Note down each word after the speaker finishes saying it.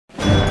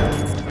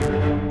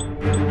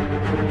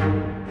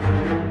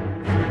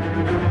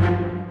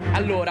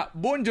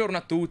buongiorno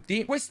a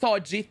tutti.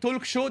 Quest'oggi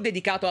talk show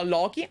dedicato a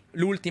Loki,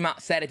 l'ultima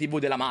serie TV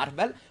della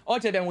Marvel.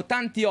 Oggi abbiamo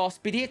tanti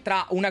ospiti,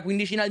 tra una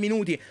quindicina di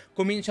minuti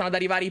cominciano ad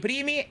arrivare i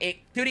primi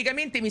e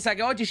teoricamente mi sa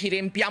che oggi ci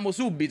riempiamo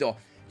subito.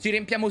 Ci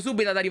riempiamo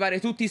subito ad arrivare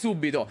tutti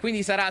subito.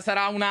 Quindi sarà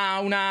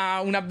una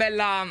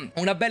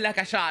bella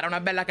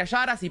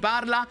caciara, si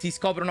parla, si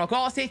scoprono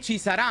cose, ci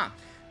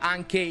sarà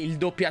anche il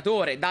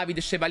doppiatore David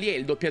Chevalier,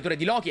 il doppiatore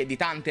di Loki e di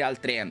tante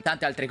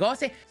altre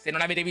cose. Se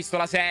non avete visto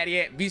la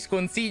serie, vi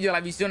sconsiglio la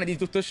visione di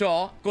tutto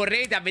ciò.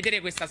 Correte a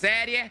vedere questa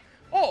serie.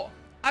 Oh,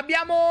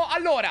 abbiamo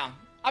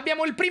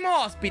il primo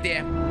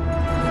ospite.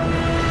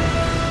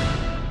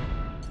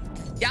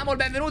 Diamo il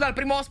benvenuto al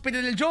primo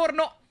ospite del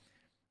giorno,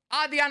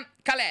 Arriva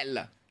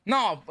Caleel.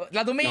 No,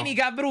 la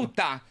domenica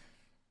brutta.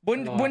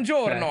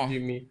 Buongiorno.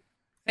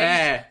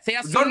 Sei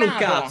assonnato? Giorno un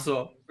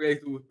cazzo, prima di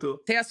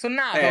tutto. Sei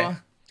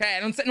assonnato? Cioè,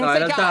 non sei in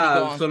realtà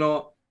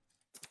carico?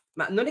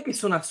 Ma non è che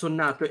sono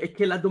assonnato, è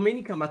che la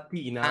domenica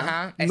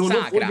mattina è non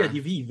sacra. ho voglia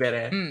di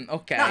vivere.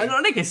 Ok. No,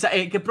 non è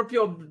che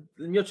proprio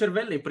il mio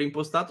cervello è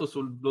preimpostato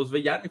sullo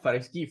svegliarmi e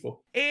fare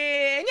schifo.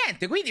 E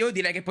niente, quindi io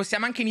direi che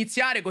possiamo anche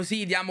iniziare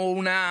così, diamo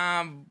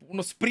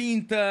uno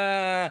sprint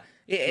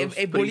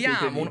e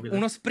voliamo,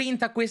 uno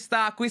sprint a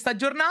questa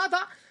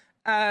giornata.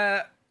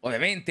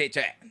 Ovviamente,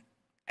 cioè,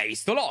 hai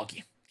visto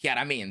Loki?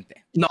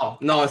 Chiaramente. No,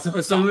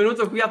 sono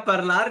venuto qui a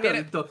parlarvi, ho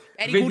detto,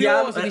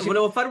 vediamo,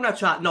 volevo fare una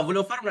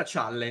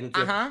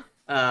challenge.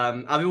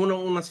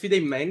 Avevo una sfida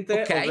in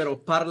mente, ovvero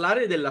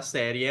parlare della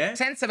serie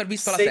senza aver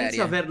visto la serie,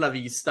 senza averla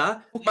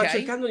vista, ma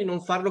cercando di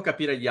non farlo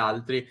capire agli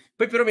altri.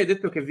 Poi però mi ha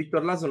detto che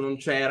Victor Laso non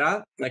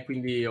c'era e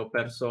quindi ho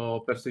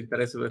perso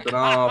interesse, ho detto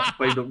no,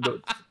 poi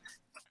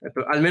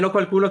almeno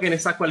qualcuno che ne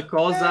sa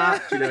qualcosa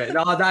ci deve...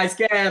 No dai,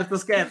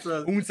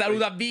 scherzo. Un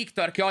saluto a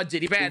Victor che oggi,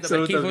 ripeto,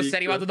 per chi fosse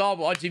arrivato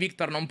dopo, oggi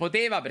Victor non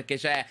poteva perché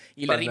c'è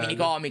il Rimini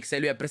Comics e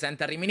lui è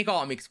presente al Rimini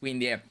Comics,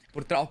 quindi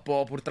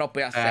purtroppo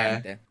è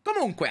assente.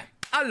 Comunque,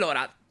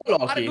 allora,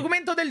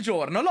 argomento del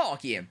giorno,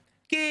 Loki.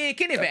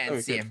 Che ne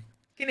pensi?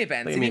 Che ne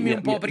pensi? Dimmi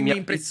un po' prime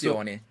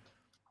impressioni.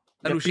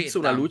 La lucetta.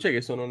 Una luce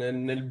che sono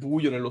nel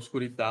buio,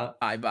 nell'oscurità.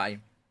 Vai.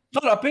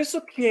 Allora,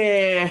 penso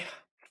che...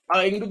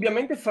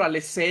 indubbiamente fra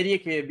le serie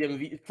che abbiamo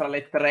visto, fra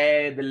le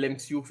 3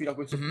 dell'MCU fino a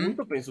questo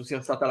punto, penso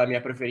sia stata la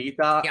mia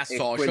preferita e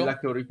quella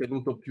che ho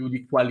ritenuto più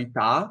di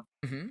qualità.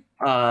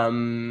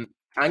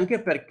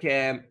 Anche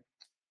perché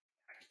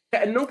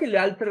non che le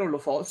altre non lo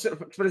fossero.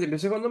 Per esempio,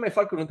 secondo me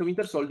Falcon and the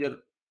Winter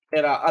Soldier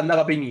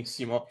andava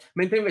benissimo,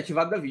 mentre invece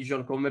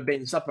WandaVision, come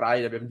ben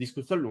saprai, abbiamo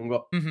discusso a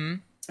lungo,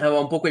 aveva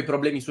un po' quei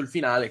problemi sul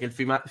finale, che il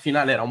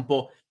finale era un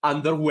po'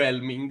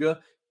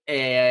 underwhelming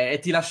e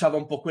ti lasciava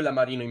un po'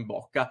 quell'amarino in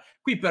bocca.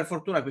 Qui per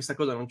fortuna questa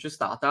cosa non c'è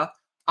stata,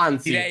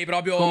 anzi, direi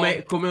proprio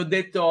come ho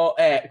detto,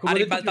 ha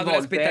ribaltato le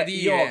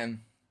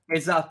aspettative.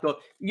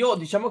 Esatto, io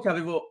diciamo che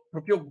avevo,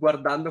 proprio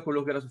guardando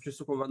quello che era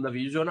successo con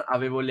WandaVision,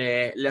 avevo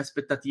le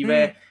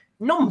aspettative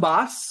non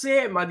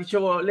basse, ma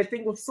dicevo, le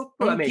tengo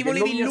sotto la media. Non ti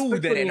volevi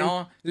illudere,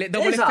 no?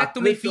 Dopo l'effetto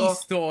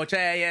Mephisto,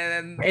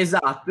 cioè...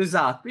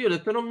 Esatto, io ho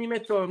detto non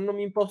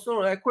mi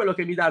imposto, quello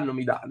che mi danno,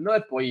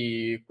 e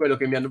poi quello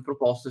che mi hanno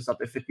proposto è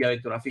stata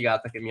effettivamente una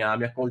figata che mi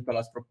ha colto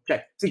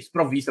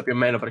sprovvista più o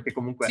meno, perché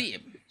comunque...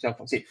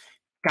 Sì.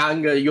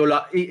 Kang,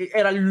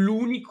 era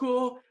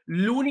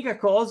l'unica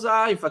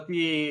cosa,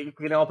 infatti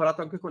ne avevo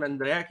parlato anche con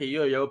Andrea, che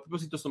io gli avevo proprio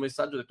sentito questo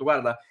messaggio, ho detto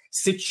guarda,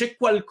 se c'è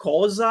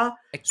qualcosa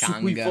su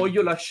cui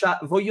voglio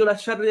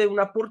lasciare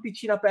una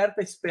porticina aperta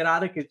e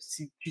sperare che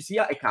ci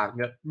sia, è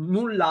Kang,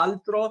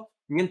 null'altro,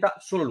 niente,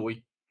 solo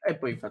lui. E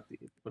poi infatti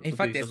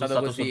è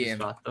stato così.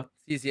 Soddisfatto.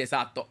 Sì,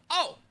 esatto.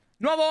 Oh,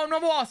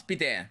 nuovo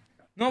ospite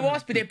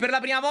per la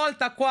prima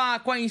volta qua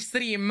in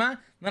stream,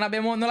 non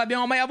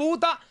l'abbiamo mai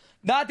avuta.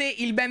 Date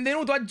il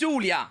benvenuto a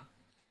Giulia.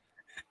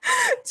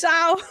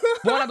 Ciao.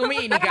 Buona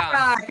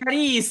domenica.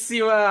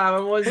 Carissima,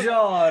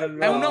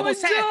 buongiorno. È un nuovo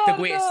set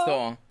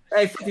questo.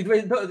 Infatti,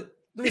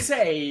 dove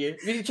sei?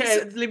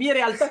 Cioè, le mie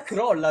realtà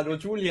crollano,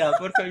 Giulia,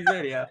 porca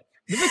miseria.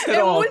 Dove The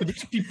Rock?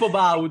 Dici Pippo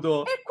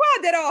Baudo. E qua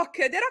The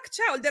Rock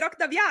c'è, ho il The Rock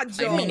da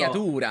viaggio. È in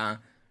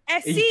miniatura.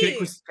 Sì.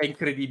 È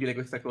incredibile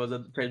questa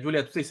cosa. Cioè,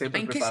 Giulia, tu sei sempre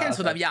preparata. Ma in che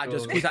senso da viaggio?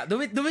 Scusa,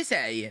 dove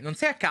sei? Non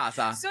sei a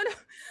casa?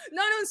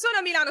 No, non sono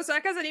a Milano, sono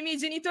a casa dei miei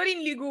genitori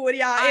in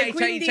Liguria. E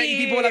quindi... c'hai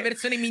tipo la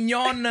versione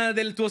mignon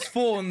del tuo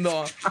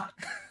sfondo.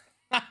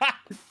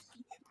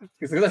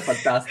 Questa cosa è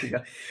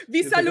fantastica.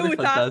 Vi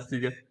saluta.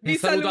 Un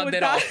saluto a The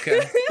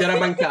Rock. C'era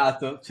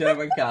mancato.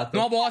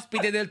 Nuovo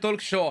ospite del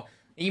talk show,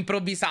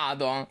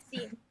 improvvisato.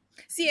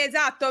 Sì,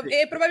 esatto,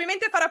 e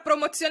probabilmente farà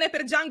promozione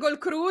per Jungle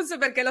Cruise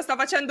perché lo sta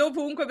facendo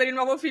ovunque per il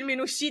nuovo film in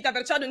uscita,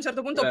 perciò ad un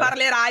certo punto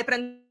parlerà e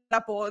prenderà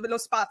lo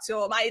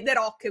spazio, ma è The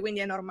Rock,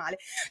 quindi è normale.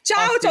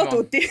 Ciao a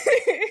tutti!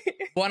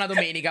 Buona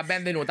domenica,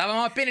 benvenuta.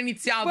 Avevamo appena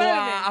iniziato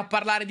a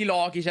parlare di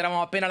Loki, ci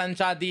eravamo appena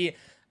lanciati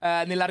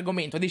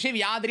nell'argomento.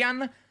 Dicevi,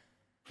 Adrian?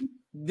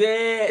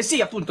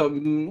 Sì, appunto,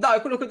 no,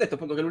 è quello che ho detto,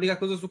 appunto, che l'unica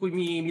cosa su cui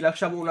mi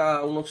lasciavo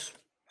uno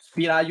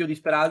spiraglio di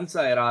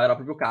speranza era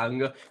proprio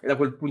Kang, e da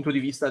quel punto di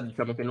vista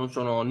diciamo che non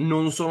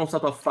sono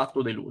stato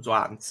affatto deluso,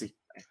 anzi.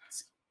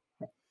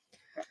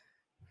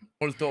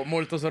 Molto,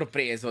 molto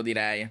sorpreso,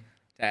 direi.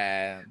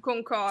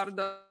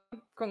 Concordo.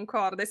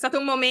 È stato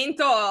un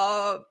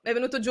momento, è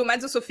venuto giù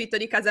mezzo soffitto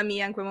di casa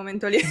mia in quel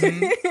momento lì.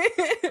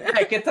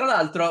 Che tra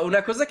l'altro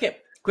una cosa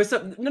che,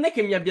 questo non è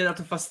che mi abbia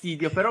dato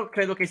fastidio, però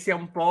credo che sia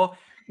un po'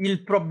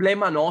 il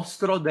problema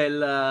nostro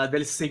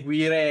del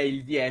seguire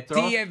il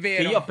dietro. Sì, è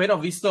vero. Che io appena ho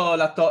visto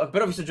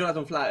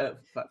Jonathan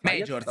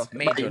Majors,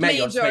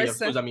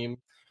 scusami,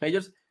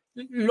 Majors,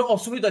 ho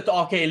subito detto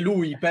ok,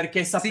 lui,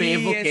 perché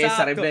sapevo che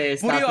sarebbe pure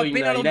stato io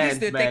appena l'ho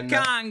visto e te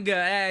Kang,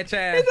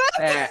 esatto.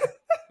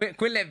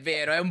 Quello è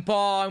vero, è un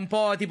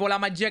po' tipo la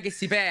magia che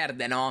si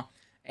perde, no?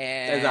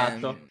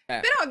 Esatto.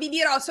 Però vi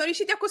dirò, sono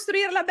riusciti a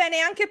costruirla bene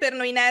anche per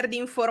noi nerd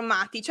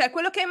informati, cioè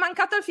quello che è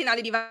mancato al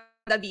finale di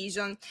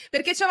WandaVision,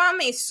 perché ci aveva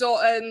messo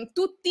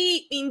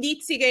tutti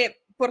indizi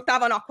che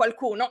portavano a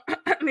qualcuno,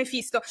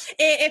 Mephisto,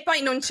 e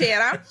poi non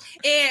c'era,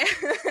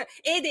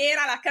 ed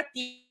era la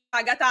cattiva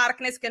Agatha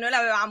Harkness che noi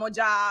l'avevamo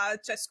già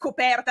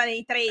scoperta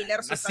nei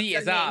trailer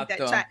sostanzialmente.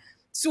 Sì, esatto. Cioè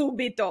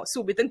subito,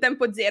 in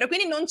tempo zero,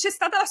 quindi non c'è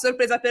stata la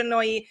sorpresa per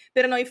noi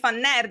fan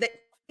nerd.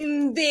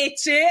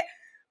 Invece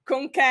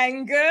con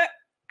Kang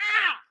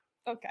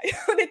ok,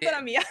 ho detto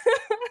la mia.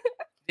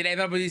 Direi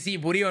proprio di sì,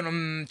 pure io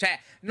non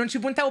ci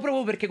puntavo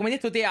proprio perché, come hai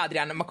detto te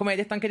Adrian, ma come hai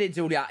detto anche te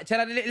Giulia,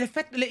 c'era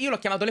l'effetto, io l'ho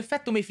chiamato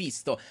l'effetto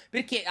Mephisto,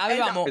 perché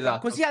avevamo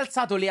così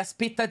alzato le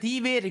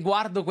aspettative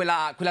riguardo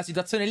quella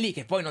situazione lì,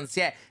 che poi non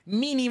si è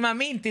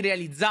minimamente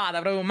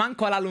realizzata, proprio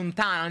manco alla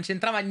lontana, non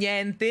c'entrava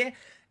niente,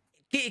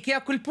 che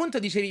a quel punto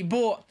dicevi,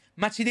 boh,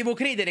 ma ci devo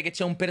credere che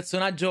c'è un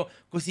personaggio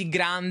così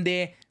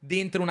grande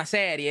dentro una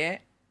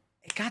serie?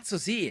 E cazzo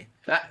sì.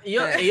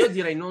 Io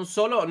direi non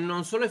solo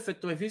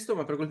effetto Mephisto,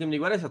 ma per quel tempo di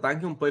guerra è stato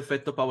anche un po'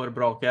 effetto Power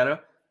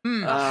Broker.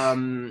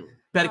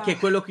 Perché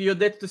quello che io ho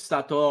detto è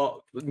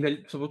stato,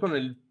 soprattutto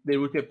nelle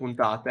ultime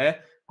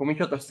puntate, ho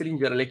cominciato a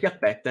stringere le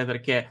chiappette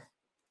perché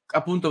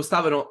appunto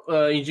stavano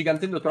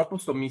ingigantendo troppo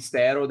sto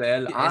mistero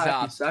del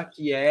chissà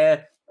chi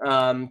è,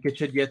 che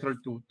c'è dietro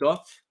il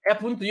tutto, e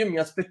appunto io mi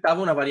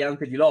aspettavo una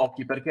variante di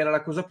Loki perché era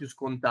la cosa più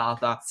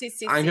scontata,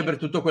 anche per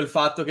tutto quel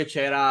fatto che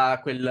c'era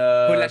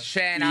quella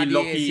scena di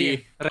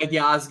Loki re di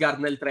Asgard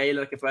nel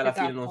trailer che poi alla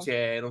fine non si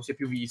è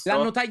più visto.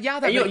 L'hanno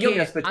tagliata e perché io mi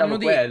aspettavo hanno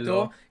quello.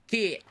 detto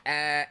che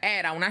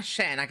era una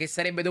scena che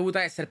sarebbe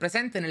dovuta essere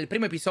presente nel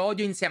primo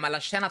episodio insieme alla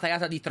scena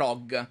tagliata di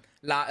Trog,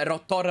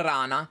 la Thor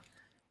Rana,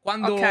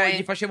 quando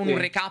gli facevano un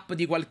recap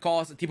di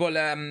qualcosa, tipo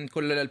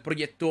con il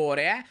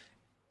proiettore,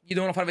 gli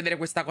dovevano far vedere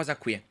questa cosa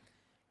qui.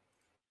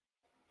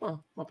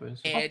 Ma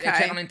penso. E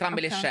c'erano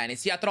entrambe le scene,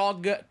 sia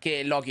Trog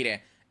che Loki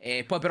Re.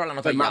 E poi però l'hanno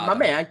tagliata. Ma a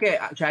me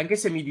anche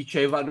se mi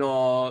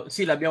dicevano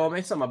sì, l'abbiamo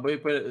messa, ma poi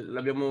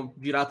l'abbiamo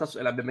girata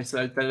e l'abbiamo messa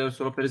nel trailer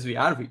solo per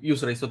sviarvi, io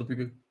sarei stato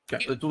più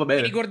tu va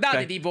bene. Vi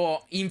ricordate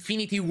tipo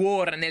Infinity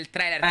War nel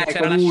trailer che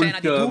c'era la scena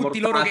di tutti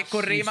loro che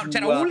correvano,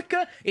 c'era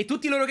Hulk e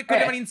tutti loro che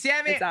correvano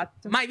insieme?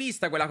 Mai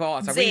vista quella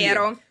cosa.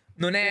 Zero.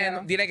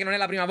 Direi che non è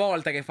la prima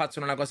volta che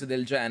facciano una cosa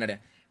del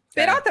genere.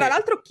 Però tra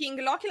l'altro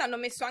King Loki l'hanno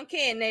messo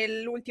anche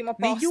nell'ultimo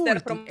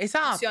poster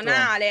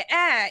promozionale,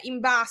 in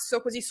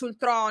basso così sul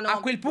trono.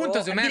 A quel punto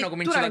secondo me hanno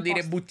cominciato a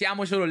dire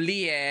buttiamocelo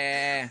lì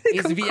e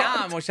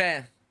sviamo,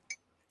 cioè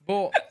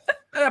boh.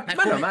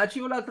 Ma ci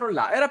voleva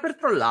trollare, era per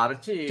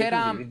trollarci.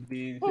 C'era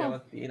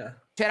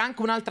mattina. C'era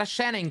anche un'altra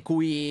scena in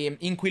cui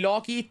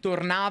Loki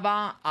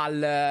tornava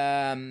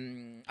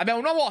abbiamo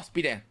un nuovo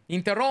ospite,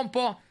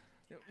 interrompo,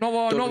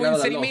 nuovo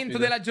inserimento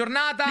della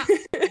giornata.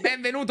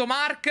 Benvenuto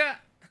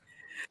Mark.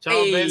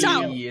 Ciao,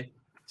 Ciao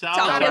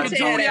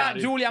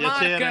Giulia,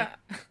 Mark.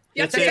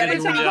 Piacere,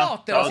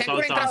 Giulia. Sei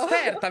ancora in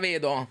trasferta,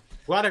 vedo.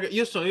 Guarda,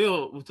 io ti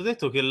ho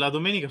detto che la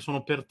domenica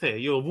sono per te.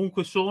 Io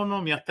ovunque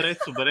sono mi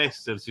attrezzo per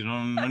esserci,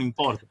 non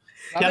importa.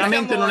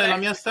 Chiaramente non è la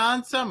mia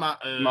stanza, ma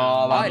è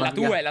la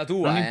tua, è la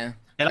tua,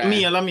 È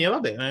la mia,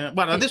 va bene.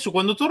 Guarda, adesso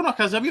quando torno a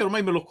casa mia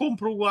ormai me lo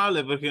compro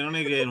uguale perché non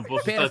è che non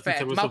posso stare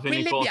senza questo fenicottero. Ma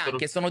quelle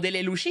bianche sono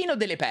delle lucine o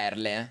delle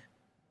perle?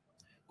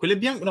 Quelle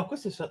bianche, no,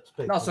 queste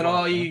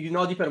sono i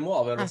nodi per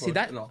muoverlo.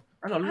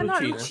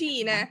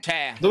 Lucine.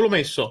 Dove l'ho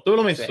messo?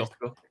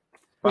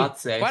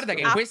 Pazzesco. Guarda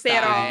che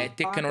questa è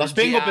tecnologia. La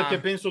spengo perché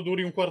penso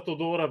duri un quarto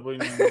d'ora, poi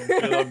non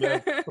credo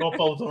abbia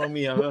troppa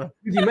autonomia. Vero?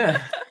 Di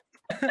me.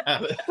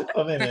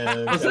 Va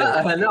bene.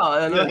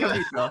 No, non ho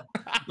capito.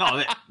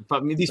 No,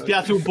 mi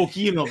dispiace un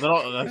pochino,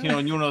 però alla fine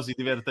ognuno si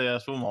diverte a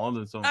suo modo,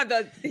 insomma.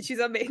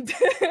 Decisamente.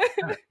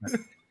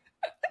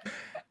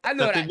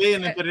 Allora, state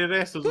bene per il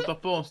resto, tutto a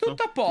posto?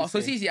 Tutto a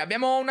posto, sì,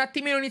 abbiamo un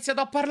attimino iniziato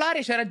a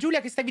parlare. C'era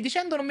Giulia che stavi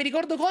dicendo, non mi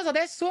ricordo cosa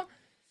adesso.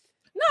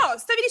 No,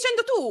 stavi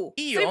dicendo tu.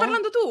 Io? Stavi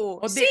parlando tu.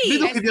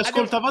 Vedo che vi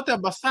ascoltavate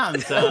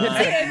abbastanza. No,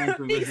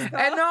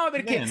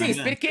 perché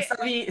perché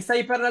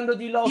stai parlando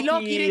di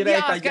Loki re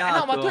tagliato.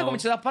 No, ma tu hai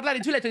cominciato a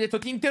parlare, Giulia, e ti ho detto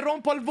ti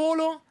interrompo al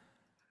volo.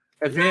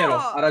 È vero,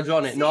 ha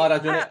ragione. No,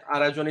 ha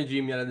ragione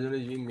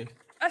Jimmy,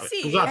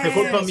 Scusate, è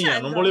colpa mia,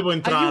 non volevo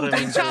entrare.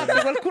 Aiuto, in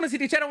chat qualcuno si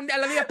dice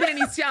l'aveva appena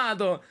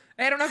iniziato.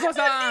 Era una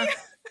cosa. Aiuto,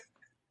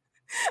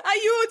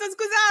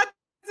 scusate,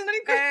 non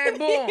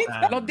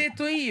ricordo. L'ho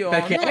detto io.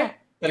 Perché? No.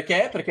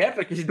 Perché?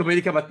 Perché si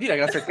domenica mattina,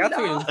 grazie al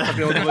cazzo che non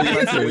sappiamo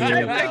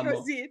dove è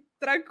così.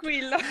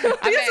 Tranquillo.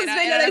 Vabbè, Io sono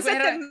sveglio alle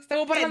 7:30.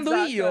 Stavo parlando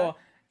io.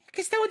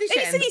 Che stavo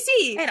dicendo?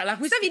 Sì. Era la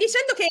Stavi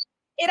dicendo che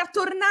era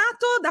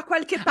tornato da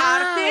qualche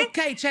parte.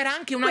 Ok, c'era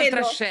anche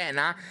un'altra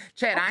scena.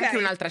 C'era anche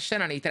un'altra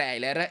scena nei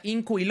trailer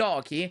in cui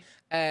Loki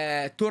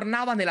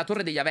tornava nella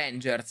torre degli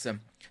Avengers.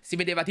 Si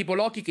vedeva tipo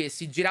Loki che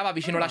si girava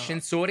vicino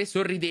all'ascensore,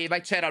 sorrideva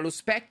e c'era lo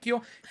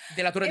specchio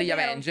della torre degli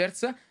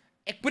Avengers.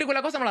 E pure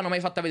quella cosa non l'hanno mai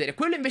fatta vedere.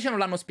 Quello invece non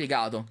l'hanno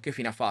spiegato. Che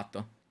fine ha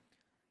fatto?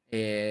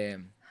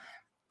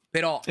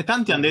 Però... E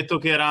tanti hanno detto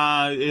che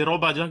era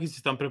roba già che si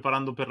stanno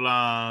preparando per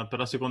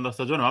la seconda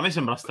stagione, ma a me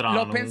sembra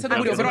strano. L'ho pensato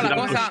pure io, però la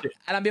cosa,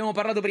 l'abbiamo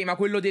parlato prima,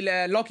 quello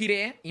del Loki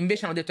Re,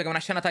 invece hanno detto che è una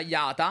scena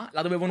tagliata,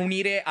 la dovevano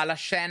unire alla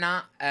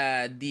scena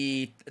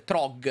di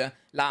Trog,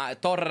 la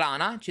Thor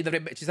Rana, ci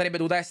sarebbe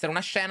dovuta essere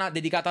una scena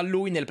dedicata a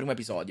lui nel primo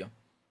episodio.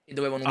 E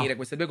dovevano unire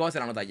queste due cose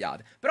e l'hanno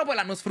tagliate. Però poi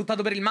l'hanno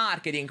sfruttato per il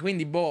marketing,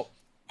 quindi boh.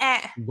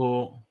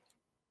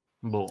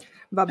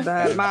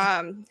 Vabbè,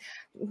 ma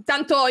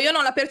tanto io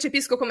non la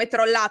percepisco come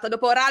trollata.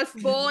 Dopo Ralph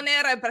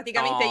Boner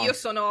praticamente io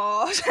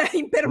sono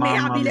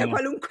impermeabile a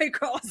qualunque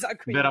cosa.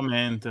 Quindi.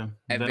 Veramente.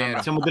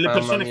 Vero. Siamo delle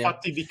persone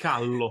fatte di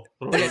callo.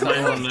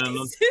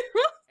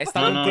 È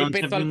stato un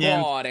colpetto al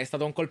cuore. È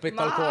stato un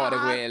colpetto al cuore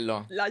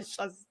quello.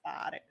 Lascia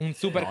stare. Un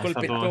super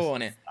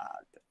colpettone.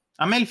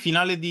 A me il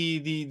finale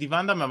di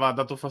Wanda mi aveva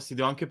dato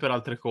fastidio anche per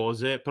altre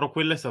cose, però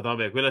quella è stata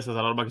la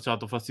roba che ci ha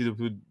dato fastidio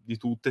più di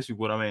tutte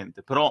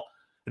sicuramente, però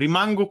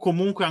rimango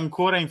comunque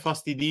ancora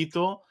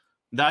infastidito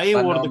da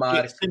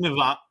Hayward che se ne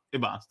va e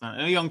basta.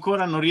 Io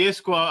ancora non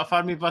riesco a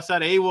farmi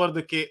passare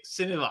Hayward che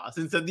se ne va,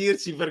 senza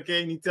dirci perché ha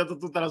iniziato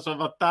tutta la sua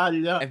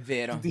battaglia. È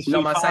vero.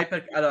 No, ma sai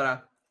perché?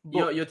 Allora,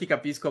 io ti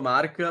capisco,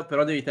 Mark,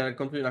 però devi tener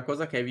conto di una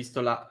cosa, che hai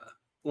visto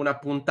una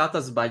puntata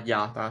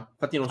sbagliata.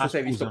 Infatti non so se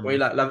hai visto poi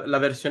la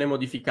versione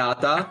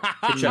modificata,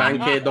 che c'era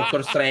anche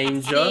Doctor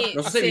Strange.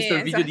 Non so se hai visto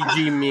il video di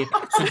Jimmy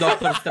su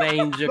Doctor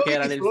Strange che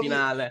era nel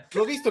finale.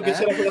 L'ho visto che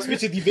c'era quella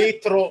specie di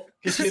vetro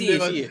che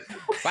scendeva.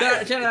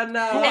 C'era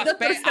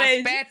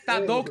aspetta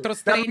Doctor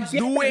Strange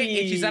 2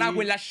 e ci sarà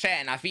quella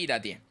scena,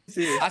 fidati.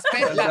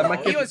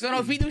 Aspetta, io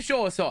sono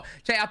fiducioso.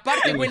 Cioè, a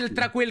parte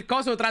quel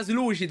coso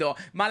traslucido,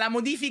 ma la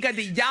modifica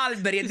degli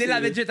alberi e della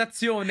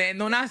vegetazione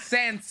non ha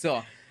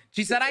senso.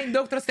 Ci sarà in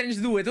Doctor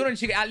Strange 2, tu non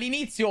ci...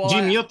 All'inizio...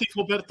 Jimmy, io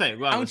tifo per te,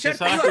 guarda. A un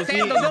certo punto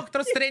attendo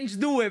Doctor Strange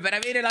 2 per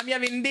avere la mia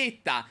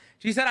vendetta.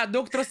 Ci sarà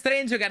Doctor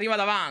Strange che arriva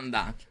da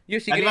Wanda. Io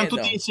ci credo. Arrivano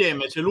tutti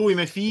insieme, c'è lui,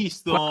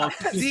 Mephisto,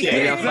 tutti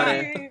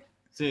insieme.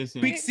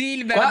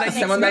 Quicksilver da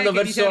X-Men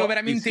che dicevo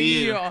veramente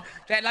io.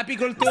 Cioè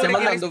l'apicoltore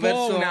che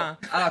respawna.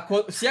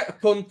 Sia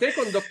con te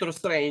con Doctor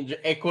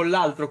Strange e con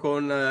l'altro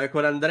con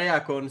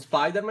Andrea con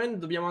Spider-Man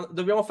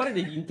dobbiamo fare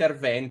degli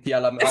interventi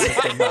alla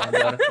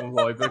Mother con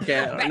voi,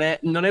 perché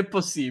non è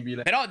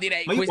possibile. Però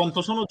direi ma io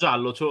quanto sono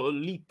giallo, c'ho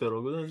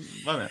l'itero.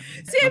 Vabbè.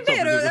 Sì, è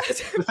vero.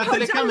 Questa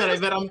telecamera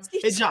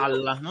è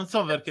gialla, non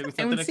so perché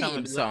questa telecamera è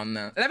un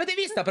Simpson. L'avete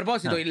visto a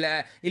proposito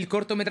il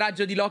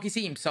cortometraggio di Loki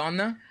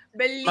Simpson?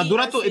 Bellissimo,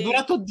 ma è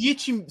durato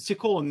 10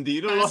 secondi.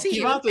 L'ho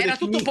attivato era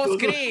tutto post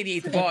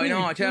credit poi,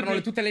 no?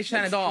 C'erano tutte le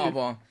scene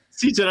dopo.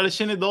 Sì, c'erano le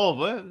scene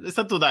dopo. È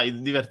stato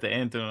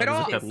divertente.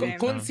 Però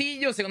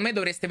consiglio, secondo me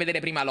dovreste vedere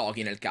prima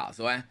Loki nel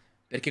caso,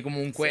 perché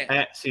comunque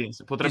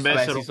potrebbe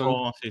essere un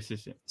po'.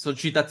 Sono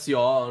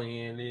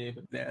citazioni,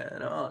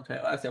 no?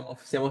 Cioè,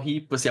 siamo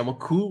hip, siamo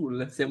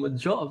cool, siamo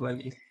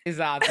giovani.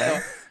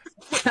 Esatto.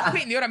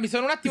 Quindi ora mi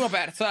sono un attimo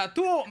perso.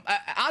 Tu,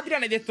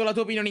 Adrian, hai detto la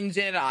tua opinione in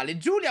generale.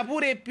 Giulia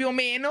pure più o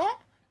meno.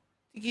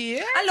 Chi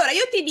è? Allora,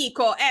 io ti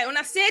dico, è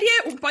una serie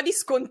un po'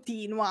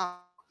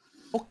 discontinua.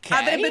 Ok.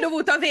 Avrebbe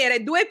dovuto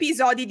avere 2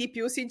 episodi di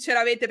più,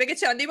 sinceramente, perché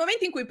c'erano dei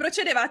momenti in cui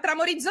procedeva la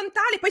trama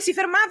orizzontale, poi si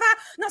fermava.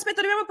 No,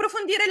 aspetta, dobbiamo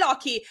approfondire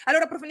Loki.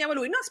 Allora approfondiamo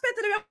lui. No, aspetta,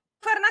 dobbiamo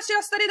far nascere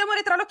la storia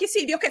d'amore tra Loki e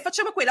Sylvie. Ok,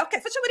 facciamo quella.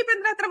 Ok, facciamo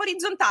riprendere la trama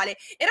orizzontale.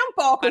 Era un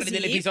po' così. Parli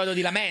dell'episodio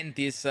di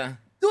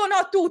Lamentis.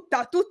 No,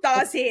 tutta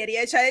la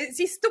serie, cioè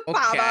si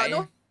stoppava, okay.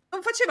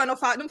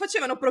 non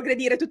facevano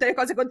progredire tutte le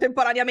cose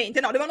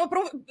contemporaneamente, no, dovevano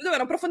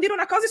approfondire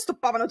una cosa e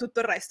stoppavano tutto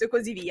il resto e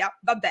così via,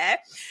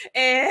 vabbè,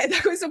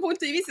 da questo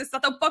punto di vista è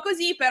stata un po'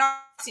 così, però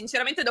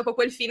sinceramente dopo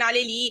quel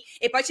finale lì,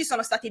 e poi ci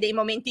sono stati dei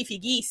momenti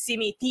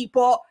fighissimi,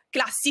 tipo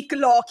Classic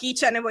Loki,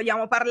 cioè ne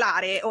vogliamo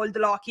parlare, Old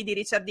Loki di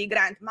Richard D.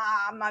 Grant,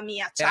 mamma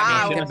mia,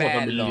 ciao! Veramente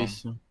bello.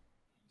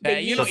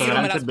 Io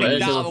non me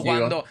l'aspettavo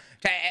quando...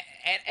 Cioè,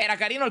 era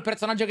carino il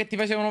personaggio che ti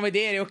facevano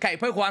vedere, ok?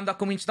 Poi quando ha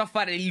cominciato a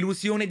fare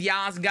l'illusione di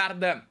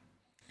Asgard...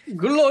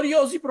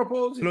 Gloriosi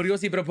propositi.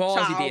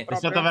 Ciao, è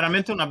stata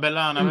veramente una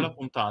bella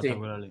puntata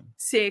quella lì.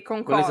 Sì,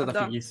 concordo. Quella è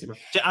stata fighissima.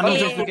 Cioè, hanno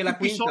giocato che la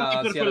quinta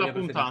per quella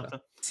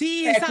puntata.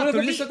 Sì, esatto, quello che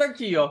ho pensato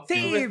anch'io.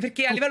 Sì,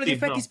 perché a livello di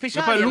effetti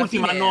speciali. E poi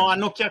l'ultima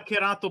hanno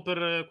chiacchierato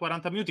per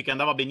 40 minuti, che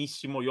andava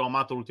benissimo. Io ho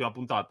amato l'ultima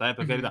puntata,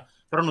 per carità.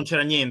 Però non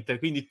c'era niente,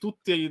 quindi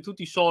tutti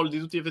i soldi,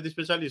 tutti gli effetti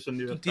speciali sono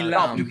divertiti.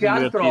 No, più che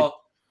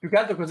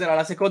altro cos'era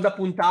la seconda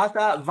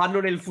puntata? Vanno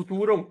nel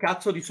futuro, un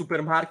cazzo di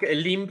supermarket e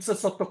l'Inps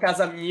sotto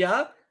casa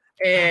mia.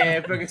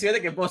 Perché si vede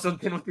che poi sono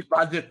tenuti il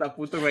budget,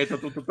 appunto, come hai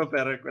detto tutto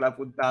per quella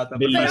puntata.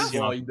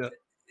 Bellissimo.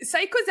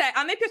 Sai cos'è?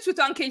 A me è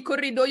piaciuto anche il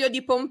corridoio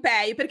di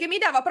Pompei, perché mi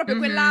dava proprio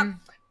quella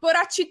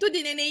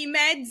poracitudine nei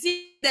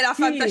mezzi della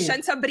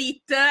fantascienza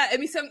Brit, e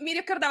mi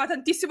ricordava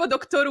tantissimo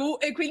Doctor Who,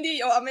 e quindi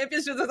a me è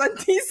piaciuto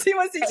tantissimo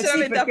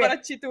sinceramente la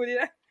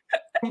poracitudine.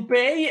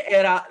 Pompei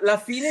era la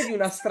fine di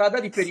una strada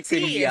di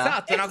periferia. Sì,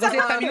 esatto, una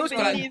cosetta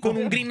minuscola con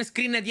un green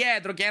screen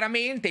dietro,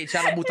 chiaramente, e ci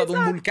hanno buttato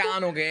un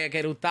vulcano che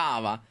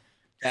eruttava.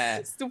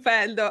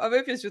 Stupendo, a me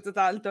è piaciuto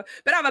tanto.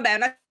 Però vabbè, è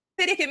una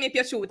serie che mi è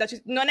piaciuta,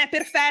 non è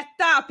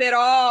perfetta,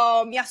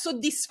 però mi ha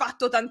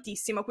soddisfatto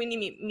tantissimo,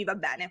 quindi mi va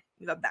bene,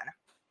 mi va bene.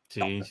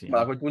 Sì, sì. Ma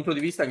da quel punto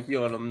di vista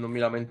anch'io non mi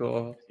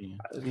lamento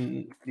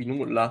di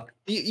nulla.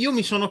 Io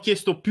mi sono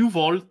chiesto più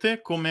volte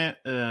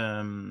come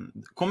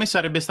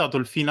sarebbe stato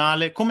il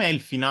finale, com'è il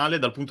finale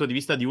dal punto di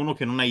vista di uno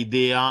che non ha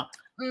idea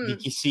di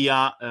chi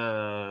sia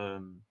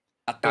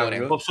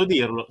attore. Posso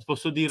dirlo?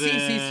 Posso dire?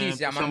 Sì,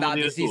 siamo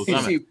andati,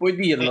 sì, puoi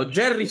dirlo.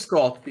 Jerry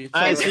Scotti.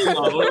 Sì,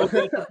 no,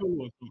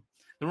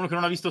 per uno che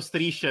non ha visto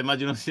Striscia,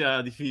 immagino sia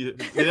difficile.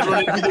 Vederlo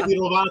nel video di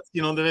Rovazzi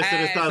non deve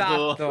essere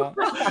stato... Esatto.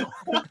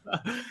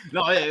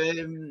 No,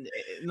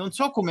 non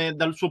so come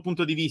dal suo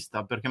punto di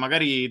vista, perché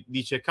magari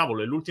dice,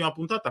 cavolo, è l'ultima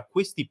puntata,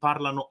 questi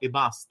parlano e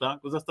basta,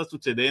 cosa sta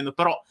succedendo?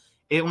 Però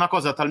è una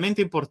cosa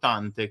talmente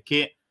importante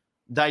che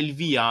dà il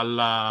via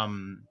alla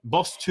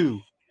Boss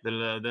 2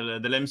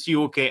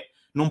 dell'MCU che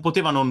non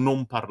potevano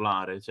non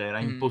parlare, cioè era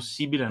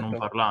impossibile non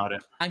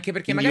parlare. Anche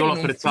perché quindi magari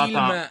in un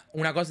film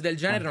una cosa del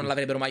genere non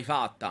l'avrebbero mai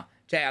fatta.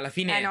 Cioè, alla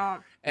fine,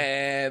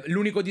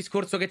 l'unico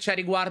discorso che c'è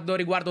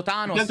riguardo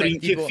Thanos è in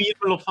tipo... che film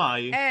lo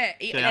fai?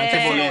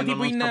 Anche volendo,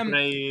 tipo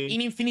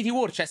in Infinity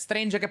War c'è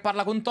Strange che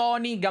parla con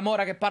Tony,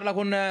 Gamora che parla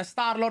con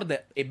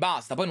Star-Lord e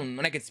basta. Poi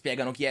non è che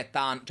spiegano chi è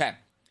Thanos, cioè,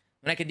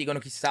 non è che dicono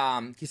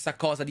chissà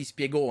cosa di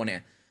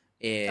spiegone.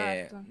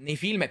 Nei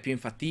film è più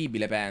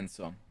infattibile,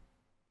 penso.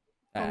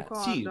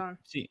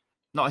 Sì.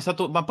 No, è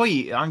stato... Ma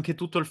poi anche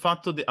tutto il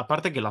fatto... A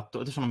parte che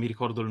l'attore... Adesso non mi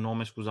ricordo il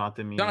nome,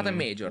 scusatemi. Jonathan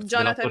Majors.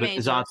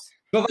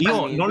 Esatto.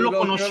 Io non lo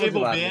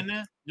conoscevo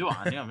bene.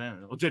 Giovanni, a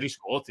me. O Gerry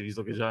Scotti,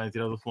 visto che già l'hai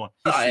tirato fuori.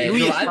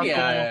 Lui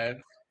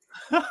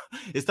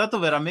è stato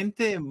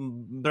veramente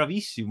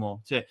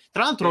bravissimo. Cioè,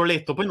 tra l'altro l'ho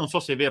letto, poi non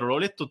so se è vero, l'ho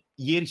letto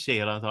ieri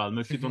sera, tra l'altro.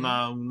 Mi è uscito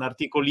un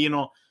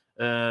articolino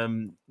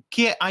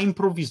che ha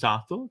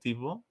improvvisato,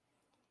 tipo...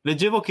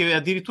 Leggevo che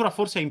addirittura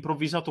forse ha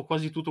improvvisato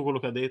quasi tutto quello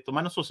che ha detto,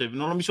 ma non so se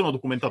non mi sono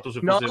documentato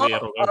se fosse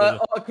vero.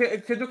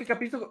 Credo che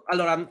capito.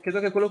 Allora, credo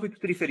che quello a cui tu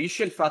ti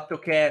riferisci è il fatto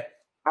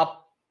che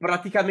ha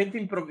praticamente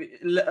tipo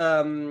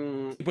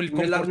il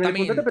comportamento nelle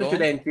puntate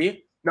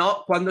precedenti,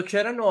 no, quando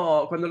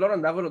loro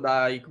andavano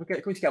dai come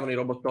si chiamano i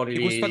robottoni?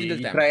 I custodi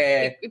del tempo.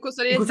 I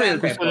custodi del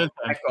tempo.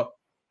 Ecco.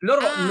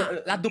 Loro,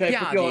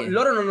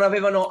 loro non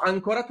avevano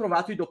ancora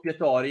trovato i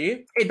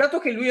doppiatori, e dato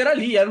che lui era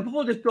lì hanno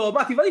proprio detto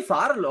ma ti va di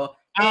farlo?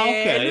 Lui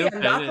è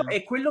andato,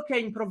 e quello che ha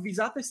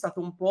improvvisato è stato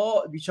un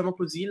po', diciamo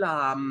così,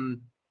 le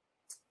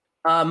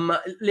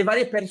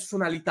varie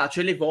personalità,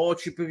 cioè le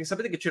voci, perché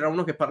sapete che c'era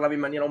uno che parlava in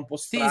maniera un po'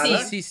 strana.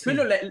 Sì.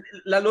 Quello,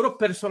 la loro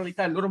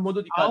personalità, il loro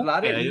modo di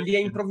parlare, li ha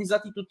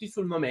improvvisati tutti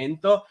sul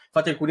momento.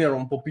 Infatti alcuni erano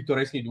un po'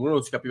 pittoreschi, di uno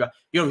non si capiva.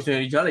 Io l'ho visto in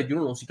originale, di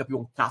uno non si capiva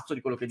un cazzo di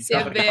quello che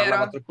diceva, perché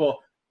parlava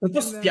troppo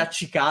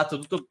spiaccicato,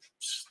 tutto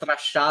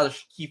strasciato,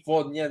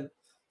 schifo, niente.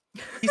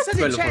 Chissà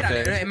se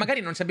c'era,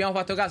 magari non ci abbiamo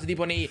fatto caso,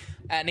 tipo nei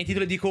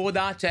titoli di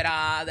coda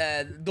c'era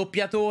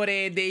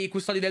doppiatore dei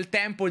Custodi del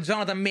Tempo,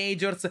 Jonathan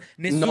Majors,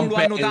 nessuno lo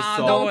ha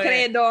notato. Non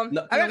credo.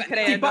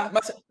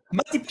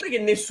 Ma ti pare che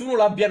nessuno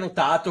l'abbia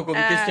notato, come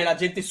c'è la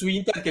gente su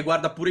internet che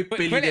guarda pure i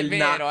peli del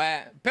naso.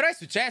 Però è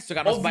successo che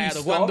hanno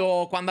sbagliato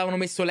quando avevano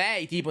messo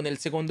lei, tipo nel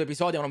secondo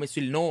episodio avevano messo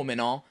il nome,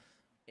 no?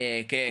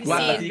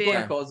 Guarda, ti dico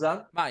una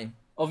cosa. Vai.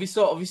 Ho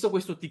visto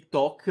questo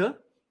TikTok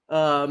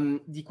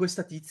di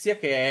questa tizia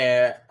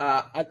che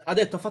ha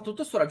fatto tutto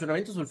questo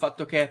ragionamento sul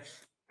fatto che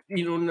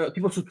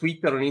tipo su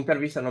Twitter, in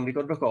un'intervista, non mi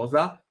ricordo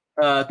cosa,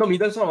 Tom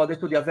Hiddleston aveva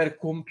detto di aver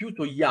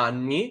compiuto gli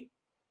anni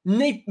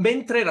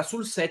mentre era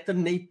sul set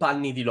nei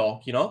panni di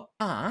Loki, no?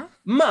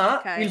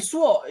 Ma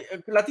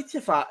la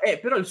tizia fa,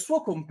 però il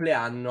suo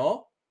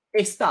compleanno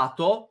è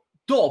stato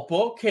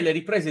dopo che le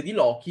riprese di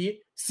Loki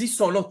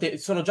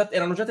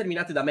erano già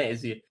terminate da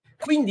mesi.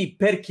 Quindi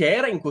perché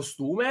era in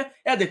costume?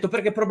 E ha detto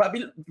perché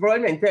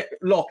probabilmente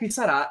Loki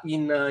sarà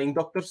in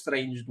Doctor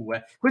Strange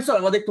 2. Questo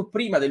l'aveva detto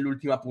prima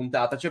dell'ultima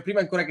puntata, cioè prima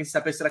ancora che si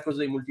sapesse la cosa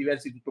dei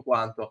multiversi e tutto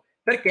quanto.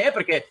 Perché?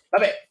 Perché,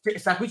 vabbè,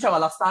 qui c'aveva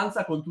la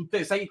stanza con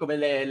tutte, sai come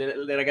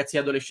le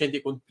ragazzine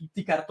adolescenti, con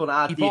tutti i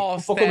cartonati,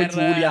 un po' come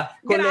Giulia,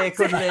 con le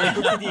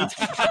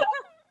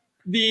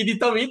di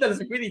Tom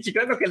Hiddleston, quindi ci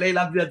credo che lei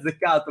l'abbia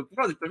azzeccato.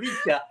 Però ho detto,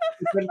 minchia,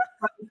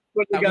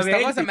 questa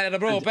cosa me l'ero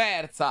proprio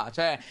persa,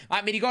 cioè,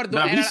 mi ricordo,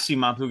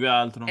 bravissima, più che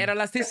altro era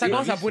la stessa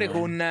cosa pure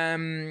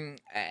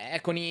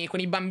con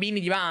i bambini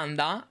di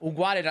Wanda,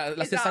 uguale, era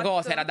la stessa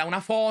cosa, era da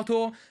una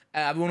foto,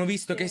 avevano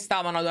visto che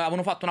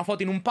avevano fatto una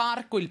foto in un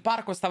parco, il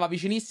parco stava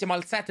vicinissimo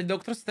al set di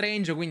Doctor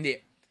Strange,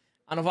 quindi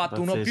hanno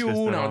fatto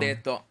 1+1, hanno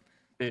detto.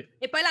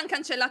 E poi l'hanno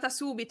cancellata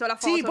subito la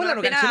foto. Sì, poi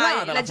l'hanno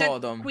cancellata la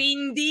foto.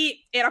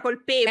 Quindi era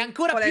colpevole. È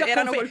ancora più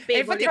erano colpevoli.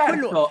 Infatti è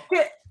quello.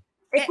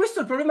 E questo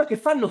è il problema che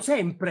fanno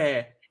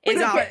sempre.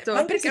 Esatto.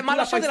 Ma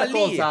lasciatela lì,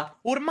 cosa,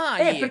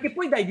 ormai. Perché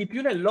poi dai di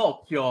più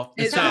nell'occhio.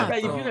 Esatto.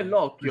 Dai di più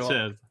nell'occhio.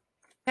 Certo.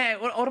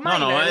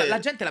 Ormai la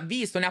gente l'ha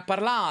visto, ne ha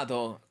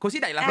parlato. Così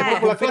dai la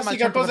la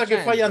classica cosa che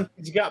fai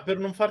per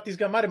non farti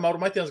sgamare, ma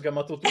ormai ti hanno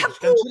sgamato tutto.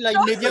 Cancella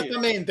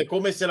immediatamente,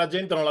 come se la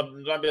gente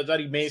non l'abbia già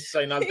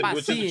rimessa in altre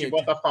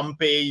 250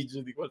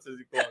 fanpage di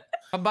qualsiasi cosa.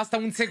 Ma basta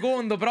un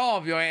secondo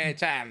proprio,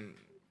 cioè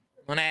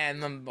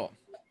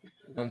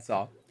non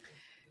so.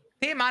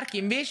 Te, Marchi,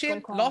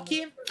 invece,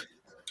 Loki?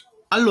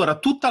 Allora,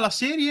 tutta la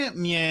serie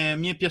mi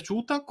è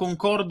piaciuta,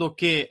 concordo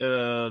che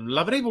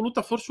l'avrei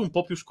voluta forse un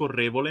po' più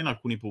scorrevole in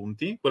alcuni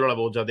punti, quello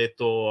l'avevo già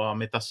detto a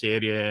metà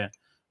serie,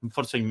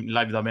 forse in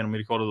live da me, non mi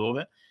ricordo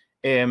dove,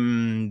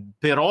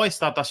 però è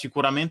stata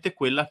sicuramente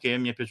quella che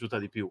mi è piaciuta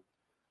di più.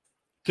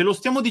 Che lo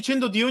stiamo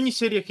dicendo di ogni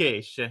serie che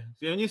esce,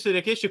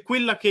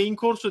 quella che è in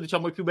corso,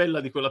 diciamo, è più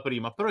bella di quella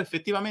prima, però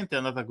effettivamente è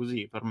andata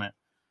così per me.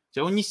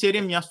 Cioè, ogni serie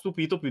mi ha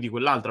stupito più di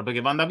quell'altra, perché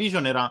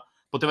WandaVision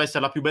poteva essere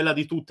la più bella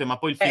di tutte, ma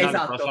poi il finale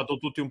ha lasciato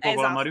tutti un po'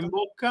 con l'amaro in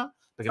bocca,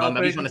 perché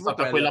WandaVision è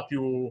stata quella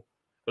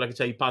che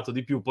ci ha hypato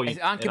di più. Poi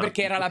anche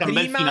perché era la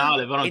prima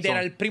finale, però, ed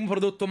era il primo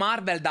prodotto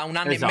Marvel da un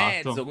anno e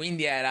mezzo,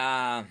 quindi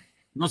era...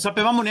 Non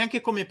sapevamo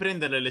neanche come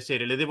prenderle le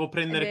serie, le devo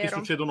prendere che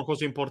succedono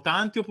cose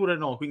importanti oppure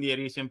no, quindi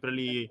eri sempre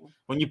lì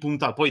ogni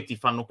puntata, poi ti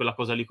fanno quella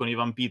cosa lì con i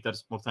Van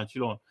Peters, mortacci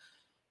loro.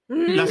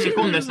 La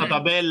seconda è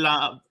stata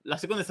bella,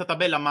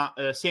 ma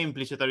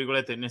semplice, tra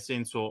virgolette, nel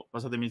senso,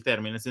 passatemi il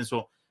termine, nel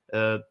senso...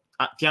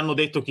 ti hanno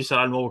detto chi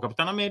sarà il nuovo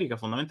Capitano America,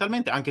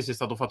 fondamentalmente, anche se è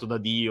stato fatto da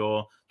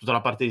Dio, tutta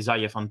la parte di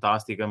Isaiah è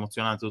fantastica,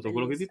 emozionante, tutto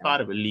quello che ti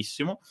pare,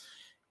 bellissimo.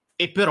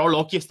 E però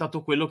Loki è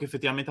stato quello che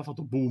effettivamente ha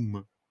fatto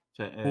boom.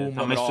 Cioè, ti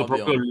ha messo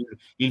proprio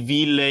il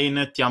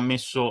villain, ti ha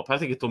messo... A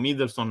parte che Tom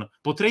Hiddleston...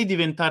 Potrei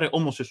diventare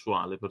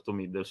omosessuale per Tom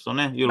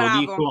Hiddleston, io lo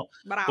dico.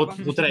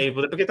 Potrei,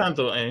 perché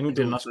tanto è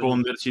inutile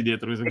nasconderci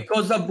dietro. È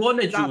cosa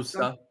buona e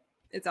giusta.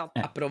 Esatto.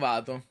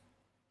 Approvato.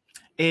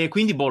 E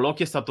quindi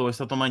Loki è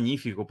stato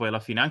magnifico poi alla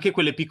fine, anche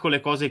quelle piccole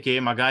cose che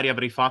magari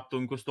avrei fatto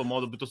in questo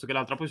modo piuttosto che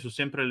l'altra, poi sono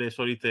sempre le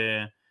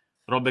solite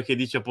robe che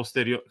dice a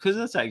posteriori.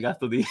 Cosa c'è il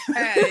gatto di...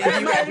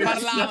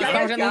 stavo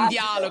facendo un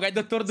dialogo, è il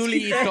dottor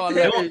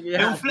Dolittle.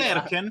 È un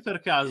Flerken per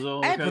caso?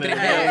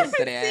 Potrebbe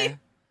essere, sì.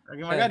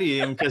 Perché magari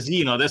è un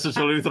casino, adesso ce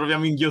lo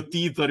ritroviamo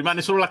inghiottito,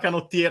 rimane solo la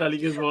canottiera lì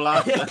che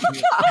svolata.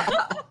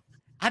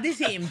 Ad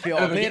esempio,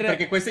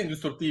 perché questo è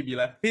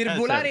indistruttibile. Per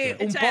volare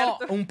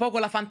un po'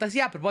 con la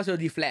fantasia, a proposito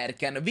di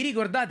Flerken, vi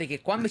ricordate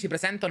che quando si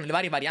presentano le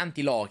varie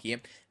varianti Loki,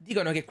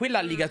 dicono che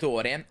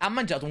quell'alligatore ha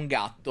mangiato un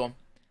gatto,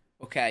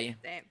 ok?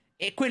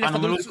 E quello è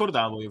stato non me lo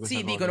ricordavo io.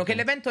 Sì, dicono che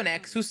l'evento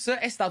Nexus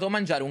è stato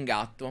mangiare un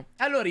gatto.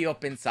 Allora io ho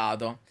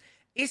pensato,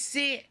 e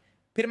se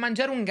per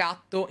mangiare un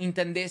gatto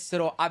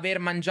intendessero aver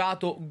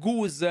mangiato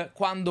Goose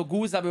quando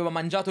Goose aveva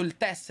mangiato il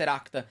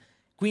Tesseract,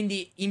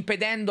 quindi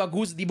impedendo a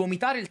Goose di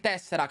vomitare il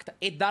Tesseract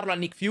e darlo a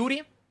Nick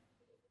Fury?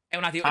 È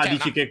una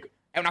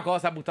è una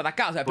cosa buttata a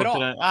caso,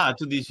 però...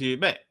 tu dici,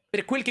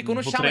 per quel che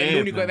conosciamo è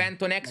l'unico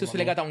evento Nexus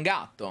legato a un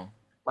gatto.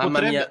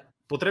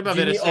 Potrebbe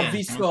avere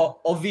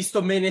senso. Ho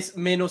visto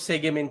meno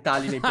seghe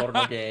mentali nei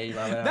porno gay.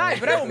 Dai,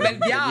 però è un bel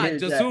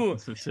viaggio,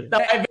 su. No,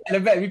 è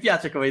bello, mi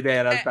piace come idea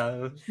in realtà.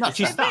 No,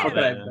 ci sta.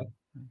 Potrebbe.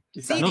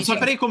 Sì, non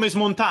saprei come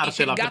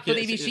smontarcela. Il gatto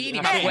dei vicini,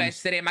 ma può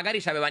essere...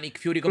 Magari c'aveva Nick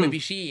Fury come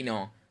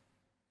vicino.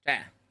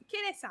 Che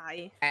ne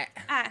sai?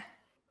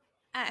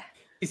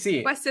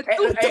 Sì. Può essere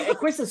tutto.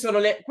 Queste sono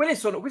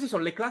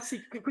le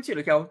classiche, queste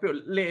le chiamo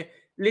proprio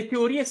le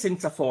teorie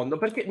senza fondo,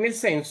 perché nel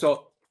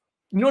senso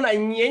non hai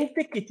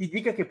niente che ti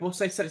dica che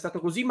possa essere stato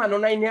così, ma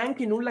non hai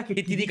neanche nulla che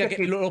ti dica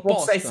che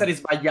possa essere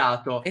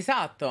sbagliato.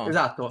 Esatto.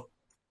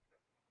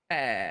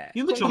 Io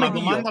invece ho una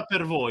domanda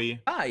per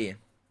voi. Vai.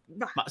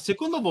 Ma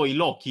secondo voi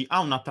Loki ha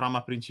una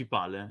trama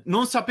principale?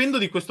 Non sapendo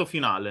di questo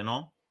finale,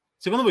 no?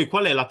 Secondo voi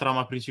qual è la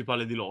trama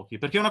principale di Loki?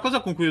 Perché è una cosa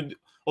con cui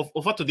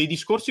ho fatto dei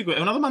discorsi, è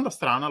una domanda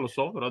strana, lo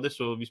so, però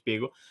adesso vi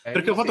spiego.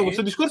 Perché ho fatto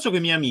questo discorso con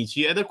i miei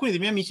amici ed alcuni dei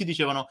miei amici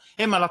dicevano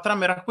ma la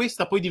trama era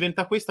questa, poi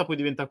diventa questa, poi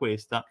diventa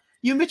questa.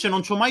 Io invece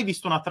non ci ho mai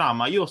visto una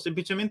trama, io ho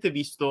semplicemente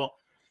visto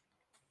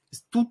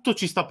tutto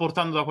ci sta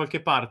portando da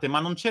qualche parte, ma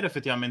non c'era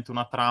effettivamente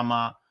una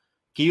trama...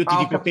 Che io ti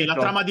dico che la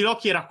trama di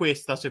Loki era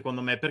questa,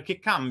 secondo me, perché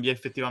cambia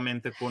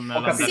effettivamente con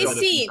la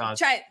Sì,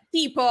 cioè,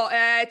 tipo,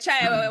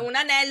 c'è un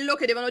anello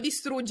che devono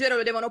distruggere,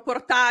 lo devono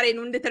portare in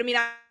un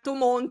determinato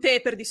monte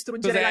per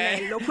distruggere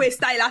l'anello.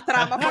 Questa è la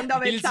trama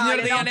fondamentale. Il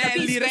Signore degli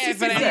Anelli,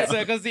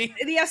 reference, così.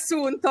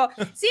 Riassunto.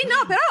 Sì,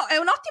 no, però è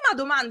un'ottima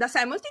domanda,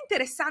 sai, molto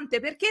interessante,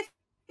 perché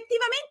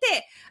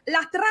effettivamente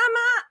la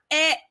trama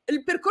è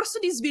il percorso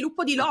di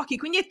sviluppo di Loki,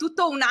 quindi è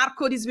tutto un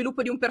arco di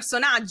sviluppo di un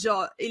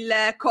personaggio, il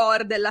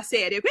core della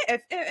serie.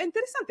 È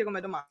interessante come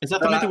domanda.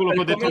 Esattamente quello che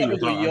ho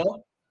detto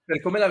io. Per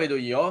come la vedo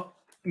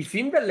io, i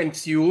film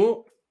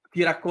dell'MCU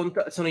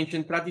sono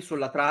incentrati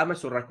sulla trama e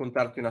sul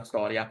raccontarti una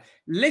storia.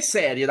 Le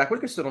serie, da quel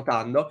che sto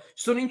notando,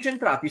 sono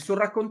incentrati sul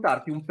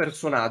raccontarti un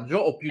personaggio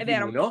o più di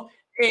uno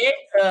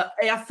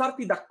e a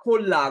farti da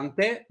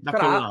collante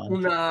tra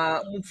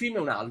un film e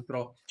un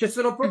altro. Cioè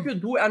sono proprio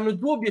hanno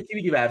due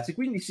obiettivi diversi,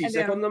 quindi sì,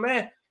 secondo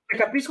me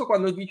capisco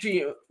quando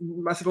dici,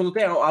 ma secondo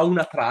te ha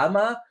una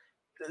trama?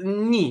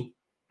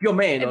 Più o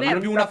meno. È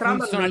più una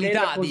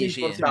funzionalità,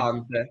 dici.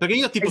 Importante. Perché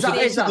io tipo se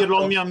esatto. dirlo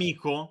a un mio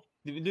amico,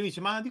 lui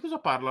dice, ma di cosa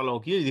parla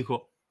Loki? Io gli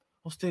dico,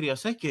 Osteria,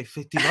 sai che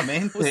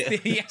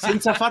effettivamente,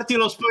 senza farti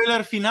lo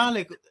spoiler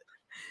finale,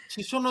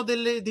 ci sono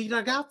dei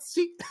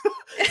ragazzi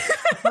che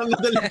fanno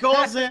delle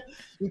cose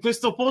in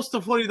questo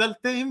posto fuori dal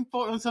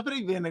tempo, non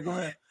saprei bene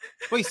come.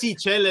 Poi sì,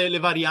 c'è le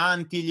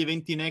varianti, gli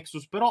eventi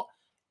Nexus, però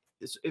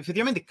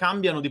effettivamente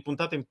cambiano di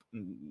puntata in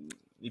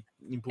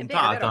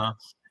puntata.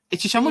 E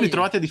ci siamo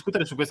ritrovati a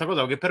discutere su questa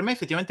cosa, perché per me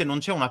effettivamente non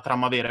c'è una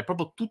trama vera, è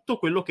proprio tutto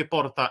quello che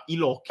porta i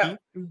Loki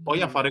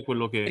poi a fare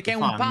quello che perché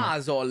fanno. È un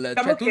puzzle,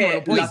 diciamo cioè tu non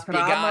lo puoi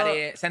spiegare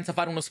trama... senza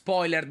fare uno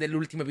spoiler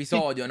dell'ultimo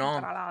episodio, no?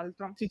 Tra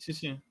l'altro.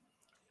 Sì.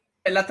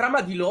 La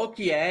trama di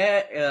Loki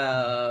è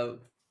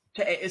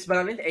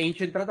veramente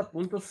incentrata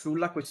appunto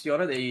sulla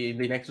questione dei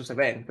Nexus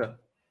Event.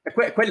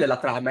 Quella è la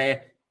trama,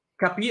 è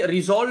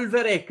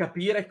risolvere e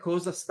capire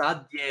cosa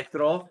sta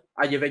dietro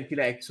agli eventi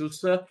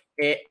Nexus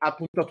e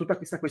appunto tutta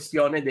questa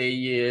questione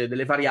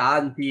delle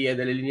varianti e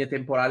delle linee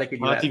temporali che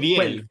la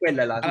TVA.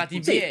 Quella è la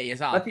TVA, sì,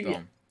 esatto. la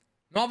TVA.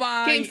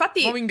 Che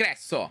infatti...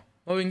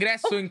 Nuovo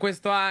ingresso in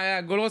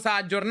questa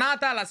golosa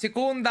giornata, la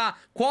seconda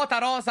quota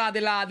rosa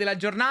della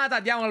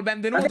giornata. Diamo il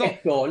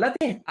benvenuto. L'ha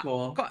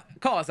detto.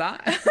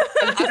 Cosa? Hai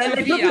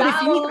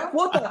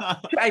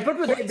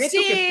proprio detto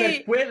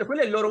che per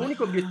quello è il loro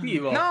unico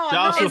obiettivo.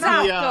 Ciao,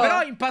 Sofia. Esatto.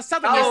 Però in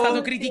passato mi è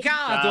stato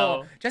criticato.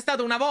 Ciao. C'è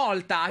stata una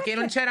volta che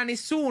non c'era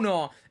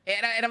nessuno.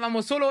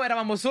 Eravamo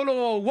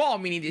solo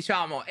uomini,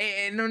 diciamo,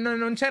 e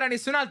non c'era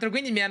nessun altro,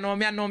 quindi mi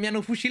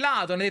hanno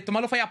fucilato. Hanno detto,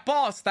 ma lo fai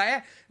apposta, eh?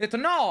 Ho detto,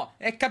 no,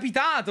 è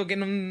capitato che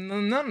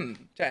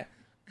cioè...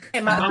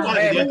 hai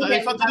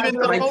fatto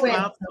diventare un po' un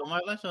mazzo, ma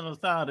lasciano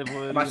stare,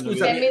 poverino. Ma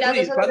scusa,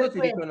 quando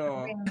ti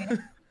dicono...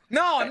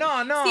 No. Sì,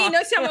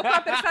 noi siamo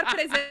qua per far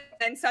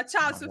presenza.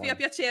 Ciao Sofia,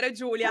 piacere,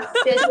 Giulia.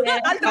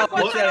 Piacere,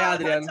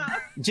 Adrian.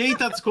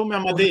 J-Taz come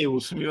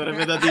Amadeus, mi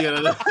verrebbe da dire.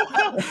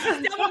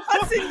 Stiamo un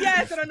passo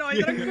indietro noi,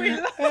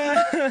 tranquillo.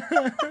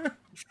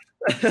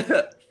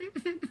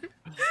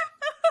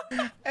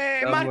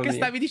 Mark,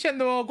 stavi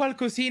dicendo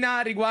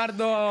qualcosina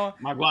riguardo...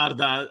 Ma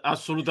guarda,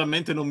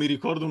 assolutamente non mi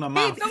ricordo una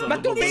mazza. Ma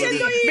tu vedi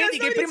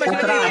che prima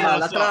c'era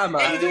la trama.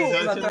 Vai,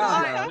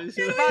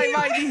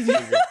 dici.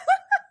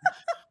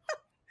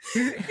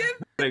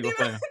 Prego.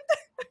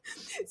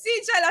 Sì,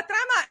 cioè la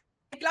trama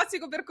è il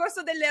classico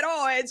percorso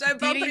dell'eroe, cioè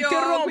Ti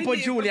interrompo,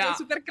 Giulia.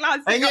 Super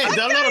classico. Niente,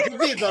 allora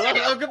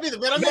ho capito,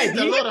 veramente,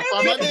 allora fa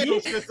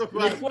Amadeus questo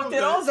qua. Le quote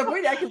rosa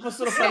poi neanche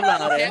possono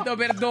parlare. Chiedo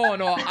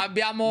perdono,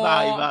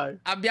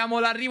 abbiamo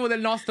l'arrivo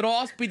del nostro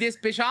ospite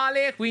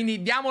speciale,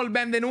 quindi diamo il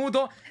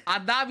benvenuto a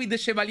David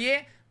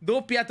Chevalier,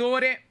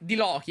 doppiatore di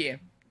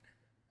Loki.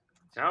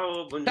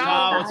 Ciao,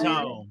 buongiorno.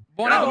 Ciao.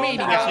 Buona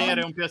domenica.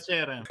 Un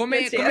piacere.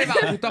 Come va?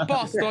 Tutto a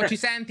posto? Ci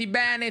senti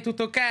bene?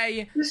 Tutto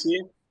ok?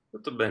 Sì,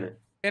 tutto bene.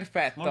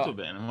 Perfetto. Molto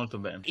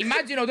bene.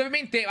 Immagino,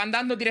 ovviamente,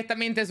 andando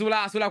dittamente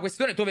sulla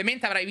questione, tu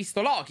ovviamente avrai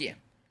visto Loki.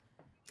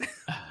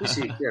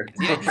 Sì,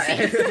 certo.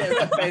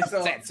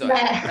 Penso... senso,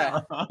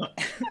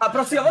 la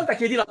prossima volta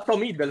chiedilo a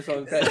Tom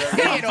Hiddleston. Vero,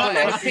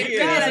 per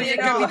caso mi è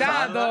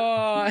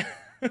capitato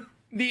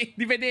di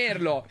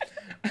vederlo.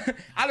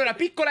 Allora,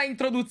 piccola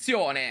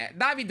introduzione.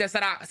 David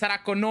sarà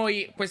con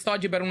noi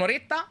quest'oggi per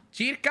un'oretta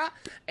circa,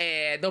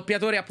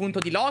 doppiatore appunto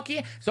di Loki.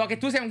 So che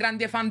tu sei un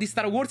grande fan di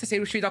Star Wars e sei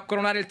riuscito a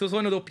coronare il tuo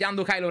sogno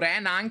doppiando Kylo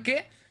Ren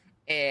anche,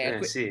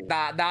 sì.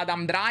 da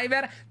Adam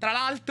Driver. Tra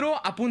l'altro,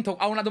 appunto,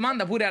 ho una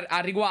domanda pure a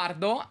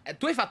riguardo.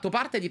 Tu hai fatto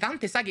parte di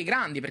tante saghe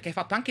grandi, perché hai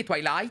fatto anche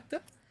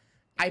Twilight,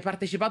 hai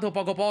partecipato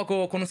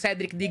poco con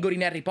Cedric Diggory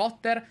in Harry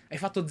Potter, hai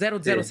fatto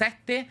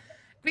 007, sì.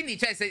 Quindi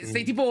cioè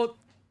sei tipo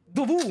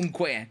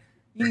dovunque,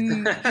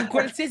 in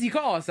qualsiasi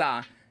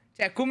cosa,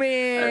 cioè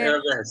come...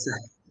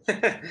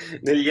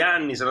 negli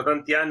anni, sono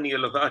tanti anni che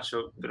lo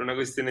faccio per una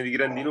questione di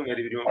grandi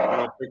numeri, prima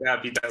o poi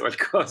capita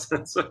qualcosa,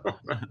 insomma.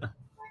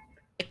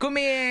 E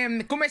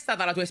come è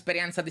stata la tua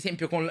esperienza, ad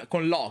esempio,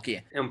 con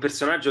Loki? È un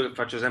personaggio che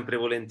faccio sempre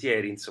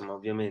volentieri, insomma,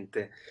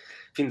 ovviamente.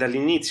 Fin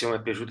dall'inizio mi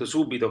è piaciuto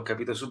subito, ho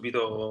capito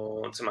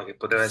subito, insomma, che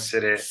poteva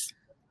essere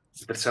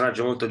un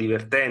personaggio molto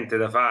divertente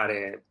da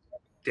fare,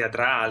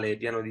 teatrale,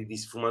 pieno di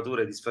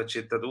sfumature, di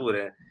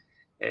sfaccettature.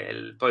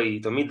 Poi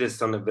Tom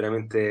Hiddleston è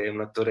veramente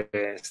un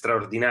attore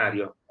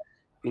straordinario,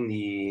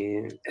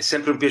 quindi è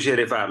sempre un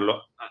piacere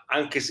farlo,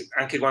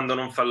 anche quando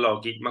non fa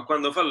Loki, ma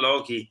quando fa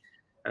Loki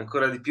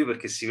ancora di più,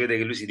 perché si vede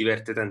che lui si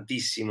diverte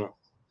tantissimo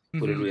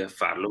pure lui a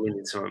farlo, quindi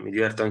insomma mi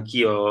diverto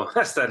anch'io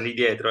a stargli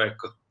dietro,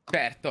 ecco.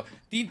 Certo,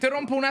 ti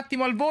interrompo un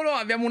attimo al volo,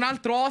 abbiamo un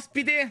altro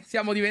ospite,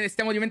 stiamo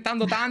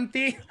diventando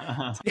tanti.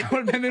 Diamo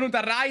il benvenuto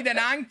a Raiden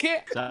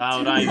anche.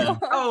 Ciao Raiden.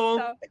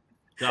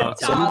 Ciao.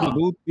 Saluto a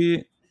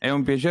tutti, è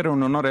un piacere e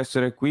un onore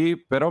essere qui,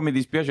 però mi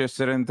dispiace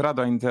essere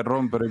entrato a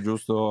interrompere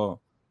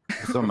giusto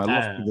Insomma, è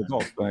l'ospite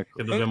top, ecco.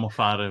 Che dobbiamo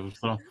fare,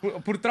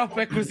 purtroppo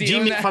è così.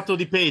 Jimmy ha fatto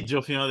di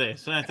peggio fino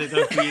adesso, stai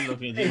tranquillo.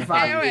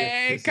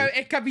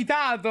 È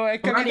capitato,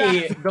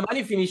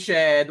 Domani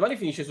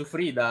finisce su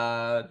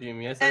Frida,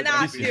 Jimmy.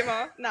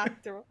 Un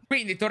attimo.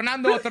 Quindi,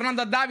 tornando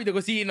a Davide,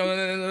 così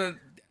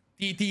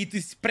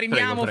ti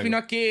spremiamo fino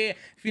a che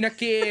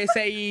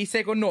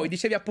sei con noi.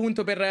 Dicevi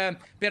appunto per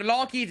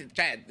Loki,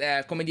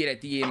 cioè, come dire,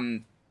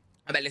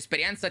 vabbè,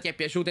 l'esperienza ti è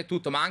piaciuta e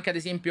tutto, ma anche ad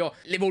esempio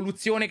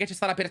l'evoluzione che c'è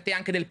stata per te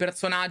anche del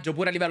personaggio,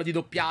 pure a livello di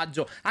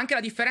doppiaggio, anche la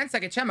differenza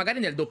che c'è magari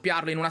nel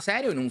doppiarlo in una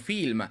serie o in un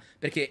film,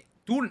 perché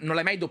tu non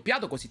l'hai mai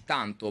doppiato così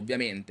tanto,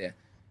 ovviamente,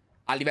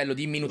 a livello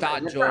di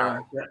minutaggio.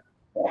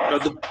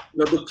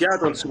 L'ho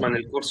doppiato, insomma,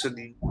 nel corso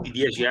di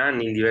 10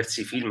 anni in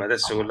diversi film,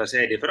 adesso con la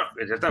serie, però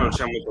in realtà non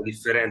c'è molta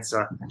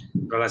differenza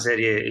tra la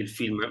serie e il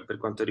film per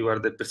quanto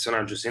riguarda il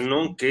personaggio, se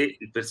non che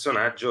il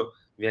personaggio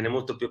viene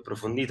molto più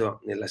approfondito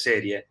nella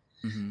serie.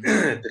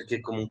 Perché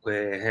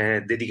comunque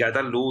è dedicata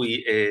a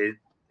lui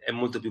e è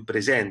molto più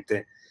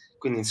presente,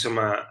 quindi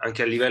insomma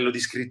anche a livello di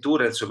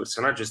scrittura il suo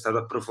personaggio è stato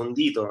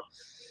approfondito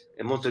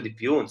e molto di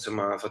più,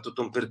 insomma fa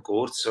tutto un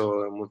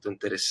percorso molto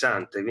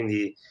interessante,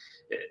 quindi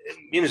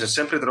io mi sono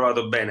sempre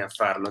trovato bene a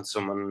farlo,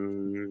 insomma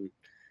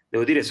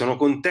devo dire sono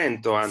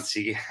contento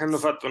anzi che hanno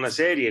fatto una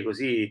serie,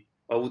 così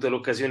ho avuto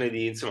l'occasione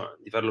di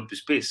farlo più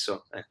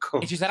spesso, ecco.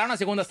 E ci sarà una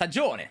seconda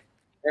stagione.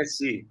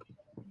 Sì.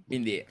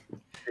 Quindi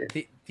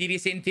ti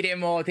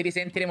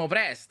risentiremo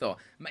presto.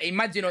 Ma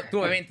immagino, tu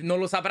ovviamente non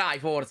lo saprai,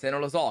 forse, non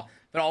lo so,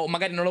 però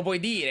magari non lo puoi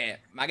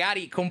dire.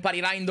 Magari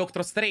comparirai in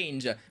Doctor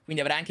Strange,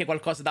 quindi avrai anche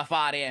qualcosa da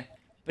fare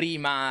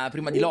prima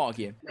di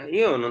Loki.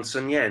 Io non so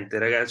niente,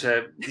 ragazzi,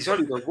 cioè, di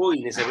solito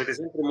voi ne sapete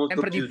sempre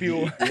molto più di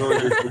noi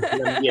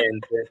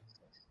dell'ambiente.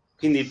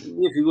 Quindi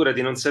io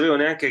figurati, non sapevo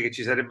neanche che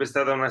ci sarebbe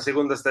stata una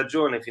seconda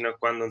stagione fino a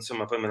quando,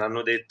 insomma, poi me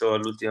l'hanno detto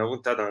all'ultima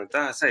puntata. Hanno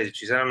detto, sai,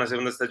 ci sarà una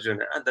seconda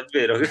stagione. Ah,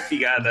 davvero? Che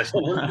figata!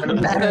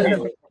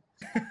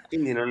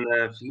 Quindi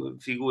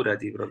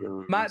figurati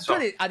proprio. Ma tu,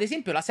 ad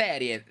esempio, la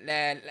serie,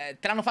 te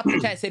l'hanno fatta,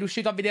 cioè, sei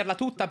riuscito a vederla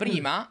tutta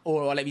prima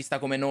o l'hai vista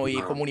come noi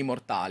comuni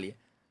mortali?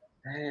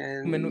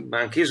 Ma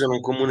anche io sono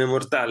un comune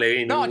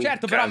mortale. No,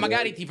 certo, però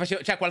magari ti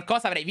facevo, cioè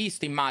qualcosa avrei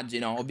visto,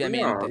 immagino,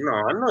 ovviamente.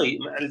 No, a noi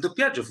il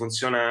doppiaggio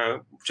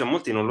funziona, cioè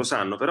molti non lo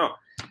sanno, però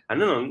a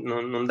noi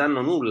non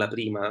danno nulla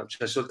prima,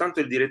 cioè soltanto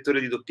il direttore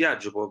di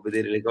doppiaggio può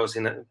vedere le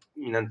cose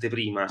in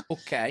anteprima.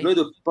 Noi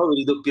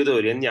poveri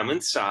doppiatori andiamo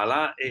in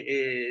sala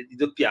di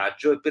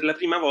doppiaggio e per la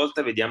prima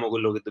volta vediamo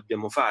quello che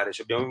dobbiamo fare,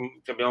 cioè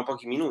abbiamo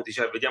pochi minuti,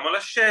 cioè vediamo la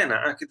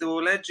scena, che devo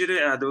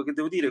leggere, che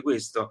devo dire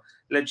questo,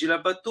 leggi la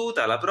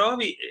battuta, la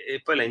provi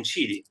e poi la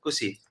incidi,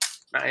 così.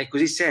 Ma è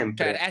così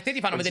sempre. Cioè, a te ti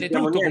fanno vedere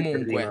tutto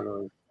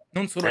comunque.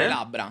 Non solo le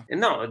labbra.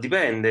 No,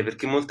 dipende,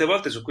 perché molte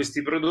volte su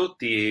questi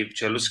prodotti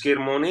c'è lo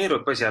schermo nero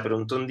e poi si apre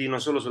un tondino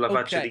solo sulla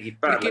faccia di chi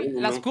parla. Perché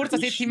la scorsa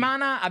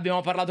settimana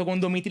abbiamo parlato con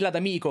Domitilla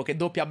D'Amico, che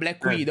doppia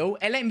Black Widow,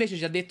 e lei invece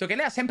ci ha detto che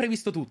lei ha sempre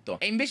visto tutto.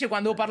 E invece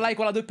quando parlai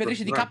con la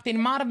doppiatrice di Captain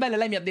Marvel,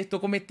 lei mi ha detto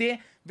come te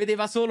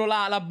vedeva solo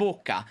la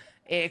bocca.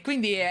 E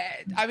quindi,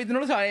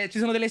 non lo so, ci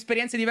sono delle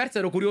esperienze diverse.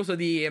 Ero curioso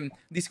di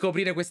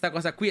scoprire questa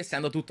cosa qui,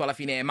 essendo tutto alla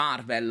fine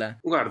Marvel.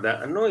 Guarda,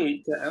 a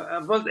noi a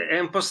volte è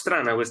un po'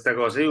 strana questa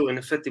cosa. Io in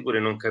effetti pure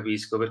non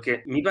capisco,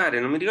 perché mi pare,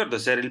 non mi ricordo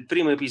se era il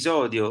primo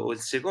episodio o il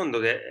secondo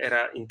che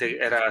era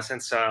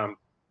senza...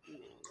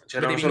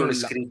 c'erano solo le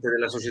scritte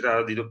della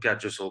società di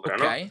doppiaggio sopra,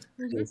 no?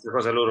 Questa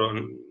cosa loro...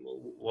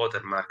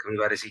 Watermark mi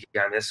pare si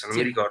chiami, adesso non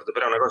mi ricordo,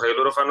 però è una cosa che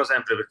loro fanno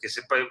sempre, perché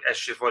se poi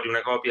esce fuori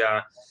una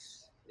copia...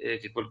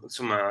 che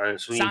insomma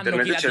su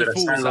internet eccetera,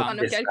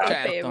 sanno chi è il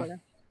colpevole.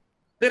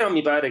 Però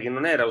mi pare che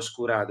non era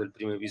oscurato il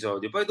primo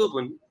episodio, poi dopo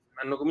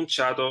hanno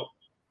cominciato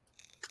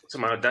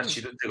insomma a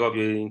darci tutte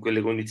copie in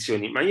quelle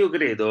condizioni, ma io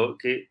credo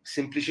che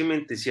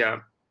semplicemente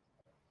sia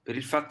per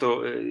il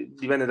fatto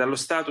dipende dallo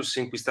status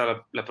in cui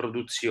sta la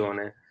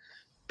produzione,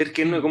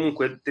 perché noi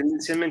comunque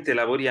tendenzialmente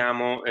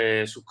lavoriamo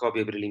su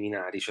copie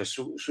preliminari, cioè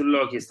su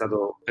Loki è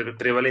stato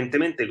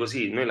prevalentemente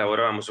così, noi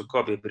lavoravamo su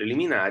copie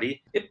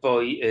preliminari e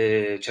poi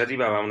ci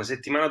arrivava una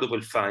settimana dopo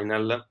il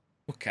final,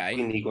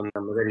 quindi con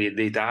magari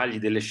dei tagli,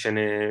 delle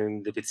scene,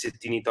 dei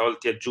pezzettini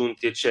tolti,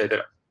 aggiunti,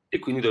 eccetera, e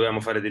quindi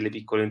dovevamo fare delle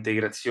piccole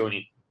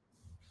integrazioni.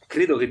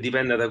 Credo che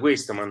dipenda da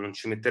questo, ma non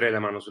ci metterei la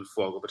mano sul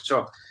fuoco,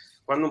 perciò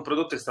quando un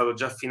prodotto è stato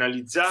già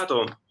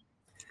finalizzato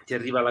ti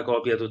arriva la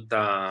copia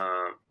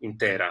tutta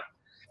intera.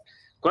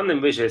 Quando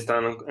invece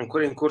stanno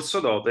ancora in corso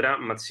d'opera,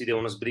 ma si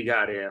devono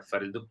sbrigare a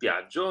fare il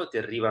doppiaggio, ti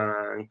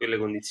arriva in quelle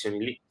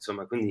condizioni lì.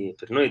 Insomma, quindi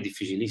per noi è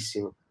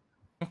difficilissimo.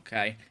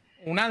 Ok.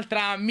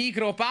 Un'altra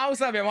micro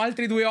pausa, abbiamo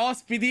altri due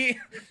ospiti.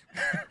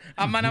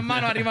 A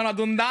mano arrivano ad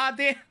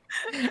ondate.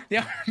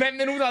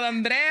 Benvenuto ad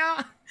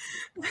Andrea.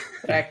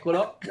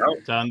 Eccolo.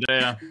 Ciao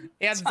Andrea.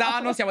 E a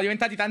Zano, siamo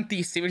diventati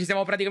tantissimi, ci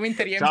siamo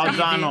praticamente riempiti. Ciao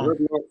Zano.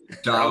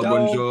 Ciao,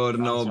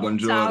 buongiorno,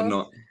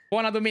 buongiorno. Ciao.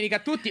 Buona domenica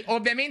a tutti.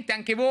 Ovviamente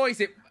anche voi,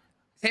 se...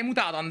 Sei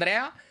mutato,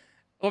 Andrea?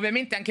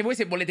 Ovviamente anche voi,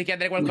 se volete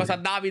chiedere qualcosa a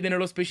Davide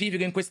nello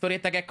specifico in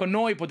quest'oretta che è con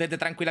noi, potete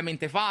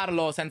tranquillamente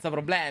farlo senza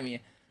problemi.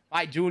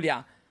 Vai,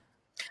 Giulia.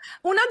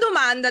 Una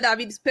domanda,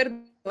 David,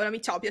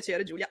 perdonami, ciao,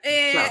 piacere Giulia.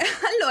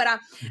 Allora,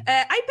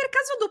 hai per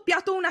caso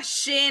doppiato una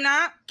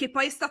scena che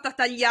poi è stata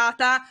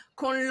tagliata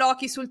con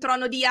Loki sul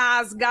trono di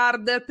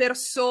Asgard,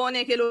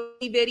 persone che lo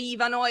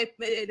riverivano,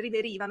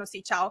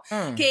 sì, ciao,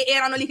 che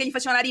erano lì che gli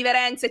facevano la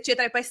riverenza,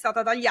 eccetera, e poi è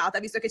stata tagliata,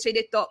 visto che ci hai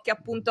detto che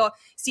appunto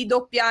si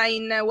doppia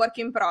in work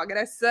in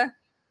progress?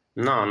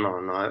 No.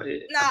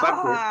 A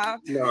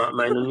parte, no,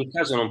 ma in ogni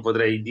caso non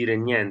potrei dire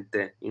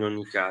niente, in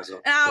ogni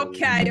caso.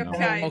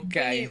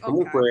 Ok.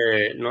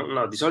 Comunque,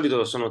 no, di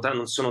solito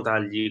non sono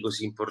tagli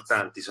così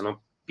importanti,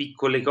 sono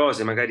piccole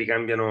cose, magari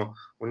cambiano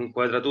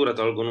un'inquadratura,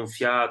 tolgono un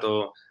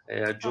fiato,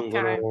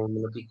 aggiungono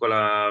una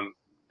piccola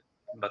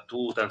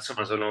battuta,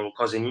 insomma sono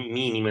cose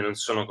minime, non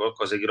sono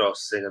cose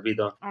grosse,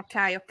 capito?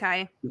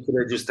 Ok.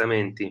 Piccoli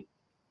aggiustamenti.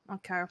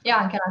 Ok. Io ho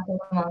anche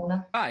un'altra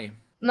domanda.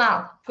 Vai.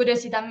 Ma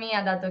curiosità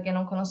mia, dato che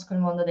non conosco il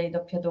mondo dei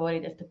doppiatori,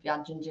 del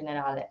doppiaggio in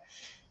generale,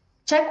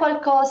 c'è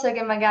qualcosa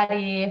che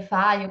magari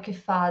fai o che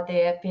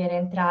fate per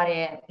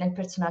entrare nel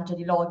personaggio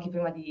di Loki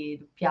prima di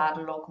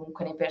doppiarlo,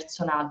 comunque nei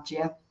personaggi,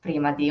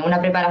 prima di una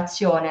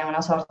preparazione, una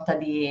sorta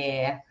di...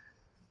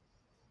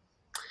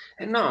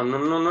 No,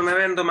 non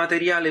avendo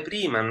materiale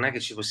prima, non è che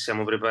ci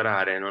possiamo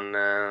preparare.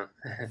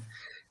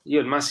 Io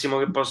il massimo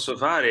che posso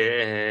fare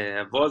è,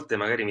 a volte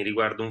magari mi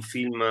riguardo un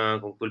film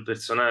con quel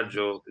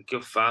personaggio che ho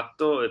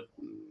fatto e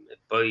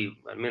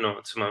poi almeno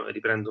insomma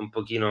riprendo un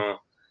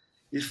pochino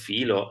il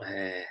filo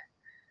e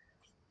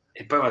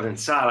poi vado in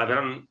sala,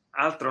 però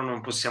altro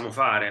non possiamo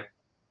fare,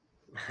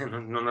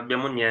 non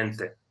abbiamo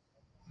niente.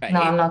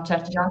 No,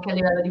 certo, c'è anche a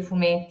livello di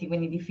fumetti,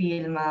 quindi di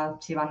film,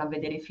 si vanno a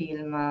vedere i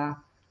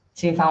film,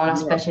 si fa una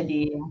specie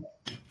di...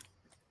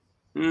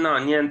 No,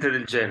 niente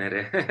del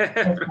genere.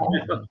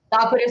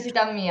 La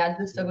curiosità mia,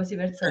 giusto così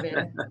per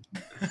sapere.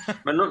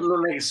 Ma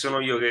non è che sono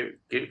io che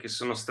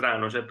sono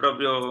strano, cioè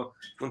proprio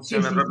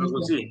funziona proprio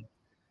così.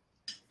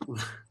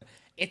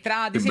 E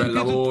tra, ad che esempio,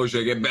 bella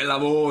voce, che bella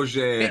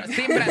voce!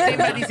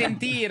 Sembra di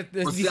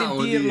sentirlo.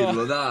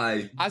 Dirlo,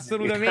 dai.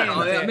 Assolutamente.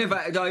 No,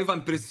 mi fa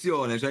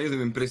impressione, cioè io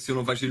mi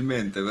impressiono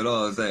facilmente,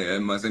 però sai,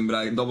 ma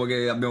sembra, dopo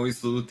che abbiamo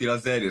visto tutti la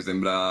serie,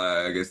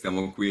 sembra che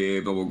stiamo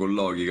qui proprio con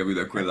Loki,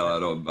 capito? È quella la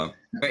roba.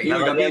 Io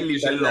i capelli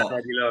ce l'ho.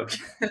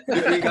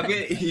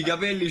 I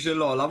capelli ce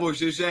l'ho, la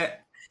voce c'è.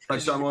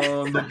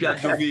 Facciamo un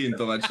doppiaggio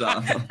finto,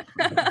 facciamo.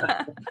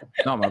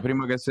 No, ma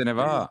prima che se ne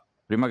vada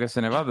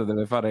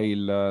deve fare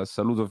il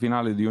saluto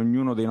finale di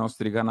ognuno dei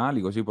nostri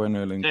canali, così poi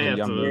noi lo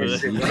includiamo.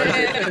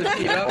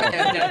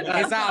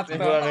 Esatto.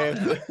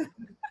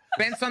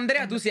 Penso,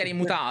 Andrea, tu sia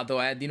rimutato,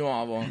 di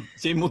nuovo.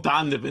 Sei in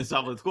mutande,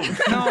 pensavo. Come?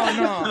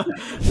 No.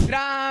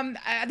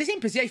 Ad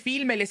esempio, sia i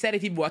film e le serie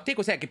TV, a te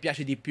cos'è che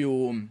piace di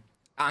più?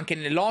 Anche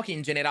nel Loki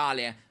in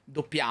generale,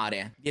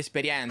 doppiare, di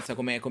esperienza,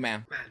 com'è?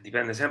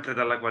 Dipende sempre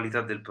dalla qualità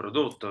del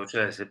prodotto,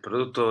 cioè se il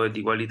prodotto è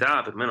di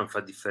qualità per me non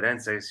fa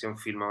differenza che sia un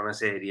film o una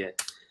serie.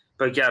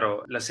 Poi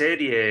chiaro, la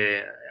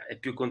serie è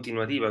più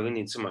continuativa,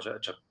 quindi insomma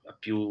c'è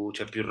più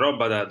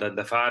roba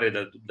da fare,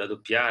 da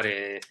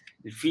doppiare.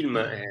 Il film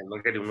è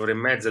magari un'ora e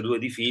mezza, 2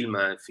 di film,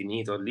 è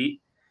finito lì.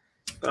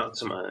 Però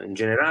insomma in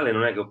generale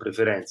non è che ho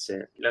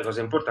preferenze, la cosa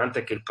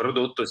importante è che il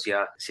prodotto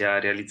sia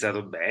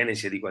realizzato bene,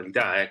 sia di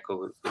qualità,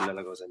 ecco, quella è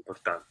la cosa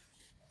importante.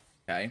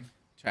 Ok,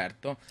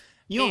 certo.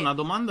 Io una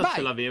domanda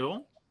ce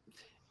l'avevo.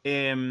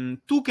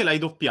 Tu che l'hai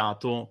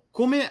doppiato,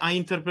 come hai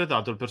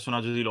interpretato il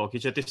personaggio di Loki?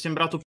 Cioè ti è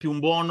sembrato più un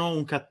buono,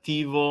 un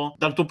cattivo?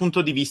 Dal tuo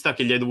punto di vista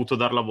che gli hai dovuto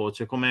dare la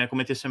voce, come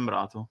ti è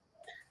sembrato?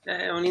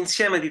 È un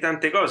insieme di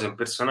tante cose, un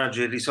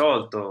personaggio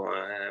irrisolto,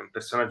 un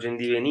personaggio in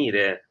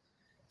divenire.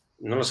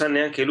 Non lo sa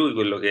neanche lui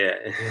quello che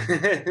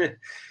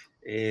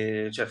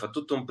è. Cioè fa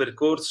tutto un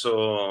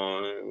percorso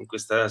in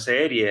questa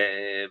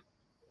serie,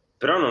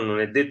 però non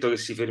è detto che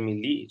si fermi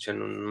lì, cioè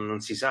non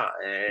si sa.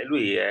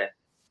 Lui è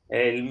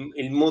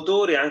il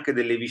motore anche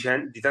delle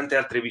vicende, di tante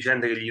altre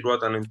vicende che gli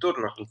ruotano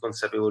intorno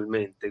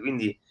inconsapevolmente,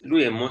 quindi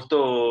lui è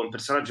un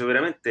personaggio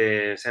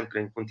veramente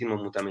sempre in continuo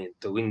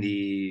mutamento,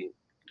 quindi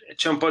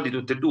c'è un po' di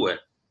tutte e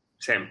due,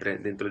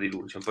 sempre dentro di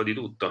lui, c'è un po' di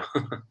tutto.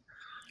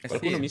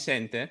 Qualcuno mi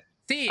sente?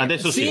 Sì,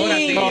 adesso sì. Ora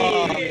sì.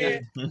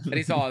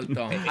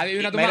 Risolto. Avevi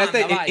una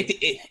domanda, vai.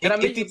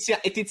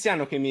 È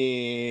Tiziano che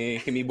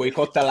mi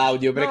boicotta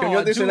l'audio, perché ogni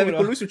volta che sono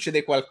con lui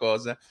succede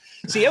qualcosa.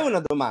 Sì, ho una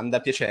domanda,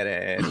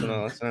 piacere,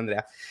 sono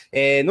Andrea.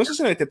 Non so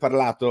se ne avete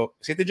parlato,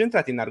 siete già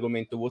entrati in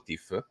argomento What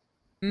If?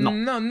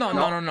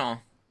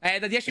 No. È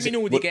da 10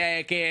 minuti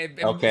che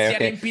si è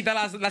riempita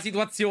la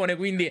situazione,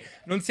 quindi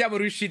non siamo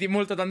riusciti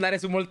molto ad andare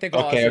su molte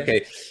cose.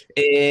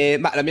 Ok.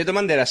 Ma la mia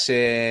domanda era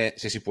se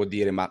si può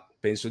dire, ma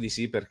penso di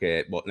sì,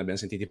 perché ne abbiamo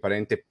sentiti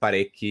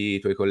parecchi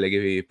tuoi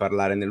colleghi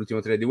parlare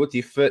nell'ultimo trailer di What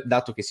If,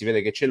 dato che si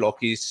vede che c'è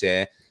Loki,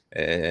 se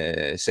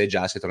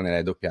tornerai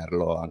a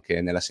doppiarlo anche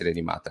nella serie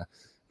animata.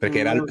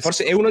 Perché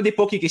forse è uno dei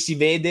pochi che si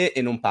vede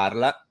e non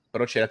parla,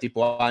 però c'era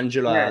tipo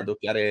Angelo a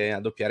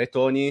doppiare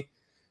Tony.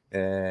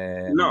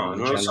 No, non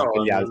lo so,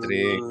 anche gli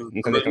altri non ti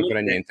hanno detto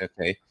ancora niente.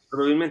 Ok,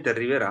 probabilmente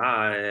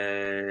arriverà,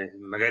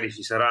 magari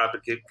ci sarà,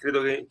 perché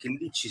credo che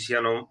lì ci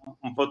siano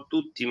un po'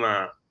 tutti,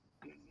 ma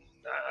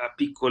a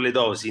piccole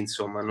dosi,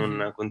 insomma,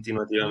 non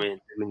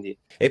continuativamente. Quindi...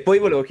 E poi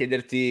volevo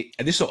chiederti,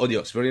 adesso,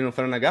 oddio, spero di non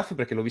fare una gaffa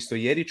perché l'ho visto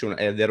ieri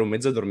ed ero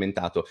mezzo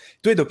addormentato.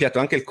 Tu hai doppiato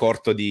anche il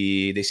corto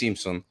dei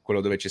Simpson,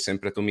 quello dove c'è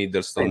sempre Tom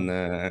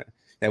Hiddleston.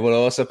 E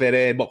volevo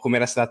sapere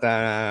com'era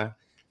stata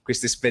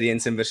questa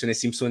esperienza in versione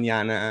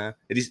simpsoniana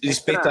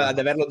rispetto ad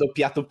averlo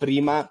doppiato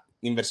prima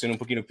in versione un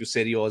pochino più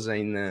seriosa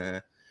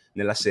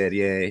nella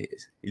serie.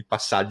 Il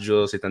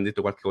passaggio, se ti hanno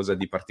detto qualcosa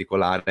di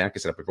particolare, anche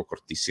se era proprio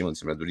cortissimo, mi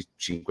sembra duri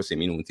 5-6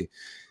 minuti.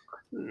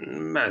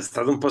 Beh, è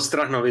stato un po'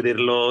 strano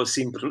vederlo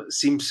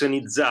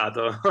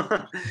simpsonizzato,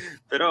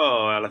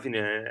 però alla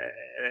fine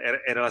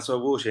era la sua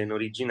voce in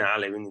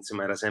originale, quindi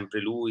insomma era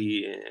sempre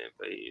lui. E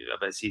poi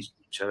vabbè, sì,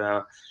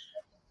 c'aveva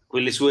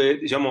quelle sue,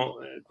 diciamo,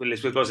 quelle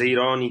sue cose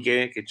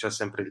ironiche che c'ha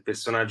sempre il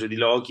personaggio di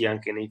Loki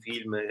anche nei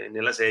film e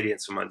nella serie,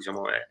 insomma,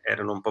 diciamo,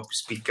 erano un po' più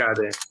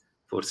spiccate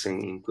forse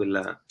in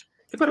quella.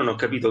 E poi non ho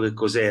capito che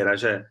cos'era,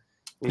 cioè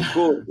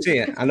sì,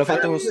 hanno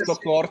fatto uno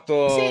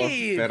corto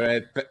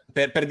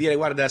per dire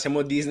guarda,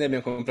 siamo Disney,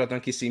 abbiamo comprato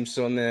anche i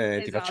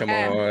Simpson, ti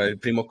facciamo il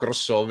primo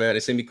crossover,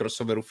 il semi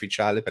crossover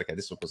ufficiale, perché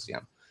adesso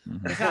possiamo.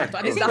 Esatto,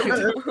 ad esempio,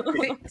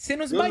 se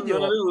non sbaglio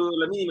non avevo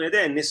la minima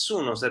idea,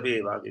 nessuno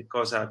sapeva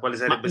quale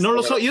sarebbe non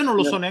lo so, io non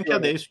lo so neanche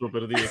adesso,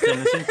 per dire, cioè,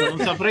 nel senso, non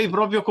saprei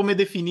proprio come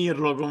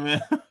definirlo,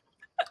 come...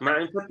 Ma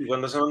infatti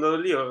quando sono andato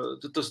lì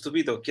tutto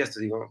stupito ho chiesto,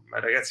 dico, ma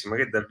ragazzi, ma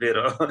che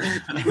davvero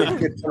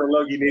sono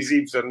Loki nei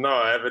Simpson? No,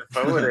 per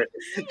favore,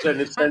 cioè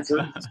nel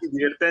senso, sì,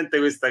 divertente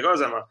questa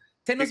cosa, ma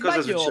se non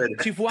sbaglio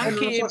ci fu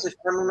anche... non so se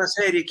fanno una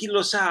serie, chi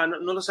lo sa,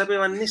 non lo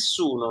sapeva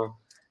nessuno.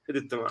 Ho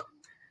detto,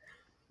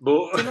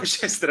 ma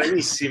c'è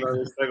stranissima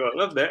questa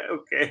cosa, vabbè,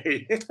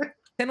 ok.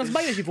 Se non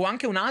sbaglio ci fu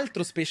anche un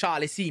altro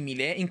speciale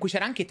simile in cui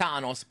c'era anche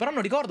Thanos, però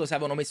non ricordo se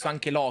avevano messo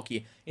anche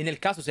Loki, e nel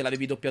caso se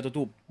l'avevi doppiato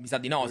tu, mi sa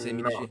di no, se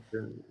mi dici.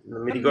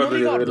 Non mi ricordo, non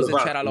ricordo se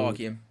c'era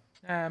Loki.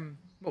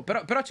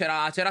 Però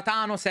c'era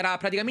Thanos, era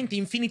praticamente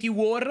Infinity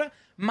War,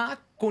 ma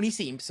con i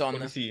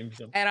Simpson.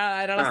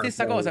 Era la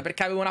stessa cosa,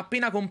 perché avevano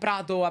appena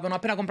comprato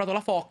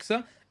la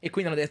Fox, e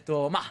quindi hanno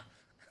detto, ma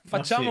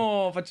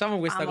facciamo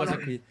questa cosa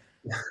qui.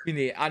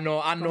 Quindi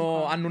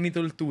hanno unito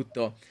il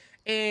tutto.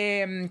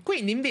 E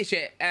quindi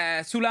invece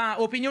sulla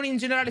opinione in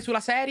generale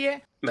sulla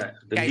serie,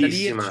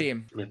 bellissima,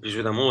 mi è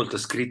piaciuta molto,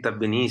 scritta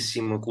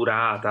benissimo,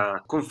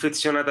 curata,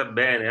 confezionata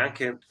bene,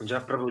 anche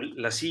già proprio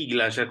la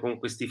sigla, cioè con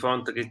questi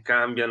font che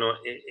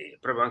cambiano, e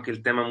proprio anche il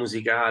tema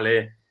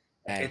musicale,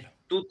 è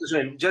tutto,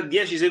 cioè, già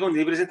 10 secondi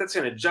di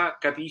presentazione già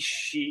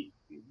capisci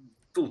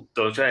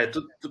tutto, cioè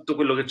tutto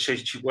quello che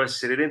ci può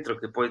essere dentro,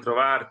 che puoi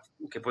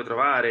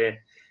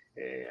trovare.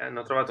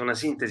 Hanno trovato una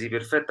sintesi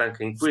perfetta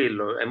anche in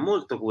quello, è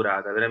molto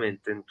curata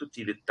veramente in tutti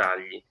i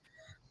dettagli.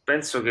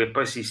 Penso che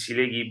poi si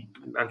leghi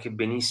anche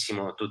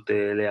benissimo a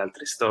tutte le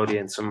altre storie,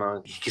 insomma,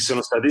 che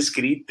sono state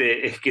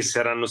scritte e che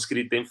saranno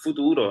scritte in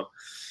futuro.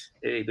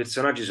 I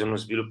personaggi sono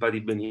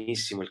sviluppati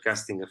benissimo, il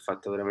casting è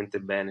fatto veramente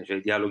bene, cioè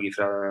i dialoghi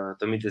fra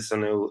Tom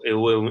Hiddleston e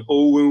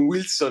Owen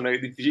Wilson, è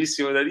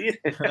difficilissimo da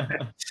dire,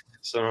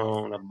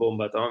 sono una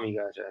bomba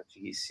atomica, cioè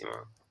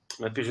fighissima.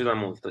 Mi è piaciuta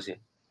molto, sì.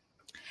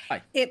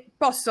 E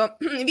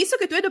visto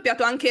che tu hai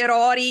doppiato anche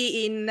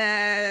Rory in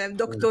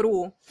Doctor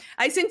Who,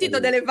 hai sentito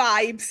delle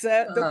vibes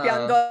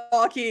doppiando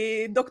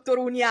Loki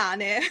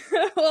doctoruniane?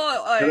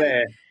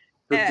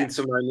 Tutti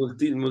insomma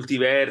il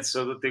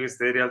multiverso, tutte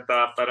queste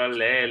realtà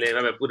parallele,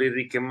 vabbè, pure il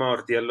Rick e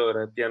Morty,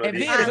 allora piano è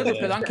vero, ho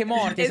doppiato anche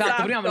Morty,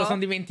 esatto, prima me lo sono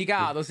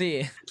dimenticato, sì,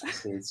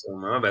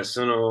 insomma, vabbè,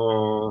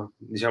 sono,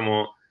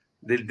 diciamo,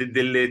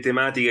 delle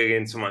tematiche che,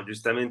 insomma,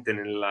 giustamente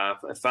nella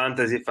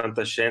fantasy e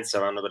fantascienza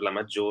vanno per la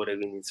maggiore,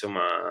 quindi,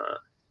 insomma,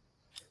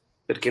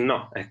 perché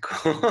no?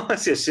 Ecco,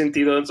 si è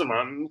sentito,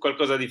 insomma,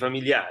 qualcosa di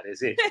familiare,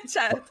 sì.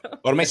 Certo.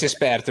 Ormai sei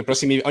esperto,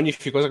 ogni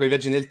cosa con i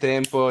viaggi nel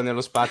tempo,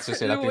 nello spazio,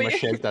 sei la prima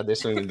scelta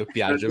adesso nel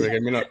doppiaggio, perché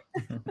almeno...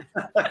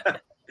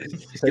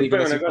 E poi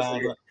una cosa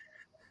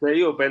che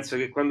io penso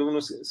che quando uno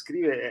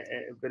scrive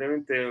è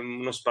veramente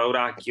uno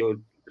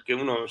spauracchio, perché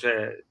uno,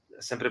 cioè,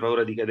 ha sempre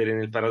paura di cadere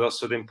nel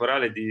paradosso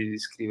temporale e di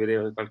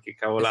scrivere qualche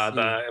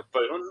cavolata, e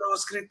poi no, ho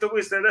scritto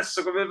questo e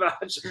adesso come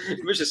faccio?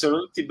 Invece sono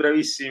tutti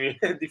bravissimi,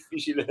 è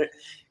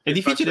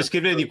difficile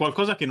scrivere di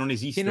qualcosa che non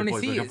esiste,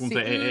 perché appunto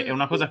è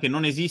una cosa che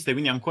non esiste,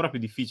 quindi è ancora più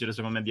difficile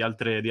secondo me di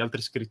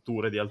altre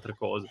scritture, di altre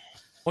cose.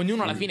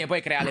 Ognuno alla fine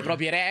poi crea le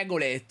proprie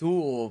regole e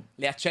tu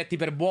le accetti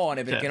per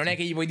buone, perché non è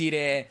che gli puoi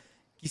dire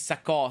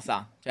chissà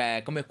cosa,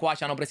 cioè come qua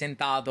ci hanno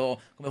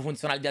presentato come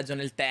funziona il viaggio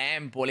nel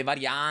tempo, le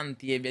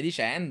varianti e via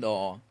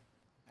dicendo.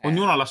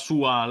 Ognuno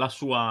ha la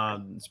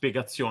sua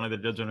spiegazione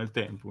del viaggio nel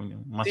tempo, quindi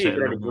un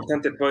macello. Sì,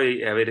 l'importante poi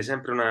è avere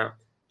sempre una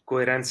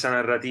coerenza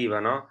narrativa,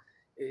 no?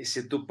 E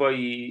se tu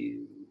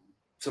poi,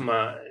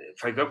 insomma,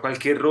 fai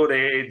qualche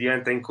errore e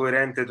diventa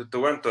incoerente tutto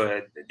quanto,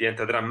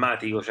 diventa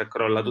drammatico, cioè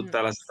crolla tutta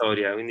la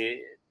storia, quindi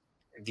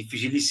è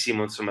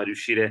difficilissimo, insomma,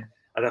 riuscire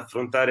ad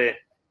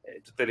affrontare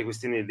tutte le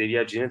questioni dei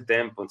viaggi nel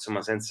tempo,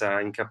 insomma, senza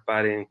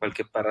incappare in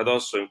qualche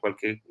paradosso, in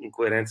qualche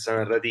incoerenza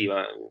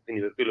narrativa.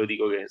 Quindi per quello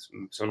dico che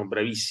sono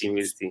bravissimi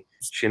questi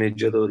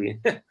sceneggiatori.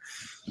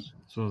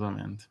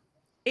 Assolutamente.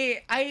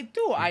 E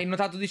tu hai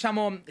notato,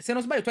 diciamo, se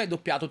non sbaglio, tu hai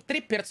doppiato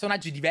 3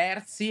 personaggi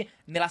diversi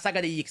nella saga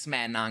degli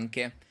X-Men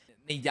anche,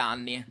 negli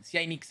anni.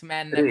 Sia in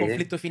X-Men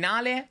Conflitto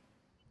Finale,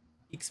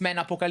 X-Men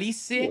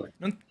Apocalisse,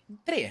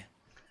 3.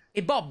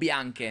 E Bobby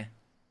anche.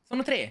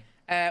 Sono 3.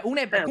 Uno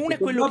è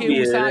quello che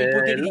usa i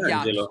poteri di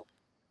ghiaccio.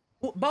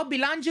 Bobby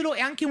l'angelo e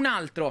anche un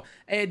altro,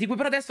 di cui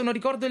però adesso non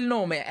ricordo il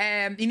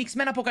nome, in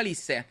X-Men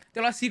Apocalisse,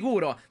 te lo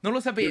assicuro, non lo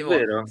sapevo. È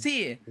vero?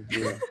 Sì.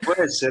 Può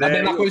essere.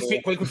 Vabbè, ma quel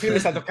film è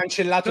stato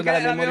cancellato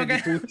dalla memoria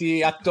di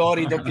tutti,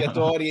 attori,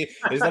 doppiatori,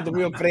 è stato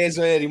proprio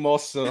preso e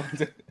rimosso.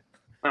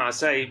 Ah,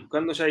 sai,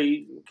 quando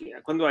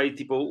hai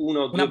tipo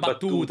una o due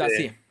battuta, battute,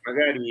 sì,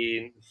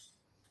 magari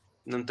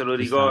non te lo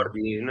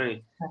ricordi,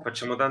 noi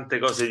facciamo tante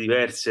cose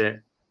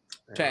diverse.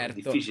 Certo.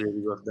 È difficile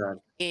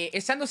ricordare. E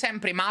essendo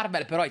sempre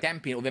Marvel, però ai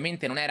tempi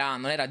ovviamente non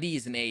era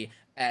Disney,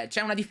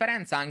 c'è una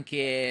differenza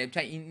anche,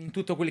 cioè, in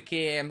tutto quel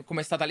che,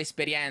 come è stata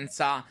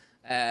l'esperienza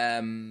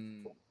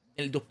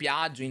nel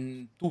doppiaggio,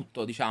 in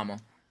tutto, diciamo,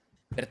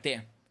 per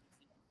te.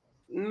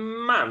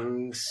 Ma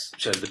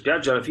cioè, il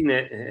doppiaggio alla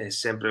fine è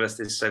sempre la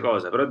stessa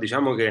cosa, però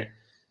diciamo che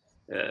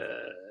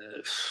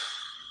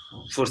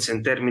forse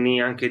in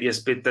termini anche di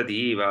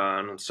aspettativa,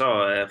 non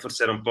so,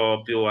 forse era un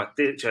po' più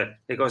attese, cioè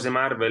le cose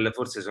Marvel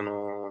forse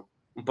sono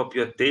un po'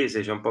 più attese,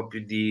 c'è un po'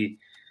 più di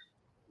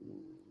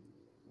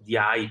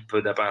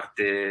hype da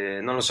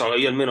parte, non lo so,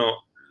 io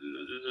almeno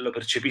lo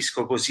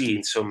percepisco così,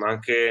 insomma,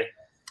 anche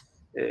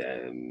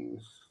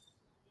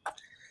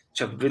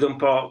cioè, vedo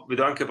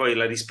anche poi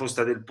la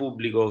risposta del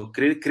pubblico.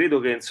 Credo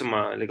che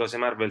insomma le cose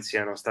Marvel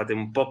siano state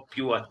un po'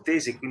 più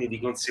attese e quindi di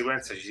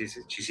conseguenza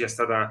ci sia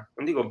stata,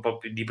 non dico un po'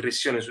 più di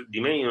pressione su di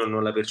me, io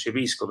non la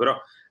percepisco,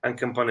 però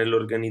anche un po'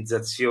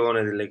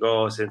 nell'organizzazione delle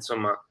cose,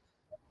 insomma.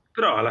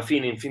 Però alla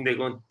fine, in fin dei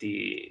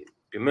conti,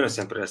 più o meno è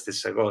sempre la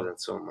stessa cosa,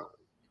 insomma.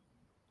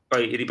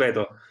 Poi,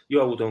 ripeto, io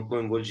ho avuto un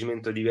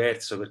coinvolgimento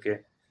diverso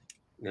perché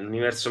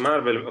nell'universo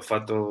Marvel ho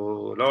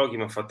fatto Loki,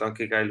 ma ho fatto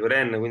anche Kylo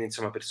Ren, quindi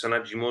insomma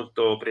personaggi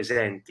molto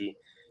presenti,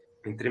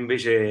 mentre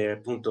invece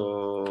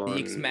appunto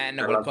gli X-Men,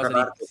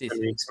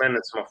 gli X-Men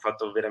insomma ho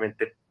fatto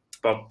veramente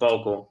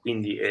poco,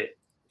 quindi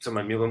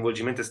insomma il mio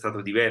coinvolgimento è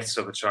stato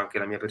diverso, perciò anche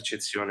la mia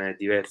percezione è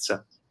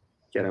diversa,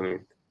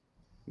 chiaramente.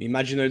 Mi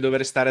immagino di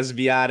dover stare a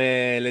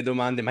sviare le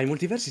domande, ma i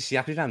multiversi si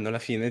apriranno alla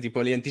fine? Tipo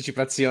le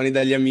anticipazioni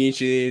dagli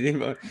amici,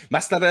 tipo, ma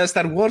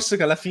Star Wars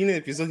che alla fine,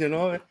 episodio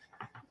 9?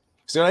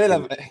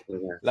 Secondo me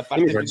la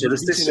parte io più faccio le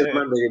stesse difficile...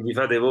 domande che vi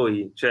fate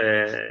voi,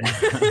 cioè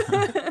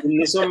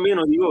ne so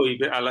meno di voi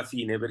alla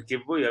fine, perché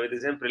voi avete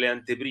sempre le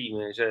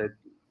anteprime, cioè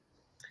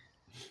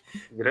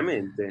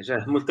veramente,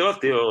 cioè, molte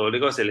volte io le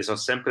cose le so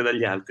sempre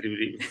dagli altri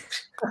prima.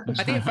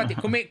 A te infatti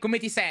come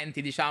ti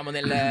senti, diciamo,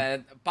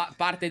 nel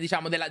parte,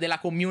 diciamo, della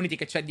community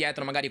che c'è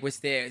dietro magari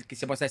queste, che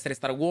si possa essere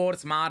Star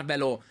Wars,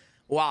 Marvel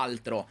o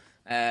altro,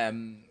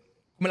 come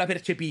la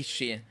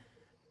percepisci?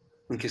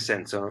 In che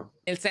senso?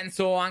 Nel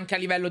senso anche a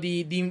livello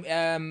di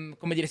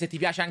come dire, se ti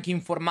piace anche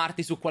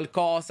informarti su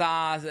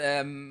qualcosa,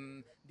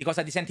 di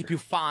cosa ti senti più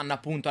fan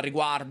appunto a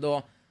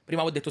riguardo.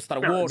 Prima avevo detto Star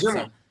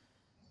Wars.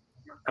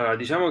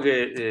 Diciamo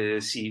che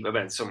sì,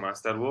 vabbè, insomma,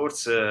 Star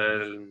Wars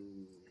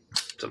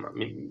insomma,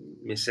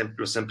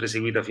 l'ho sempre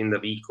seguita fin da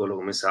piccolo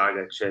come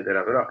saga,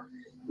 eccetera, però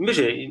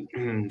invece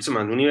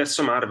insomma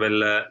l'universo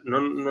Marvel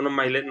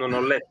non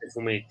ho letto i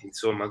fumetti,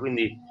 insomma,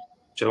 quindi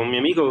c'è un mio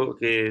amico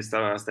che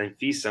sta in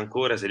fissa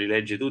ancora, se li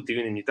legge tutti,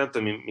 quindi ogni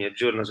tanto mi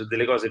aggiorna su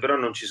delle cose, però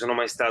non ci sono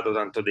mai stato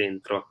tanto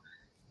dentro,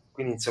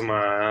 quindi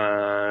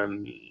insomma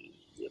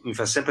mi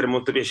fa sempre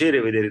molto piacere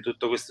vedere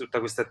tutta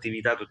questa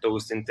attività, tutto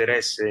questo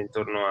interesse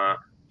intorno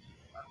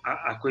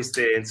a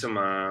queste,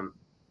 insomma,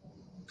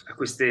 a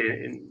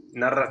queste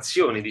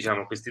narrazioni,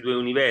 diciamo, questi due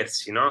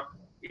universi,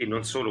 no? E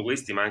non solo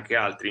questi, ma anche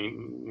altri.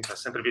 Mi fa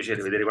sempre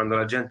piacere vedere quando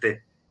la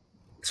gente,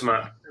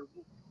 insomma,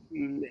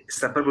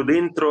 sta proprio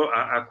dentro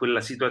a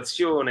quella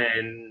situazione,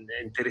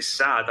 è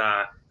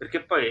interessata,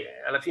 perché poi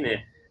alla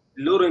fine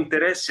il loro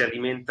interesse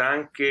alimenta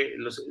anche,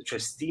 cioè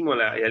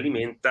stimola e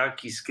alimenta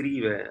chi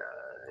scrive,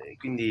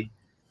 quindi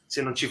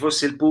se non ci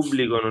fosse il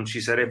pubblico non ci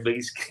sarebbe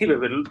chi scrive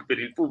per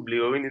il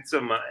pubblico, quindi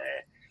insomma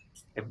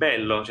è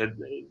bello, cioè,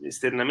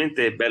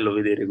 esternamente è bello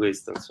vedere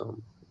questo, insomma.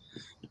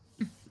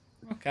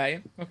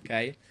 Ok.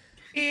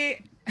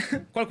 E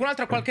qualcun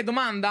altro ha qualche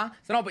domanda?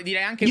 Se no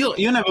direi anche... Io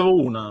ne avevo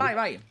una.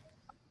 Vai.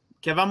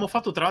 Che avevamo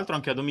fatto tra l'altro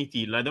anche a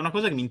Domitilla, ed è una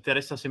cosa che mi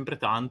interessa sempre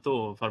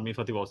tanto farmi i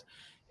fatti vostri.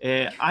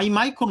 Hai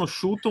mai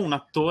conosciuto un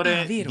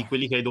attore di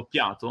quelli che hai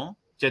doppiato?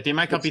 Cioè ti è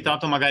mai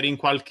capitato magari in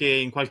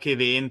qualche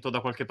evento da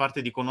qualche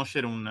parte di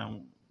conoscere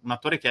un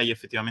attore che hai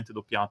effettivamente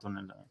doppiato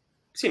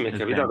Sì, mi è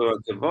capitato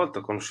qualche volta,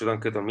 ho conosciuto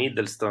anche Tom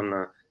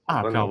Hiddleston.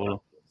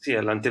 Cavolo. Sì,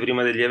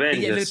 all'anteprima degli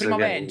Avengers. Del primo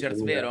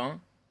Avengers,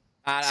 vero?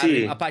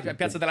 Sì. A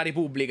Piazza della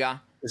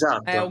Repubblica.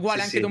 Esatto. È uguale,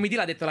 sì, anche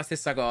Domitilla ha detto la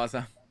stessa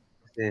cosa.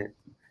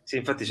 Sì,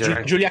 infatti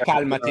c'era Giulia,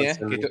 calmati,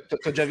 che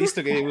t'ho già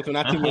visto che hai avuto un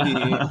attimo di...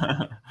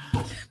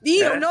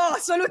 Dio, no,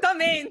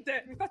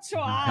 assolutamente! Mi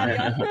faccio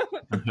aria!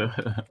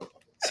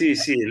 Sì,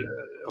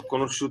 ho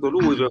conosciuto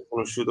lui, poi ho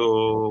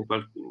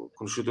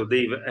conosciuto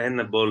Dave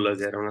Hannibal,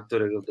 che era un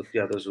attore che ho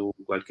doppiato su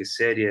qualche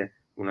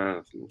serie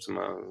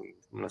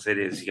una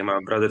serie che si chiamava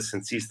Brothers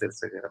and Sisters,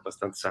 che era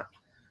abbastanza,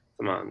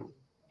 insomma,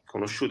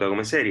 conosciuta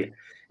come serie.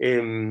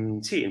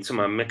 Sì,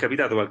 insomma, mi è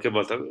capitato qualche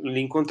volta.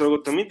 L'incontro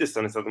con Tom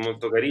Hiddleston è stato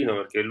molto carino,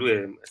 perché lui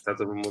è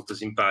stato molto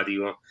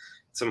simpatico.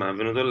 Insomma, è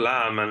venuto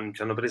là,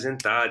 ci hanno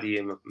presentati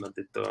e mi ha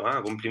detto: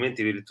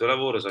 complimenti per il tuo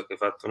lavoro, so che hai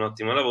fatto un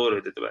ottimo lavoro. E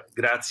ho detto: beh,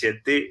 grazie a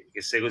te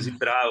che sei così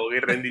bravo, che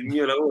rendi il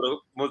mio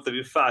lavoro molto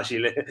più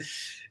facile.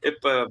 E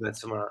poi, vabbè,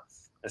 insomma,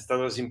 è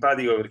stato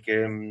simpatico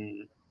perché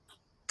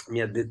mi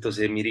ha detto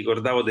se mi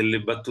ricordavo delle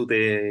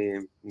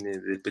battute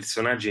del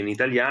personaggio in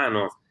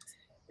italiano,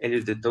 e gli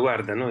ho detto: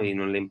 guarda, noi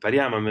non le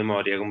impariamo a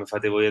memoria come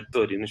fate voi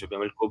attori, noi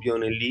abbiamo il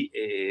copione lì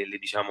e le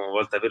diciamo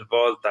volta per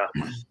volta.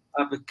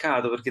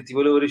 Peccato, perché ti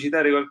volevo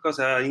recitare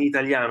qualcosa in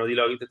italiano di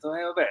Loki. Ho detto: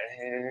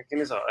 vabbè, che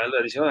ne so.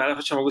 Allora dicevo: allora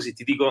facciamo così,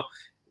 ti dico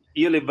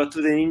io le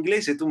battute in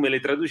inglese, tu me le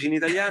traduci in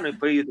italiano e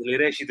poi io te le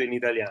recito in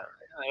italiano.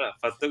 Allora,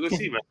 fatto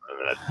così, ma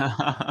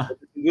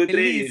 2 o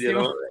 3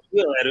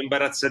 io ero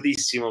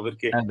imbarazzatissimo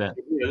perché era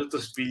tutto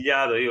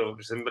spigliato, io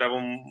sembravo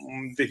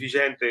un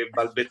deficiente che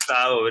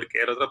balbettavo perché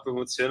ero troppo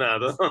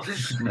emozionato.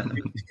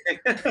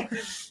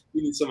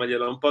 Quindi insomma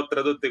gliel'ho un po'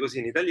 tradotte così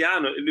in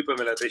italiano e lui poi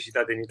me l'ha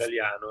recitata in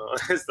italiano.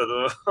 È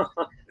stato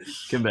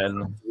che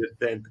bello,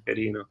 divertente,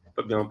 carino.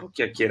 Poi abbiamo un po'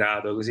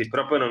 chiacchierato così,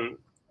 però poi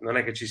non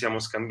è che ci siamo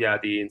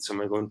scambiati,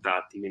 insomma, i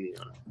contatti, quindi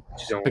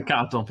ci siamo...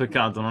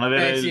 Peccato, non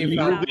avere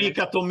il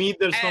rubrica Tom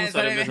Hiddleston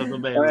sarebbe stato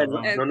bello.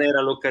 Non era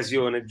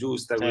l'occasione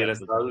giusta, quella,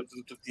 stava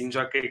tutti in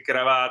giacca e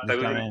cravatta,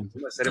 quindi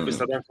sarebbe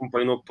stato anche un po'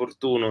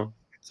 inopportuno.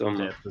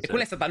 Insomma. E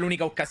quella è stata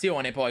l'unica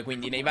occasione poi,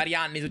 quindi nei vari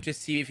anni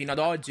successivi fino ad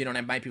oggi non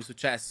è mai più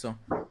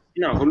successo?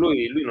 No, con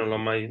lui non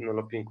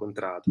l'ho più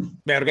incontrato.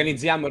 Beh,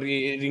 organizziamo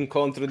il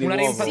rincontro di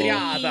nuovo. Una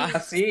rimpatriata.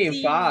 Sì,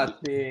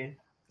 infatti.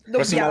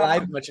 Prossima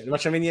live lo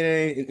faccio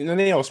venire. Non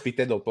è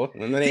ospite dopo?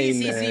 Non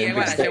è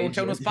guarda,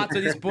 c'è uno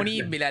spazio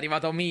disponibile, è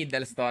arrivato a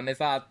Middleston,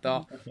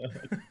 esatto.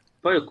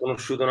 Poi ho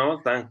conosciuto una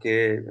volta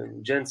anche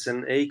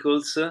Jensen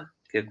Ackles,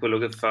 che è quello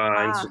che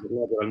fa in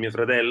Supernatural mio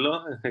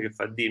fratello, che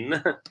fa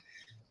Dean,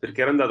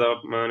 perché mi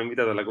hanno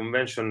invitato alla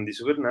convention di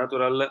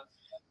Supernatural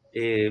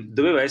e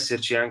doveva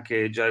esserci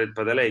anche Jared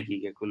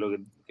Padalecki, che è quello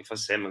che fa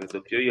Sam, che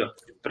doppio io,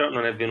 però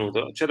non è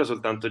venuto, c'era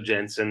soltanto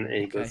Jensen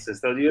Ackles. È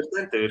stato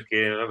divertente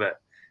perché, vabbè,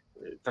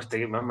 a parte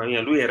che, mamma mia,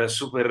 lui era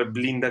super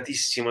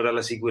blindatissimo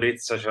dalla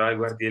sicurezza, c'aveva i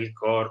guardie del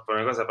corpo,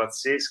 una cosa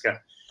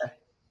pazzesca.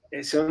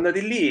 E siamo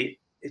andati lì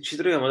e ci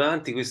troviamo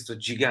davanti questo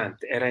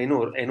gigante, era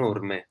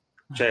enorme,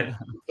 cioè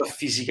tutto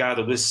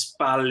affisicato, 2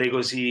 spalle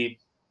così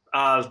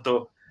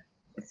alto,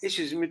 e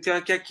ci mettiamo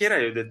a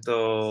chiacchierare e ho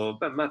detto: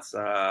 beh,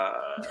 mazza,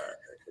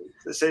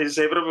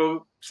 sei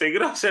proprio, sei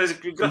grosso, sei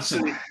più grosso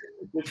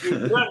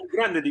più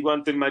grande di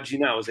quanto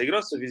immaginavo, sei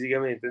grosso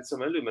fisicamente,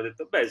 insomma. E lui mi ha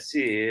detto: beh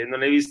sì,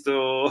 non hai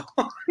visto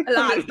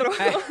l'altro.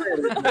 È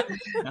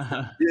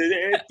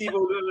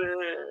tipo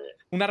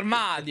un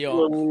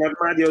armadio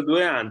a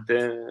 2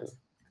 ante.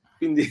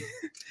 Quindi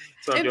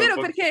è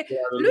vero, perché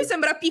lui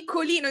sembra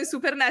piccolino in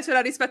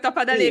Supernatural rispetto a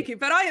Padalecki,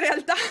 però in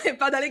realtà è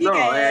Padalecki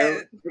che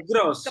è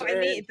grosso, 3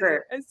 metri.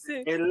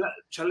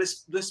 c'ha le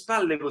 2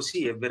 spalle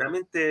così, è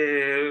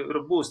veramente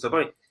robusto.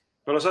 Poi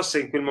non lo so se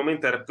in quel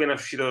momento era appena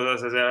uscito,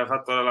 se aveva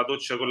fatto la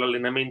doccia con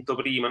l'allenamento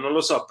prima, non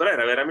lo so, però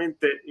era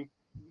veramente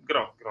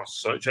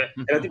grosso, cioè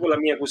era tipo la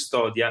mia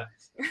custodia,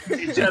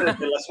 già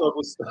della sua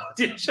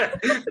custodia, cioè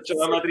c'è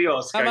la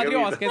matriosca,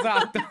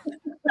 esatto.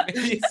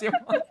 Bellissimo.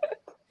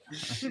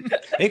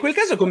 E in quel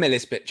caso com'è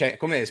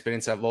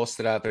l'esperienza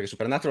vostra? Perché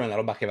Supernatural è una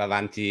roba che va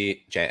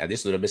avanti, cioè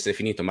adesso dovrebbe essere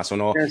finito, ma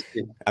sono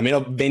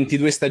almeno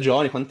 22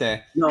 stagioni,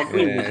 quant'è? No,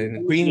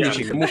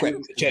 15 comunque,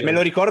 cioè, me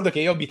lo ricordo che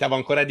io abitavo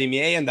ancora dei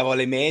miei, andavo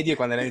alle medie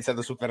quando era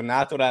iniziato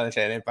Supernatural,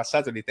 cioè nel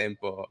passato di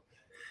tempo.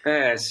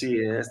 Sì,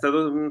 è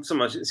stato,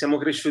 insomma, siamo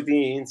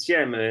cresciuti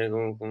insieme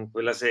con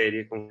quella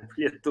serie, con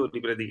gli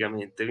attori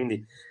praticamente,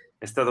 quindi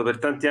è stato per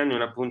tanti anni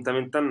un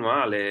appuntamento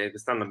annuale.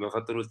 Quest'anno abbiamo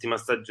fatto l'ultima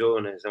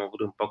stagione, siamo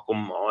pure un po'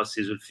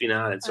 commossi sul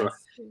finale, insomma.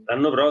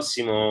 L'anno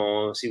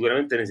prossimo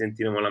sicuramente ne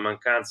sentiremo la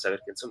mancanza,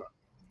 perché insomma,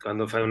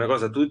 quando fai una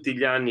cosa tutti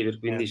gli anni per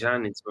 15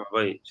 anni, insomma,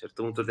 poi a un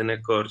certo punto te ne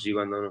accorgi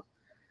quando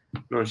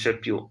non c'è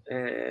più.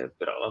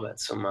 Però vabbè,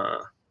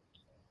 insomma,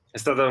 è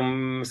stato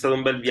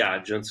un bel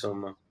viaggio,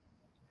 insomma,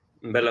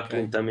 un bel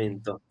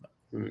appuntamento.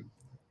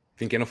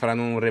 Finché non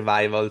faranno un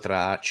revival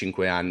tra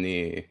 5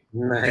 anni.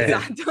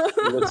 Esatto.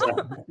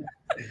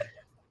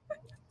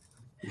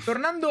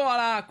 Tornando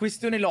alla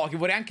questione Loki,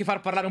 vorrei anche far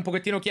parlare un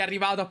pochettino chi è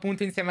arrivato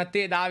appunto insieme a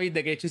te,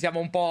 David, che ci siamo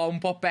un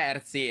po'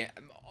 persi.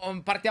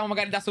 Partiamo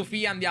magari da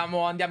Sofia,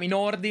 andiamo in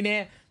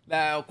ordine.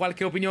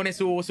 Qualche opinione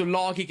su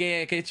Loki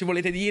che ci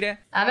volete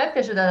dire? A me è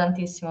piaciuta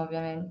tantissimo,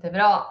 ovviamente,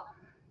 però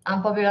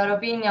unpopular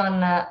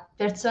opinion,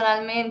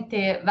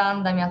 personalmente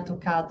Wanda mi ha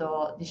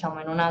toccato,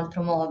 diciamo, in un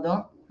altro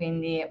modo.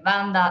 Quindi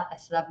Wanda è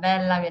stata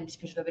bella, mi è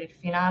dispiaciuto per il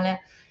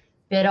finale,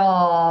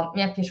 però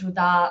mi è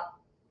piaciuta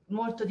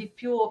molto di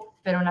più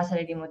per una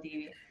serie di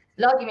motivi.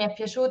 Loki mi è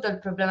piaciuto, il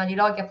problema di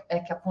Loki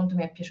è che appunto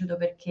mi è piaciuto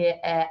perché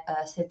è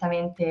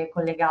strettamente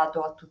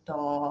collegato a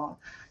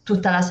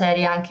tutta la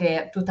serie,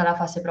 anche tutta la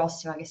fase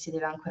prossima che si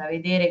deve ancora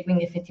vedere,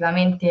 quindi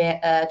effettivamente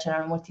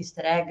c'erano molti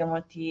easter egg,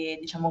 molti,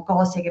 diciamo,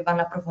 cose che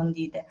vanno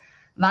approfondite.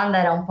 Wanda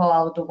era un po'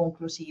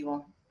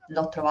 autoconclusivo,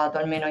 l'ho trovato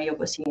almeno io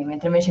così,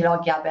 mentre invece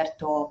Loki ha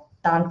aperto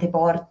tante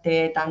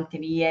porte, tante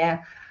vie,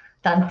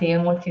 tanti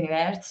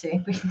multiversi,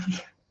 quindi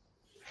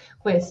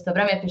questo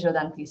però mi è piaciuto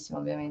tantissimo,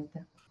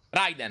 ovviamente.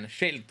 Raiden,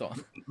 scelto.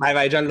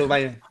 Vai Gianlu,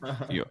 vai.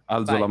 Io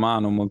alzo la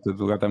mano molto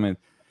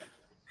educatamente.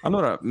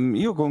 Allora,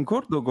 io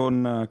concordo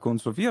con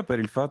Sofia per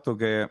il fatto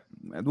che,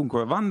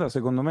 dunque, Wanda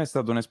secondo me è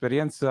stata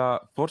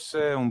un'esperienza forse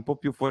un po'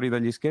 più fuori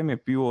dagli schemi e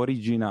più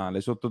originale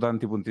sotto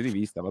tanti punti di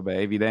vista. Vabbè,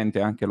 è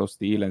evidente anche lo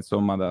stile,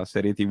 insomma, da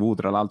serie TV,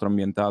 tra l'altro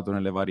ambientato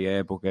nelle varie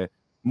epoche.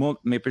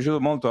 Mi è piaciuto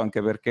molto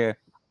anche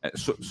perché,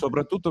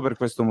 soprattutto per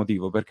questo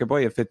motivo, perché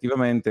poi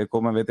effettivamente,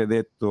 come avete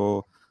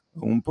detto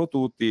un po'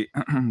 tutti,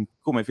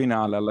 come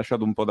finale ha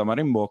lasciato un po'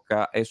 d'amaro in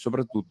bocca e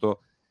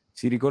soprattutto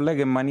si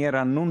ricollega in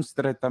maniera non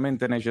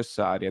strettamente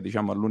necessaria,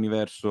 diciamo,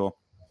 all'universo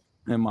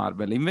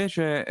Marvel.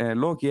 Invece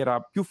Loki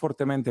era più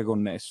fortemente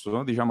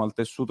connesso, diciamo, al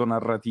tessuto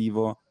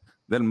narrativo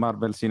del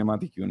Marvel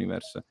Cinematic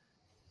Universe.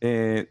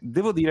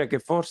 Devo dire che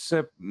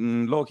forse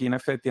Loki in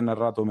effetti è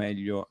narrato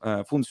meglio,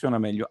 funziona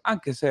meglio,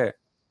 anche se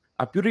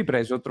a più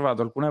riprese ho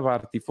trovato alcune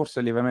parti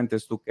forse lievemente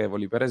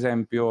stucchevoli. Per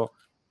esempio,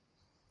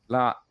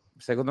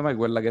 secondo me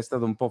quella che è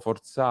stata un po'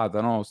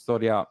 forzata, no?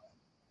 Storia...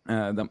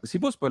 si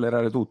può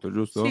spoilerare tutto,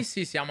 giusto?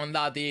 Sì, siamo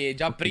andati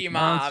già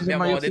prima,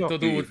 abbiamo detto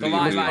tutto.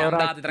 Vai,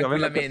 andate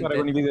tranquillamente. Fare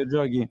con i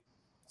videogiochi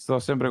sto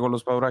sempre con lo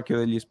spauracchio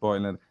degli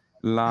spoiler.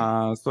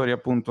 La storia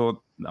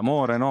appunto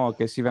d'amore, no?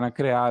 Che si viene a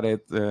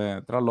creare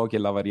tra Loki e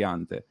la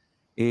variante.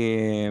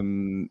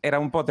 E, era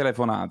un po'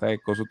 telefonata,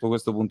 ecco, sotto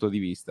questo punto di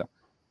vista.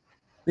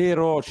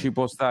 Però ci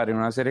può stare in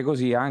una serie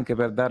così anche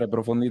per dare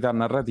profondità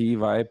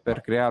narrativa e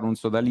per creare un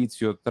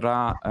sodalizio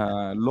tra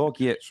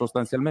Loki e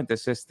sostanzialmente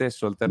se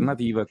stesso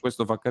alternativo, e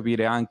questo fa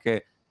capire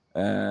anche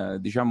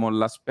diciamo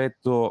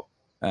l'aspetto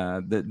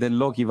del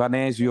Loki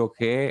vanesio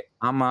che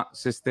ama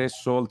se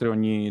stesso oltre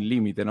ogni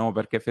limite, no?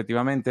 Perché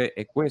effettivamente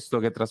è questo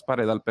che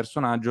traspare dal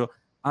personaggio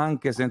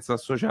anche senza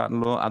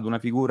associarlo ad una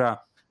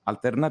figura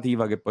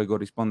alternativa che poi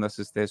corrisponde a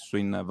se stesso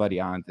in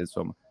variante,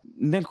 insomma.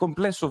 Nel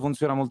complesso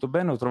funziona molto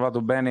bene, ho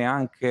trovato bene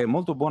anche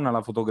molto buona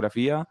la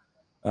fotografia,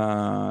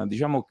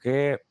 diciamo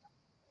che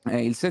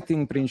il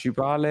setting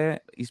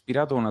principale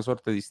ispirato a una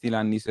sorta di stile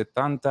anni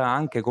 70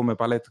 anche come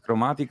palette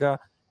cromatica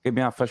che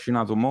mi ha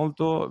affascinato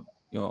molto.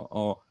 Io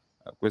ho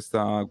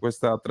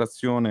questa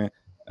attrazione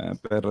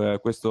per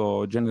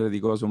questo genere di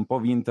cose un po'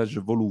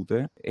 vintage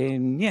volute e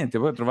niente,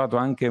 poi ho trovato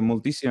anche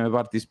moltissime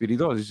parti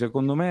spiritose.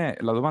 Secondo me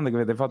la domanda che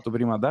avete fatto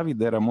prima a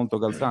David era molto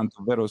calzante,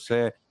 ovvero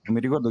se, non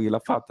mi ricordo chi l'ha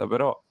fatta,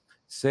 però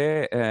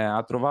se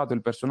ha trovato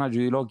il personaggio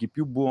di Loki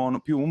più buono,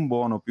 più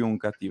un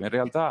cattivo. In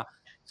realtà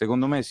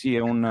secondo me sì, è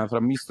un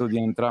frammisto di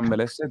entrambe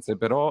le essenze,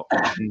 però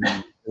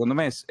secondo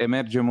me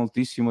emerge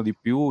moltissimo di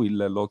più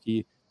il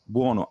Loki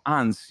buono,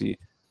 anzi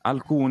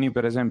alcuni,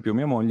 per esempio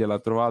mia moglie l'ha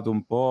trovato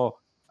un po'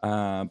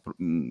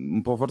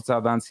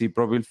 forzata, anzi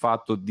proprio il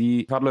fatto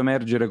di farlo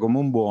emergere come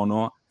un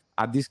buono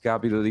a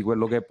discapito di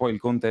quello che è poi il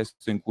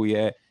contesto in cui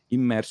è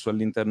immerso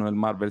all'interno del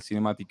Marvel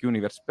Cinematic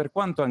Universe, per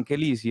quanto anche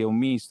lì sia un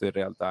misto in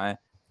realtà,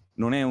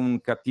 non è un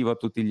cattivo a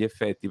tutti gli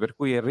effetti, per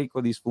cui è ricco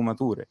di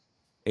sfumature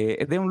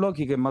ed è un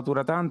Loki che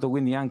matura tanto,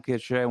 quindi anche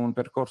c'è un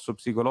percorso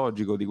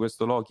psicologico di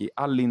questo Loki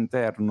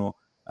all'interno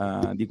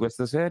di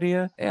questa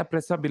serie. È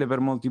apprezzabile per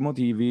molti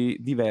motivi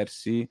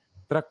diversi,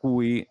 tra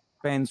cui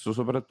penso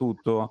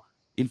soprattutto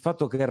il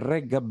fatto che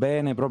regga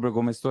bene proprio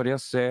come storia a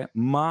sé,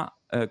 ma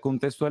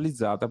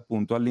contestualizzata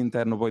appunto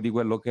all'interno poi di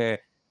quello che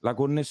è la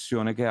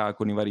connessione che ha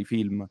con i vari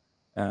film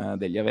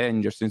degli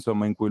Avengers,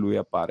 insomma, in cui lui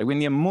appare.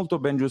 Quindi è molto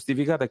ben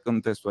giustificata e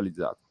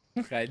contestualizzata.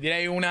 Ok,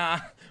 direi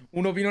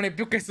un'opinione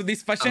più che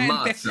soddisfacente.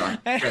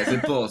 Ammazza, se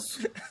posso.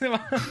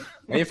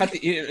 Ma infatti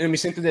io mi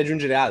sento di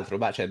aggiungere altro,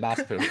 cioè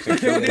basta.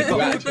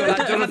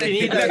 La giornata è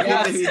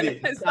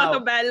finita, è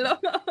stato bello.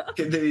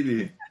 Che devi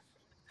dire?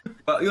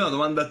 Io ho una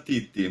domanda a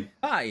Titti.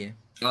 Vai.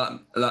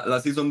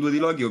 La season 2 di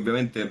Loki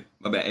ovviamente,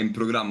 vabbè, è in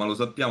programma, lo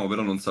sappiamo,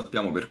 però non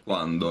sappiamo per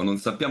quando. Non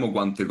sappiamo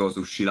quante cose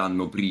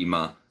usciranno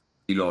prima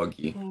di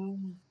Loki.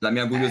 La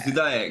mia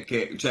curiosità è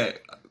che,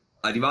 cioè,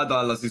 arrivata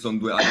alla season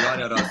 2,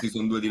 arrivare alla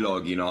season 2 di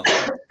Loki, no?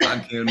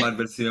 Anche nel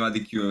Marvel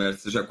Cinematic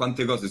Universe, cioè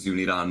quante cose si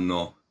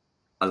uniranno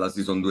alla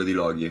season 2 di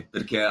Loki?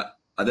 Perché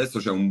adesso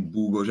c'è un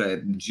buco,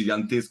 cioè,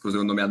 gigantesco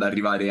secondo me ad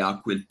arrivare a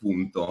quel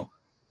punto.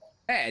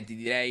 Ti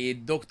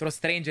direi Doctor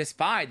Strange e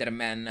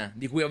Spider-Man,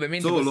 di cui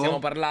ovviamente Solo? possiamo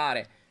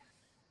parlare.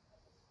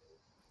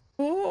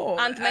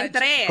 Ant-Man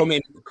 3.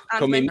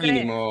 Come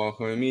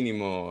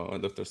minimo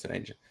Doctor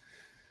Strange.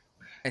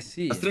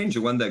 Sì. A Strange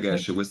quando è che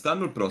esce?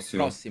 Quest'anno o il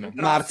prossimo?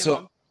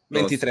 Marzo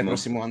 23,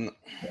 prossimo anno.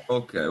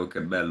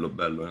 Ok, bello.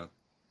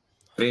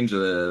 Strange,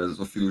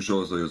 sono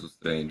fiducioso io su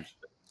Strange.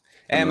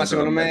 Ma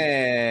secondo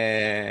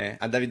me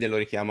a Davide lo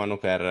richiamano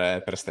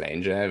per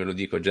Strange, ve lo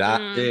dico già.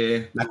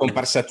 La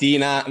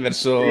comparsatina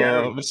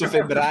verso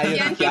febbraio.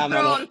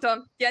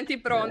 Tienti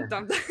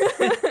pronto.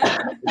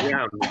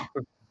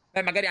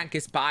 Magari anche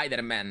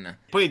Spider-Man.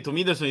 Poi Tom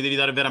Hiddleston gli devi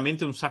dare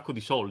veramente un sacco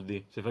di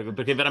soldi,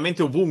 perché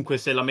veramente ovunque,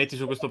 se la metti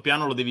su questo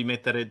piano lo devi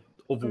mettere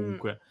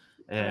ovunque.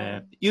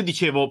 Io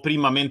dicevo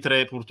prima,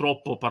 mentre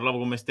purtroppo parlavo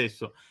con me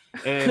stesso,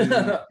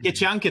 che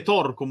c'è anche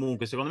Thor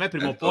comunque. Secondo me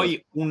prima o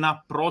poi un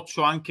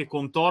approccio anche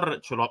con Thor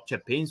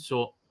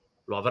penso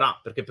lo avrà,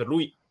 perché per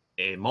lui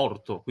è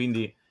morto,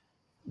 quindi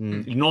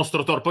il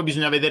nostro Thor. Poi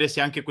bisogna vedere se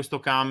anche questo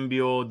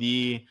cambio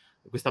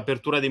questa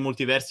apertura dei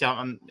multiversi è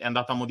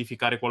andata a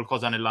modificare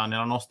qualcosa nella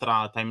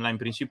nostra timeline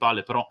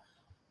principale, però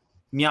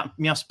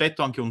mi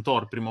aspetto anche un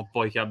Thor prima o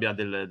poi che abbia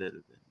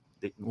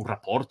un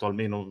rapporto,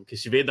 almeno che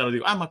si vedano e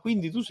dico, ma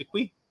quindi tu sei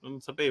qui?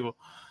 Non sapevo.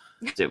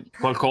 Cioè,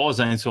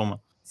 qualcosa, insomma.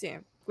 Sì,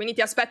 quindi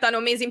ti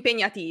aspettano mesi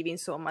impegnativi,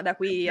 insomma, da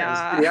qui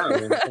a...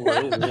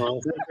 Sono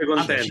sempre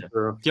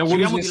contento. Ti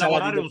auguriamo di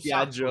lavorare un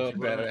viaggio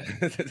per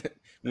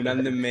un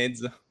anno e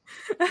mezzo.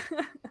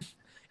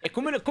 E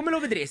come lo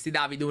vedresti,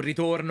 Davide, un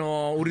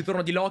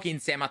ritorno di Loki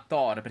insieme a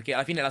Thor? Perché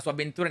alla fine la sua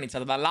avventura è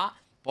iniziata da là,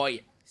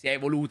 poi si è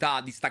evoluta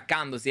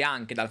distaccandosi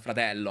anche dal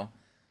fratello.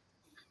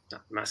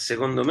 Ma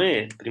secondo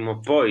me, prima o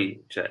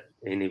poi,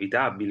 è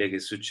inevitabile che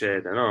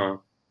succeda,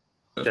 no?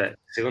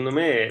 Secondo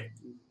me,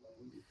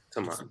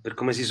 insomma, per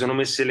come si sono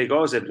messe le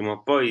cose, prima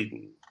o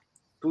poi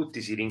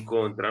tutti si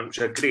rincontrano,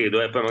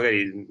 credo, poi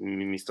magari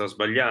mi sto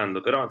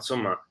sbagliando, però,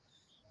 insomma,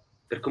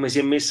 per come si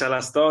è messa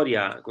la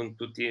storia con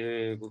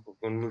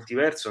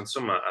Multiverso,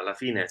 insomma, alla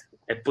fine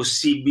è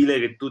possibile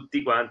che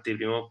tutti quanti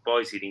prima o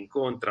poi si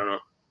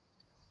rincontrano.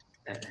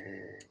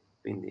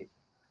 Quindi...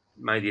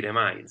 mai dire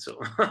mai,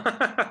 insomma.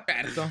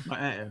 Certo.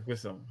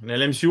 Questo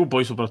nell'MCU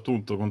poi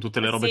soprattutto, con tutte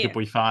le robe che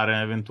puoi fare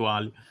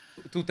eventuali.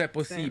 Tutto è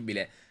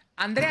possibile.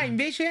 Andrea,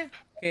 invece,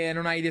 che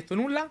non hai detto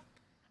nulla?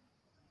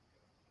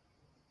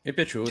 Mi è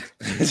piaciuto.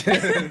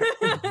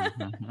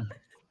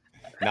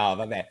 No,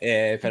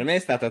 vabbè, per me è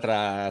stata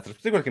tra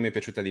tutte quelle che mi è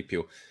piaciuta di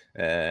più.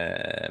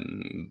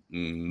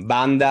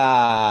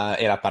 Banda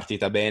era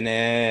partita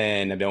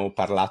bene, ne abbiamo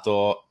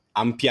parlato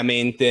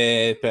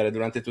ampiamente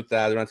durante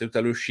tutta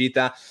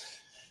l'uscita.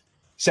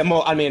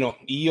 Siamo, almeno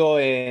io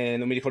e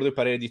non mi ricordo il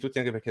parere di tutti,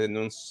 anche perché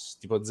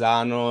tipo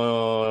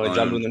Zano e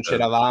Giallo non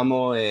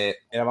c'eravamo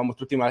e eravamo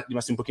tutti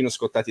rimasti un pochino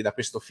scottati da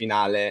questo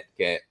finale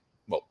che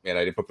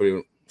era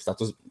proprio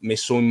stato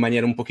messo in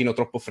maniera un pochino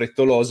troppo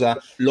frettolosa.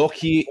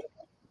 Loki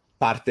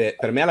parte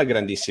per me alla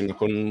grandissima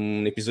con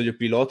un episodio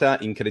pilota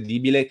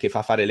incredibile che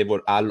fa fare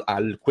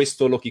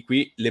questo Loki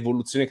qui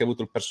l'evoluzione che ha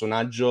avuto il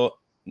personaggio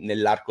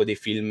nell'arco dei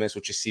film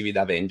successivi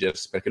da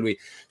Avengers, perché lui,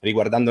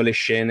 riguardando le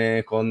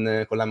scene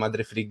con la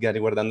madre Frigga,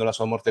 riguardando la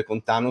sua morte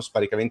con Thanos,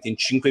 praticamente in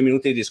 5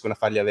 minuti riescono a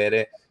fargli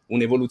avere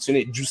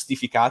un'evoluzione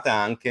giustificata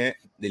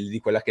anche di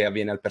quella che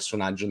avviene al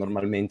personaggio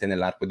normalmente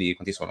nell'arco di,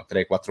 quanti sono,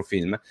 3-4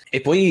 film.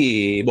 E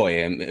poi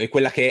è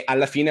quella che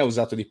alla fine ha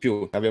usato di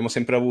più. Abbiamo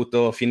sempre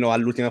avuto fino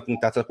all'ultima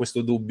puntata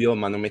questo dubbio,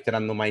 ma non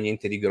metteranno mai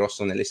niente di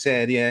grosso nelle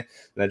serie,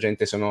 la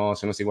gente se non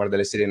si guarda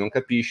le serie non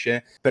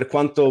capisce, per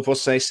quanto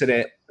posso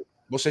essere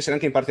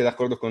anche in parte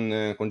d'accordo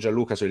con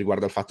Gianluca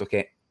riguardo al fatto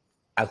che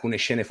alcune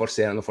scene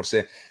erano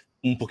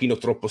un pochino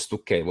troppo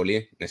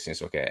stucchevoli, nel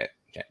senso che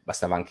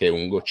bastava anche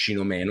un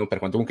goccino meno, per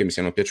quanto comunque mi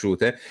siano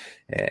piaciute,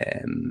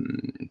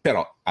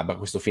 però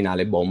questo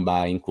finale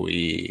bomba in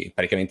cui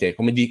praticamente,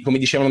 come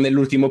dicevano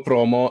nell'ultimo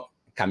promo,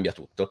 cambia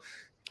tutto.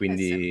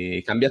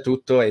 Quindi cambia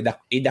tutto e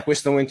da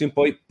questo momento in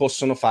poi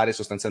possono fare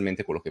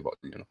sostanzialmente quello che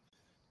vogliono.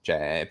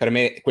 Per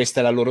me questa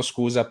è la loro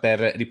scusa per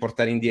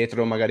riportare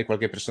indietro magari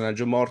qualche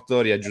personaggio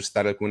morto,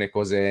 riaggiustare alcune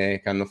cose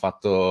che hanno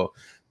fatto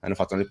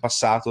nel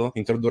passato,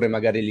 introdurre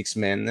magari gli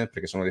X-Men,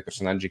 perché sono dei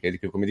personaggi che,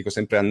 come dico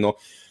sempre, hanno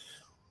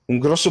un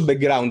grosso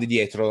background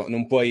dietro,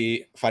 non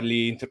puoi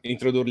farli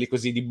introdurli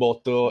così di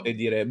botto e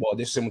dire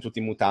adesso siamo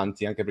tutti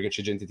mutanti, anche perché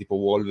c'è gente tipo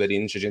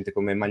Wolverine, c'è gente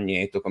come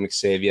Magneto, come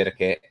Xavier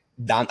che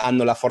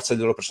hanno la forza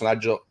del loro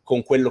personaggio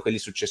con quello che gli è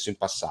successo in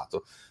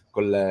passato,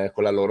 con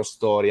la loro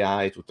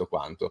storia e tutto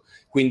quanto.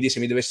 Quindi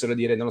se mi dovessero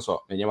dire, non lo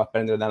so, veniamo a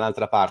prendere da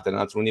un'altra parte, da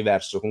un altro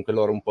universo, comunque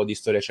loro un po' di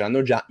storia ce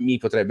l'hanno già, mi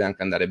potrebbe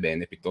anche andare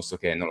bene, piuttosto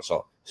che, non lo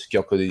so,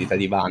 schiocco di dita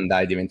di Wanda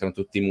e diventano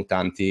tutti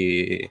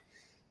mutanti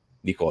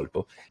di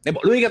colpo. E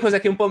l'unica cosa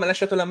che un po' mi ha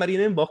lasciato la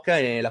marina in bocca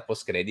è la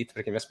post-credit,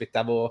 perché mi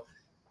aspettavo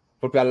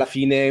proprio alla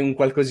fine un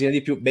qualcosina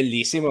di più.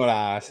 Bellissimo,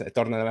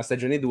 torna nella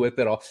stagione 2,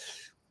 però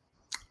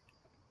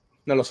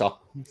non lo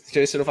so, se ci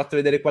avessero fatto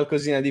vedere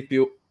qualcosina di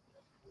più.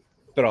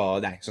 Però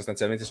dai,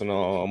 sostanzialmente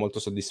sono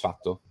molto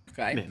soddisfatto.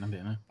 Ok,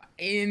 bene.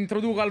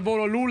 Introduco al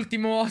volo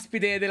l'ultimo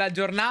ospite della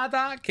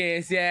giornata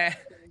che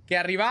è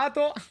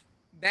arrivato,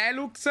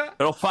 Delux.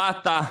 L'ho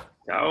fatta!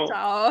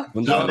 Ciao!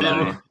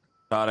 Buongiorno!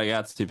 Ciao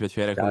ragazzi,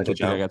 piacere con tutti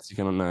ciao. i ragazzi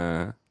che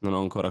non ho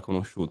ancora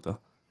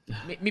conosciuto.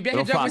 Mi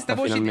piace già questa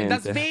voce da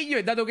sveglio,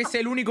 e dato che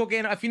sei l'unico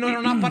che finora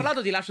non ha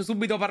parlato, ti lascio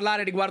subito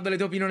parlare riguardo le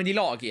tue opinioni di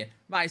Loki.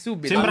 Vai,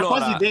 subito. Sembra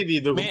quasi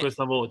David con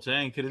questa voce, è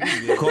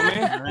incredibile.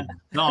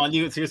 Come? No,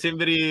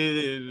 sembri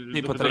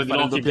il potrei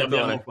fare il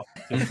doppiatore.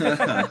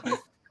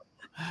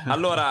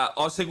 Allora,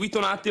 ho seguito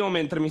un attimo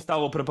mentre mi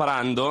stavo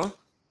preparando.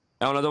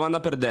 È una domanda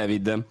per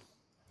David.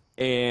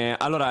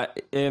 Allora,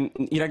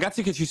 i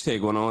ragazzi che ci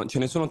seguono, ce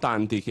ne sono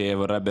tanti che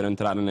vorrebbero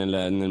entrare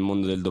nel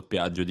mondo del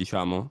doppiaggio,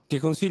 diciamo. Che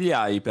consigli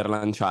hai per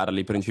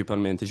lanciarli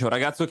principalmente? C'è un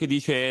ragazzo che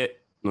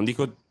dice, non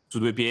dico su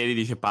due piedi,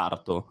 dice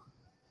parto,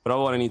 però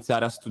vuole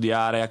iniziare a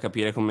studiare, a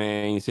capire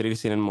come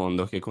inserirsi nel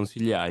mondo. Che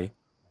consigli hai?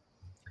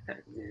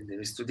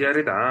 Deve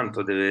studiare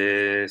tanto,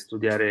 deve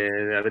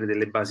studiare, avere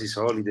delle basi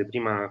solide,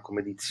 prima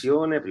come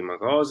dizione, prima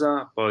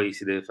cosa, poi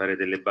si deve fare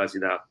delle basi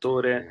da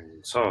attore, non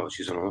so,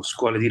 ci sono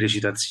scuole di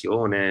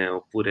recitazione,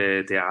 oppure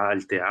il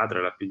teatro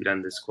è la più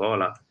grande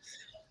scuola.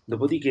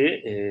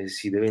 Dopodiché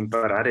si deve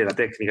imparare la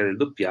tecnica del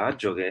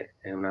doppiaggio, che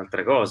è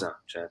un'altra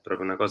cosa, cioè è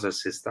proprio una cosa a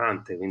sé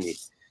stante, quindi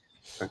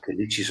anche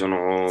lì ci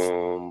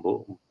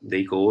sono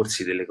dei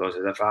corsi, delle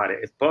cose da fare.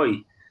 E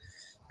poi,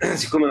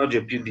 siccome oggi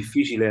è più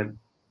difficile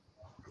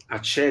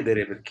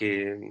accedere,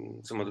 perché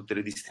insomma tutte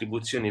le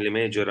distribuzioni, le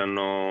major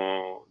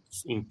hanno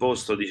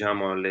imposto,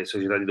 diciamo, alle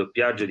società di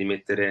doppiaggio di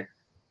mettere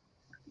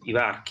i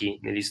varchi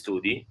negli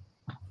studi,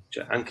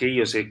 cioè anche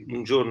io, se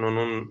un giorno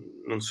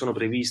non sono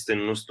previsto in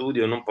uno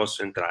studio, non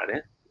posso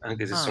entrare,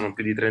 anche se sono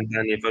più di 30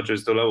 anni e faccio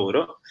questo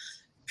lavoro.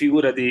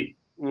 Figurati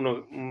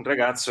un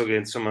ragazzo che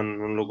insomma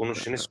non lo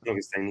conosce nessuno,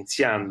 che sta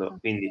iniziando,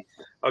 quindi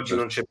oggi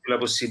non c'è più la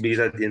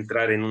possibilità di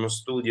entrare in uno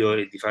studio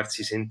e di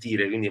farsi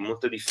sentire, quindi è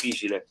molto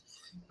difficile.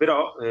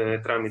 Però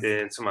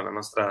tramite insomma la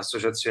nostra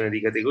associazione di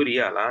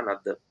categoria,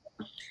 l'ANAD,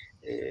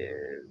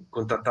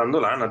 contattando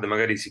l'ANAD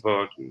magari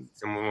stiamo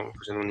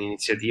facendo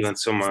un'iniziativa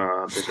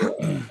insomma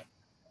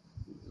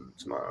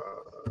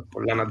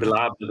con l'ANAD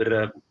Lab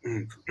per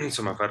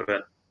insomma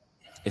far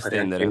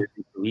estendere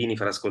dei provini,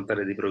 far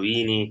ascoltare dei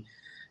provini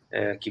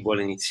a chi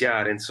vuole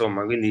iniziare,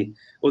 insomma. Quindi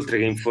oltre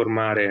che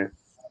informare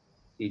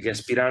gli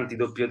aspiranti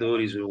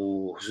doppiatori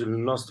sul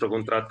nostro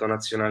contratto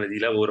nazionale di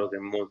lavoro, che è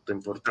molto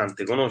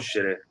importante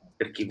conoscere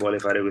per chi vuole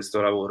fare questo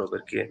lavoro,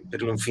 perché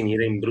per non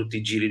finire in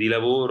brutti giri di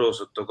lavoro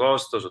sotto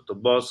costo, sotto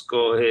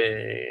bosco,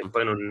 e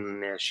poi non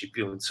ne esci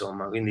più,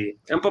 insomma. Quindi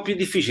è un po' più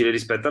difficile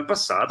rispetto al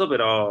passato,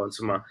 però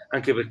insomma,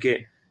 anche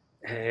perché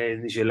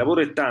dice il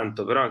lavoro è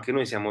tanto, però anche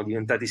noi siamo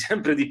diventati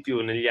sempre di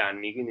più negli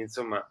anni, quindi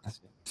insomma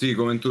sì,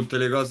 come in tutte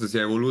le cose si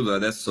è evoluto, e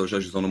adesso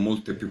ci sono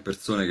molte più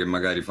persone che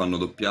magari fanno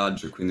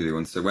doppiaggio, e quindi di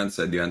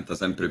conseguenza diventa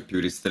sempre più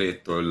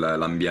ristretto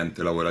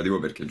l'ambiente lavorativo,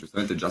 perché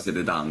giustamente già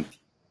siete tanti.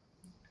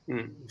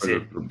 Quello è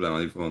il problema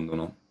di fondo,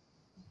 no?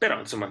 Però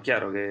insomma è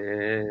chiaro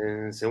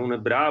che se uno è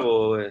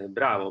bravo,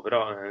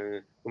 però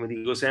come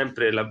dico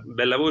sempre, la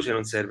bella voce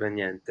non serve a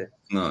niente.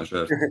 No,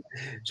 certo.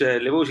 Cioè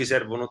le voci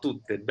servono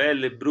tutte,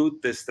 belle,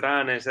 brutte,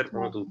 strane,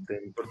 servono tutte.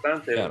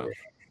 L'importante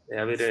è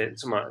avere,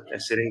 insomma,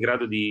 essere in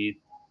grado di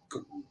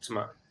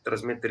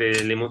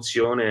trasmettere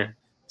l'emozione,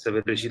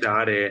 saper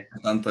recitare.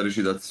 Tanta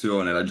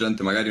recitazione, la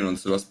gente magari non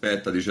se lo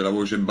aspetta, dice la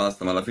voce e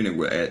basta, ma alla fine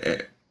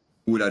è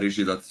pura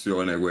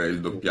recitazione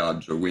il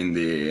doppiaggio,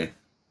 quindi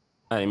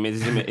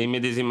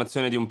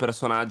immedesimazione di un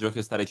personaggio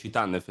che sta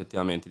recitando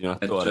effettivamente, di un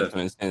attore, certo.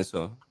 Nel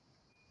senso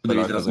tu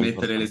devi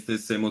trasmettere le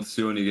stesse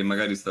emozioni che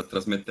magari sta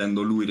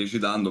trasmettendo lui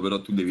recitando,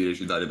 però tu devi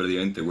recitare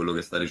praticamente quello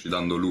che sta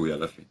recitando lui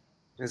alla fine.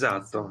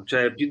 Esatto,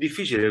 cioè è più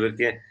difficile,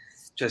 perché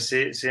cioè,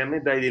 se a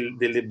me dai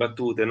delle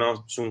battute,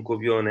 no, su un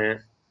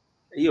copione,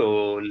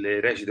 io le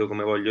recito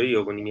come voglio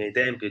io, con i miei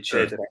tempi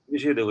eccetera.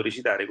 Invece io devo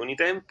recitare con i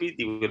tempi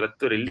di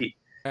quell'attore lì,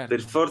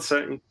 per forza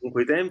in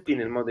quei tempi,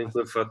 nel modo in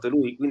cui ha fatto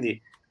lui,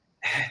 quindi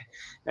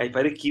hai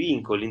parecchi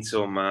vincoli,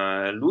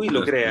 insomma. Lui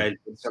lo crea il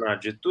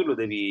personaggio e tu lo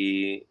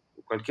devi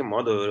in qualche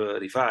modo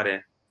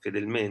rifare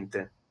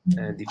fedelmente.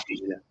 È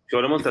difficile, ci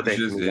vuole molta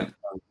tecnica.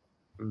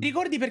 Ti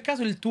ricordi per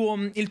caso il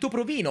tuo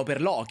provino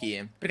per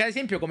Loki? Perché ad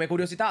esempio, come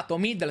curiosità,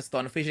 Tom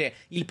Hiddleston fece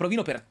il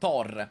provino per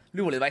Thor.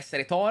 Lui voleva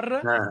essere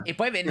Thor e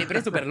poi venne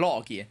preso per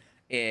Loki.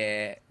 Tu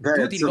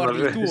ti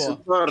ricordi il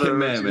tuo? Che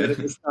meme.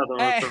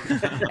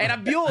 Era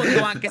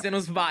biondo, anche se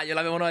non sbaglio.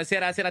 Si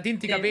era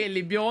tinti i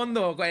capelli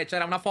biondo.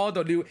 C'era una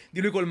foto di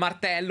lui col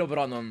martello,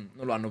 però non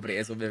lo hanno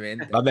preso,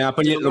 ovviamente. Vabbè, ma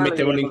poi lo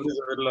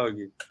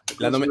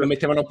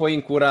mettevano poi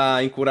in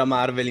cura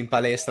Marvel in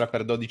palestra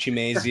per 12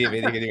 mesi e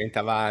vedi che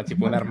diventava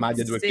tipo un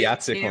armadio a due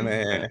piazze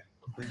come...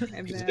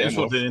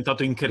 Adesso è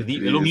diventato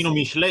incredibile. L'omino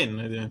Michelin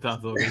è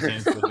diventato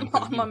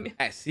Mamma mia.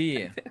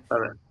 Sì.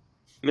 Vabbè.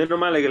 Meno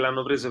male che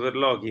l'hanno preso per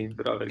Loki,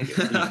 però, perché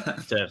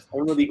certo, è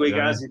uno di quei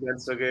casi,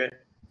 penso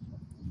che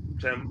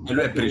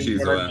lui è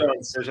preciso,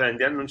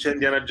 non c'è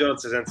Indiana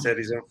Jones senza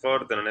Harrison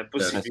Ford, non è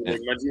possibile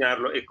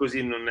immaginarlo, e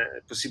così non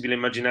è possibile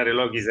immaginare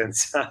Loki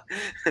senza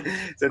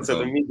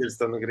Tom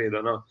Hiddleston,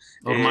 credo, no?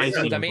 Ormai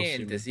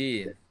assolutamente,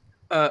 sì.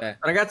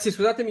 Ragazzi,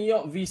 scusatemi,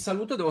 io vi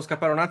saluto, devo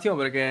scappare un attimo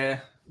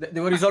perché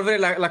Devo risolvere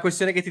la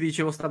questione che ti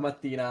dicevo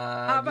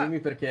stamattina, Jimmy,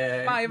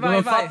 perché non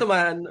l'ho fatto,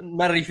 ma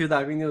mi ha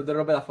rifiutato, quindi ho delle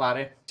robe da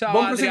fare. Ciao,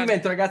 Buon Adrian.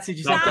 proseguimento, ragazzi.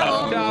 Ci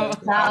sentiamo.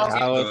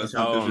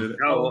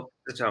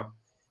 Ciao.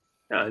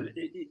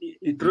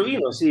 Il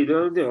provino, sì,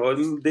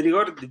 dei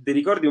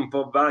ricordi un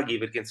po' vaghi,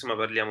 perché insomma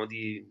parliamo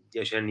di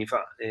 10 anni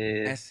fa.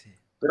 Sì.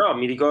 Però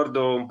mi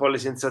ricordo un po' le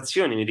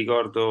sensazioni, mi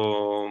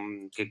ricordo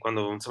che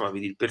quando insomma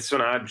vedi il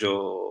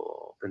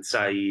personaggio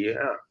pensai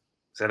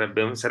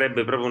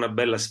sarebbe proprio una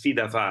bella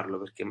sfida farlo,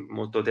 perché è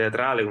molto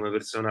teatrale come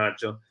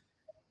personaggio.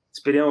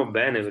 Speriamo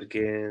bene,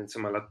 perché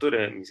insomma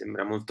l'attore mi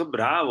sembra molto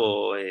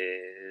bravo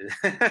e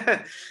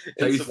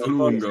Hai visto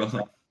lungo?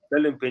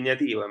 Bello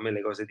impegnativo. A me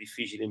le cose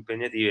difficili e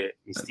impegnative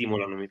mi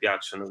stimolano, mi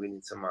piacciono, quindi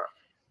insomma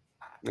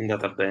è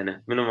andata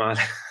bene, meno male.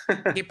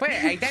 E poi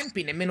ai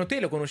tempi nemmeno te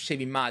lo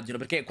conoscevi, immagino,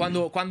 perché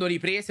quando li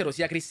presero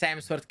sia Chris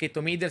Hemsworth che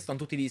Tom Hiddleston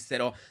tutti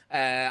dissero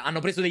hanno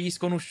preso degli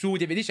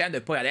sconosciuti e via dicendo,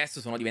 e poi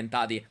adesso sono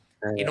diventati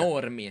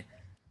enormi.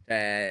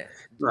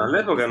 No,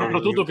 all'epoca non...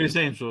 Soprattutto Chris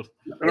Hemsworth.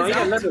 No,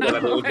 io all'epoca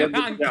l'avevo già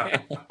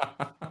doppiato.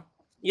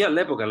 Io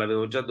all'epoca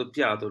l'avevo già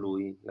doppiato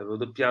lui, l'avevo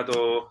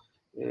doppiato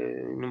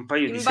in un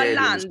paio di serie.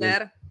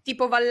 Wallander,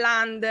 tipo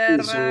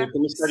Wallander. Sì, su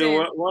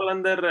commissario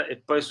Wallander,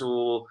 e poi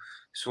su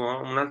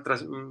un'altra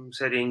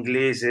serie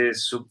inglese,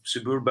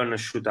 Suburban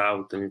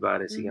Shootout, mi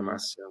pare si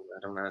chiamasse,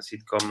 era una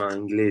sitcom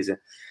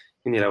inglese,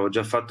 quindi l'avevo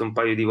già fatto un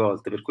paio di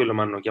volte, per quello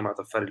mi hanno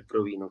chiamato a fare il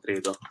provino,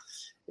 credo,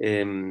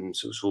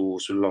 su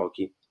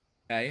Loki.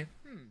 Ok.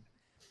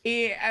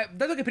 E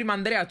dato che prima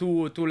Andrea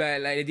tu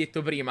l'hai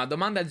detto prima,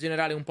 domanda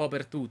generale un po'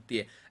 per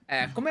tutti,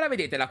 come la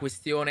vedete la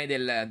questione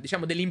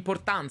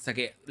dell'importanza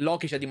che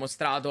Loki ci ha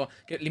dimostrato,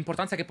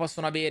 l'importanza che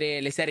possono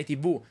avere le serie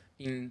TV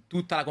in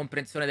tutta la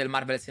comprensione del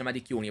Marvel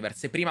Cinematic Universe?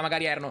 Se prima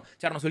magari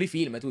c'erano solo i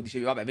film, tu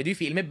dicevi vabbè, vedo i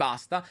film e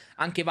basta.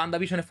 Anche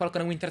WandaVision e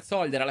Falcon e Winter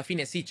Soldier, alla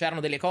fine sì,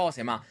 c'erano delle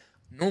cose, ma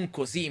non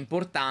così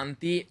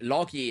importanti.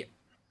 Loki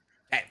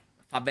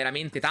fa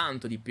veramente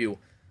tanto di più.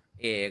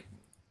 E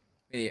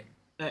quindi...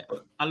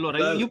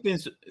 Allora, io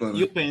penso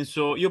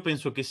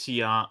che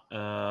sia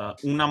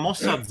una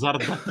mossa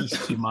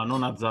azzardatissima,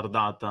 non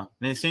azzardata,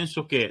 nel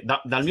senso che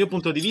dal mio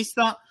punto di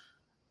vista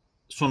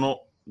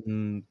sono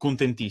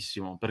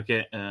contentissimo,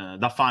 perché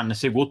da fan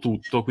seguo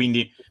tutto,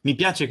 quindi mi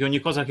piace che ogni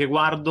cosa che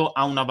guardo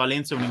ha una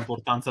valenza e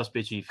un'importanza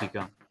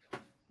specifica,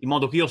 in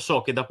modo che io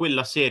so che da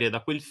quella serie, da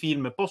quel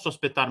film posso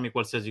aspettarmi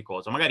qualsiasi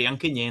cosa, magari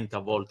anche niente a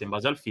volte in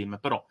base al film,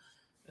 però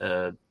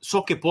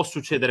so che può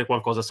succedere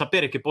qualcosa.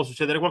 Sapere che può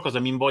succedere qualcosa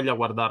mi invoglia a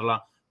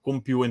guardarla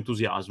con più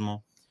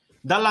entusiasmo.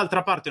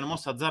 Dall'altra parte è una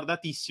mossa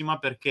azzardatissima,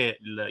 perché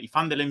i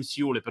fan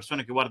dell'MCU, le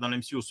persone che guardano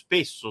l'MCU,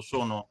 spesso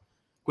sono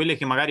quelle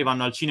che magari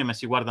vanno al cinema e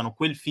si guardano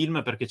quel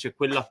film perché c'è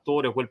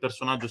quell'attore o quel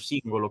personaggio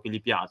singolo che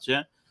gli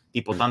piace,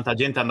 tipo tanta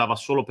gente andava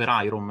solo per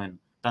Iron Man,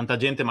 tanta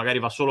gente magari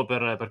va solo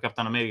per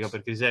Captain America,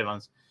 per Chris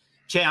Evans.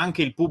 C'è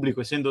anche il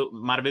pubblico, essendo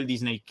Marvel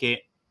Disney,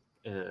 che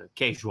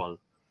casual.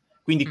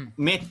 Quindi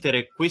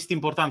mettere questa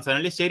importanza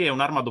nelle serie è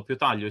un'arma a doppio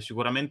taglio, e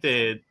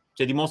sicuramente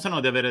dimostrano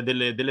di avere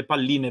delle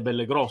palline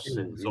belle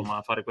grosse, insomma,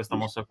 a fare questa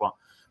mossa qua.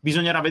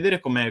 Bisognerà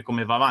vedere come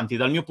va avanti.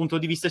 Dal mio punto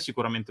di vista è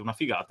sicuramente una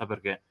figata,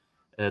 perché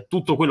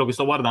tutto quello che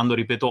sto guardando,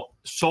 ripeto,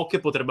 so che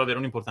potrebbe avere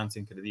un'importanza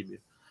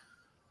incredibile.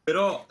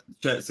 Però,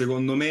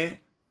 secondo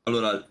me,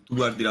 allora, tu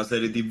guardi la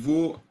serie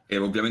TV e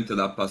ovviamente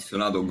da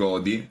appassionato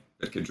godi,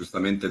 perché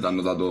giustamente ti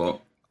hanno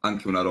dato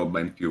anche una roba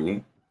in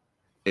più.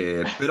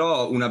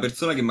 Però una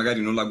persona che magari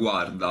non la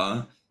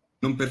guarda,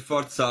 non per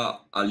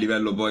forza a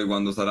livello poi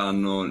quando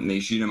saranno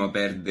nei cinema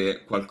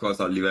perde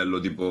qualcosa a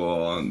livello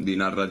tipo di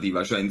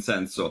narrativa, cioè in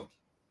senso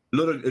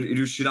loro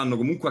riusciranno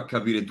comunque a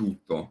capire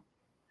tutto,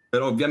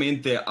 però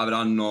ovviamente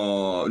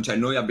avranno, cioè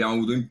noi abbiamo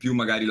avuto in più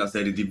magari la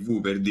serie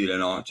TV, per dire,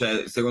 no?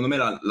 Cioè secondo me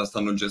la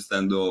stanno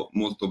gestendo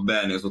molto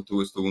bene sotto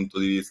questo punto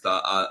di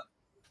vista, a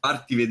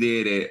farti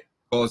vedere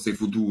cose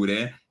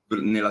future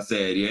nella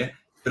serie,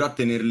 però a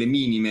tenerle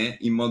minime,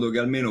 in modo che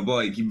almeno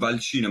poi chi va al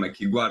cinema e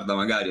chi guarda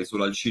magari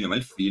solo al cinema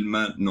il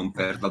film non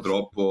perda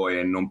troppo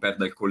e non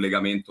perda il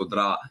collegamento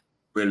tra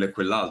quello e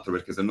quell'altro,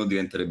 perché sennò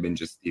diventerebbe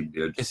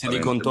ingestibile. E se di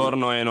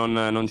contorno e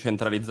non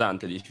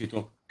centralizzante, dici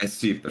tu? Eh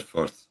sì, per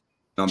forza.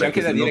 No, C'è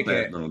anche perché da dire sennò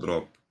perdono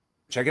troppo.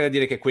 C'è anche da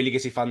dire che quelli che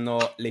si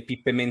fanno le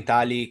pippe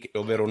mentali,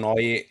 ovvero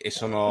noi, e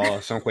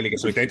sono quelli che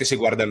solitamente si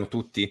guardano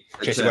tutti,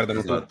 cioè si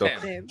guardano tutto.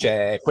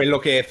 Cioè quello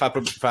che fa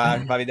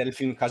vedere il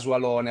film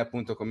casualone,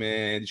 appunto,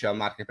 come diceva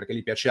Mark, perché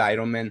gli piace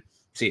Iron Man.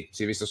 Sì,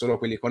 si è visto solo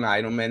quelli con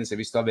Iron Man, si è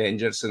visto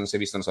Avengers, non si è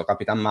visto, non so,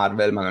 Capitan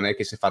Marvel, ma non è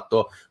che si è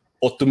fatto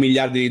 8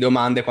 miliardi di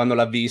domande quando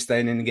l'ha vista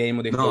in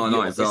Endgame o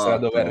no, esatto,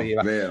 dove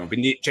arriva. Vero.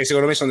 Quindi, cioè,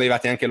 secondo me sono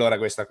arrivati anche loro a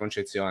questa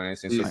concezione, nel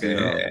senso che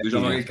no.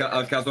 Diciamo che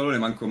al casolone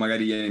manco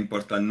magari gli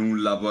importa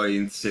nulla poi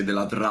in sé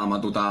della trama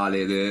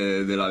totale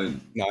della...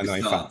 No,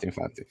 infatti.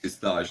 Ci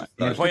sta.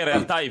 E poi in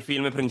realtà i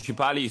film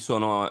principali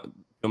sono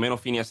più o meno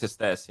fini a se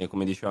stessi, e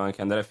come diceva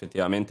anche Andrea,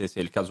 effettivamente se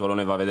il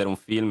casualone va a vedere un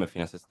film è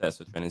fine a se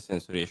stesso, cioè nel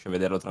senso riesce a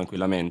vederlo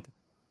tranquillamente,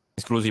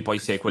 esclusi poi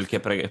se è quel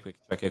che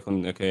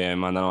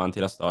mandano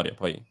avanti la storia,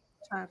 poi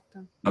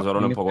certo.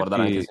 casualone può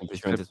guardare anche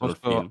semplicemente solo il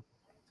film.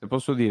 Se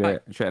posso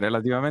dire, cioè,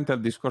 relativamente al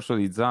discorso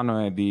di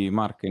Zano e di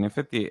Mark, in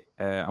effetti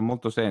ha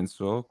molto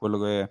senso quello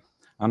che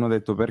hanno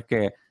detto,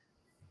 perché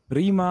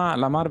prima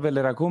la Marvel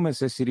era come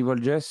se si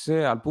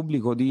rivolgesse al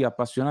pubblico di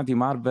appassionati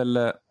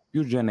Marvel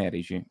più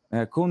generici,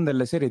 con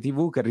delle serie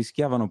TV che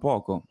rischiavano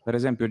poco. Per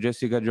esempio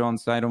Jessica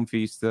Jones, Iron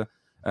Fist,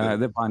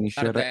 The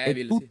Punisher,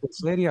 e tutte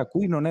serie a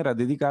cui non era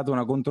dedicata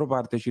una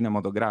controparte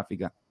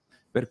cinematografica.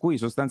 Per cui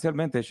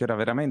sostanzialmente c'era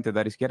veramente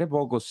da rischiare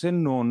poco, se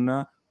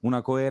non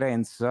una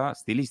coerenza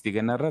stilistica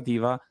e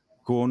narrativa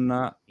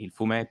con il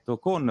fumetto,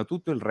 con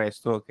tutto il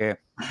resto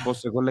che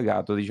fosse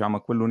collegato, diciamo,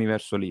 a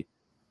quell'universo lì.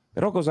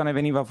 Però cosa ne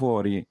veniva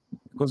fuori?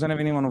 Cosa ne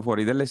venivano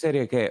fuori? Delle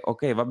serie che,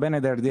 ok, va bene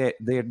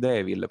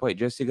Daredevil, poi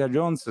Jessica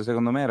Jones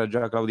secondo me era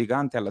già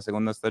claudicante, alla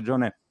seconda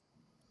stagione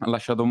ha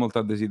lasciato molto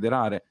a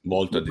desiderare.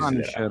 Molto a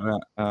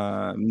desiderare.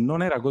 Punisher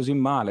non era così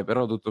male,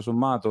 però tutto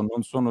sommato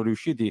non sono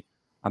riusciti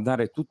a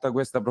dare tutta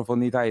questa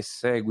profondità e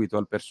seguito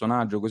al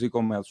personaggio, così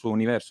come al suo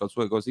universo, al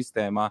suo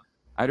ecosistema.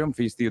 Iron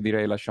Fist io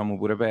direi lasciamo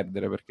pure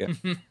perdere, perché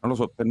non lo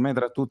so, per me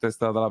tra tutte è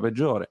stata la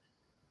peggiore.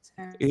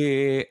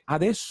 E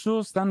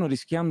adesso stanno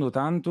rischiando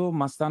tanto,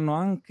 ma stanno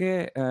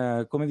anche,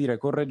 come dire,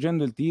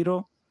 correggendo il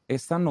tiro e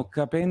stanno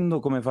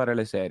capendo come fare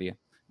le serie.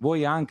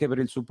 Voi anche per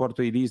il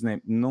supporto di Disney,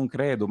 non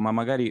credo, ma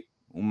magari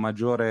un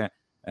maggiore,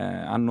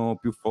 hanno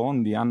più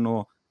fondi,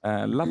 hanno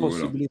la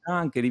possibilità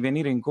anche di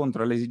venire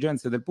incontro alle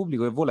esigenze del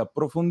pubblico che vuole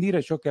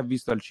approfondire ciò che ha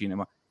visto al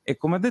cinema. E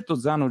come ha detto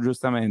Zano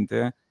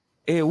giustamente,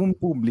 è un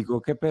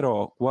pubblico che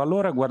però,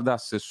 qualora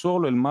guardasse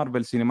solo il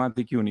Marvel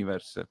Cinematic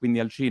Universe, quindi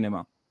al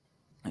cinema,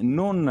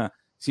 non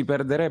si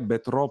perderebbe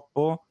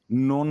troppo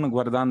non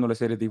guardando le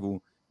serie TV,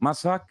 ma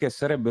sa che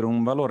sarebbero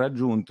un valore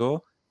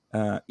aggiunto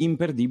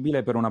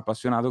imperdibile per un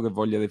appassionato che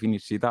voglia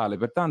definirsi tale.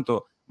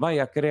 Pertanto vai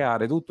a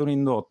creare tutto un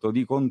indotto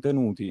di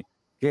contenuti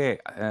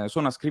che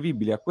sono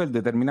ascrivibili a quel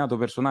determinato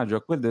personaggio,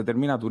 a quel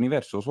determinato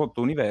universo o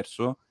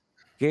sotto-universo,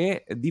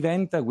 che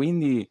diventa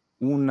quindi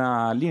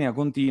una linea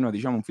continua,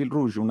 diciamo un fil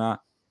rouge,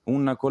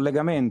 un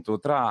collegamento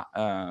tra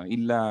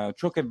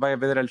ciò che vai a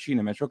vedere al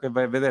cinema e ciò che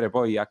vai a vedere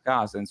poi a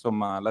casa,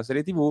 insomma, la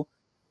serie TV,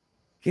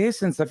 che è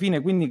senza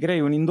fine, quindi crei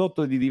un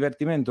indotto di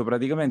divertimento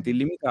praticamente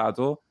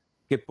illimitato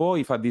che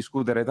poi fa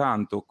discutere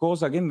tanto,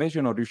 cosa che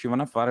invece non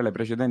riuscivano a fare le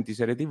precedenti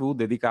serie TV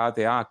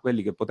dedicate a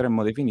quelli che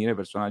potremmo definire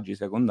personaggi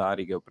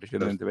secondari che ho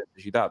precedentemente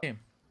citato.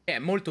 È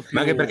molto più...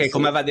 Ma anche perché,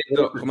 come ha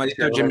detto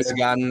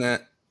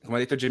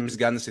James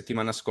Gunn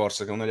settimana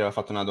scorsa, che uno gli aveva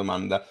fatto una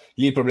domanda,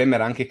 lì il problema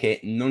era anche che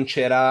non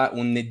c'era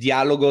un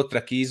dialogo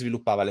tra chi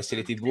sviluppava le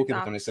serie TV, che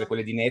potevano essere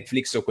quelle di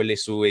Netflix o quelle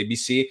su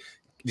ABC,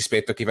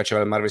 rispetto a chi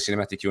faceva il Marvel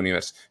Cinematic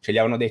Universe. Cioè gli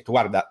avevano detto,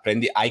 guarda,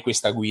 hai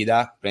questa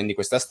guida, prendi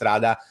questa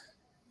strada,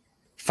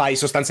 fai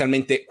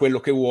sostanzialmente quello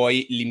che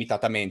vuoi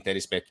limitatamente,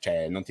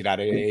 cioè non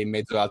tirare in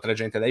mezzo altra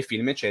gente dai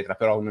film, eccetera,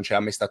 però non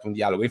c'era mai stato un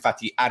dialogo.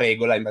 Infatti, a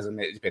regola, in base a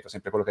me, ripeto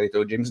sempre quello che ha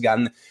detto James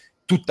Gunn,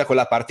 tutta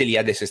quella parte lì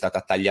adesso è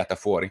stata tagliata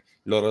fuori.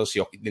 Loro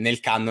nel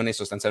canone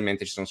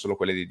sostanzialmente ci sono solo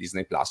quelle di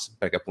Disney Plus,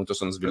 perché appunto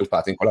sono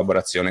sviluppate in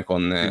collaborazione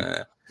con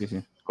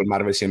col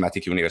Marvel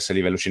Cinematic Universe a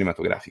livello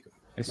cinematografico.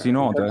 E si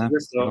nota,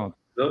 questo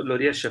lo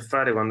riesce a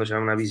fare quando c'è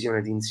una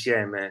visione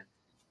d'insieme,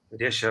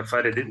 riesce a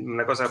fare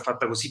una cosa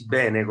fatta così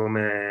bene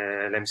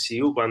come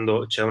l'MCU,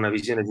 quando c'è una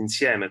visione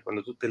d'insieme,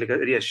 quando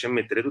riesce a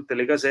mettere tutte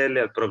le caselle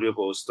al proprio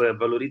posto e a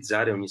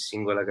valorizzare ogni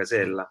singola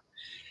casella.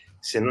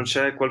 Se non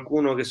c'è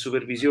qualcuno che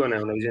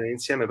supervisiona una visione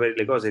d'insieme, poi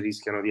le cose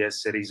rischiano di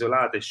essere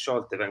isolate,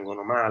 sciolte,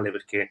 vengono male,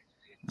 perché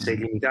sei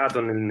limitato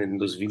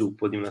nello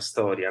sviluppo di una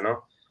storia,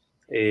 no?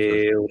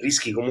 E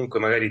rischi comunque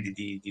magari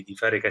di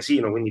fare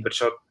casino, quindi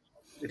perciò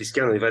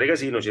rischiando di fare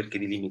casino cerchi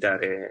di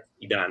limitare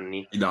i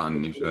danni.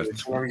 Certo.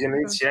 C'è una visione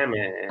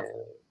insieme,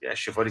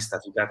 esce fuori sta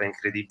figata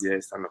incredibile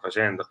che stanno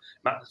facendo,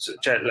 ma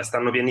cioè, la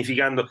stanno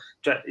pianificando,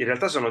 cioè in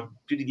realtà sono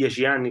più di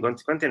 10 anni.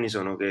 Quanti anni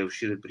sono che è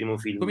uscito il primo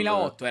film?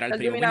 2008 era il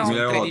primo,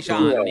 2008. quindi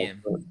sono 13 anni.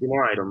 Il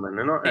primo Iron Man,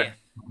 no?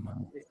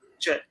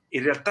 Cioè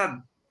in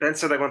realtà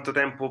pensa da quanto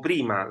tempo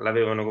prima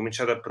l'avevano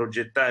cominciato a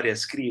progettare e a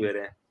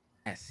scrivere.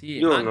 Sì,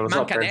 io non lo so,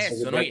 manca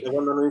penso adesso, che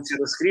quando hanno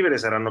iniziato a scrivere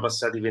saranno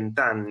passati 20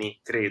 anni,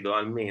 credo,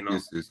 almeno.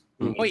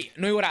 Poi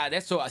noi ora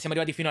adesso siamo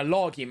arrivati fino a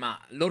Loki, ma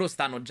loro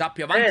stanno già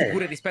più avanti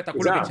pure rispetto a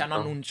quello che ci hanno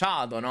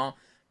annunciato, no?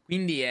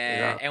 Quindi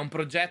è un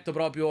progetto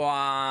proprio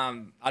a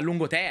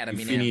lungo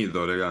termine.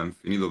 Infinito, raga,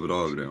 infinito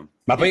proprio.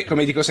 Ma poi,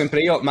 come dico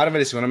sempre io,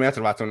 Marvel secondo me ha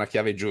trovato una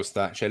chiave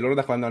giusta. Cioè loro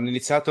da quando hanno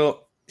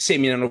iniziato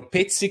seminano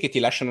pezzi che ti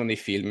lasciano nei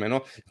film,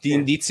 no? Ti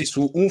indizi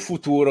su un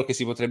futuro che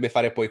si potrebbe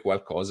fare poi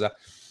qualcosa.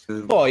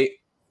 Poi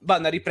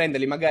vanno a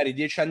riprenderli magari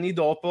 10 anni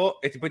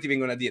dopo e poi ti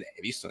vengono a dire,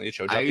 hai visto? Io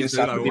ci ho già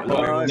pensato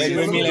nel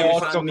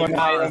 2008 con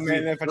Iron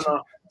Man.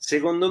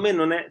 Secondo me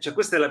non è, cioè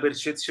questa è la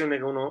percezione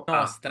che uno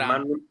ha, ma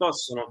non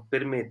possono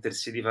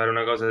permettersi di fare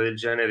una cosa del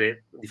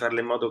genere, di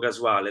farla in modo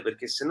casuale,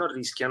 perché sennò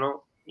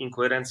rischiano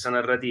incoerenza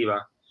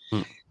narrativa.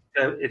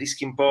 Cioè,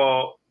 rischi un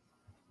po'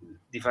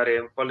 di fare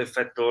un po'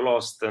 l'effetto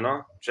Lost,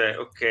 no? Cioè,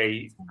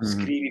 ok,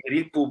 scrivi per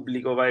il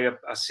pubblico, vai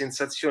a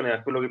sensazione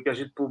a quello che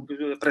piace il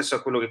pubblico, presso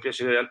a quello che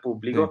piace al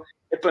pubblico,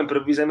 e poi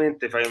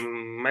improvvisamente fai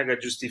un mega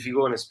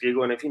giustificone,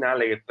 spiegone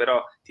finale che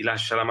però ti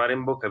lascia l'amaro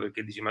in bocca,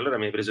 perché dici, ma allora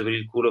mi hai preso per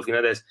il culo fino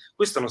adesso.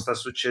 Questo non sta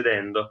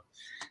succedendo.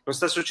 Non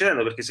sta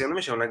succedendo perché secondo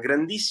me c'è una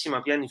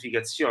grandissima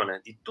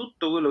pianificazione di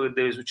tutto quello che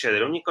deve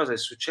succedere. Ogni cosa che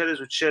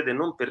succede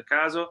non per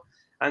caso,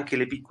 anche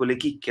le piccole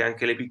chicche,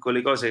 anche le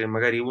piccole cose che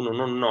magari uno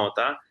non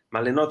nota, ma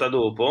le nota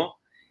dopo,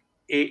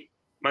 e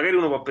magari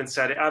uno può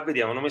pensare, ah,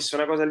 vediamo, hanno messo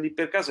una cosa lì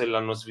per caso e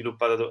l'hanno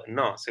sviluppata dopo.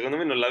 No, secondo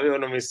me non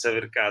l'avevano messa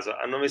per caso,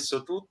 hanno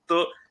messo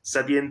tutto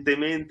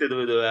sapientemente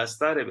dove doveva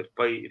stare per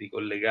poi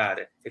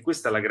ricollegare. E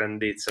questa è la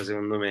grandezza,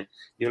 secondo me,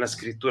 di una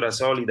scrittura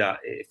solida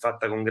e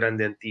fatta con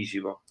grande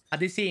anticipo.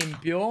 Ad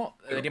esempio,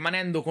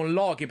 rimanendo con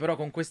Loki, però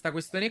con questa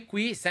questione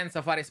qui,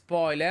 senza fare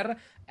spoiler,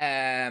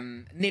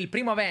 nel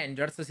primo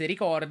Avengers, se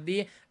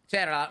ricordi,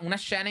 c'era una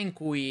scena in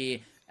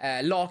cui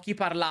Loki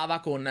parlava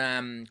con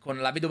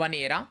la Vedova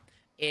Nera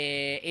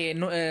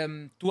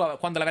e tu,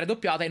 quando l'avrai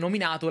doppiata, hai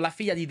nominato la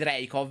figlia di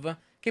Dreykov,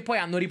 che poi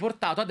hanno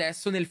riportato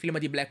adesso nel film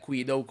di Black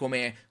Widow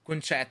come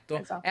concetto.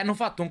 Esatto. E hanno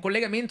fatto un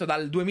collegamento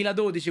dal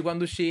 2012,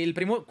 quando uscì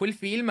quel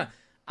film,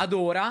 ad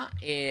ora,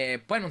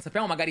 e poi non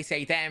sappiamo magari se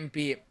ai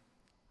tempi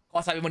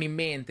cosa avevano in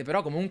mente,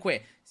 però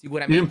comunque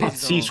sicuramente io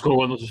impazzisco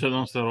quando succedono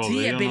queste robe.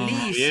 Sì, è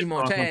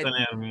bellissimo, cioè,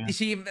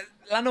 dici,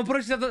 l'hanno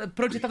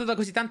progettato da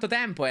così tanto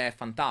tempo, è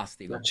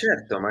fantastico. Ma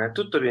certo, ma è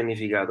tutto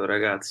pianificato,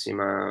 ragazzi,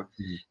 ma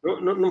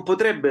non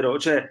potrebbero,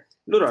 cioè,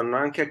 loro hanno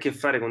anche a che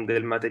fare con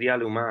del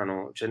materiale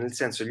umano, cioè nel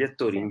senso gli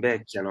attori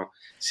invecchiano,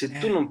 se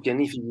tu non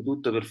pianifichi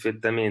tutto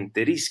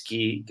perfettamente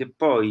rischi che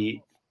poi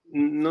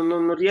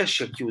non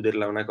riesci a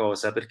chiuderla una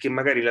cosa, perché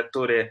magari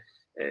l'attore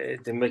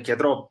ti invecchia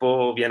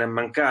troppo, viene a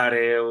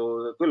mancare,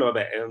 o quello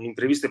vabbè è un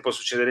imprevisto e può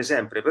succedere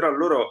sempre, però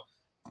loro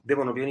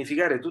devono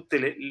pianificare tutte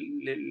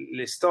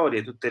le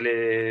storie, tutte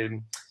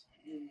le,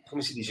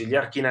 come si dice, gli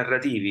archi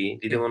narrativi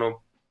li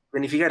devono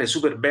pianificare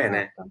super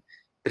bene,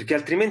 perché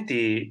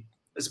altrimenti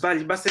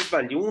basta che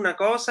sbagli una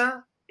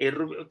cosa e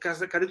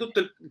cade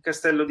tutto il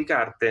castello di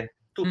carte,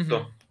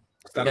 tutto.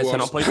 Se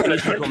no poi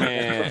finisce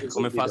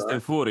come Fast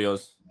and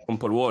Furious con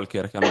Paul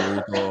Walker, che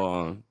hanno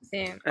voluto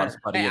far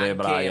sparire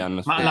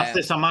Brian. Ma la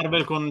stessa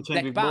Marvel con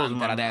Black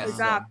Panther adesso.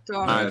 Esatto.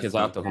 Anche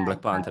esatto, con Black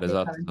Panther,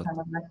 esatto.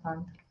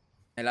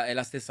 È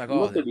la stessa cosa.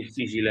 Molto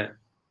difficile,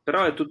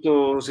 però è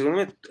tutto, secondo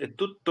me, è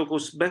tutto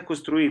ben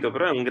costruito,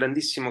 però è un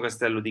grandissimo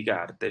castello di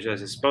carte, cioè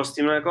se sposti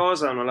una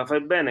cosa, non la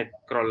fai bene,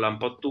 crolla un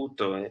po'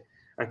 tutto,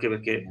 anche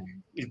perché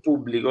il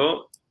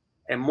pubblico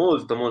è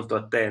molto molto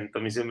attento,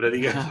 mi sembra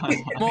di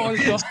capire.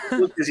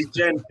 Molto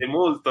esigente,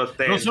 molto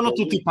attento. Non sono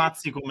tutti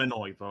pazzi come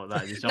noi, però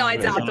dai, diciamo. No,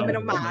 esatto,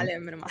 meno male.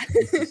 Ma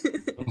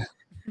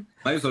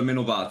io sono il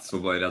meno pazzo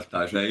poi in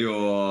realtà, cioè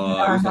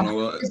io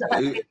sono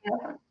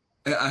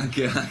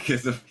anche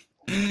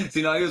sì,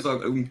 no, io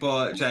sono un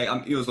po',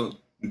 cioè io sono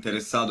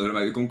interessato,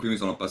 comunque mi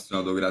sono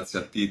appassionato grazie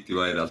a Titti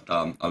poi in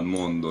realtà al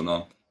mondo,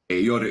 no? E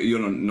io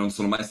non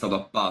sono mai stato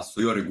a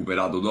passo, io ho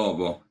recuperato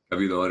dopo,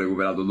 capito? Ho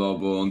recuperato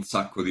dopo un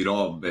sacco di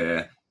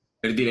robe.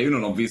 Per dire, io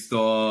non ho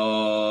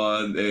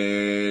visto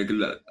che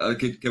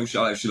è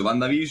uscito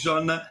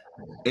WandaVision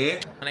e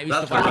non hai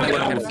visto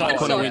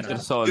Falcon e Winter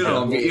Soldier.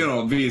 Io non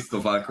ho visto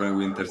Falcon e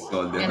Winter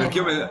Soldier, perché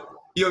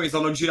io mi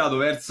sono girato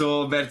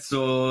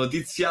verso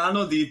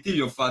Tiziano, Titti,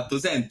 gli ho fatto,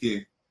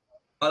 senti,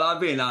 vale la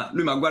pena?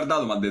 Lui mi ha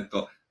guardato, mi ha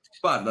detto,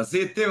 guarda,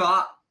 se te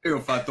va... E ho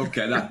fatto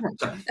ok, dai,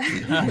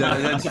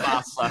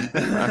 passa.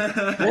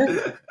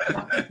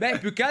 Beh,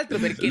 più che altro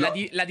perché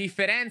la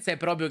differenza è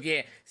proprio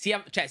che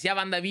sia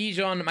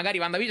WandaVision, magari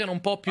WandaVision un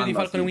po' più di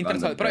Falcon e Winter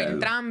Soldier, però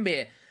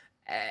entrambe,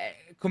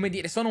 come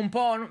dire, sono un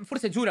po',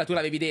 forse Giulia tu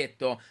l'avevi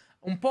detto,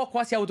 un po'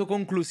 quasi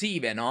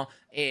autoconclusive, no?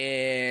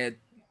 E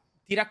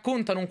ti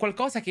raccontano un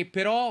qualcosa che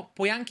però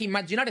puoi anche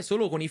immaginare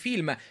solo con i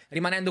film,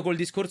 rimanendo col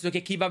discorso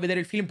che chi va a vedere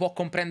il film può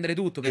comprendere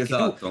tutto,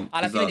 perché tu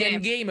alla fine di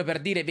Endgame, per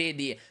dire,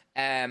 vedi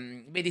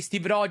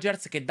Steve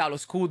Rogers che dà lo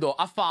scudo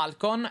a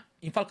Falcon,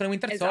 in Falcon e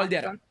Winter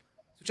Soldier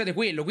succede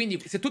quello, quindi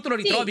se tu te lo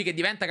ritrovi che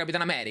diventa Capitan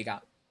America,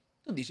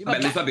 tu dici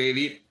vabbè, lo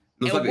sapevi.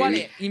 È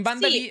uguale in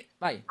banda lì,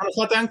 vai. Sono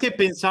state anche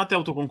pensate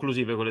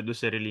autoconclusive quelle due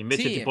serie lì.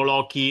 Invece tipo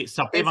Loki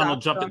sapevano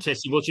già, cioè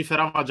si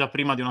vociferava già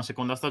prima di una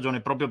seconda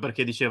stagione, proprio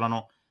perché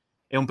dicevano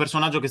è un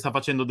personaggio che sta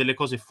facendo delle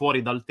cose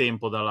fuori dal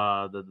tempo,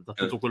 da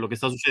tutto quello che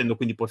sta succedendo,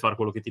 quindi puoi fare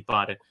quello che ti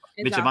pare.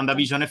 Invece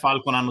WandaVision e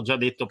Falcon hanno già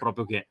detto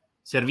proprio che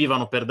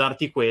servivano per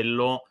darti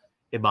quello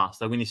e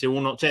basta. Quindi se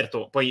uno,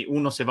 certo, poi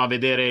uno se va a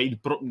vedere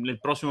nel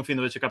prossimo film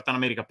dove c'è Captain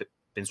America,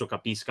 penso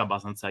capisca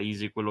abbastanza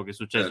easy quello che è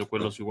successo,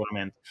 quello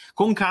sicuramente.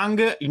 Con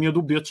Kang il mio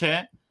dubbio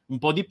c'è un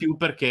po' di più,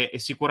 perché è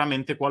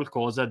sicuramente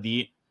qualcosa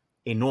di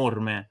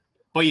enorme.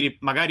 Poi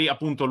magari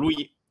appunto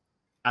lui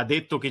ha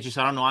detto che ci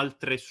saranno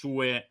altre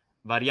sue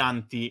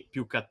varianti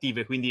più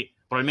cattive, quindi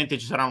probabilmente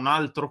ci sarà un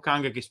altro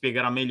Kang che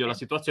spiegherà meglio la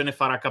situazione e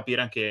farà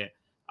capire anche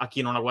a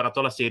chi non ha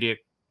guardato la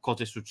serie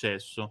cosa è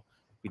successo.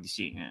 Quindi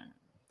sì,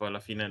 poi alla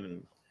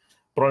fine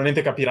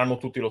probabilmente capiranno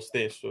tutti lo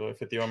stesso,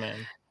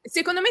 effettivamente.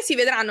 Secondo me si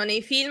vedranno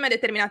nei film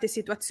determinate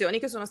situazioni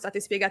che sono state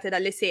spiegate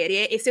dalle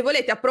serie, e se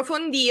volete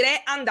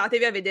approfondire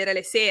andatevi a vedere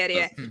le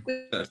serie.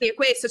 Quindi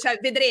questo, cioè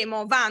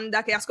vedremo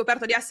Wanda che ha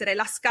scoperto di essere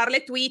la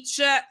Scarlet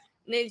Witch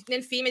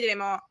nel film, e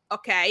diremo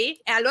ok,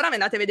 e allora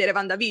andate a vedere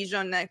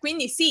WandaVision.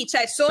 Quindi sì,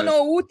 cioè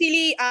sono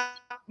utili a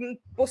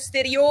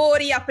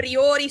posteriori, a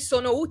priori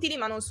sono utili,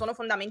 ma non sono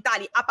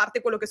fondamentali, a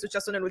parte quello che è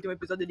successo nell'ultimo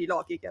episodio di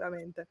Loki,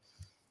 chiaramente.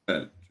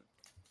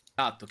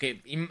 Esatto,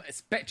 che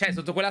cioè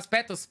sotto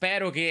quell'aspetto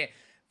spero che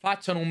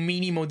facciano un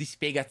minimo di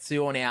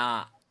spiegazione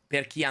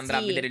per chi andrà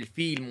a vedere il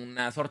film,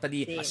 una sorta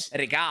di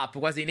recap,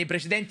 quasi nei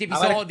precedenti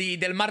episodi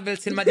del Marvel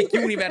Cinematic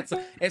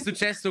Universe è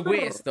successo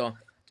questo.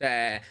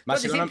 Cioè, ma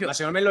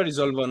secondo me lo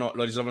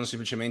risolvono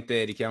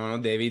semplicemente, richiamano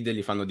David e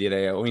gli fanno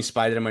dire o in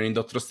Spider-Man o in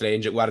Doctor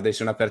Strange, guarda, si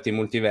sono aperti i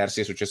multiversi,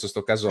 è successo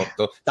sto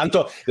casotto.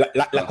 Tanto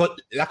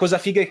la cosa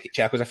figa,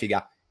 cioè la cosa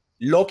figa,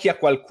 Loki a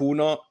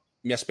qualcuno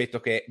mi aspetto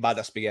che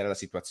vada a spiegare la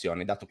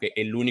situazione, dato che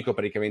è l'unico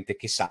praticamente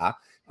che sa,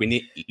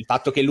 quindi il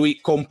fatto che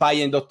lui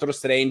compaia in Doctor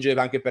Strange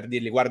va anche per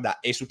dirgli guarda,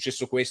 è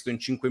successo questo in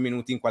 5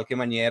 minuti in qualche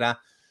maniera,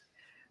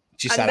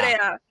 ci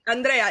sarà.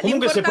 Andrea,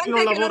 comunque se poi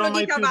non l'importante è che lavora non lo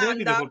mai dica più David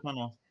è Wanda. colpa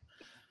no.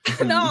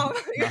 No,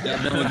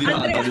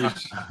 Andrea,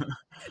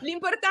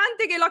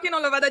 l'importante è che Loki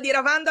non lo vada a dire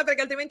a Wanda,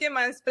 perché altrimenti è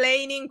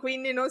mansplaining,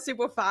 quindi non si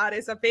può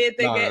fare.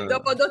 Sapete che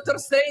dopo Doctor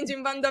Strange in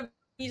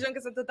WandaVision che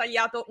è stato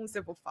tagliato un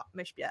se può fare,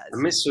 mi spiace.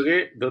 Ammesso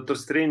che Doctor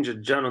Strange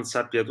già non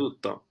sappia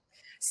tutto.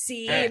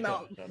 Sì,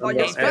 no,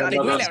 voglio sperare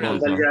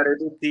tagliare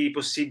tutti i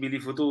possibili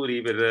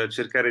futuri per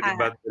cercare di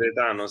battere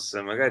Thanos,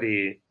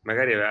 magari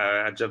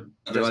ha già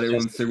le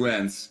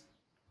conseguenze.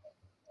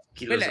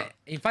 Chi lo sa.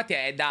 Infatti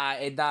è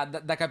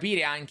da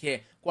capire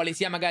anche quale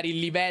sia magari il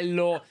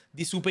livello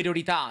di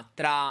superiorità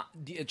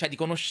cioè di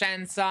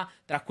conoscenza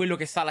tra quello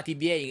che sa la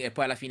TVA e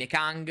poi alla fine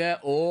Kang,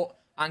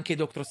 o anche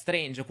Doctor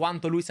Strange,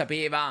 quanto lui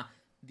sapeva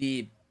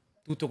di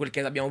tutto quel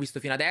che abbiamo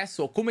visto fino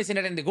adesso, o come se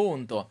ne rende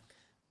conto.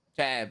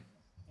 Cioè,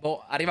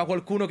 arriva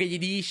qualcuno che gli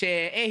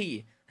dice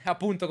ehi,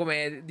 appunto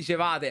come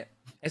dicevate,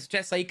 è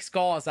successa X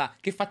cosa,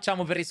 che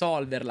facciamo per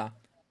risolverla?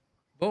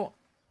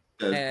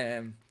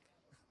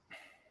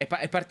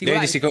 È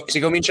particolare. Vedi,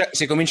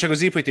 si comincia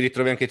così, poi ti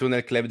ritrovi anche tu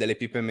nel club delle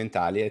pippe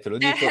mentali, te lo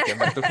dico, ti ho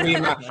detto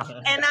prima.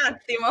 È un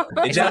attimo.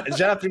 E già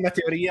la prima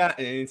teoria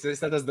è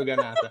stata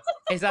sdoganata.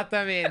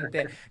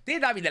 Esattamente. Te,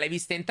 Davide, l'hai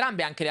viste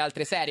entrambe, anche le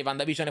altre serie,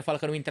 WandaVision e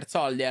Falcon Winter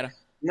Soldier?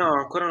 No,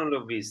 ancora non le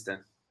ho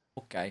viste.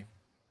 Ok.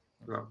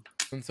 No.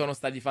 Non sono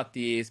stati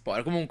fatti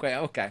spoiler. Comunque,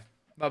 ok,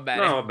 va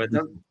bene. No,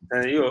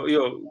 vabbè,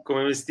 io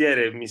come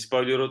mestiere mi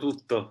spoilerò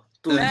tutto.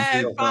 E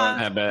anche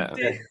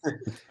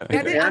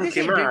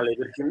male,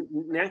 perché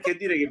neanche a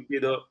dire che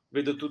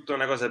vedo tutta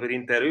una cosa per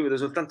intero, io vedo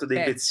soltanto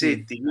dei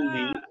pezzetti,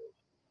 quindi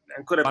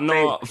ancora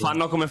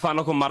fanno come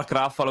fanno con Mark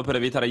Ruffalo per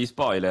evitare gli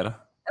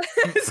spoiler.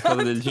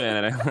 Cose del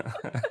genere.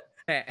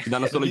 Ti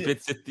danno solo i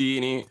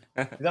pezzettini,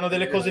 ti danno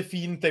delle cose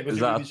finte, così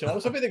dicono, lo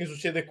sapete che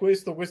succede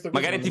questo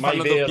magari ti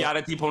fanno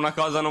doppiare tipo una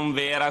cosa non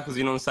vera,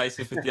 così non sai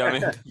se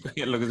effettivamente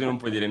quello, così non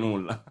puoi dire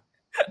nulla.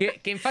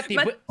 Che infatti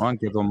o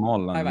anche Tom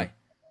Holland. Vai.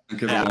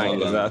 Anche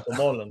Tom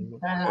Holland.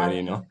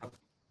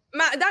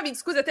 Ma David,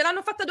 scusa, te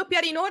l'hanno fatta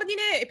doppiare in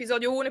ordine?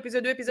 Episodio 1,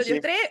 episodio 2, episodio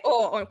 3?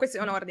 O questo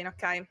è un ordine,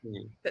 ok?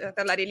 Per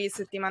la release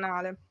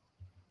settimanale.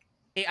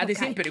 E ad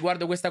esempio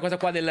riguardo questa cosa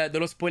qua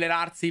dello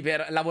spoilerarsi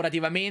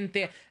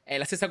lavorativamente, è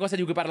la stessa cosa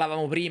di cui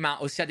parlavamo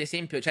prima, ossia ad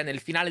esempio, cioè nel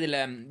finale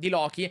di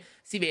Loki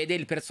si vede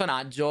il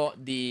personaggio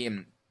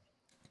di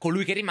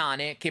colui che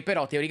rimane, che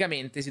però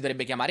teoricamente si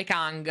dovrebbe chiamare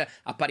Kang,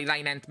 apparirà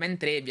in Ant-Man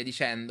 3 e via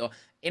dicendo.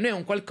 E noi è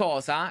un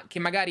qualcosa che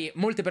magari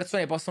molte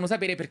persone possono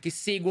sapere perché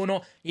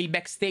seguono il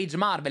backstage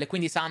Marvel e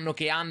quindi sanno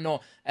che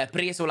hanno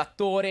preso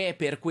l'attore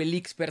per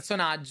quell'X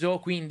personaggio.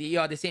 Quindi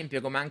io ad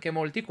esempio, come anche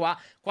molti qua,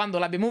 quando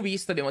l'abbiamo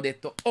visto abbiamo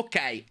detto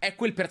ok, è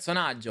quel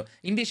personaggio.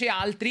 Invece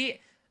altri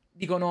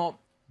dicono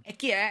e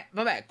chi è?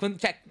 Vabbè,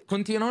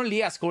 continuano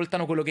lì,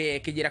 ascoltano quello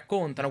che gli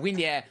raccontano.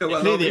 Quindi è...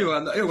 Io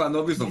quando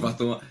ho visto ho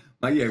fatto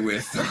ma chi è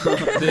questo?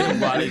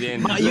 Ma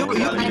io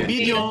vi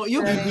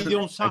invidio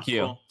un sacco.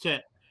 Anch'io.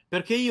 Cioè,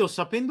 perché io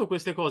sapendo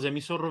queste cose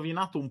mi sono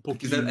rovinato un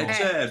pochino.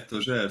 Certo.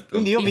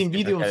 Quindi io vi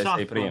invidio un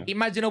sacco.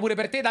 Immagino pure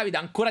per te, Davide,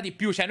 ancora di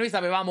più. Cioè, noi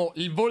sapevamo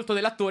il volto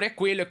dell'attore è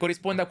quello e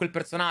corrisponde a quel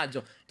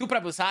personaggio. Tu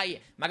proprio sai,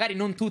 magari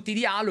non tutti i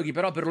dialoghi,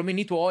 però perlomeno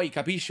i tuoi,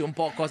 capisci un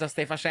po' cosa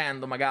stai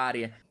facendo,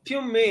 magari. Più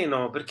o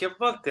meno, perché a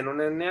volte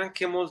non è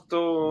neanche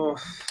molto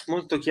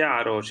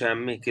chiaro, cioè a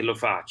me che lo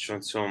faccio,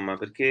 insomma,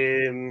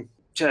 perché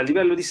cioè, a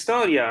livello di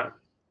storia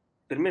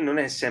per me non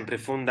è sempre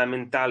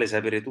fondamentale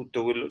sapere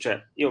tutto quello,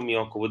 cioè io mi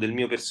occupo del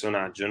mio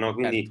personaggio, no?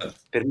 Quindi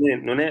per me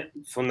non è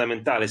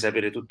fondamentale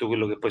sapere tutto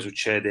quello che poi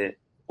succede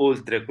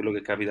oltre a quello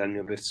che capita al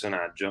mio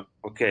personaggio,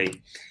 ok?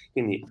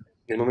 Quindi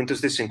nel momento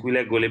stesso in cui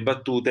leggo le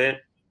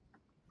battute,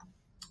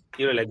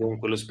 io le leggo con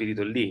quello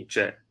spirito lì,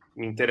 cioè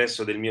mi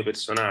interesso del mio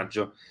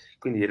personaggio,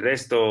 quindi il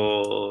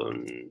resto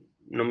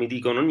non mi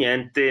dicono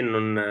niente, e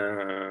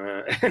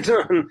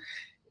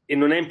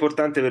non è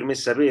importante per me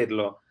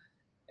saperlo,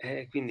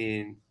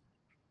 quindi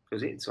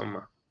così,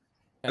 insomma.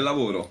 È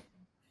lavoro.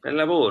 È il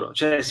lavoro,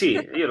 cioè sì,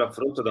 io lo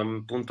affronto da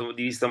un punto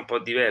di vista un po'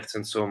 diverso,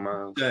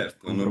 insomma.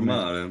 Certo,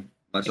 normale,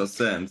 ma c'ha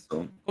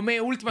senso. Come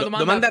ultima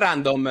domanda... Domanda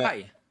random.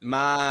 Vai.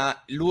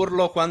 Ma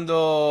l'urlo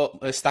quando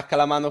stacca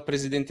la mano al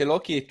presidente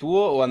Loki è tuo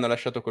o hanno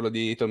lasciato quello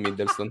di Tom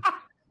Hiddleston?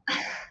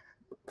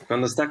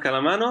 Quando stacca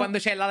la mano? Quando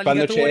c'è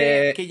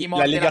l'alligatore che gli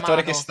morde l'alligatore la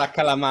mano. che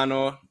stacca la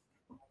mano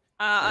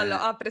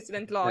a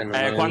President Loki.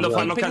 Quando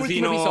fanno il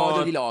penultimo casino...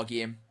 episodio di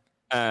Loki.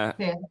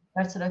 Sì,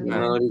 verso la fine.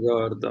 Non lo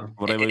ricordo.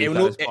 Vorrei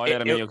evitare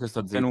spoiler, è meglio che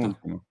sto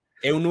zitto.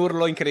 È un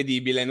urlo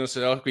incredibile, non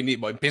so, quindi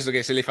penso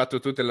che se l'hai fatto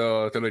tu te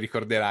lo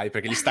ricorderai,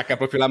 perché gli stacca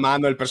proprio la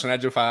mano e il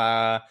personaggio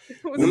fa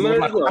un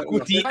urlo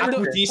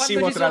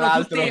acutissimo, tra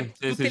l'altro.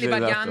 Tutte le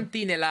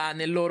varianti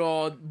nel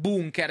loro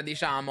bunker,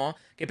 diciamo.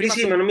 Che prima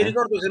sì, ma non mi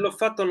ricordo se l'ho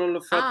fatto o non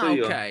l'ho fatto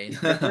io. Ok.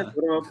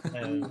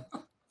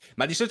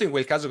 Ma di solito in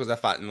quel caso cosa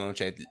fanno?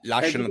 Cioè,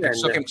 lasciano,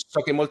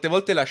 so che molte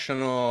volte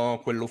lasciano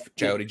quello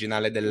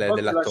originale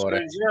dell'attore.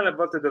 L'originale a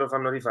volte te lo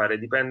fanno rifare,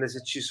 dipende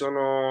se ci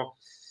sono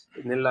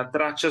nella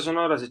traccia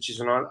sonora, se ci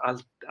sono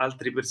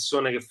altre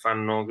persone che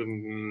fanno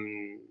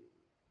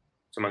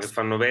insomma, che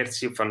fanno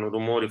versi, fanno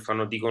rumori,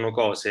 dicono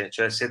cose.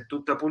 Cioè, se è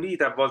tutta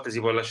pulita, a volte si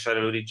può lasciare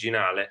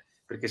l'originale,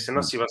 perché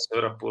sennò si va a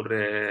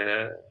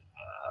sovrapporre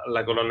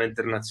alla colonna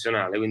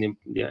internazionale, quindi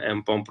è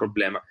un po' un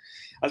problema.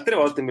 Altre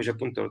volte invece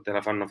appunto te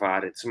la fanno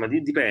fare, insomma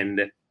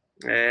dipende.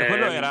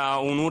 Quello era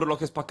un urlo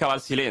che spaccava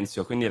il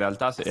silenzio, quindi in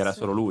realtà era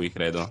solo lui,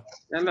 credo.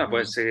 Allora può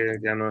essere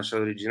che hanno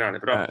lasciato l'originale,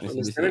 però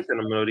onestamente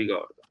non me lo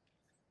ricordo.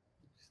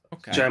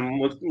 Okay. Cioè,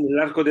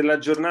 nell'arco della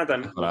giornata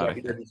mi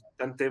capita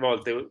tante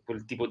volte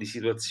quel tipo di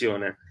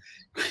situazione,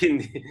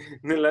 quindi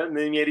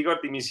nei miei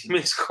ricordi mi si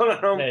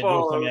mescolano un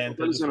po'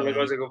 quali sono le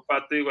cose che ho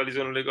fatto io, quali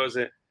sono le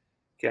cose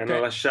che hanno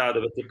lasciato,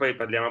 perché poi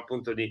parliamo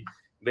appunto di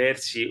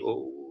versi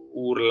o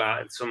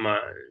urla, insomma,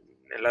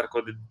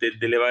 nell'arco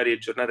delle varie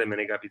giornate me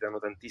ne capitano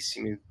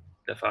tantissimi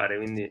da fare,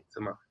 quindi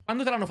insomma.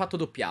 Quando te l'hanno fatto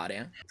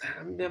doppiare?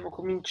 Abbiamo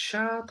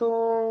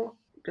cominciato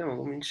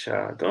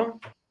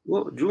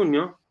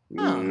giugno?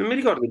 Non mi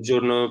ricordo il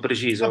giorno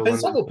preciso. Ma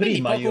pensavo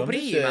prima, poco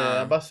prima.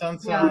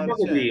 Abbastanza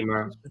poco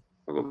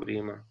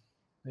prima.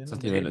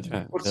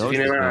 Cioè, forse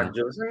fine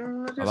maggio,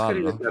 non riesco a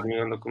ricordarmi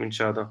quando ho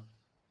cominciato.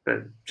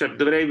 Cioè,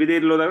 dovrei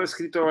vederlo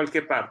scritto da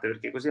qualche parte,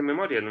 perché così a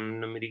memoria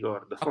non mi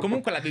ricordo. Ma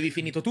comunque l'avevi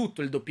finito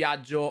tutto il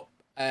doppiaggio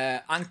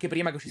anche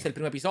prima che uscisse il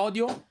primo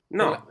episodio?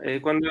 No,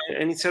 quando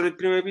è iniziato il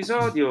primo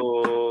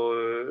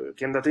episodio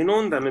che è andato in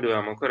onda noi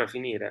dovevamo ancora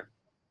finire.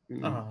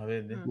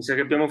 Vedi. Mi sa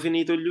che abbiamo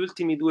finito gli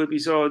ultimi 2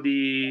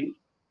 episodi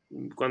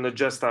quando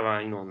già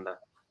stava in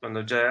onda,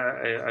 quando già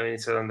aveva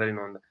iniziato ad andare in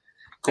onda.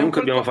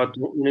 Comunque abbiamo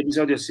fatto un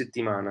episodio a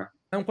settimana.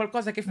 È un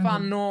qualcosa che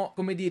fanno,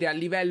 come dire, a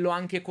livello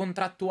anche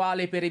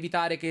contrattuale per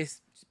evitare che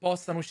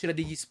possano uscire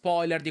degli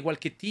spoiler di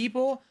qualche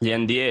tipo? Gli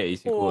NDA,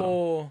 sicuro.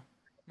 O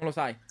non lo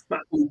sai?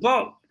 Ma un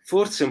po',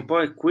 forse un po'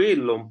 è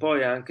quello, un po'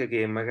 è anche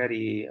che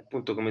magari,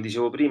 appunto, come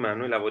dicevo prima,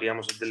 noi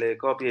lavoriamo su delle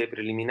copie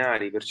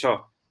preliminari,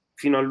 perciò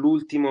fino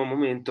all'ultimo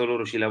momento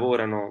loro ci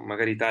lavorano,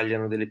 magari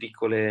tagliano delle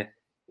piccole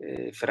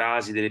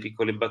frasi, delle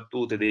piccole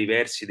battute, dei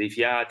versi, dei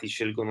fiati,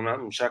 scelgono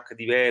un chuck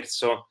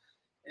diverso.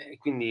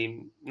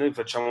 Quindi noi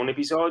facciamo un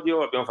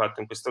episodio, abbiamo fatto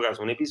in questo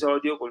caso un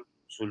episodio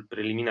sul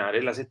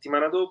preliminare, la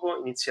settimana dopo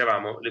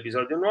iniziavamo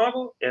l'episodio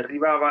nuovo e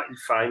arrivava il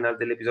final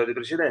dell'episodio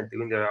precedente,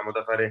 quindi avevamo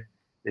da fare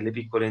delle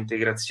piccole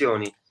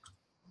integrazioni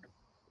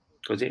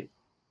così.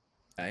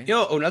 Io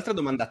ho un'altra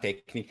domanda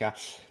tecnica,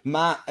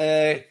 ma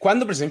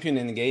quando per esempio in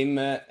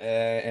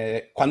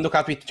Endgame, quando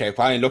cioè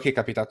qua in Loki è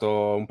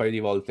capitato un paio di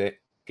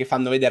volte, che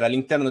fanno vedere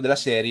all'interno della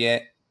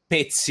serie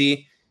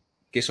pezzi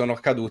che sono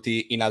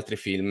accaduti in altri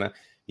film.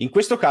 In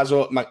questo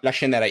caso la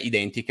scena era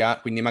identica,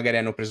 quindi magari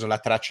hanno preso la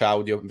traccia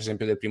audio, per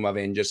esempio, del primo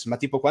Avengers, ma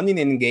tipo quando in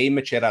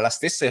Endgame c'era la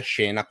stessa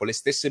scena, con le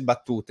stesse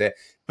battute,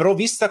 però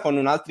vista con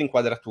un'altra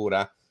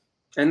inquadratura.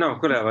 No,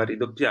 quella va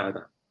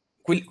ridoppiata.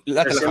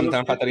 La te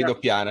l'hanno fatta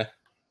ridoppiare.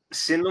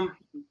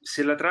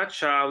 Se la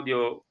traccia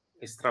audio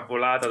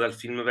estrapolata dal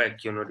film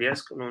vecchio non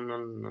riesco,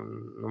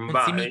 non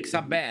va. Si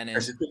mixa bene.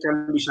 Se tu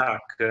cambi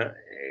Chuck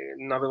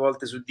 9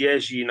 volte su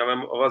 10, 9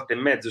 volte e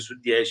mezzo su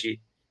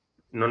 10,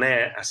 non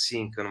è a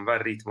sync, non va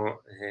a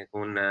ritmo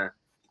con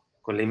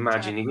le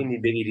immagini, quindi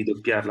devi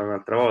ridoppiarla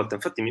un'altra volta.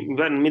 Infatti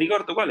non mi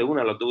ricordo quale,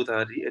 una l'ho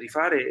dovuta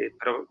rifare,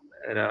 però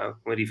era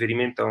come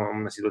riferimento a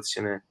una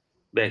situazione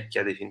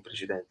vecchia dei film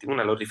precedenti.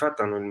 Una l'ho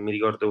rifatta, non mi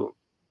ricordo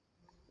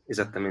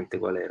esattamente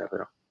qual era,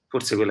 però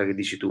forse quella che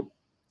dici tu.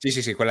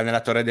 Sì, quella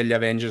nella torre degli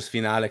Avengers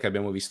finale che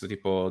abbiamo visto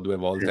tipo 2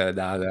 volte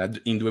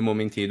in 2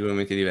 momenti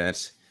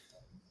diversi.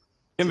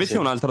 E invece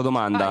un'altra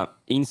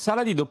domanda. In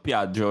sala di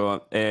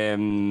doppiaggio è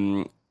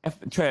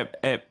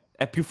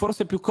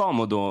forse più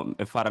comodo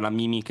fare la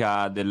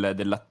mimica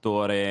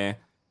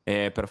dell'attore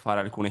per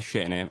fare alcune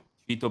scene?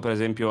 Cito per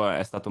esempio,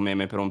 è stato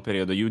meme per un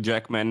periodo, Hugh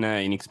Jackman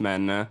in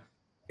X-Men,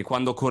 che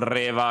quando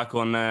correva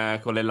con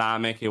le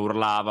lame, che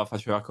urlava,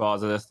 faceva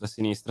cose a destra e a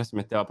sinistra, si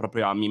metteva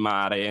proprio a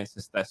mimare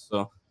se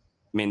stesso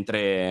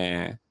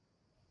mentre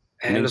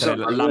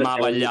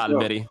lamava gli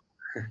alberi.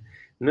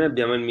 Noi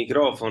abbiamo il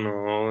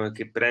microfono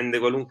che prende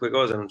qualunque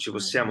cosa, non ci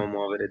possiamo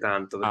muovere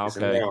tanto perché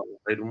sennò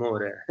fai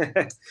rumore.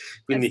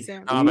 Quindi sì.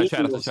 Ah, beh,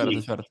 certo,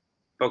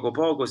 poco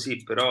poco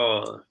sì,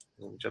 però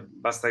cioè,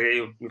 basta che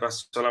io mi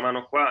passo la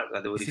mano qua, la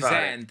devo rifare.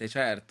 Si sente,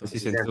 certo. Si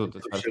sente tutto,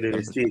 dei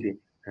vestiti.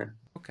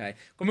 Ok,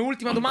 come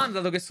ultima domanda,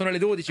 dato che sono le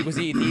 12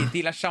 così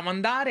ti lasciamo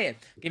andare,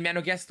 che mi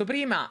hanno chiesto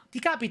prima, ti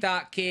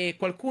capita che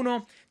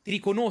qualcuno ti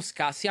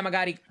riconosca, sia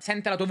magari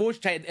sente la tua voce,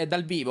 cioè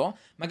dal vivo,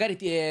 magari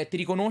ti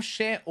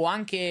riconosce o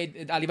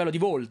anche a livello di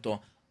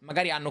volto,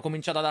 magari hanno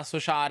cominciato ad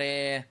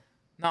associare,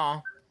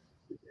 no?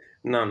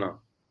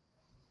 No,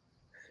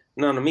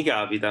 non mi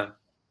capita.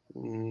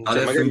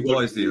 Adesso magari in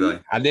poi sì,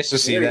 dai. Adesso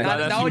sì, dai.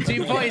 Da oggi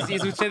in poi sì,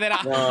 succederà.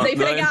 No, Sei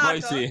fregato.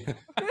 Poi sì.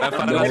 A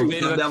fare la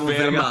spesa abbiamo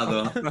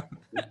fermato.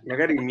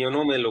 Magari il mio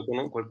nome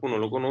qualcuno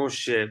lo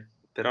conosce,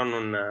 però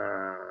non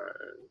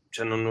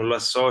lo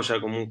associa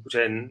comunque.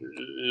 Cioè,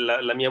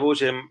 la mia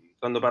voce,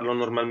 quando parlo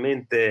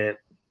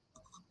normalmente,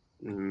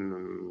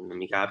 non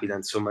mi capita,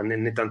 insomma,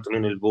 né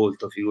tantomeno il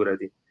volto,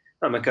 figurati.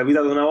 No, mi è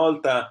capitato una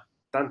volta,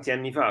 tanti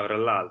anni fa, tra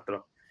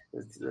l'altro.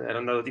 Ero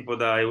andato tipo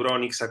da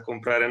Euronics a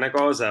comprare una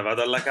cosa,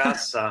 vado alla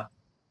cassa,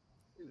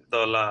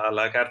 do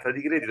la carta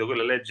di credito,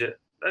 quella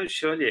legge David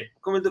Chevalier,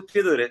 come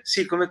doppiatore?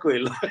 Sì, come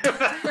quello.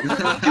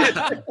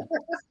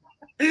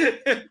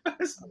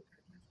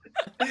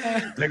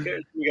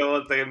 L'unica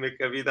volta che mi è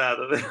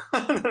capitato.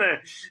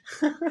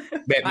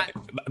 Beh,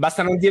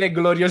 basta non dire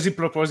gloriosi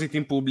propositi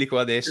in pubblico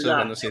adesso, esatto.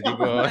 quando sei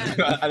tipo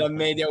alla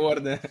Media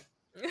Award.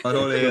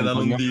 Parole da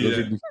non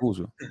dire.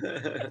 Diffuso.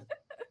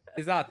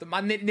 Esatto, ma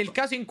nel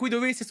caso in cui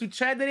dovesse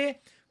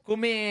succedere,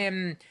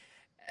 come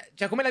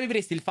la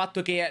vivresti il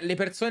fatto che le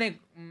persone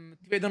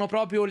ti vedono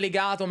proprio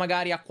legato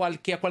magari a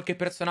qualche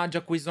personaggio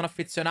a cui sono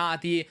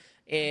affezionati,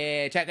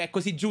 cioè è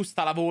così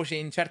giusta la voce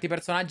in certi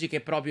personaggi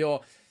che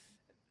proprio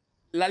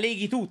la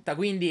leghi tutta,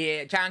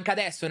 quindi cioè anche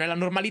adesso nella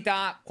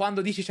normalità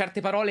quando dici certe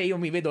parole io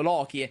mi vedo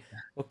Loki,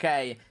 ok?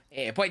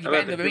 E poi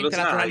dipende ovviamente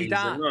dalla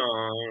tonalità.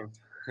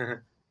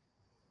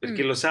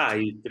 Perché lo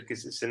sai, perché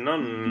se no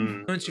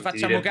non ci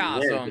facciamo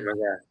caso.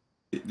 Niente,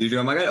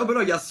 diceva magari,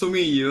 però gli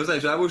assomigli, lo sai,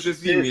 c'è la voce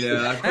simile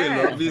a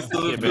quello, ho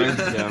visto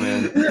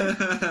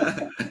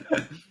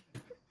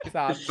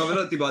Esatto. No,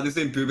 però tipo ad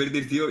esempio per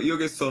dirti io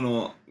che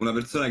sono una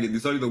persona che di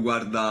solito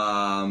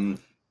guarda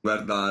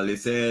le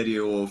serie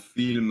o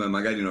film,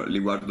 magari li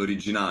guardo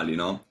originali,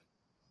 no?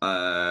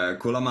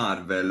 Con la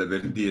Marvel,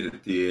 per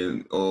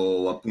dirti,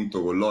 o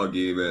appunto con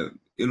Loki,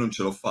 io non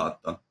ce l'ho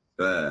fatta.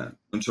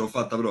 Non ce l'ho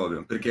fatta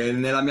proprio, perché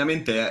nella mia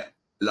mente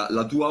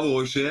la tua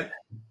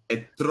voce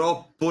è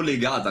troppo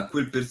legata a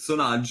quel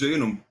personaggio, io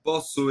non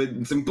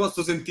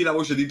posso sentire la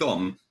voce di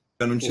Tom,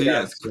 cioè non ci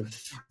riesco.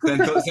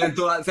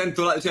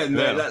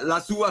 La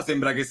sua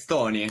sembra che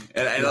stoni,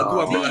 è la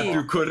tua quella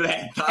più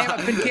corretta. Ma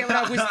perché è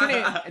una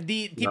questione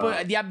di tipo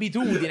di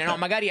abitudine, no?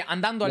 Magari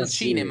andando al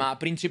cinema,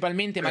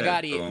 principalmente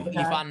magari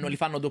li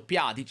fanno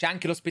doppiati, c'è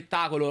anche lo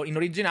spettacolo in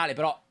originale,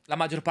 però la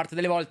maggior parte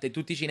delle volte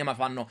tutti i cinema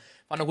fanno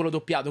quello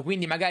doppiato,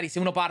 quindi magari se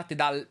uno parte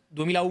dal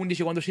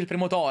 2011 quando uscì il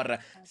primo Thor,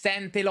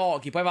 sente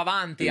Loki, poi va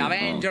avanti,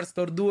 Avengers,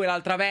 Thor 2,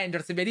 l'altra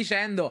Avengers e via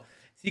dicendo,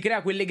 si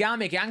crea quel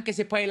legame che anche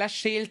se poi hai la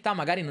scelta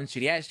magari non ci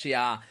riesci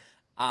a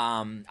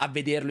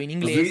vederlo in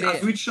inglese, a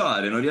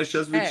switchare, non riesci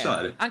a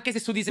switchare, anche se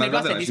su Disney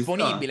Plus è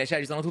disponibile, cioè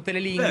ci sono tutte le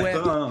lingue.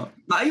 No.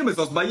 Ma io mi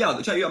sono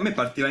sbagliato, cioè a me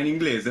partiva in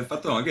inglese, ho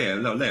fatto no, che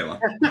leva,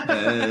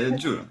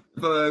 giuro,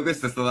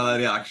 questa è stata la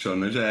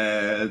reaction,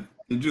 cioè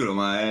ti giuro,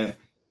 ma è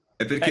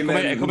perché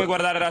è come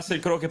guardare Russell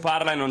Crowe che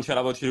parla e non c'è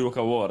la voce di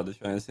Luca Ward,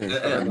 cioè nel senso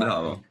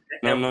bravo.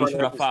 non ce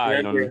la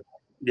fai,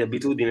 di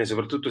abitudine,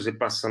 soprattutto se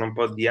passano un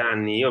po' di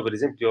anni. Io per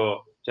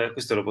esempio, cioè,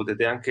 questo lo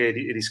potete anche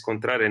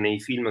riscontrare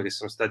nei film che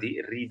sono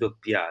stati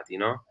ridoppiati,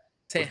 no?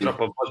 Sì.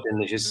 Purtroppo a volte è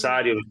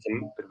necessario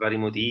per vari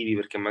motivi,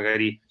 perché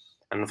magari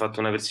hanno fatto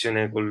una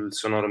versione col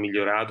sonoro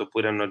migliorato,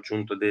 oppure hanno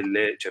aggiunto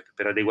cioè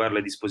per adeguarla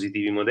ai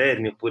dispositivi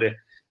moderni,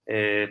 oppure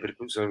per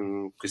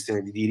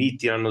questione di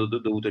diritti hanno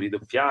dovuto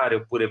ridoppiare,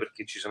 oppure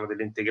perché ci sono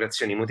delle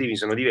integrazioni, i motivi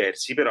sono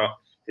diversi. Però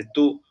se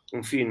tu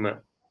un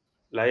film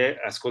l'hai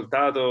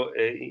ascoltato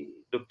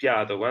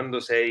doppiato quando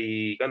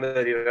eri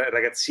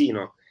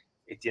ragazzino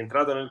e ti è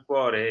entrato nel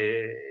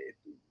cuore,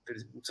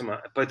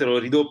 insomma, poi te lo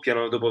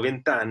ridoppiano dopo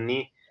 20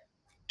 anni,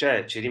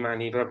 cioè ci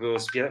rimani proprio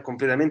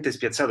completamente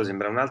spiazzato,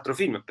 sembra un altro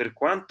film, per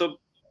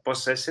quanto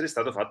possa essere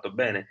stato fatto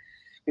bene.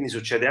 Quindi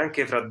succede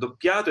anche fra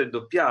doppiato e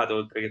doppiato,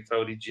 oltre che fra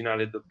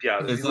originale e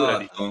doppiato.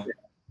 Esatto.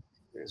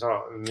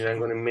 Mi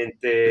vengono in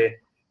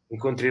mente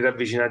Incontri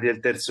ravvicinati del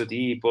terzo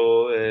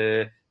tipo,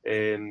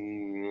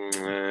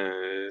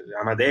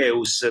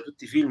 Amadeus,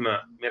 tutti film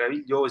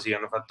meravigliosi che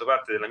hanno fatto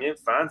parte della mia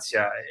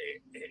infanzia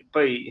e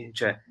poi,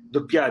 cioè,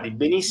 doppiati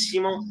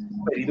benissimo,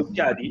 poi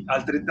ridoppiati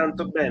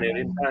altrettanto bene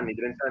 20 anni,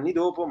 30 anni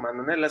dopo, ma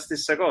non è la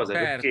stessa cosa,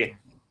 perché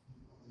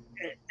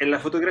è la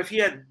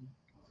fotografia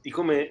di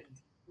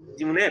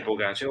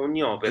un'epoca, cioè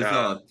ogni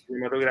opera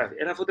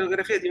cinematografica è la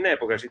fotografia di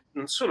un'epoca, cioè,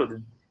 non solo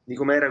di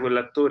come era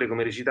quell'attore,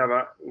 come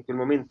recitava in quel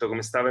momento,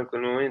 come stava in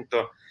quel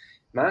momento,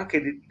 ma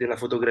anche della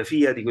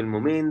fotografia di quel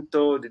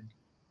momento,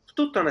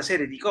 tutta una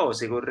serie di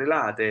cose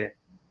correlate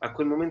a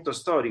quel momento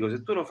storico.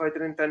 Se tu lo fai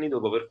 30 anni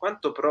dopo, per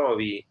quanto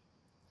provi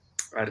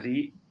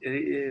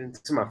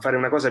insomma, a fare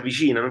una cosa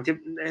vicina,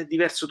 è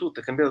diverso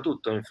tutto, è cambiato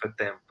tutto nel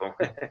frattempo.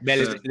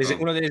 Beh,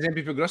 uno degli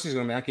esempi più grossi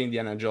secondo me è anche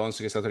Indiana Jones,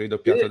 che è stato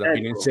ridoppiato da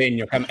Pino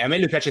Insegno. A me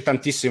lui piace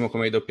tantissimo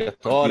come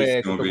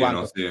doppiatore, tutto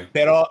quanto. Sì.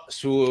 Però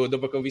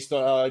dopo che ho visto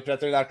Il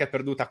Pirata dell'Arca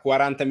Perduta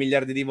 40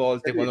 miliardi di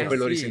volte, quando poi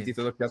l'ho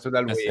risentito doppiato da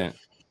lui.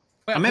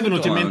 A me è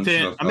venuto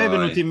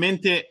in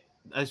mente,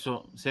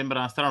 adesso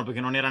sembra strano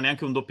perché non era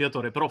neanche un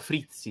doppiatore, però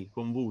Frizzi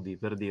con Woody,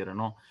 per dire,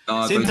 no?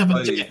 Senza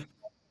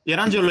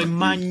Pierangelo e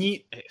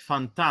Magni è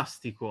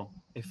fantastico,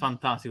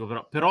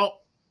 però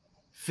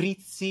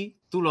Frizzi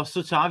tu lo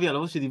associavi alla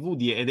voce di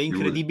Woody ed è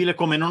incredibile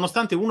come,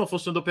 nonostante uno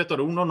fosse un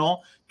doppiatore, uno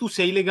no, tu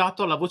sei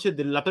legato alla voce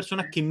della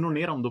persona che non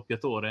era un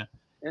doppiatore.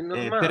 È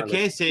normale,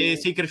 perché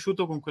sei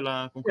cresciuto con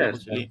quella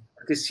voce lì.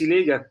 Perché si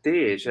lega a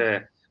te,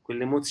 cioè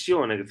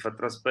quell'emozione che fa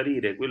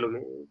trasparire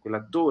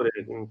quell'attore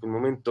che in quel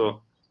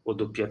momento, o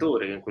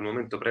doppiatore che in quel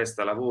momento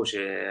presta la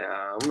voce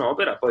a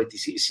un'opera, poi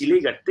si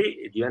lega a te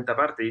e diventa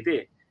parte di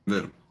te.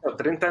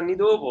 30 anni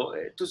dopo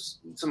tu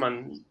insomma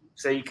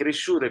sei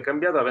cresciuto e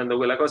cambiato avendo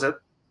quella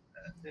cosa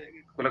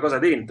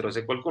dentro.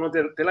 Se qualcuno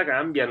te la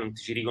cambia non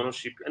ti ci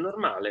riconosci più, è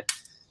normale.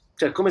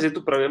 Cioè è come se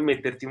tu provi a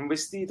metterti un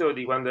vestito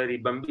di quando eri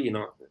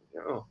bambino.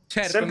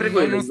 Certo, sempre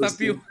non sta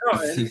più.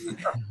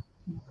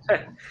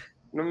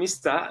 Non mi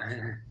sta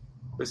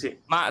così.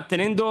 Ma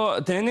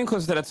tenendo in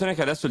considerazione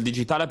che adesso il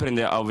digitale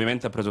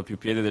ovviamente ha preso più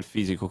piede del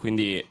fisico,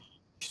 quindi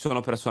ci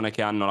sono persone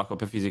che hanno la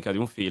copia fisica di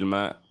un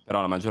film,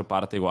 però la maggior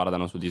parte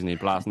guardano su Disney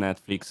Plus,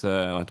 Netflix,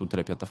 tutte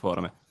le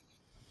piattaforme.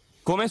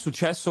 Come è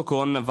successo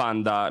con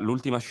Wanda,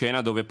 l'ultima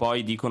scena dove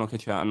poi dicono che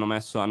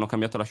hanno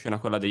cambiato la scena,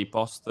 quella dei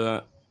post,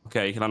 ok,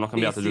 che l'hanno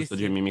cambiato, giusto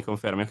Jimmy, mi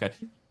confermi, ok?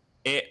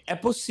 E è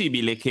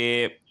possibile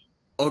che,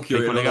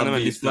 occhio, collegandomi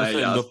al discorso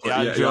del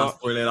doppiaggio,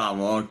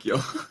 spoileriamo, occhio.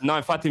 No,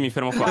 infatti mi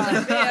fermo qua.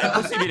 È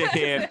possibile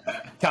che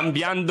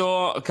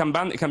cambiando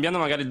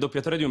magari il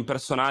doppiatore di un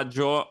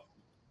personaggio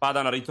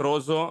vadano a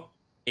ritroso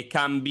e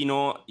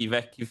cambino i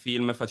vecchi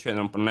film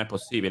facendo, non è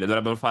possibile,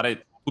 dovrebbero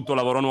fare tutto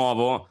lavoro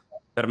nuovo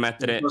per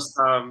mettere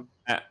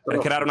per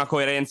creare una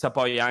coerenza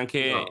poi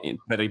anche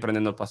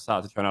riprendendo il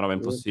passato, cioè una roba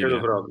impossibile.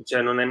 Non proprio.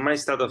 Cioè non è mai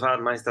stata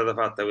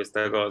fatta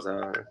questa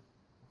cosa.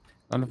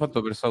 L'hanno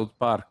fatto per South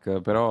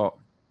Park, però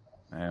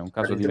è un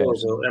caso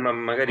diverso. Ma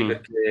magari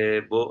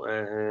perché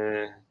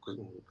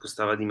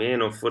costava di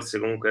meno, forse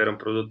comunque era un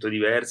prodotto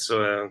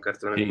diverso, è un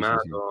cartone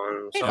animato.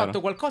 Non so. Hai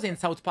fatto qualcosa in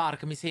South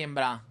Park, mi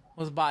sembra,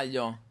 o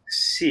sbaglio?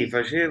 Sì,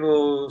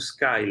 facevo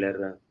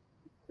Skyler,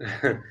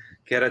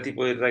 che era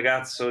tipo il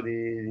ragazzo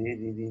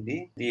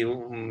di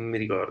mi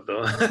ricordo.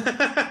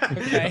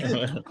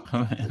 Okay.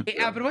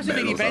 E a proposito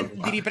di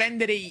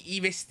riprendere i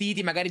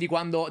vestiti magari di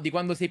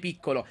quando sei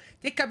piccolo,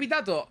 ti è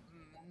capitato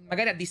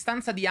magari a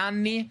distanza di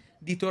anni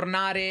di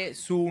tornare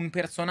su un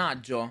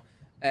personaggio,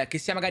 che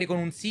sia magari con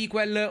un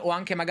sequel o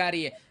anche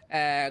magari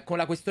con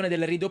la questione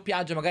del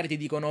ridoppiaggio, magari ti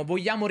dicono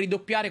vogliamo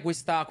ridoppiare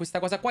questa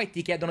cosa qua e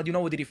ti chiedono di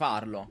nuovo di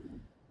rifarlo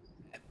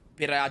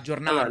per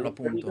aggiornarlo,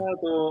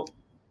 appunto.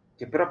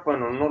 Che però poi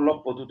non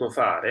l'ho potuto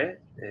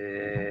fare,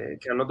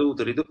 che hanno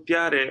dovuto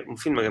ridoppiare un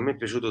film che a me è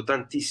piaciuto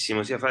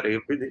tantissimo sia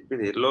fare che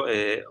vederlo,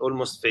 è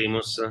Almost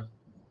Famous,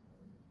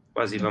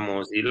 Quasi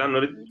Famosi.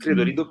 L'hanno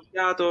credo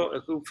ridoppiato,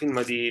 è un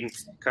film di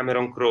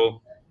Cameron Crowe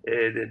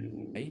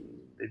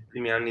dei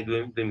primi anni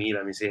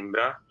 2000 mi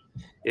sembra,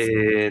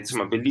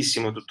 insomma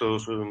bellissimo, tutto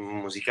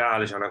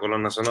musicale, c'è una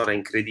colonna sonora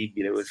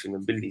incredibile, quel film è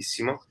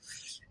bellissimo.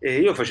 E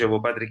io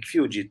facevo Patrick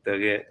Fugit,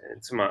 che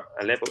insomma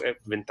all'epoca,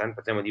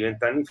 parliamo di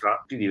 20 anni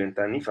fa, più di 20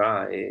 anni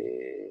fa,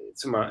 e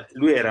insomma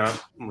lui era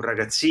un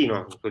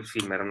ragazzino in quel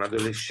film, era un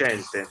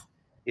adolescente.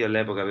 Io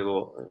all'epoca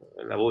avevo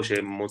la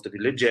voce molto più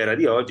leggera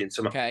di oggi,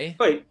 insomma. Okay.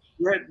 Poi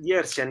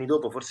diversi anni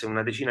dopo, forse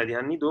una decina di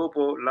anni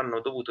dopo,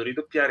 l'hanno dovuto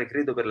ridoppiare,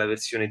 credo per la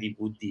versione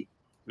DVD.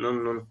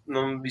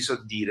 Non vi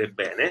so dire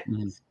bene.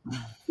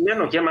 Mi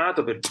hanno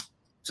chiamato per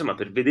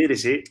vedere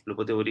se lo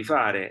potevo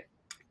rifare.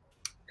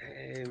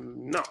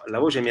 No, la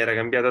voce mi era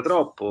cambiata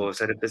troppo,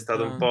 sarebbe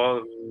stato un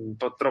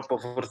po' troppo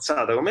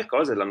forzata come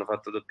cosa, e l'hanno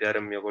fatto doppiare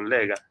un mio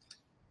collega.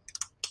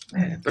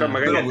 Però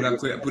magari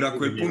pure a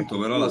quel punto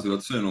però la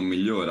situazione non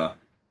migliora,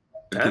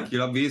 perché chi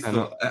l'ha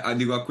visto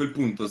dico, a quel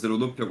punto se lo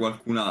doppia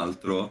qualcun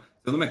altro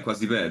secondo me è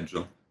quasi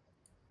peggio,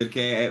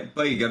 perché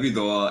poi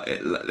capito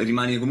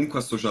rimani comunque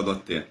associato a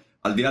te,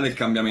 al di là del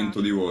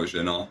cambiamento di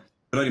voce, no?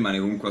 Però rimane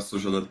comunque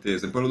associato a te.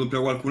 Se poi lo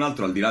doppia qualcun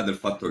altro, al di là del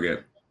fatto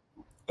che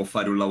può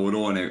fare un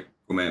lavorone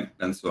come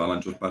penso la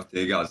maggior parte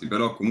dei casi,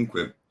 però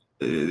comunque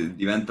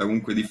diventa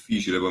comunque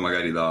difficile poi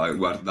magari da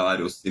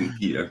guardare o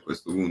sentire a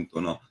questo punto,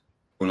 no?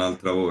 Con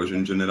un'altra voce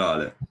in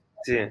generale.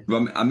 Sì.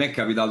 A me è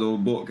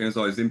capitato, che ne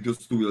so, esempio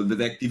stupido, il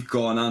Detective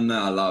Conan,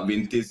 alla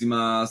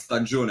 20ª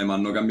stagione mi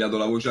hanno cambiato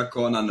la voce a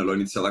Conan e l'ho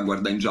iniziato a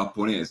guardare in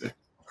giapponese.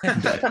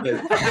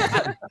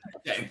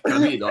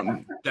 Capito?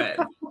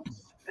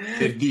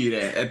 Per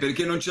dire, è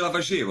perché non ce la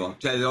facevo.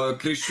 Cioè, ho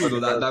cresciuto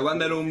da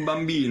quando ero un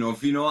bambino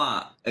fino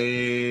a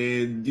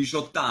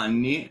 18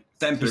 anni,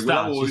 sempre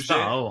quella voce,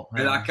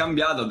 me l'ha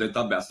cambiata, ho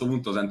detto, vabbè, a sto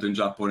punto sento in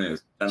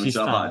giapponese. Cioè, non ce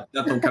la faccio.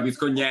 Tanto non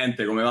capisco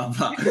niente, come va a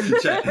fare.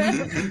 Cioè,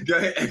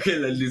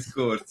 quello è il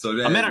discorso.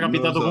 Cioè, a me era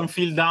capitato con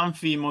Phil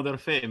Dunphy in Modern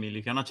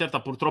Family, che a una certa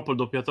purtroppo il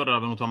doppiatore era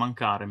venuto a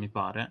mancare, mi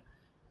pare,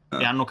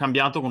 e hanno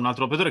cambiato con un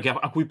altro doppiatore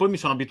a cui poi mi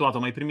sono abituato,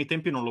 ma ai primi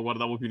tempi non lo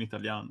guardavo più in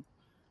italiano.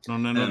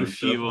 Non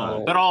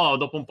riuscivo, però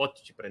dopo un po'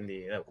 ci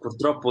prendi.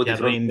 Purtroppo di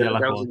fronte alla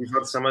causa di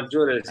forza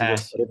maggiore si può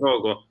fare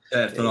poco.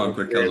 Certo, no, in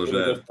quel caso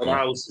certo. Dottor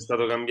House è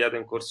stato cambiato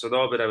in corso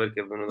d'opera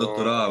perché è venuto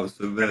Dottor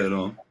House, è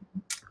vero.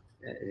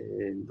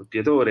 Il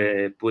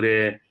doppiatore,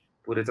 pure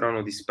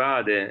Trono di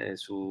Spade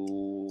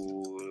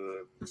su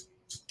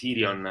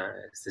Tyrion,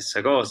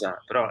 stessa cosa,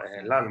 però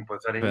là non puoi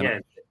fare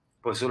niente,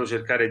 puoi solo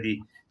cercare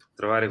di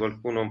trovare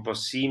qualcuno un po'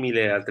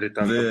 simile,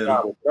 altrettanto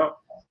bravo,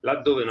 però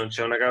laddove non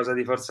c'è una causa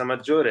di forza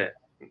maggiore.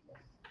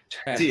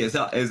 Sì,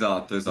 esatto.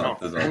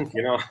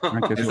 Anche no.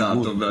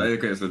 Esatto, è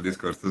questo il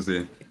discorso,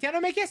 sì. Ti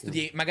hanno mai chiesto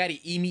di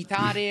magari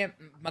imitare,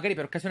 magari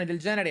per occasione del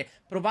genere,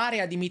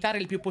 provare ad imitare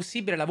il più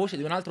possibile la voce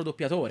di un altro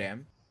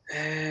doppiatore?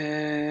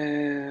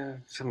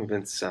 Fammi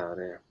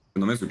pensare.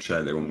 Secondo me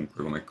succede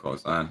comunque come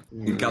cosa,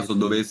 In caso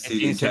dovessi...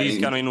 ti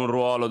inseriscano in un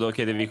ruolo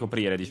che devi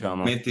coprire,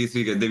 diciamo. Metti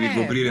sì che devi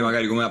coprire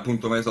magari come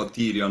appunto, me so,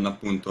 Tyrion,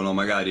 appunto, no?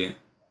 Magari,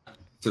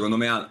 secondo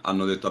me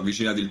hanno detto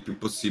avvicinati il più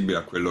possibile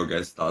a quello che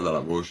è stata la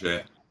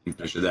voce in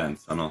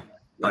precedenza, no?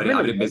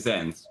 Avrebbe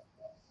senso.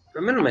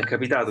 A me non mi è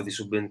capitato di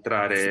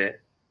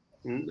subentrare,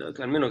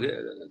 almeno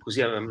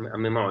così a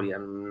memoria,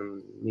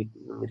 non mi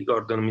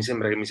ricordo, non mi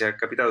sembra che mi sia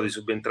capitato di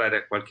subentrare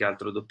a qualche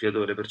altro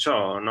doppiatore,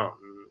 perciò no,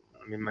 non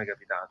mi è mai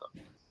capitato.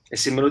 E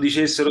se me lo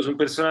dicessero su un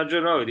personaggio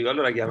nuovo, dico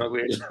allora chiama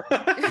quello.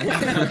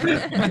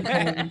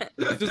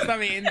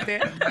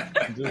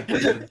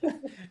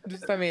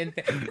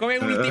 Giustamente. Come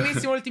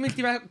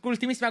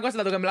ultimissima cosa,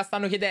 dato che me la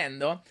stanno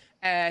chiedendo,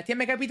 ti è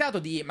mai capitato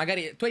di,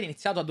 magari, tu hai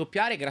iniziato a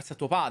doppiare grazie a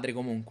tuo padre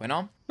comunque,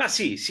 no? Ma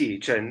sì,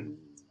 cioè,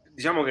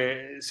 diciamo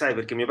che, sai,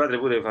 perché mio padre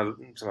pure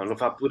lo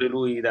fa pure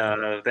lui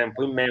da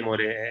tempo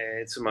immemore,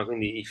 insomma,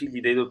 quindi i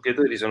figli dei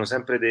doppiatori sono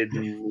sempre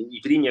i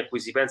primi a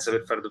cui si pensa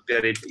per far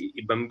doppiare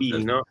i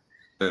bambini, no?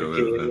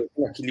 Perché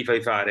a chi li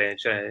fai fare?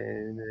 Cioè,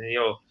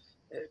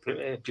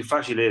 è più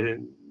facile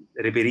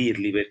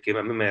reperirli, perché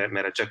a me mi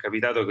era già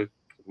capitato che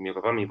mio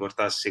papà mi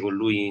portasse con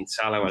lui in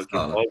sala qualche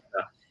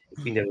volta,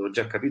 e quindi avevo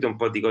già capito un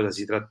po' di cosa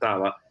si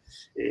trattava.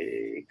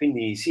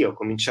 Quindi sì, ho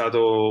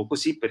cominciato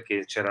così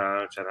perché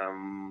c'era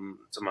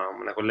insomma,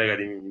 una collega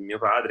di mio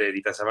padre,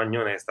 Rita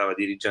Savagnone, che stava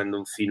dirigendo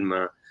un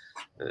film,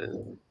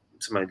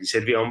 insomma, gli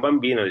serviva un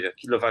bambino, diceva,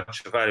 chi lo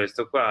faccio fare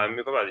questo qua? E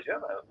mio papà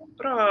diceva,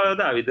 prova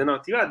David, no,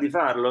 ti va di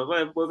farlo?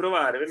 Vuoi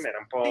provare? Per me era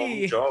un po'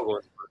 un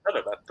gioco,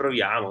 vabbè,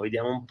 proviamo,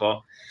 vediamo un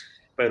po'.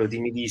 Poi ero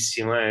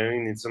timidissimo,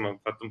 quindi insomma ho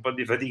fatto un po'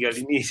 di fatica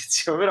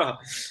all'inizio, però...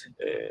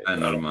 è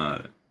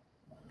normale.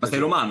 Ma sei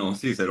romano?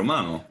 Sì, sei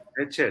romano.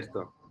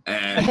 Certo.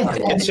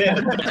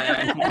 Certo.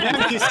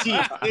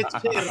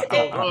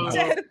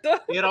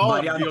 Certo. Era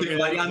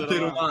variante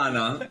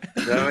romana.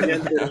 La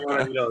variante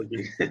romana di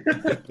Loki.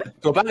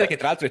 Tuo padre, che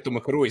tra l'altro è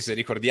Tom Cruise,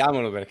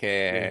 ricordiamolo, perché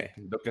è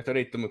il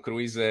doppiatore di Tom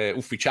Cruise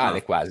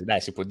ufficiale quasi,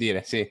 dai, si può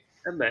dire, sì.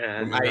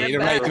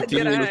 Ormai tutti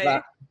gli lo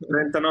fa.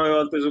 39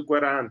 volte su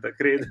 40,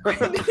 credo.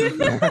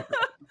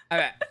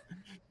 Vabbè,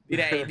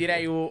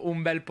 direi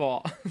un bel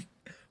po'.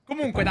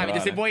 Comunque, Davide,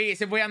 se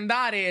vuoi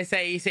andare,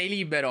 sei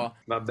libero.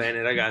 Va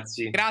bene,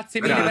 ragazzi. Grazie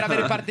mille per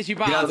aver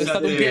partecipato, è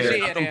stato un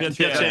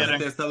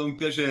piacere. È stato un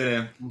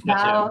piacere.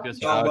 Ciao,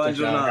 buona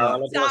giornata.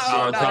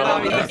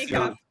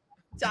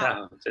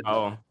 Ciao.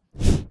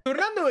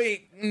 Tornando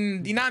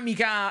in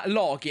dinamica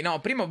Loki,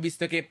 no? Prima ho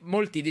visto che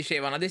molti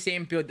dicevano, ad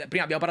esempio,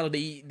 prima abbiamo parlato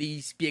dei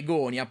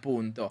spiegoni,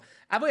 appunto.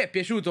 A voi è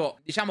piaciuto,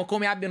 diciamo,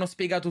 come abbiano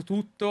spiegato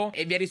tutto?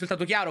 E vi è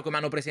risultato chiaro come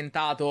hanno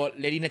presentato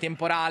le linee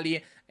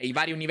temporali, i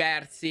vari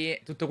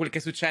universi, tutto quel che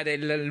succede,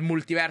 il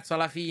multiverso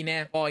alla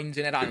fine? Poi in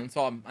generale, non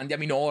so,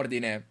 andiamo in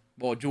ordine.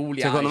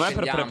 Giulia, secondo me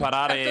per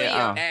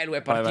preparare lui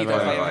è partito.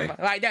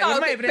 Vai, dai, no,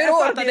 ormai per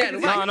ordine.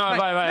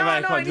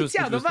 Vai, ho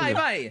iniziato,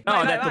 vai. No,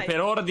 ho detto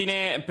per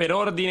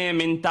ordine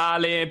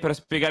mentale, per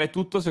spiegare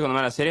tutto, secondo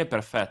me la serie è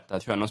perfetta,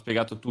 cioè hanno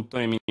spiegato tutto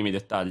nei minimi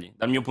dettagli,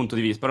 dal mio punto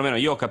di vista, perlomeno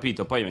io ho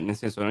capito, poi nel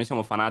senso noi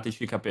siamo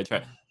fanatici,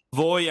 cioè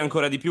voi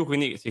ancora di più,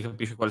 quindi si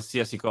capisce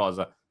qualsiasi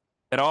cosa.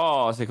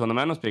 Però secondo me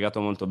hanno spiegato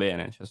molto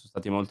bene, cioè sono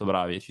stati molto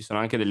bravi. Ci sono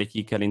anche delle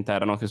chicche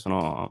all'interno che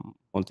sono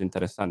molto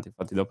interessanti,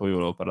 infatti dopo vi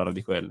volevo parlare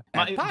di quelle.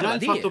 Ma già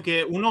il fatto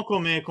che uno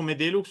come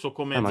Delux o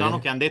come Zano,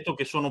 che hanno detto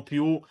che sono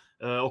più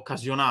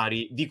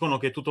occasionari dicono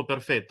che è tutto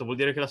perfetto, vuol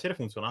dire che la serie ha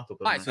funzionato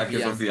per me.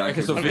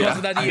 Anche Sofia. Sofia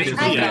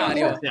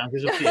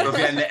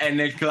è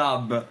nel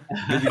club.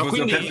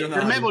 Quindi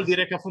per me vuol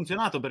dire che ha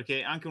funzionato,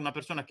 perché anche una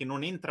persona che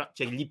non entra,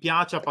 cioè gli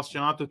piace,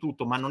 appassionato e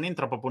tutto, ma non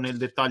entra proprio nel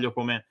dettaglio,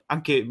 come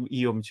anche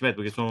io mi ci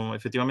metto, perché sono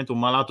effettivamente un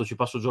malato, ci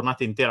passo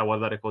giornate intere a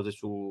guardare cose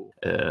su...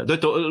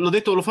 l'ho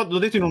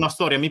detto in una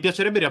storia, mi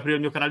piacerebbe riaprire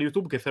il mio canale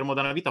YouTube, che è fermo da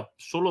una vita,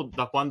 solo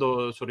da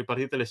quando sono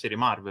ripartite le serie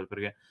Marvel,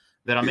 perché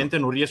veramente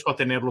non riesco a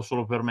tenerlo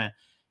solo per me.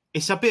 E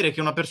sapere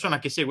che una persona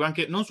che segue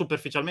anche, non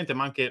superficialmente,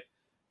 ma anche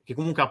che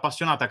comunque è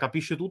appassionata,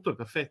 capisce tutto, è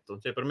perfetto.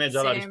 Cioè, per me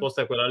già la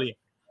risposta è quella lì.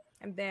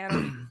 È vero.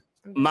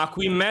 Ma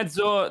qui in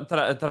mezzo,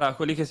 tra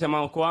quelli che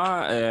siamo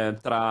qua,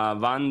 tra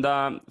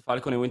Wanda,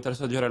 Falcon e Winter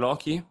Soldier e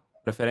Loki,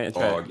 cioè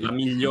la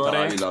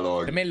migliore...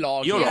 Per me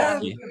Loki. Io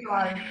Loki.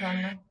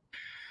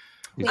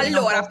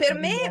 Allora, per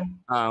me...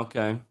 Ah,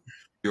 ok.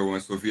 Io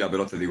come Sofia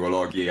però ti dico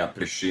Loki a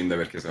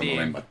prescindere, perché secondo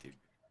me è imbattibile.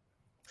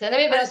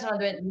 Secondo me però sono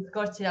due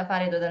discorsi da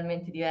fare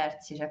totalmente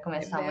diversi, cioè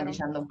come stavamo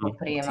dicendo un po'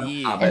 prima.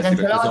 Sì.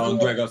 Perché sono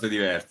due cose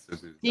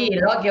diverse. Sì,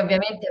 Loki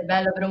ovviamente è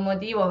bello per un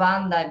motivo,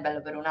 Wanda è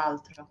bello per un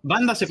altro.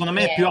 Wanda secondo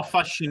me è più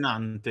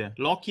affascinante,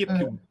 Loki è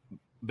più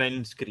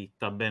ben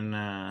scritta,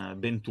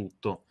 ben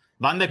tutto.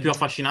 Wanda è più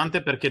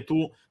affascinante perché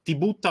tu ti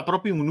butta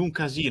proprio in un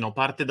casino,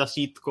 parte da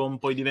sitcom,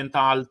 poi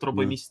diventa altro,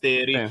 poi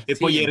misteri, e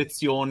poi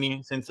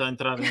erezioni, senza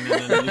entrare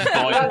negli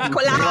spoiler.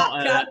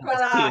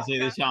 Sì,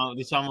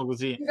 diciamo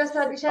così.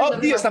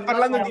 Oddio, sta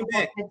parlando di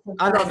me!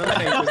 Ah no, non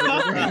è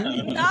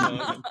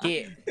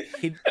così.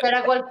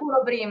 C'era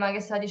qualcuno prima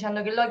che stava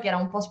dicendo che Loki era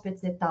un po'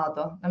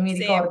 spezzettato, non mi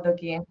ricordo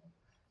chi.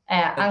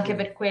 Anche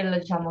per quello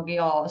diciamo che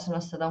io sono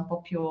stata un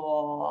po' più...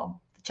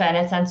 Cioè,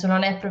 nel senso,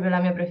 non è proprio la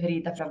mia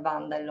preferita fra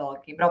Wanda e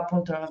Loki, però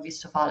appunto non ho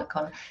visto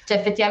Falcon. Cioè,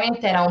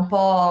 effettivamente era un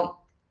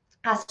po'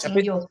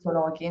 singhiozzo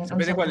Loki.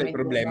 Sapete qual è il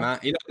problema?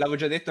 Io l'avevo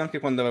già detto anche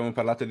quando avevamo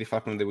parlato di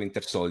Falcon the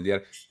Winter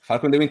Soldier.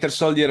 Falcon the Winter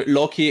Soldier,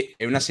 Loki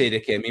è una serie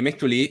che mi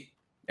metto lì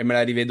e me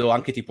la rivedo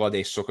anche tipo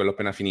adesso, quello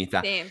appena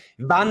finita. Sì.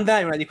 Wanda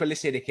è una di quelle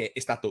serie che è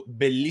stato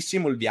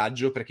bellissimo il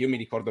viaggio, perché io mi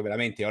ricordo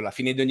veramente, alla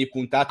fine di ogni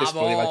puntata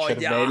esplodeva il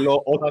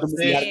cervello, 8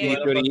 miliardi di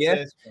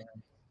teorie.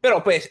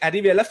 Però poi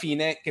arrivi alla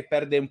fine che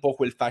perde un po'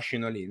 quel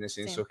fascino lì, nel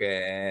senso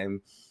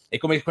che è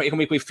come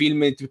quei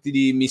film tutti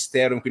di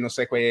mistero in cui non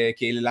sai che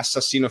è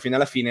l'assassino fino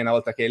alla fine, una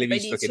volta che l'hai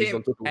visto, che hai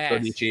risolto tutto,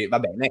 dici va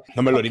bene,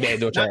 non me lo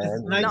rivedo.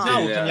 Knives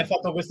Out mi ha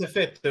fatto questo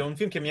effetto, è un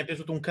film che mi è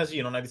piaciuto un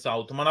casino, Knives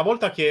Out, ma una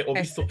volta che ho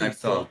visto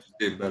tutto,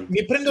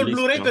 mi prendo il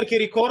Blu-ray perché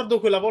ricordo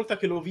quella volta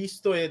che l'ho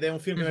visto ed è un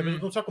film che mi è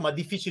piaciuto un sacco, ma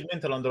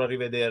difficilmente lo andrò a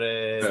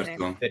rivedere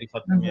per i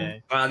fatti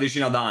miei. Una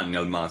decina d'anni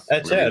al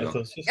massimo.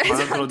 Certo, ma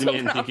non te lo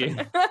dimentichi.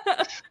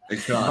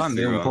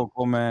 È un po'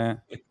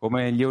 come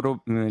gli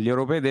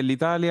europei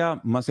dell'Italia,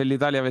 ma se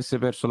l'Italia avesse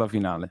perso la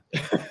finale.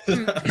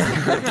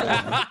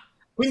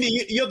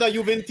 Quindi io da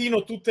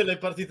juventino tutte le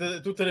partite,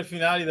 tutte le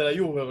finali della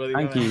Juve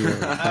praticamente. Anch'io.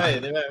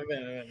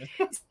 Bene.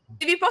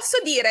 Vi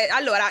posso dire,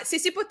 allora, se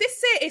si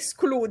potesse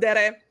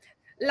escludere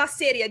la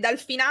serie dal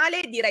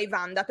finale, direi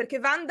Wanda, perché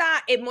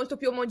Wanda è molto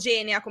più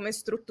omogenea come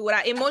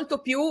struttura, è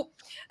molto più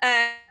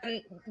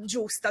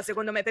giusta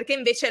secondo me, perché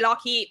invece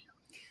Loki...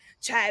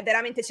 Cioè,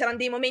 veramente c'erano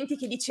dei momenti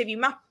che dicevi,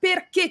 ma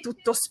perché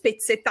tutto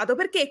spezzettato?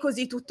 Perché è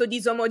così tutto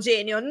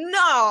disomogeneo?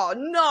 No,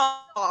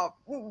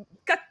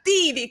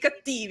 cattivi.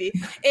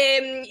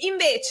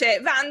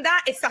 Invece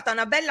Wanda è stata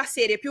una bella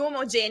serie, più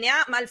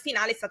omogenea, ma il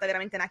finale è stata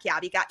veramente una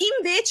chiavica.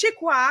 Invece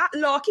qua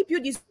Loki più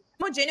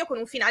disomogeneo con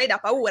un finale da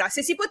paura.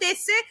 Se si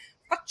potesse,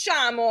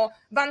 facciamo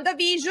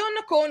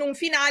WandaVision con un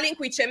finale in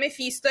cui c'è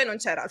Mephisto e non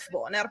c'è Ralph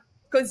Bonner.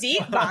 Così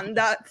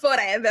Wanda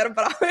forever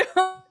proprio,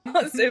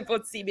 se è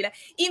possibile.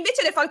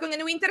 Invece The Falcon and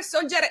the Winter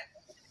Soldier,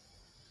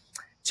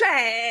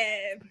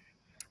 cioè,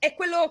 è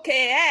quello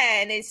che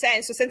è, nel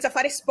senso, senza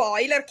fare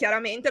spoiler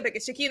chiaramente, perché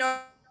c'è chi non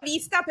l'ha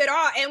vista, però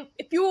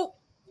è più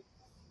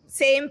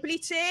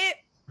semplice,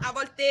 a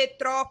volte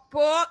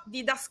troppo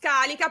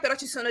didascalica, però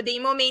ci sono dei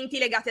momenti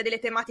legati a delle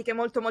tematiche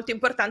molto molto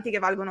importanti che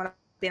valgono la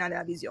pena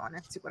della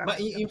visione,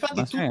 sicuramente. Ma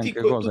infatti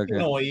tutti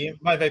noi...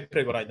 Vai,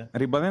 prego, Raiden.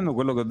 Ribadendo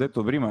quello che ho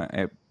detto prima,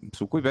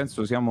 su cui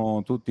penso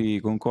siamo tutti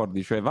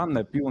concordi, cioè Wanda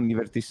è più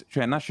un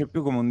cioè nasce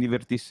più come un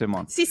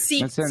divertissement.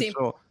 Sì, nel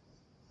senso,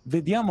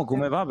 vediamo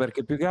come va,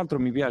 perché più che altro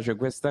mi piace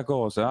questa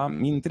cosa,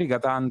 mi intriga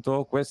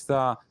tanto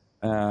questo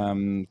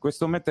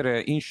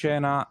mettere in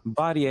scena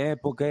varie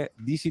epoche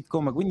di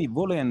sitcom, quindi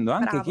volendo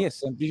anche chi è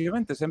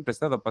semplicemente sempre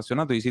stato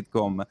appassionato di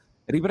sitcom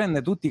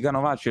riprende tutti i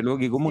canovacci e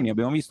luoghi comuni.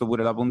 Abbiamo visto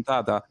pure la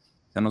puntata,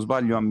 se non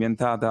sbaglio,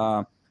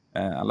 ambientata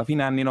alla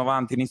fine anni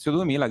 90, inizio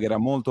 2000, che era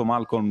molto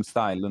Malcolm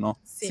style, no?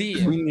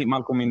 Sì. Quindi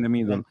Malcolm in the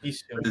Middle.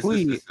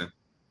 Qui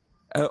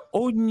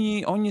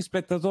ogni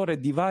spettatore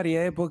di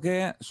varie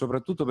epoche,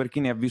 soprattutto per chi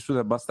ne ha vissute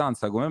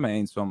abbastanza come me,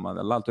 insomma,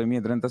 dall'alto dei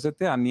miei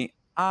 37 anni,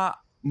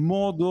 ha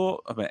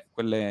modo, vabbè,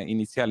 quelle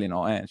iniziali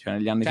no, cioè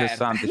negli anni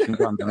 60 e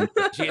 50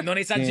 non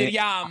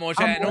esageriamo,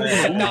 cioè non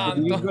così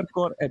tanto,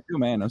 più o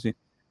meno, sì,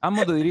 ha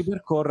modo di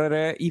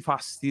ripercorrere i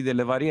fasti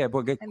delle varie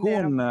epoche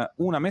con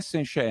una messa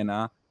in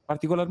scena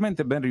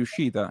particolarmente ben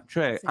riuscita,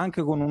 cioè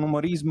anche con un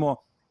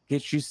umorismo che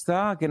ci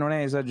sta, che non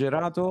è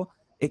esagerato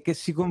e che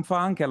si confà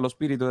anche allo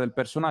spirito del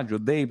personaggio,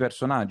 dei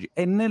personaggi.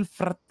 E nel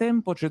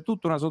frattempo c'è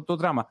tutta una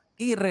sottotrama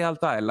che in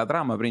realtà è la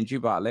trama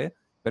principale,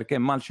 perché è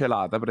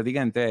malcelata,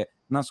 praticamente è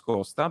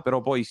nascosta,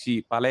 però poi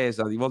si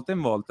palesa di volta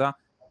in volta,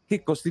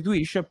 che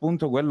costituisce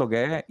appunto quello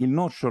che è il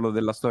nocciolo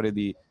della storia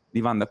di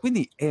Wanda.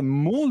 Quindi è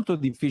molto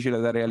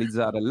difficile da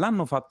realizzare,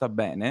 l'hanno fatta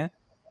bene,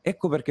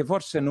 ecco perché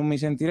forse non mi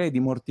sentirei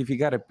di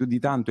mortificare più di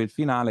tanto il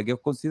finale, che ho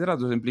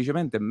considerato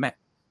semplicemente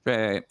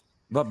cioè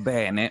va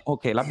bene,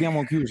 ok,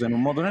 l'abbiamo chiusa in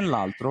un modo o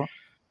nell'altro,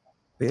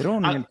 però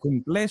nel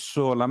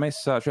complesso la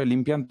messa, cioè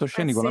l'impianto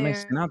scenico, la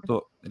messa in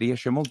atto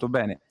riesce molto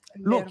bene.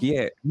 Loki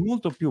è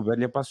molto più per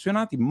gli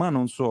appassionati, ma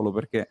non solo,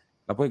 perché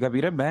la puoi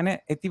capire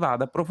bene e ti va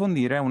ad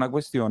approfondire una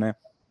questione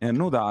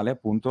nodale,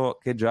 appunto,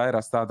 che già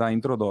era stata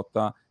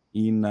introdotta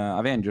in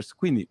Avengers.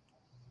 Quindi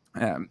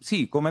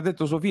sì, come ha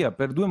detto Sofia,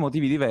 per due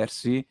motivi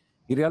diversi,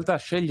 in realtà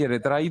scegliere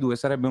tra i due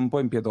sarebbe un po'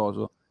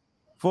 impietoso.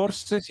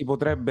 Forse si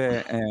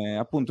potrebbe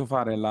appunto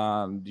fare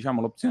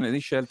l'opzione di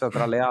scelta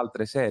tra le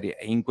altre serie,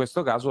 e in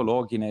questo caso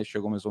Loki ne esce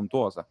come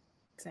sontuosa.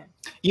 Sì.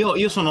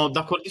 Io sono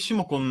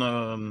d'accordissimo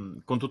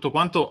con tutto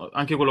quanto,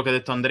 anche quello che ha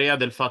detto Andrea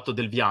del fatto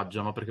del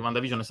viaggio, no? Perché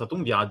WandaVision è stato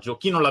un viaggio.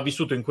 Chi non l'ha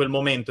vissuto in quel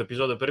momento,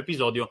 episodio per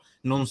episodio,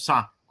 non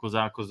sa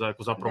cosa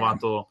ha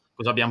provato,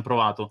 cosa abbiamo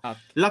provato.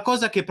 La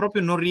cosa che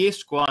proprio non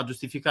riesco a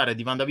giustificare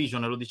di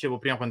WandaVision, e lo dicevo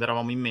prima quando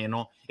eravamo in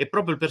meno, è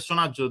proprio il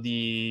personaggio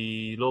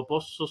di... Lo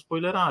posso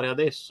spoilerare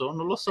adesso?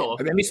 Non lo so.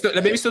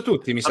 L'abbiamo visto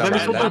tutti, mi sa.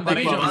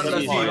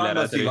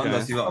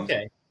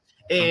 Ok.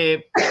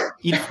 E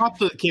il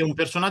fatto che un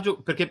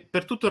personaggio, perché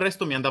per tutto il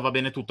resto mi andava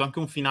bene tutto, anche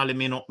un finale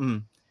meno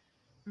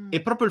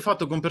e proprio il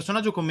fatto che un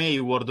personaggio come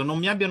Hayward non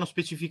mi abbiano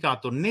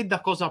specificato né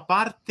da cosa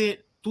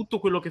parte tutto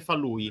quello che fa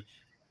lui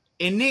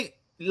e né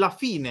la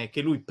fine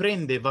che lui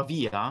prende e va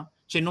via,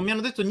 cioè non mi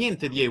hanno detto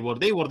niente di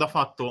Hayward. Hayward ha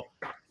fatto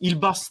il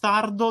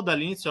bastardo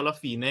dall'inizio alla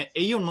fine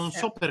e io non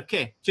so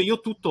perché, cioè io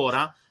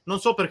tuttora non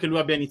so perché lui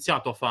abbia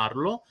iniziato a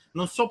farlo,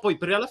 non so poi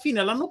perché alla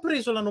fine l'hanno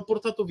preso e l'hanno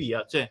portato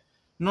via, cioè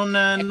non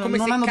hanno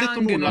detto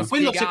nulla.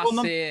 Quello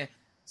secondo me,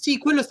 sì,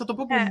 quello è stato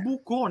proprio un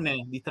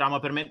bucone di trama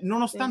per me,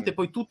 nonostante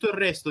poi tutto il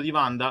resto di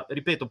Wanda,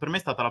 ripeto, per me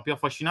è stata la più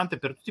affascinante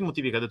per tutti i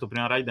motivi che ha detto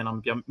prima Raiden,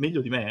 meglio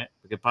di me,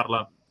 perché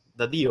parla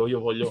da Dio, io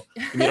voglio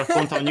che mi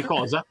racconta ogni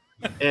cosa.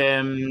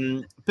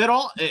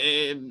 Però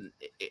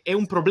è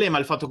un problema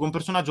il fatto che un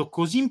personaggio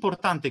così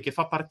importante che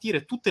fa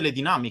partire tutte le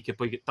dinamiche,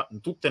 poi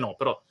tutte no,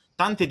 però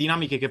tante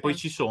dinamiche che poi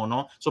ci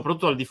sono,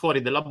 soprattutto al di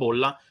fuori della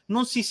bolla,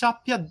 non si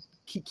sappia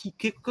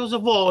che cosa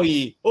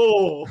vuoi?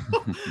 Oh!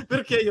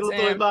 Perché io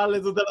rotto le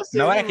balle tutta la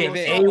serie? No, guarda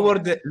che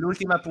Hayward,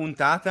 l'ultima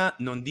puntata,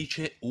 non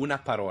dice una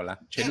parola.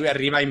 Cioè lui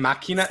arriva in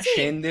macchina,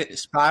 scende,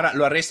 spara,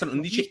 lo arrestano,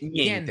 non dice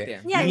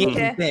niente.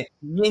 Niente.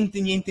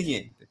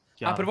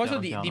 A proposito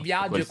di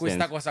viaggio e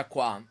questa cosa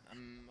qua,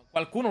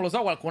 qualcuno lo sa,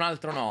 qualcun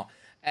altro no.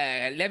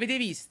 Le avete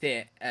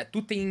viste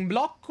tutte in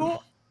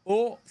blocco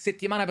o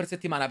settimana per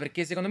settimana?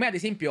 Perché secondo me, ad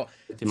esempio,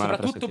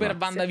 soprattutto per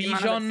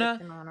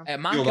WandaVision,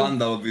 io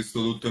Wanda l'ho visto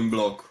tutto in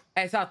blocco.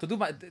 Esatto, tu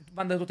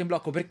Wanda tutto in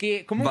blocco,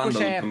 perché comunque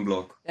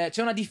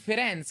c'è una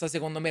differenza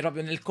secondo me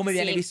proprio nel come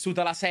viene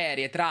vissuta la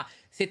serie tra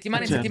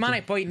settimana in settimana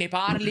e poi ne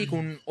parli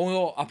con,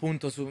 o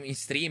appunto in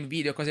stream,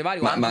 video, cose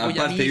varie. Ma a parte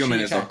amici, io me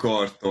ne sono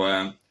accorto,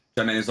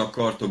 cioè me ne sono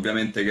accorto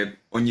ovviamente che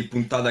ogni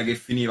puntata che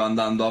finiva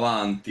andando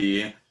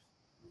avanti,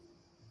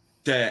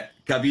 cioè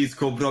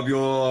capisco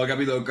proprio,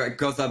 capito,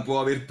 cosa può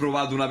aver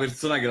provato una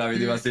persona che la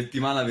vedeva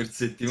settimana per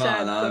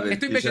settimana. E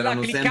tu invece la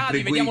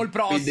cliccavi, vediamo il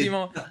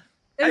prossimo.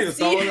 Io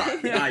stavo là,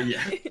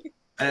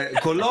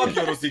 con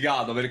l'occhio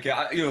rosicato, perché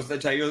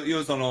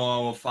io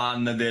sono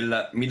fan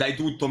del mi dai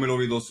tutto, me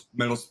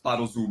lo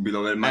sparo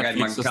subito, per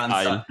magari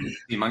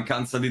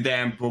mancanza di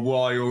tempo,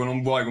 vuoi o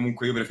non vuoi,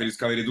 comunque io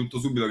preferisco avere tutto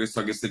subito, che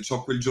so che se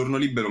ho quel giorno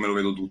libero me lo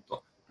vedo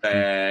tutto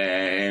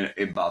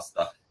e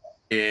basta.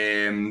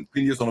 E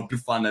quindi io sono più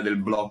fan del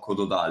blocco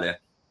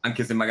totale,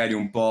 anche se magari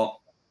un po',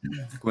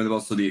 come te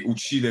posso dire,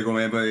 uccide,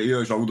 come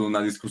io ho avuto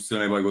una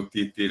discussione poi con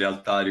Titti in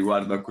realtà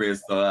riguardo a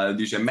questo,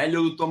 dice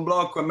meglio tutto un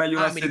blocco, è meglio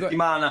una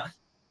settimana.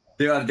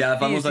 Ti guardi la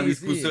famosa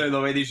discussione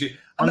dove dici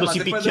quando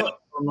si picchia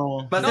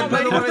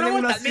almeno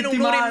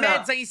un'ora e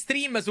mezza in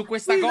stream su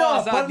questa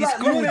cosa a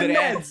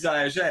discutere.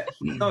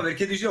 No,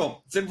 perché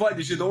dicevo, se vuoi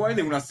dici lo vuoi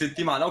vedere una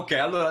settimana, ok,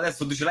 allora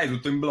adesso ce l'hai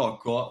tutto in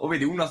blocco, o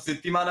vedi una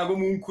settimana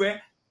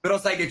comunque, però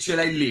sai che ce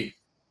l'hai lì,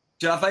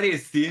 ce la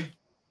faresti?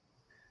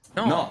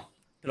 No.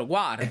 Te lo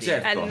guardi,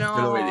 certo,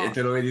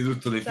 te lo vedi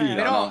tutto di fila.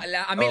 Però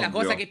a me la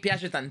cosa che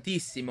piace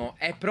tantissimo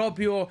è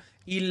proprio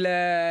il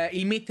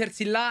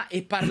mettersi là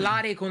e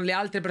parlare con le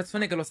altre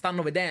persone che lo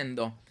stanno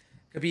vedendo,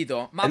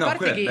 capito? Ma a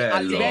parte che a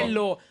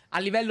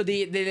livello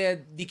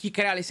di chi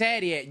crea le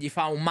serie gli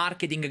fa un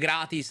marketing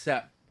gratis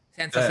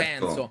senza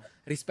senso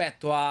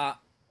rispetto a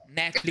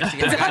Netflix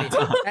che magari,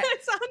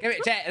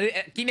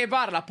 cioè chi ne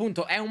parla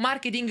appunto è un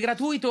marketing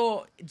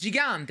gratuito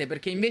gigante,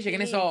 perché invece che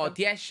ne so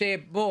ti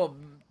esce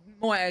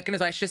che ne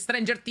so, esce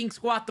Stranger Things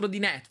 4 di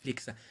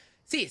Netflix.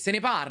 Sì, se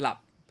ne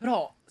parla,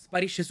 però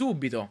sparisce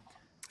subito.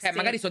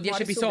 Magari sono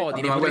 10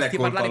 episodi, ne potresti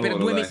parlare per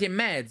 2 mesi e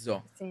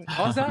mezzo.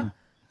 Cosa?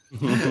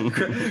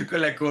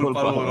 Quella è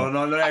colpa loro,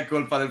 no? Non è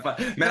colpa del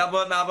me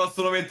la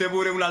possono mettere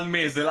pure una al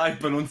mese,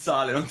 l'hype non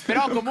sale.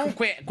 Però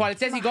comunque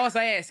qualsiasi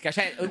cosa esca,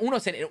 cioè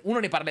uno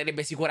ne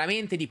parlerebbe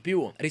sicuramente di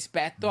più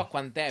rispetto a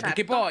quant'è. Certo.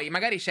 Perché poi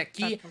magari c'è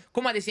chi,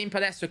 come ad esempio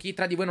adesso chi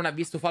tra di voi non ha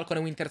visto Falcon e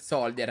Winter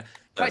Soldier,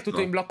 fai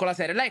tutto in blocco la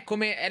serie. Là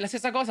è la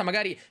stessa cosa,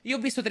 magari io ho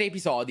visto 3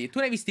 episodi, tu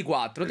ne hai visti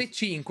 4, te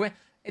 5,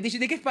 e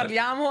decidi che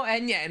parliamo e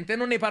niente,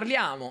 non ne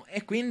parliamo,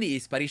 e quindi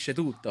sparisce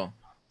tutto.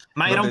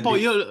 Ma era un po',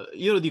 io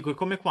lo dico, è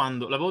come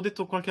quando, l'avevo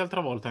detto qualche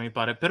altra volta mi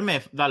pare, per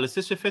me dà lo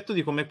stesso effetto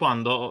di come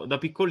quando da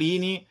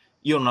piccolini,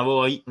 io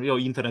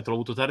internet l'ho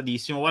avuto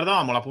tardissimo,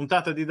 guardavamo la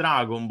puntata di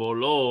Dragon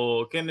Ball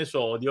o che ne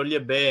so, di Holly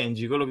e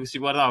Benji, quello che si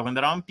guardava quando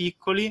eravamo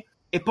piccoli,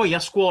 e poi a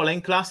scuola, in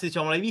classe,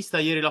 diciamo, l'hai vista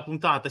ieri la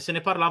puntata, e se ne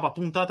parlava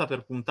puntata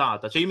per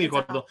puntata. Cioè io mi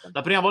ricordo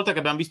la prima volta che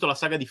abbiamo visto la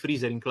saga di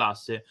Freezer in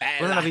classe,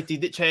 non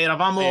avete cioè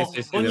eravamo,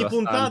 ogni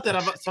puntata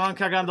stavamo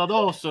cagando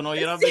addosso,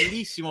 noi era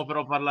bellissimo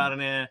però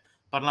parlarne,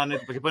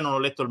 perché poi non ho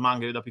letto il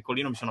manga, io da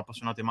piccolino mi sono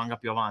appassionato ai manga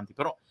più avanti,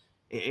 però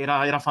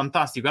era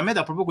fantastico, a me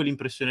dà proprio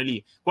quell'impressione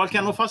lì. Qualche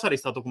anno fa sarei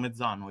stato come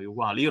Zano, io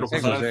uguale, io ero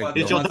così,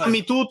 dicevo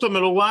dammi tutto e me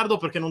lo guardo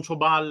perché non c'ho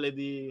balle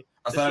di...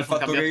 Ma sarà il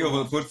fatto che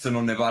io forse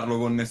non ne parlo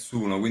con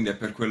nessuno, quindi è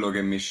per quello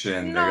che mi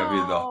scende,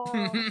 capito?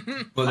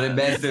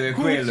 Potrebbe essere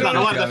quello,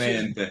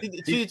 praticamente.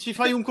 Ci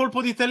fai un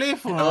colpo di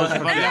telefono,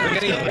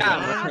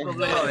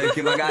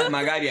 perché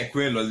magari è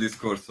quello il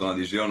discorso, no?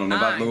 Dici io non ne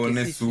parlo con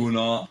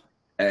nessuno...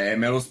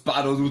 me lo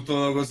sparo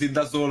tutto così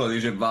da solo,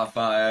 dice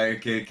vaffa,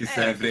 che chi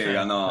se ne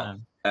frega, no?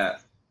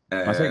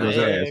 Ma sai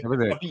cos'è?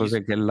 Sapete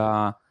cos'è? Che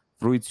la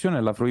fruizione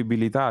e la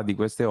fruibilità di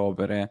queste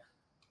opere,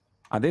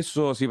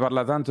 adesso si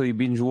parla tanto di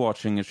binge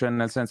watching, cioè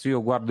nel senso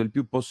io guardo il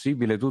più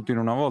possibile tutto in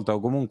una volta o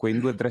comunque in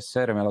 2 o 3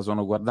 sere me la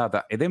sono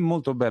guardata, ed è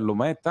molto bello,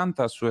 ma è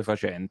tanta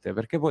assuefacente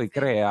perché poi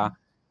crea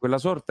quella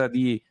sorta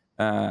di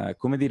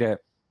come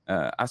dire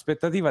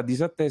aspettativa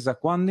disattesa,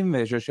 quando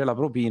invece ce la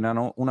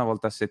propinano una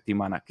volta a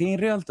settimana, che in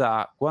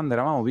realtà quando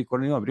eravamo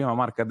piccoli, prima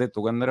Mark ha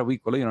detto quando ero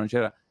piccolo io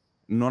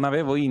non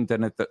avevo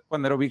internet,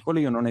 quando ero piccolo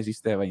io non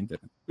esisteva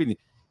internet, quindi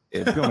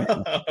più o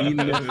meno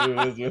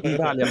in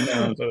Italia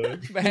almeno.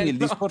 Quindi il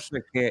discorso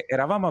è che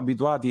eravamo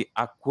abituati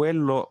a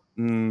quello,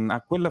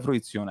 a quella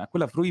fruizione, a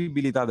quella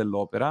fruibilità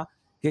dell'opera,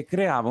 che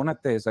creava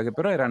un'attesa che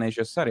però era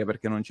necessaria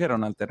perché non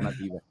c'erano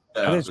alternative.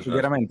 Adesso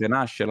chiaramente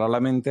nasce la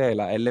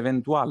lamentela e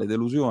l'eventuale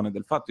delusione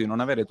del fatto di non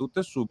avere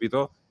tutto e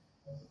subito,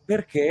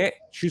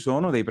 perché ci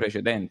sono dei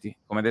precedenti,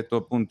 come detto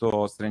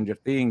appunto Stranger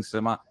Things,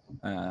 ma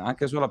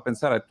anche solo a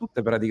pensare a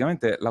tutte,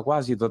 praticamente la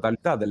quasi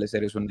totalità delle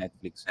serie su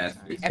Netflix.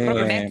 È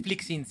proprio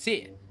Netflix in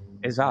sé.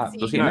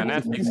 Esatto, sì,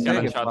 Netflix ha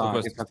lanciato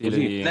questo stile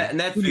di...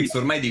 Netflix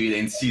ormai divide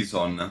in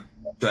season,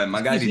 cioè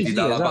magari ti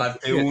dà la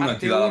parte 1 e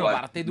ti dà la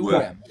parte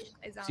 2.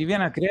 Esatto. Si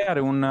viene a creare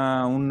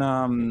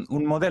un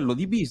modello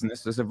di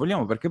business, se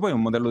vogliamo, perché poi è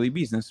un modello di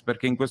business,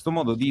 perché in questo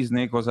modo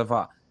Disney cosa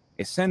fa?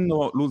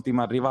 Essendo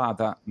l'ultima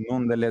arrivata,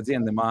 non delle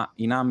aziende, ma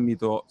in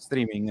ambito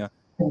streaming,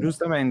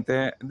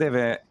 giustamente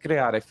deve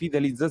creare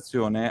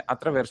fidelizzazione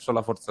attraverso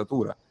la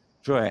forzatura.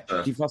 Cioè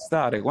ti fa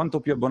stare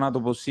quanto più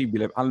abbonato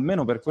possibile,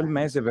 almeno per quel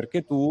mese,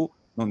 perché tu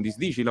non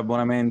disdici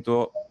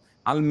l'abbonamento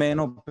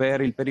almeno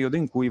per il periodo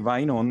in cui va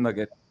in onda,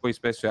 che poi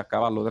spesso è a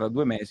cavallo tra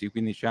 2 mesi,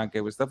 quindi c'è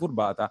anche questa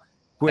furbata,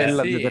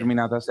 quella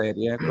determinata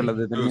serie, quella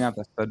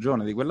determinata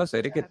stagione di quella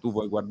serie che tu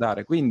vuoi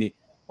guardare. Quindi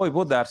poi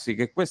può darsi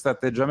che questo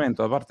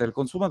atteggiamento da parte del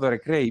consumatore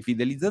crei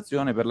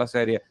fidelizzazione per la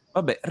serie,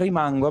 vabbè,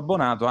 rimango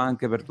abbonato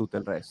anche per tutto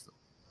il resto.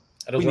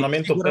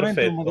 Ragionamento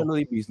sicuramente perfetto. un modello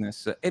di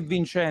business è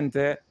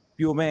vincente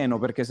più o meno,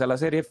 perché se la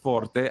serie è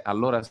forte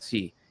allora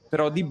sì,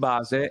 però di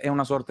base è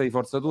una sorta di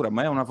forzatura,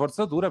 ma è una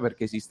forzatura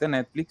perché esiste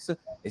Netflix,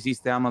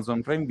 esiste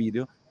Amazon Prime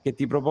Video, che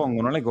ti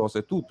propongono le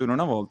cose tutto in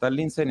una volta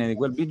all'insegna di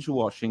quel binge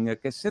watching,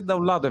 che se da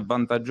un lato è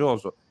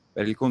vantaggioso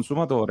per il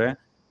consumatore,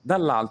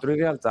 dall'altro in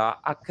realtà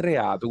ha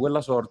creato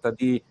quella sorta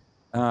di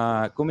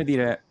come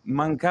dire,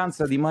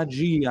 mancanza di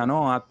magia,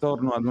 no?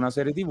 Attorno ad una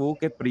serie TV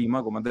che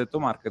prima, come ha detto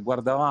Mark,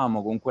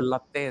 guardavamo con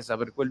quell'attesa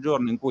per quel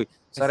giorno in cui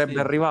sarebbe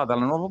arrivata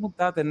la nuova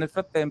puntata, e nel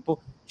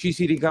frattempo ci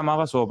si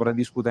ricamava sopra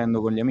discutendo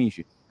con gli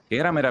amici, che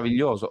era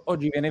meraviglioso.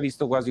 Oggi viene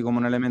visto quasi come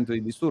un elemento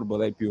di disturbo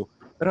dai più,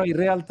 però in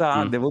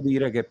realtà devo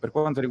dire che per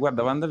quanto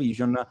riguarda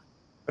WandaVision,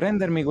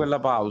 prendermi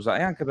quella pausa,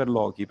 e anche per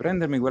Loki,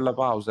 prendermi quella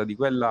pausa di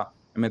quella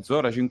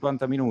mezz'ora,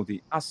 50 minuti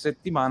a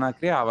settimana,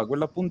 creava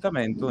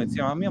quell'appuntamento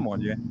insieme a mia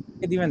moglie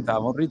che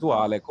diventava un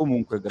rituale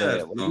comunque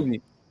gradevole. Quindi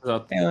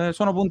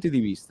sono punti di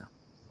vista.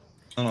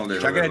 C'è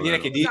anche da dire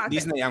che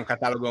Disney ha un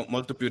catalogo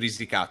molto più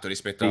risicato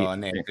rispetto a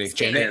Netflix.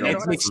 Cioè,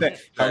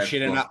 Netflix fa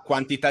uscire una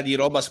quantità di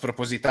roba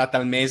spropositata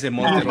al mese,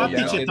 molte robe.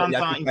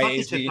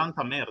 Infatti c'è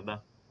tanta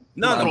merda.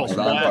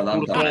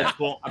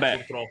 Purtroppo.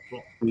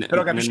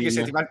 Però capisci che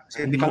se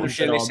ti fanno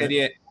uscire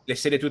le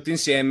serie tutte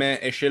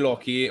insieme, esce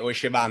Loki o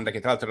esce Wanda, che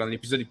tra l'altro erano gli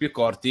episodi più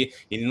corti,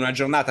 in una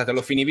giornata te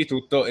lo finivi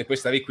tutto e poi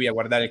stavi qui a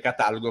guardare il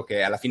catalogo,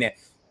 che alla fine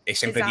è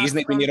sempre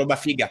Disney, quindi roba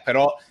figa,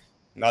 però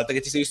una volta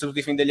che ti sei visto tutti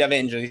i film degli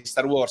Avengers, di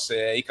Star Wars,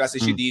 i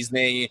classici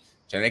Disney,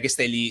 cioè non è che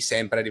stai lì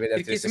sempre a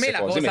rivederti le stesse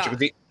cose. Invece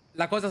così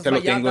la cosa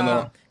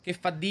sbagliata che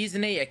fa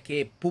Disney è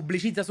che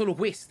pubblicizza solo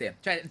queste.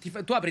 Cioè,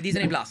 tu apri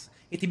Disney Plus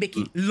e ti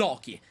becchi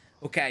Loki.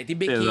 Ok, ti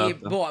becchi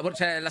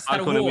cioè, la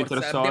Star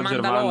Wars, The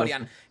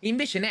Mandalorian.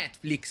 Invece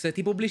Netflix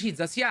ti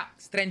pubblicizza sia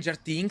Stranger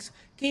Things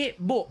che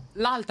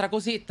l'altra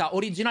cosetta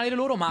originale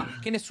loro, ma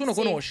che nessuno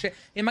conosce,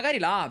 e magari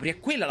la apri. È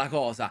quella la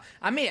cosa.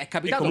 A me è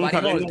capitato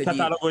varie volte un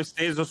catalogo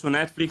esteso su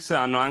Netflix,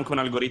 hanno anche un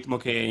algoritmo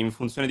che in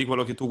funzione di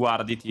quello che tu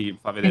guardi ti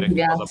fa vedere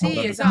che cosa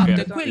Sì, esatto,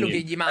 è quello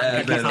che gli manca.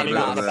 Il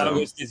catalogo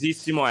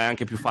estesissimo è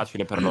anche più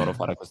facile per loro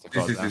fare queste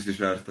cose. Sì,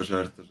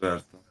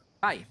 certo.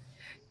 Vai.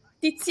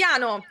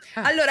 Tiziano,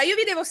 allora io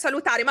vi devo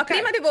salutare, ma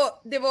prima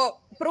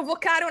devo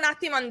provocare un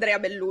attimo Andrea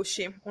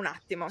Bellusci, un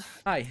attimo,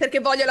 perché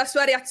voglio la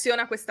sua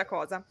reazione a questa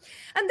cosa.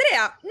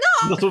 Andrea,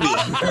 no!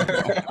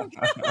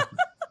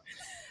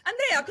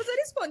 Andrea, cosa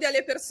rispondi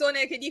alle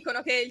persone che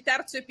dicono che il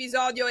terzo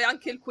episodio e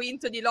anche il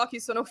quinto di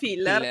Loki sono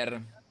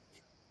filler?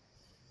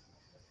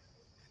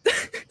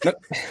 Non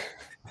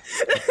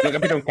ho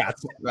capito un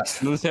cazzo.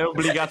 Non sei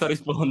obbligato a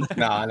rispondere.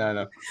 No.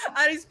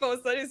 Ha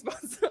risposto.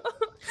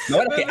 No,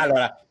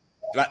 allora,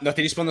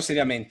 ti rispondo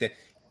seriamente.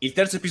 Il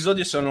terzo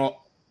episodio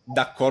sono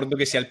d'accordo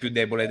che sia il più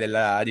debole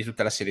di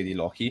tutta la serie di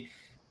Loki,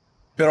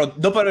 però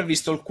dopo aver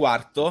visto il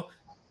quarto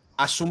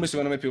assume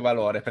secondo me più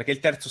valore, perché il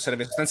terzo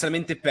serve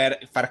sostanzialmente per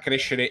far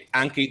crescere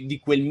anche di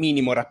quel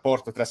minimo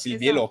rapporto tra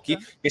Sylvie e Loki,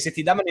 che se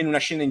ti davano in una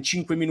scena in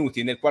 5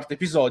 minuti nel quarto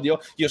episodio,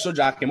 io so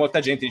già che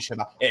molta gente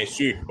diceva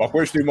sì, ma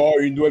questi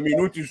in 2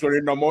 minuti sono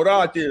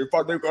innamorati,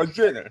 fate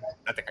casino,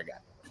 andate a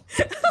cagare.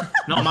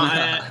 No,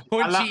 ma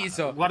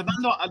conciso.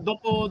 Guardando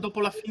dopo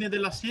la fine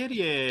della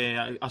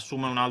serie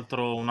assume un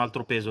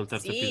altro peso il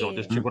terzo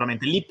episodio,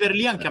 sicuramente. Lì per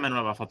lì anche a me non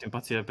aveva fatto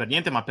impazzire per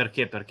niente, ma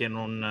perché? Perché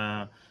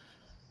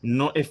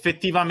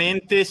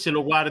effettivamente se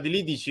lo guardi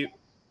lì dici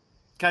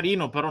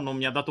carino, però non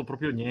mi ha dato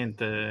proprio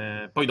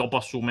niente. Poi dopo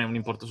assume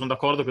un'importanza, sono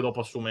d'accordo che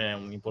dopo assume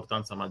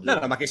un'importanza maggiore.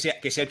 No, ma che sia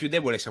il più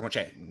debole, sono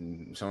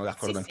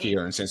d'accordo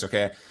anch'io, nel senso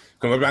che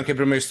come anche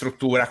prima di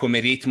struttura, come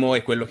ritmo,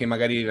 è quello che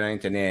magari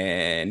veramente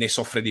ne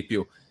soffre di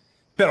più.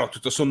 Però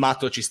tutto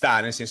sommato ci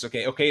sta, nel senso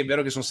che ok, è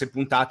vero che sono 6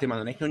 puntate, ma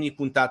non è che ogni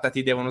puntata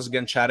ti devono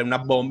sganciare una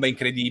bomba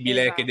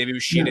incredibile che devi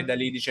uscire da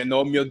lì dicendo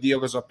oh mio Dio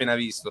cosa ho appena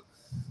visto.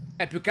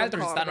 Più che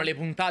altro ci stanno le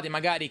puntate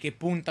magari che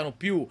puntano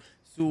più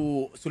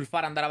sul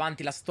far andare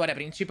avanti la storia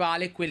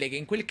principale, quelle che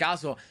in quel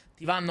caso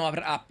ti vanno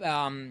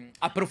a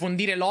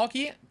approfondire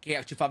Loki,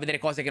 che ci fa vedere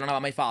cose che non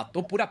aveva mai fatto,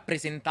 oppure a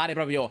presentare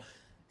proprio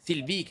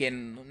Sylvie, che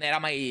non era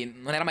mai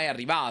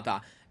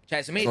arrivata.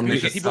 Cioè, secondo me,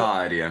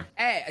 necessarie.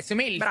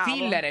 Secondo me il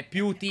filler è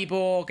più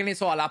tipo, che ne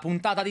so, la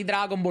puntata di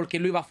Dragon Ball che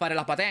lui va a fare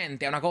la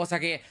patente. È una cosa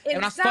che è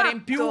una storia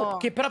in più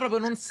che però proprio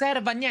non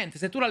serve a niente.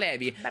 Se tu la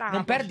levi,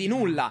 non perdi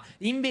nulla.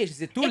 Invece,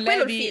 se tu levi...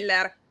 quello il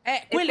filler.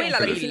 Quella è la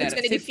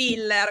definizione di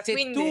filler.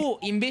 Se tu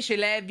invece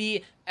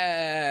levi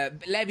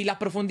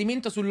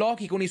l'approfondimento su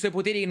Loki con i suoi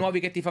poteri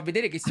nuovi che ti fa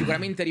vedere, che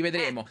sicuramente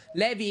rivedremo,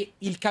 levi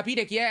il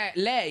capire chi è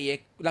lei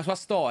e la sua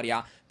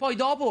storia, poi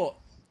dopo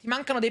ti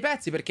mancano dei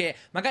pezzi, perché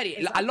magari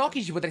a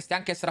Loki ci potresti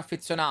anche essere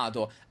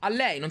affezionato, a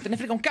lei non te ne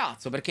frega un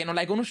cazzo perché non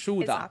l'hai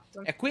conosciuta.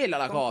 È quella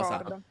la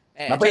cosa.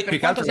 Ma poi più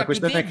che altro la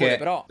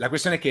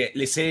questione è che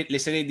le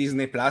serie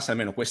Disney Plus,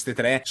 almeno queste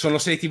 3, sono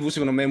serie TV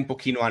secondo me un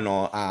pochino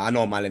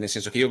anomale, nel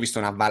senso che io ho visto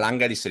una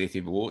valanga di serie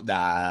TV,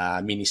 da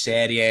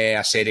miniserie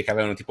a serie che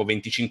avevano tipo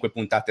 25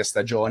 puntate a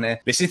stagione.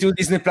 Le serie TV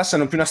Disney Plus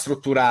hanno più una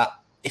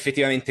struttura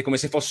effettivamente come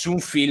se fosse un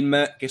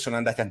film che sono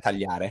andati a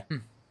tagliare.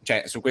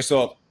 Cioè, su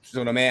questo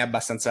secondo me è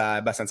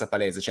abbastanza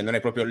palese, cioè non è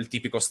proprio il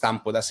tipico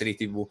stampo da serie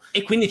TV.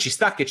 E quindi ci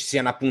sta che ci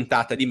sia una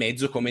puntata di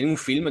mezzo come in un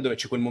film dove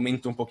c'è quel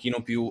momento un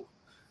pochino più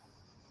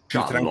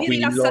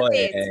tranquillo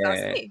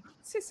e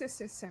sì.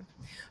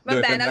 Va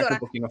bene, allora un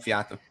pochino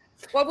fiato.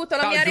 Ho avuto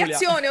la mia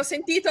reazione, ho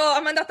sentito, ha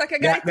mandato a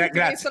cagare tutti,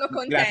 quindi sono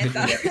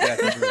contenta.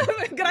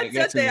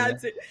 Grazie a te,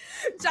 anzi.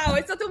 Ciao,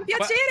 è stato un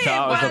piacere.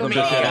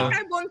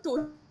 E buon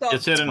tutto.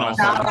 Piacere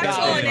nostro.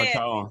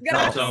 Ciao.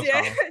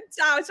 Grazie.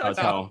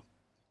 Ciao.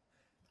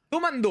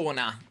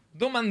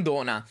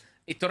 Domandona.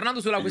 E tornando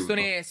sulla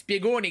questione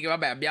spiegoni, che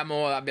vabbè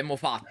abbiamo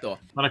fatto.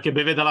 Guarda che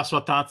beve dalla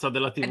sua tazza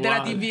della TV.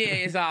 Della TV,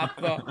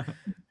 esatto.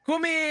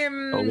 Come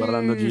sto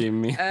guardando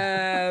Jimmy.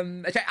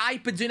 Cioè,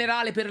 hype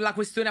generale per la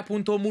questione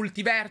appunto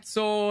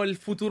multiverso, il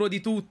futuro di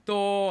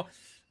tutto.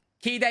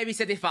 Che idee vi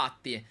siete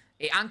fatti?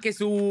 E anche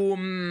su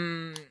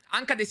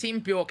anche ad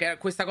esempio, che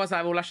questa cosa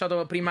l'avevo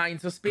lasciato prima in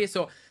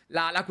sospeso,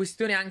 la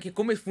questione anche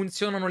come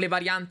funzionano le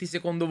varianti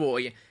secondo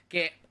voi,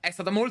 che è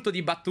stata molto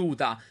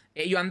dibattuta,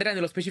 e io e Andrea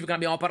nello specifico ne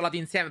abbiamo parlato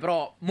insieme,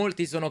 però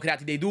molti sono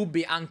creati dei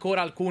dubbi,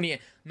 ancora alcuni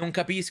non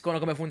capiscono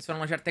come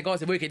funzionano certe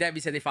cose. Voi che idee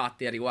vi siete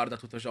fatti riguardo a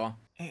tutto ciò?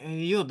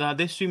 Io da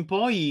adesso in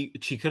poi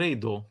ci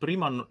credo,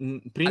 prima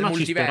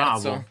ci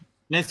speravo.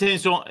 Nel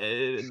senso,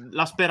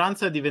 la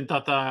speranza è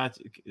diventata...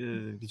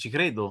 ci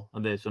credo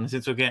adesso, nel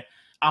senso che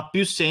ha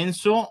più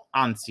senso,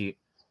 anzi,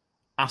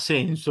 ha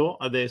senso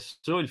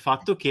adesso il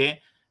fatto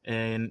che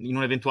in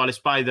un eventuale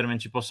Spider-Man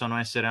ci possano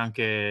essere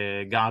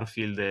anche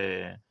Garfield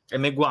e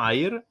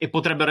Maguire, e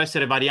potrebbero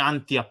essere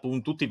varianti,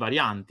 appunto, tutti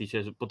varianti,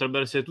 cioè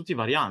potrebbero essere tutti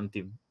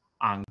varianti.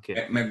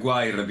 anche.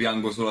 Maguire,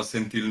 piango solo a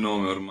sentire il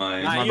nome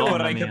ormai. Io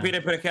vorrei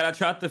capire perché la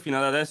chat fino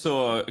ad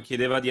adesso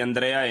chiedeva di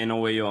Andrea e No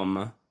Way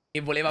Home.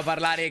 Che voleva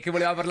parlare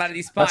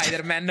di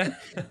Spider-Man.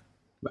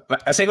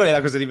 Ma sai qual è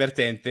la cosa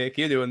divertente?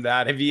 Che io devo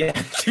andare via.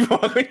 Tipo,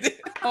 quindi...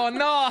 Oh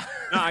no!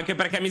 No, anche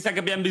perché mi sa che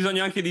abbiamo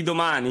bisogno anche di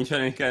domani, cioè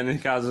nel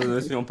caso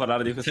dovessimo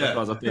parlare di questa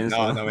cosa,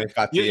 penso. No, ma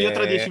infatti io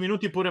tra 10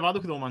 minuti pure vado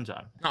che devo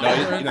mangiare.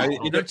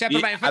 Non c'è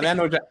problema,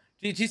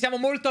 infatti ci siamo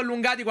molto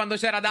allungati quando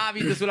c'era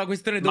David sulla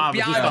questione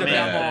doppiaggio,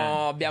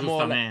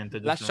 abbiamo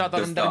lasciato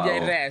andare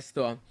via il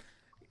resto.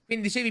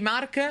 Quindi dicevi,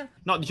 Mark?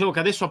 No, dicevo che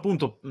adesso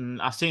appunto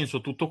ha senso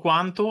tutto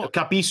quanto.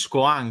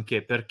 Capisco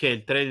anche perché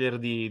il trailer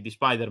di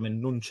Spider-Man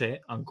non c'è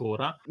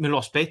ancora. Me lo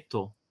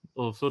aspetto.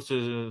 O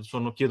forse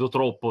chiedo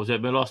troppo. Cioè,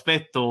 me lo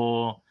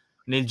aspetto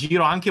nel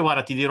giro anche,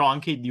 guarda, ti dirò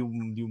anche di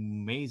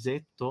un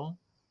mesetto.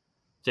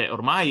 Cioè,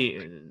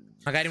 ormai...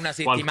 Magari una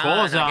settimana,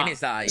 qualcosa... che ne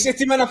sai?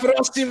 Settimana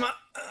prossima!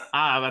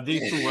 Ah,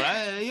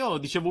 addirittura. Io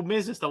dicevo un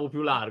mese, stavo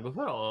più largo,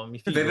 però mi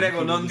fido. Vi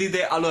prego, non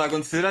dite... Allora,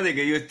 considerate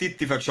che io e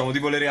Titti facciamo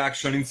tipo le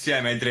reaction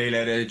insieme ai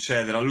trailer,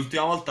 eccetera.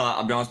 L'ultima volta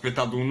abbiamo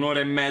aspettato 1 ora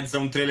e mezza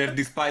un trailer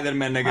di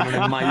Spider-Man che non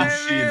è mai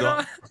uscito.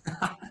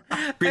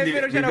 Quindi è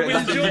vero, c'era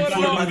quel giorno.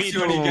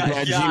 Informazioni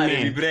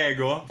chiare, vi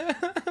prego.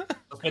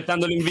 Sto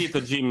aspettando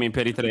l'invito, Jimmy,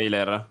 per i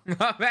trailer.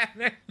 Va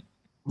bene.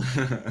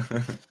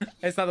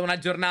 È stata una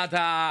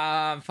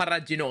giornata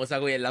farraginosa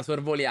quella,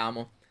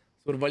 sorvoliamo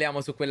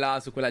su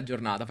quella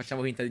giornata,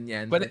 facciamo finta di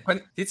niente.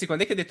 Tizi,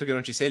 quando è che hai detto che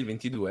non ci sei il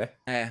 22?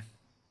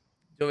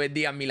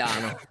 Giovedì a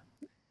Milano.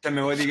 Cioè, mi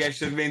vuoi dire che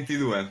esce il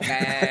 22?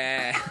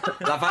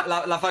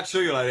 La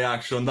faccio io la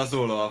reaction, da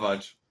solo la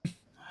faccio.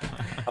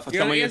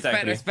 Io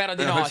spero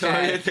di no.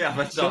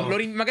 Facciamo.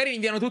 Magari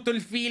inviano tutto il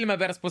film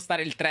per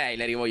spostare il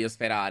trailer, io voglio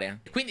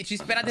sperare. Quindi ci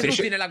sperate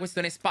tutti nella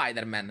questione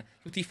Spider-Man,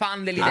 tutti i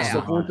fan dell'idea.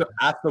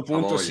 A sto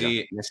punto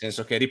sì, nel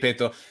senso che,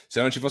 ripeto,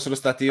 se non ci fossero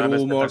stati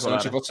rumor, se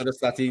non ci fossero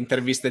state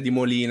interviste di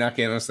Molina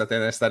che non state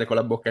a stare con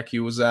la bocca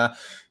chiusa,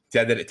 ti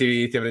avrei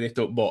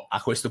detto, boh,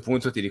 a questo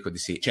punto ti dico di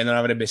sì. Cioè, non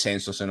avrebbe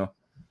senso se no.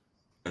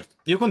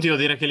 Io continuo a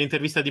dire che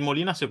l'intervista di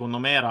Molina secondo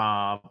me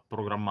era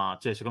programmata,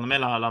 cioè secondo me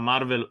la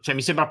Marvel, cioè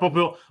mi sembra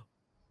proprio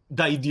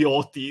da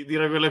idioti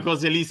dire quelle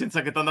cose lì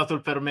senza che ti hanno dato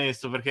il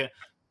permesso, perché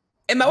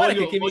ma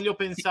voglio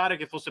pensare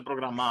che fosse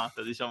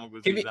programmata, diciamo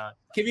così.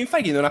 Kevin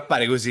Feige non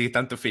appare così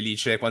tanto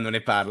felice quando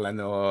ne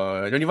parlano.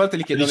 Ogni volta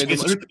gli chiedono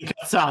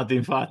incazzati,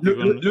 infatti.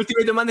 Le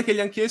ultime domande che gli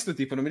hanno chiesto,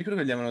 tipo, non mi ricordo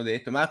che gli avevano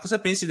detto, ma cosa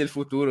pensi del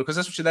futuro?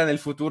 Cosa succederà nel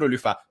futuro? Lui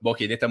fa, boh,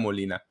 chiedete a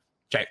Molina.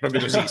 Cioè,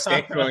 proprio così,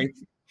 secco.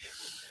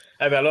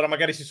 Allora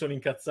magari si sono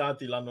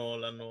incazzati,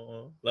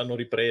 l'hanno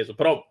ripreso.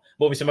 Però,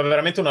 mi sembra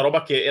veramente una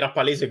roba che era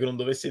palese che non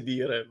dovesse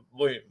dire.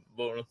 Voi,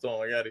 non so,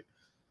 magari...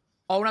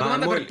 Ho una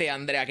domanda per te,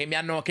 Andrea, che mi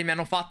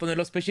hanno fatto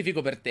nello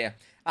specifico per te.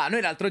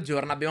 Noi l'altro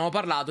giorno abbiamo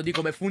parlato di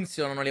come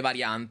funzionano le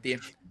varianti,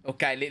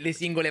 ok? Le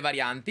singole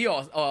varianti. Io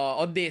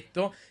ho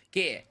detto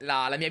che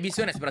la mia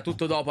visione,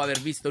 soprattutto dopo aver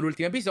visto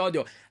l'ultimo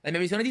episodio, la mia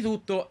visione di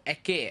tutto è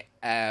che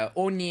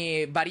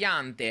ogni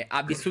variante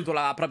ha vissuto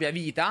la propria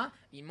vita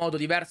in modo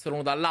diverso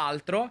l'uno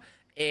dall'altro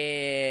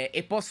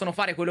e possono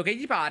fare quello che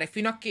gli pare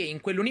fino a che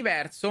in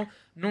quell'universo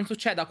non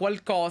succeda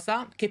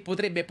qualcosa che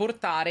potrebbe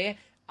portare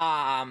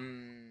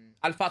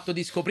al fatto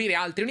di scoprire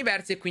altri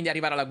universi e quindi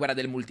arrivare alla guerra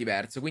del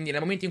multiverso. Quindi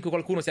nel momento in cui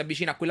qualcuno si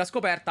avvicina a quella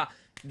scoperta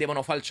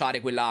devono falciare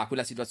quella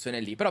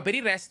situazione lì. Però per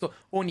il resto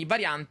ogni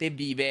variante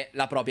vive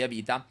la propria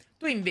vita.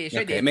 Tu invece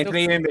hai detto...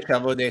 Mentre io invece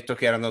avevo detto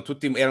che erano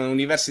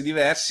universi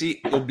diversi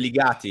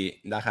obbligati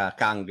da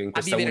Kang in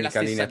questa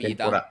unica linea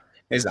temporale.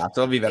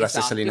 Esatto, a vivere la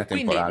stessa linea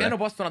temporale. Quindi mi hanno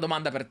posto una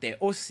domanda per te,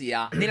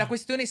 ossia, nella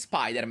questione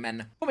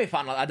Spider-Man, come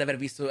fanno ad aver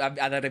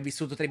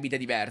vissuto 3 vite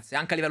diverse?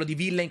 Anche a livello di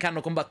villain che hanno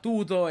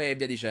combattuto e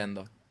via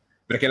dicendo.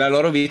 Perché la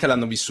loro vita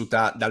l'hanno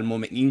vissuta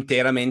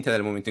interamente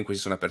dal momento in cui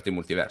si sono aperti i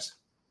multiversi.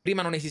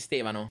 Prima non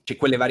esistevano? Cioè,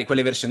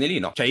 quelle versioni lì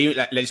no. Cioè, io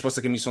la risposta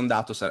che mi sono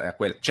dato sarà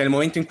quella. Cioè, nel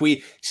momento in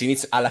cui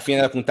alla fine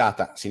della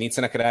puntata si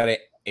iniziano a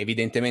creare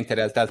evidentemente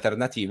realtà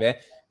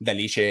alternative, da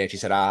lì ci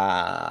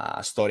sarà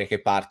storie che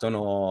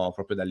partono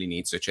proprio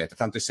dall'inizio, eccetera.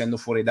 Tanto essendo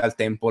fuori dal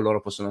tempo,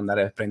 loro possono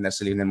andare a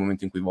prenderseli nel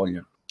momento in cui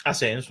vogliono. Ha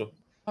senso.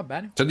 Va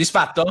bene.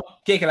 Soddisfatto?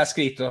 Chi è che l'ha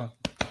scritto?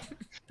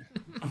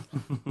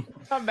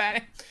 Va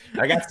bene.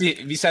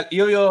 Ragazzi,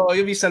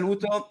 io vi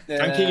saluto.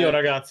 Anche io,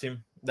 ragazzi.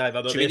 Dai,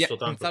 vado adesso.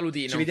 Un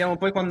salutino. Ci vediamo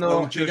poi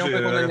quando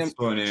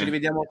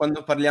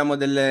parliamo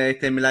delle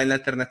timeline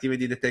alternative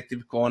di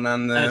Detective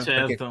Conan.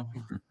 Certo.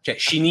 Cioè,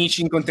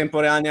 Shinichi in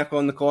contemporanea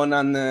con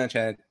Conan,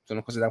 cioè,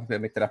 sono cose da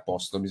mettere a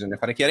posto, bisogna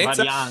fare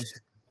chiarezza.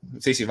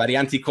 Varianti. Sì,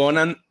 varianti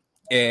Conan.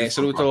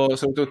 Saluto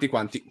tutti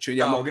quanti. Ci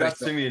vediamo. Ciao,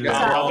 grazie mille.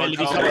 Ciao,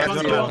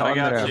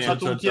 ragazzi. È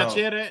stato un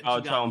piacere.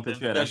 Ciao, un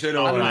piacere.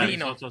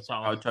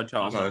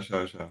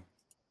 Ciao.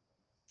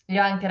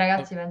 Io anche,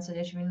 ragazzi, penso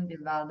 10 minuti e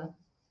vado.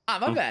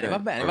 Va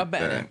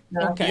bene.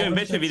 Okay. Io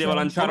invece vi devo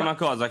lanciare una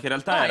cosa che in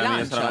realtà era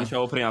mia, se la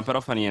lanciavo prima,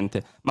 però fa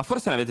niente. Ma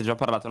forse ne avete già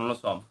parlato, non lo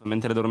so,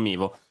 mentre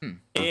dormivo.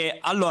 E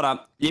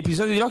allora, gli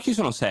episodi di Loki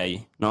sono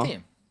 6, no?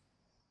 Sì.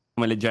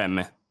 Come le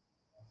gemme.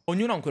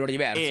 Ognuno ha un colore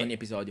diverso ogni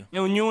episodio. E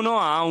ognuno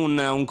ha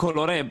un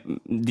colore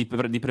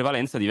di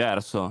prevalenza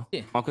diverso.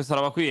 Sì. Ma questa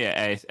roba qui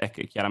è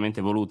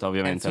chiaramente voluta,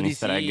 ovviamente. È un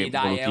easter egg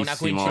dai, è una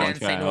volutissimo,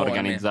 coincidenza cioè, enorme.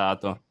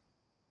 Organizzato.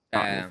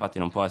 No, infatti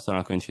non può essere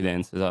una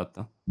coincidenza,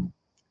 esatto.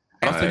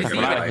 Però è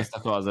spettacolare questa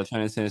cosa, cioè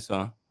nel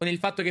senso... Con il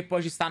fatto che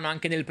poi ci stanno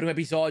anche nel primo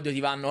episodio, ti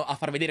vanno a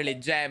far vedere le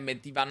gemme,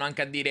 ti vanno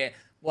anche a dire,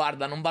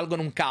 guarda, non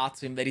valgono un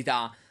cazzo in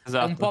verità.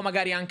 Esatto. È un po'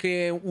 magari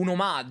anche un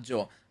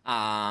omaggio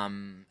a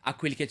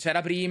quel che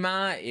c'era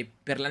prima e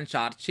per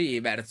lanciarci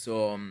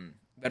verso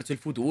il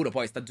futuro.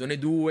 Poi stagione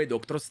 2,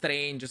 Doctor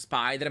Strange,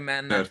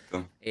 Spider-Man,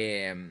 certo,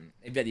 e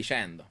via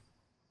dicendo.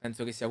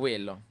 Penso che sia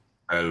quello.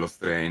 Bello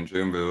Strange,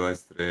 io non vedo mai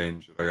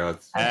Strange,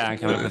 ragazzi.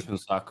 Anche a me piace un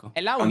sacco.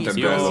 E là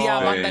uniscono sia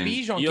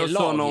WandaVision che Loki. Io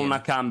sono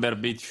una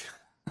Cumberbatch.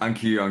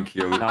 Anch'io,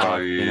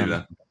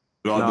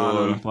 lo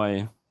adoro.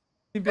 Poi...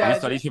 Mi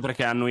piace. Alice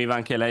perché annuiva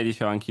anche lei,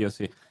 diceva anch'io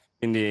sì.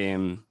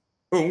 Quindi...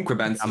 Comunque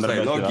penso,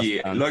 sai,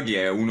 Loki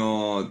è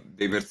uno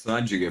dei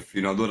personaggi che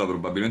fino ad ora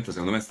probabilmente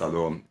secondo me è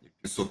stato il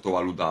più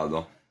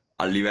sottovalutato.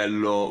 A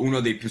livello...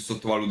 uno dei più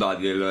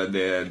sottovalutati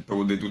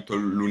proprio di tutto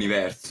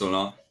l'universo,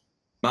 no?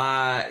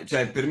 Ma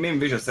cioè, per me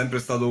invece è sempre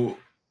stato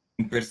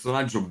un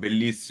personaggio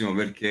bellissimo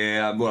perché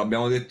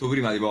abbiamo detto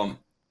prima, tipo,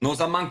 non lo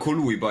sa manco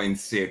lui poi in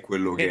sé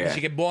quello che dici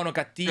è. che è buono,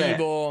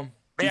 cattivo.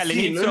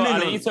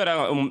 All'inizio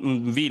era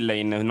un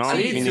villain, no?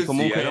 All'inizio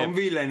comunque... sì, era un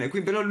villain,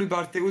 però lui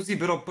parte così,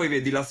 però poi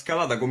vedi la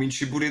scalata,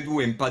 cominci pure tu,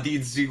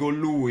 empatizzi con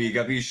lui,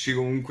 capisci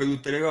comunque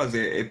tutte le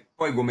cose e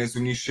poi come si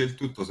unisce il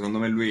tutto, secondo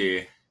me lui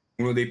è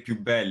uno dei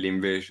più belli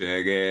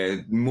invece,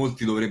 che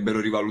molti dovrebbero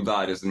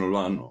rivalutare se non lo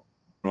hanno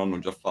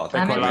già fatto.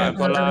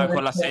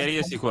 Con la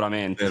serie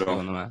sicuramente,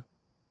 secondo me.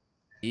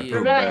 Il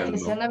problema è che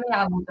secondo me ha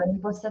avuto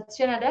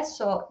un'impostazione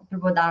adesso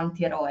proprio da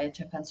antieroe,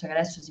 cioè penso che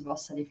adesso si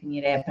possa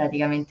definire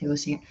praticamente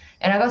così.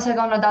 È una cosa che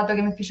ho notato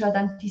che mi è piaciuta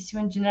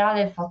tantissimo in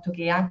generale, è il fatto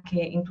che anche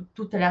in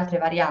tutte le altre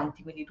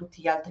varianti, quindi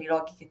tutti gli altri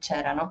Loki che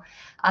c'erano,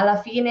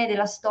 alla fine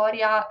della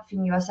storia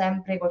finiva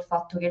sempre col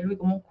fatto che lui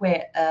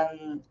comunque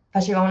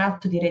faceva un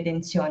atto di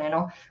redenzione,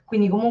 no?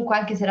 Quindi comunque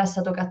anche se era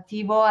stato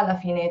cattivo, alla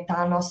fine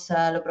Thanos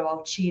lo prova a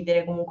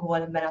uccidere, comunque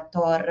vuole bene a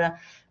Thor.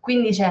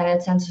 Quindi, cioè,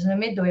 nel senso,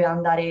 secondo me doveva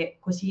andare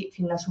così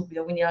fin da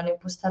subito, quindi l'hanno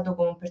impostato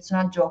come un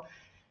personaggio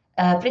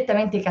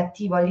prettamente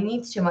cattivo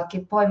all'inizio, ma che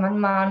poi man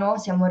mano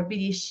si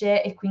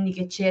ammorbidisce e quindi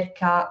che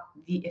cerca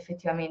di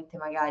effettivamente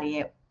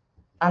magari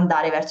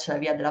andare verso la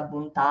via della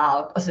bontà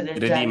o cose del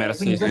genere.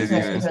 Quindi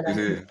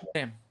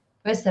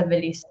questo è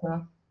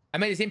bellissimo. A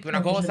me, ad esempio,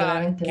 una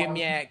cosa che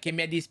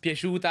mi è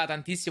dispiaciuta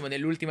tantissimo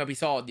nell'ultimo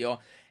episodio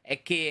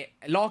è che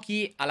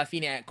Loki, alla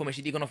fine, come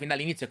ci dicono fin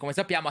dall'inizio e come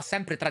sappiamo, ha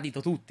sempre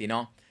tradito tutti,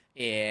 no?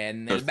 E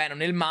nel bene o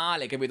nel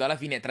male, capito? Alla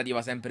fine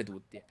tradiva sempre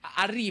tutti.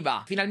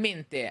 Arriva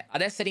finalmente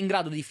ad essere in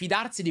grado di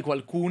fidarsi di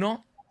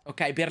qualcuno,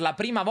 ok? Per la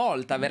prima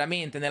volta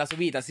veramente nella sua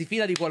vita si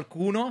fida di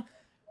qualcuno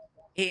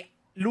e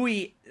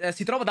lui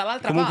si trova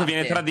dall'altra parte. Comunque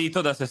viene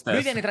tradito da se stesso.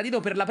 Lui viene tradito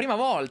per la prima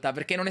volta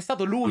perché non è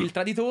stato lui il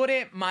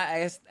traditore, ma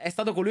è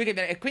stato colui che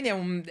viene... E quindi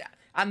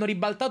hanno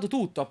ribaltato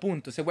tutto,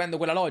 appunto, seguendo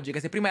quella logica.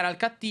 Se prima era il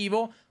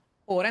cattivo,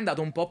 ora è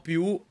andato un po'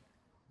 più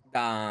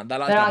dall'altra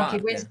parte. Però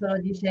anche questo lo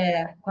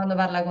dice quando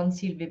parla con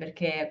Sylvie,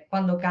 perché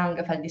quando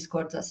Kang fa il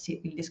discorso a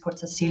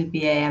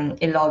Sylvie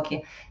e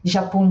Loki, dice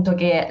appunto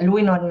che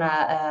lui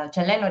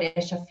cioè lei non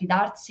riesce a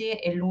fidarsi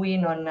e lui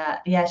non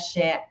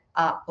riesce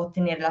a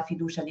ottenere la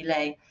fiducia di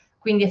lei.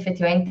 Quindi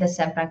effettivamente è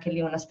sempre anche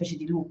lì una specie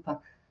di loop,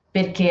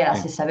 perché è la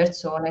stessa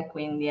persona e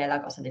quindi è la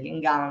cosa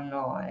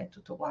dell'inganno e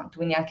tutto quanto.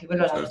 Quindi anche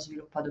quello l'hanno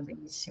sviluppato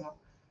benissimo.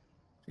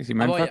 Sì,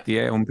 ma infatti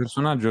è un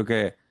personaggio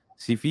che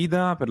si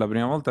fida per la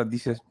prima volta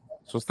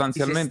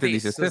sostanzialmente di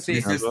se stesso.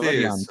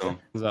 Esatto.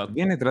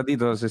 Viene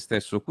tradito da se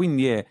stesso,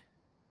 quindi è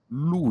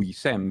lui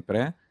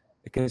sempre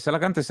che se la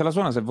canta e se la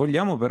suona, se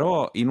vogliamo,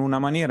 però in una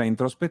maniera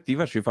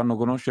introspettiva ci fanno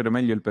conoscere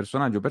meglio il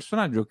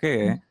personaggio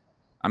che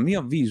a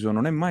mio avviso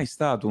non è mai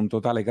stato un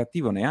totale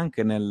cattivo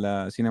neanche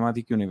nel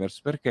Cinematic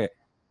Universe, perché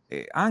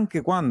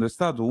anche quando è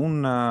stato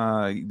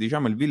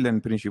diciamo il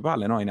villain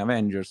principale, no, in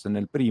Avengers,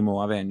 nel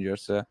primo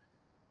Avengers,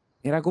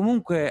 era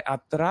comunque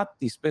a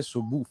tratti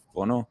spesso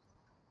buffo, no?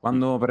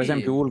 Quando per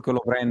esempio Hulk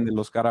lo prende,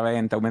 lo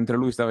scaraventa, mentre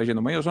lui stava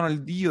dicendo ma io sono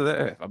il dio,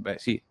 vabbè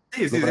sì.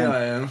 Sì,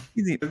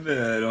 è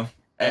vero.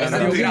 È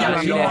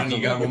una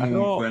ironica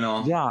comunque,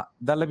 no? Già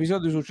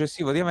dall'episodio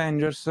successivo di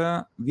Avengers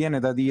viene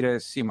da dire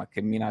sì, ma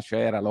che minaccia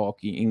era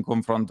Loki in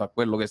confronto a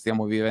quello che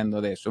stiamo vivendo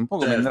adesso. È un po'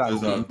 come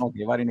Dragon, no?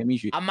 Che i vari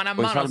nemici a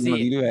mano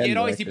di livello, gli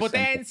eroi si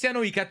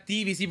potenziano, i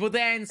cattivi si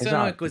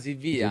potenziano e così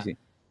via. Sì.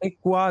 E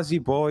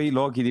quasi poi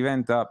Loki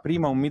diventa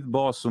prima un mid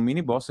boss, un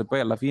mini boss e poi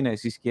alla fine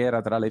si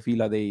schiera tra le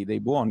fila dei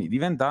buoni,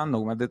 diventando,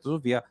 come ha detto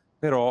Sofia,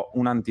 però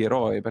un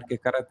antieroe, perché è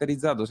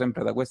caratterizzato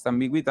sempre da questa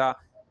ambiguità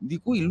di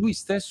cui lui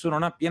stesso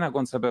non ha piena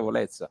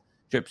consapevolezza.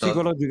 Cioè,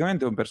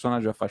 psicologicamente è un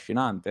personaggio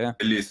affascinante.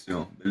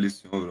 Bellissimo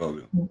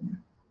proprio.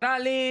 Tra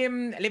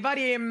le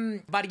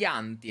varie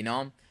varianti,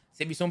 no?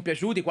 se vi sono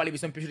piaciuti, quali vi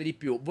sono piaciuti di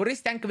più.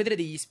 Vorreste anche vedere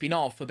degli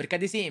spin-off, perché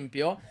ad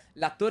esempio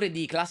l'attore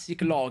di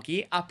Classic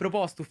Loki ha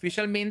proposto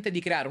ufficialmente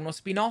di creare uno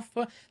spin-off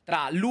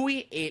tra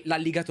lui e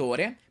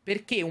l'alligatore,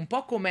 perché un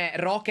po' come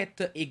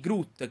Rocket e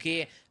Groot,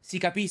 che si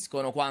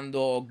capiscono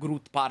quando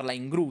Groot parla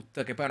in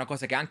Groot, che poi è una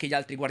cosa che anche gli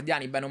altri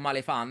guardiani bene o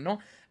male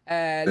fanno,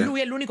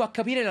 lui è l'unico a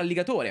capire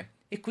l'alligatore.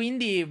 E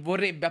quindi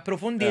vorrebbe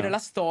approfondire la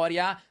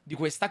storia di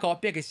questa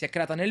coppia che si è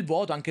creata nel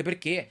vuoto, anche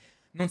perché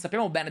non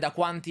sappiamo bene da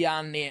quanti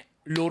anni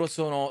loro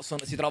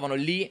si trovano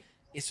lì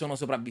e sono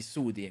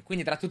sopravvissuti.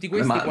 Quindi tra tutti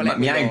questi qual è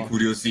mi ha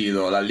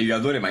incuriosito,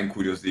 l'alligatore mi ha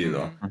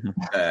incuriosito.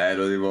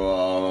 Ero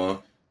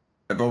tipo...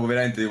 È proprio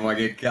veramente tipo, ma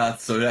che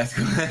cazzo,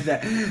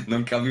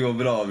 non capivo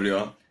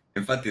proprio.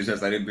 Infatti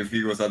sarebbe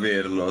figo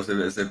saperlo,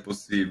 se è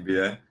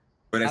possibile.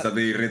 Vorrei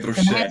sapere il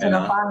retroscena. Se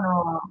lo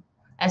fanno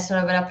è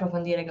solo per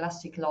approfondire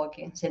Classic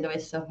Loki, se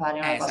dovessero fare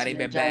una cosa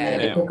del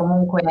genere, perché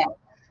comunque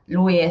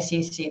lui è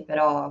sì,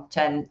 però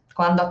cioè,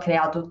 quando ha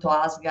creato tutto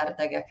Asgard,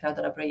 che ha creato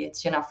la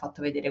proiezione, ha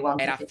fatto vedere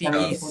quanto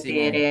effettivamente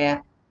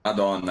potere.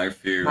 Madonna, che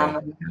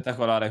figo.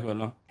 Spettacolare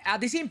quello.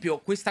 Ad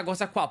esempio, questa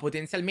cosa qua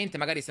potenzialmente,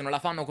 magari se non la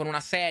fanno con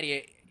una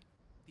serie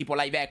tipo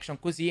live action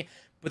così,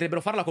 potrebbero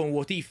farla con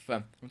What If.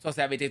 Non so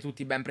se avete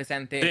tutti ben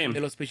presente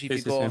dello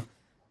specifico. Sì.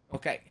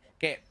 Ok,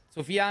 che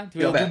Sofia, ti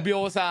vedo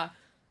dubbiosa.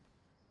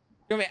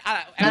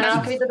 Allora, non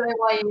ho capito dove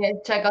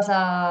vuoi, cioè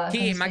cosa...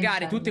 Che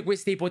magari tutte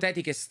queste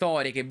ipotetiche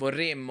storie che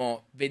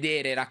vorremmo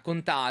vedere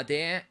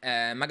raccontate,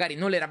 magari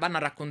non le vanno a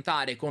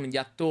raccontare con gli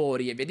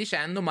attori e via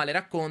dicendo, ma le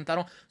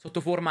raccontano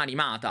sotto forma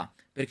animata.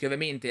 Perché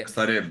ovviamente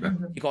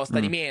ti costa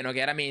di meno,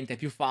 chiaramente è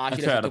più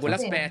facile sotto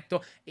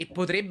quell'aspetto, e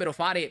potrebbero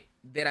fare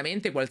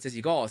veramente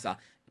qualsiasi cosa.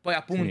 Poi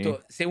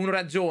appunto, se uno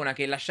ragiona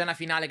che la scena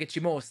finale che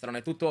ci mostrano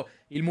è tutto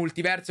il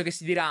multiverso che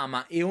si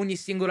dirama e ogni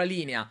singola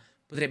linea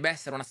potrebbe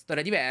essere una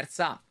storia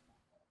diversa,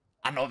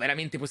 hanno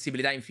veramente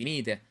possibilità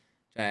infinite.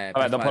 Cioè,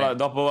 vabbè,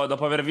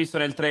 dopo aver visto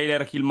nel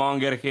trailer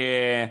Killmonger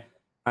che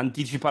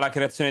anticipa la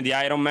creazione di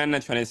Iron Man,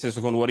 cioè nel senso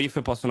con What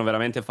If possono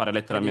veramente fare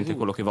letteralmente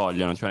quello che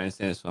vogliono, cioè nel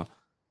senso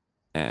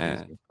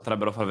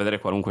potrebbero far vedere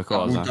qualunque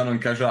cosa. La buttano in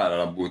caciara,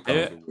 la buttano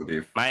su What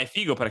If. Ma è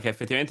figo perché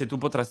effettivamente tu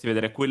potresti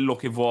vedere quello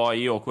che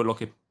vuoi o quello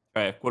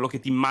che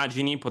ti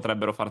immagini,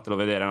 potrebbero fartelo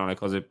vedere, no? Le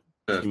cose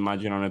che ti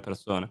immaginano le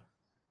persone.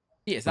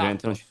 Sì, esatto.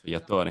 Ovviamente non ci sono gli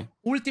attori.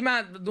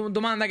 Ultima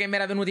domanda che mi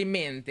era venuta in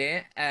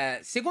mente.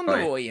 Secondo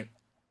voi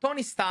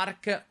Tony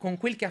Stark, con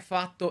quel che ha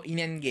fatto in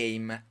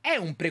Endgame, è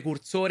un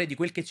precursore di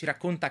quel che ci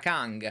racconta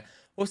Kang?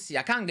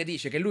 Ossia, Kang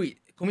dice che lui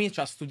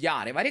comincia a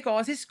studiare varie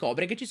cose e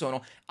scopre che ci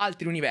sono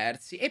altri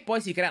universi e poi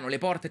si creano le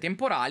porte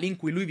temporali in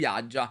cui lui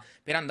viaggia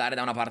per andare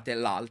da una parte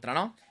all'altra,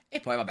 no?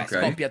 E poi vabbè,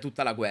 scoppia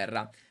tutta la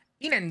guerra.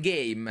 In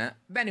Endgame,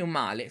 bene o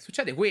male,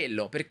 succede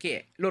quello,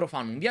 perché loro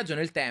fanno un viaggio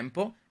nel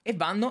tempo e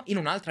vanno in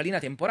un'altra linea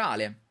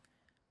temporale.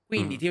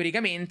 Quindi,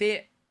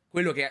 teoricamente,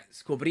 quello che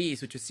scoprì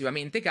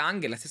successivamente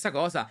Kang è la stessa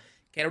cosa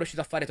che era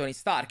riuscito a fare Tony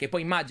Stark. E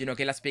poi immagino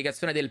che la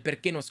spiegazione del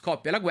perché non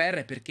scoppia la guerra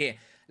è perché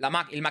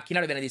il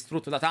macchinario viene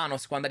distrutto da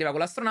Thanos quando arriva con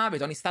l'astronave,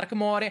 Tony Stark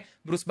muore,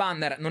 Bruce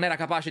Banner non era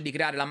capace di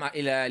creare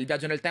il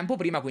viaggio nel tempo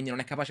prima, quindi non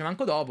è capace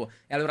manco dopo,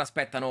 e allora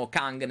aspettano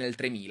Kang nel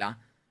 3000.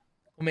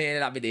 Come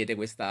la vedete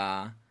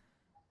questa...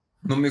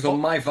 Non mi sono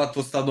mai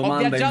fatto sta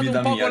domanda in vita mia. Ho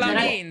viaggiato un po' con la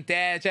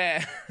mente, cioè...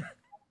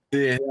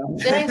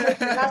 Però in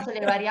questo caso le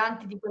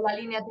varianti di quella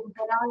linea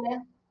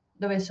temporale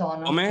dove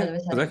sono? Come? Cioè,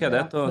 dove cos'è che ha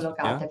detto?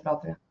 collocate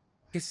proprio?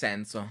 Che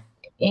senso?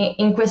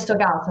 In questo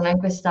caso, no? in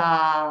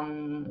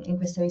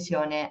questa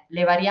visione,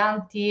 le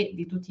varianti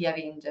di tutti gli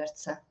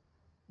Avengers,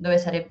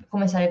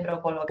 come sarebbero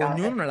collocate?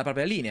 Ognuno nella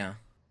propria linea.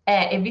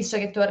 E visto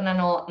che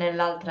tornano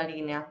nell'altra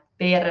linea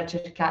per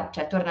cercare,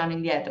 cioè tornano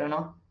indietro,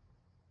 no?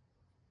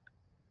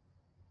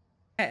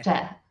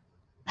 Cioè...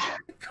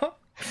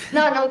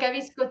 No, non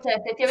capisco, cioè,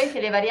 effettivamente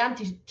le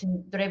varianti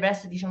dovrebbero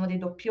essere, diciamo, dei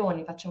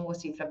doppioni, facciamo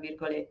così, fra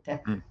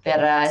virgolette,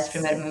 per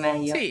esprimermi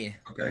meglio. Sì.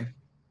 Ok.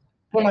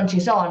 Che non ci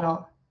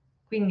sono,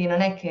 quindi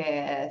non è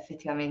che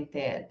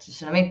effettivamente,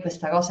 secondo me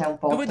questa cosa è un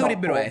po' dove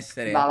dovrebbero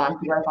essere? Va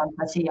avanti con la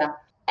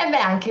fantasia. E beh,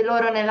 anche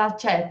loro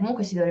cioè,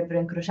 comunque si dovrebbero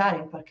incrociare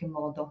in qualche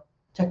modo.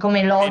 Cioè,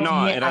 come Loki...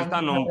 no, in realtà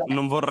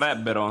non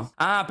vorrebbero.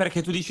 Ah,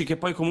 perché tu dici che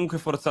poi comunque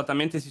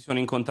forzatamente si sono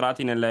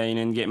incontrati in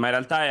Endgame. Ma in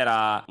realtà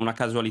era una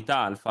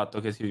casualità il fatto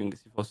che si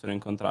fossero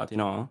incontrati,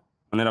 no?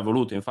 Non era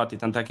voluto, infatti,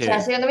 tant'è che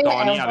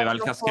Tony aveva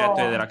il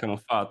caschetto ed era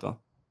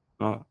camuffato.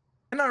 No?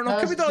 No, non ho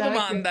capito la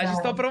domanda, ci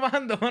sto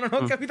provando, ma non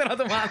ho capito la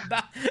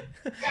domanda.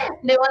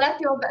 Devo un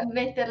attimo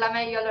metterla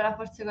meglio allora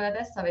forse con la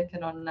testa, perché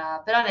non...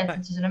 Però nel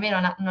senso, secondo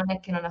me non è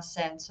che non ha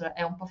senso,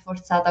 è un po'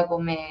 forzata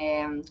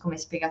come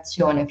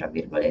spiegazione, fra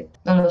virgolette.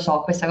 Non lo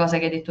so, questa cosa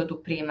che hai detto tu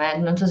prima,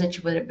 non so se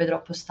ci potrebbe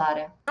troppo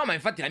stare. No, ma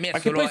infatti la mia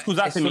è poi,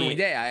 scusatemi, è solo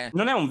un'idea,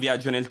 Non è un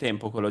viaggio nel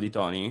tempo quello di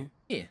Tony?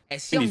 Sì, è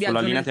sì, un viaggio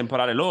sulla linea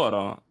temporale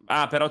loro.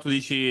 Ah, però tu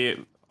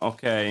dici...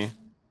 Ok.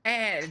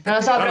 Non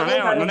lo so,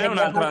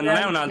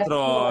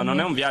 non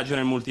è un viaggio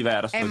nel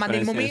multiverso. Ma cioè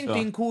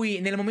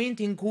nel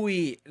momento in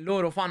cui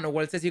loro fanno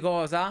qualsiasi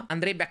cosa,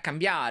 andrebbe a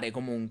cambiare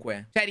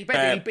comunque. Cioè,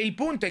 ripeto, il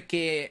punto è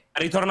che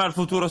ritorna al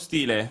futuro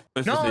stile.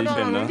 No,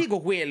 non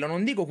dico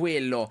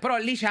quello. Però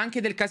lì c'è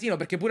anche del casino,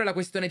 perché pure la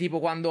questione tipo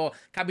quando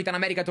Capitan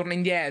America torna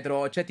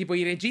indietro, c'è tipo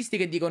i registi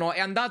che dicono è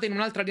andato in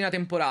un'altra linea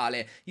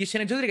temporale, gli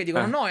sceneggiatori che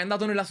dicono no, è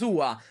andato nella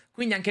sua.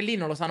 Quindi anche lì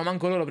non lo sanno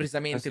manco loro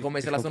precisamente come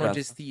se la sono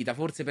gestita.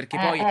 Forse perché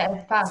poi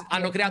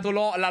hanno creato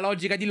la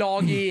logica di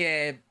Loki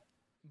e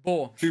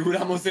boh.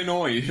 Figuriamo se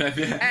noi.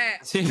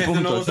 Sì,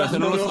 appunto, se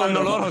non lo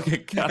sanno loro,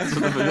 che cazzo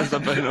dobbiamo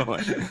sapere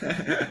noi?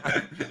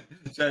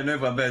 Cioè, noi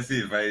vabbè,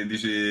 sì,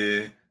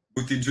 dici,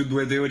 butti giù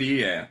due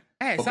teorie.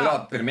 Esatto.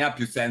 Però per me ha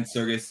più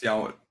senso che sia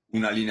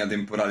una linea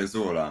temporale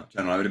sola.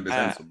 Cioè, non avrebbe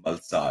senso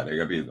balzare,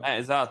 capito?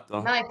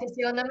 Esatto. No, è che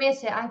secondo me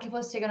se anche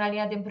fosse che una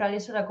linea temporale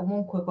sola,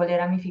 comunque con le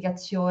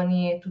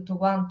ramificazioni e tutto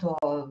quanto,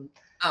 non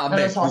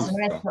lo so, secondo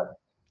me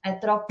è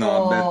troppo...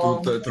 No, vabbè,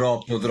 tutto è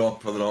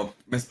troppo.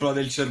 Mi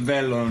esplode il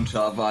cervello, non ce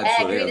la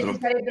faccio. Ci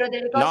sarebbero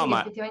delle cose che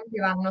effettivamente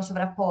vanno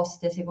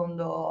sovrapposte,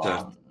 secondo...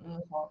 Certo. Non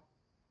lo so.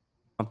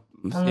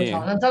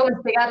 Non so come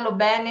spiegarlo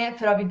bene,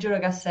 però vi giuro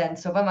che ha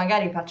senso. Poi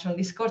magari faccio un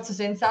discorso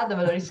sensato,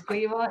 ve lo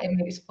riscrivo e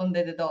mi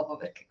rispondete dopo,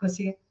 perché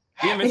così...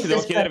 Io invece devo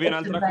chiedervi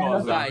un'altra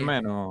cosa.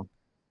 Almeno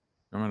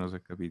si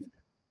è capito.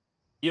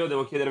 Io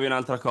devo chiedervi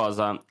un'altra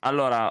cosa.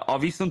 Allora, ho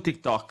visto un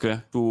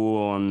TikTok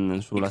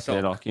sulla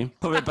serie Loki,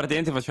 dove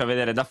praticamente faceva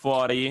vedere da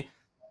fuori,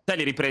 sai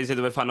le riprese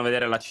dove fanno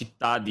vedere la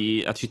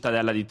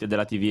cittadella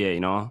della TVA,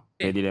 no?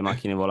 Vedi le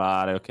macchine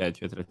volare, ok,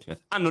 eccetera, eccetera.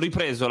 Hanno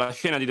ripreso la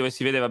scena di dove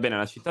si vedeva bene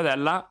la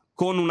cittadella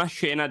con una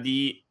scena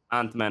di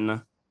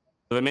Ant-Man,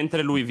 dove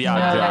mentre lui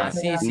viaggia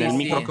nel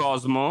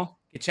microcosmo,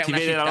 si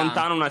vede da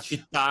lontano una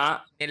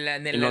città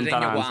in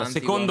lontananza.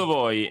 Secondo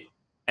voi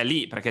è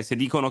lì? Perché se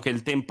dicono che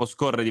il tempo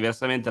scorre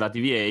diversamente alla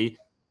TVA,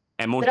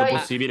 è molto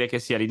possibile che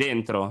sia lì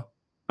dentro,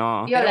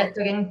 no? Io ho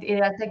letto che in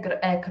realtà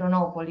è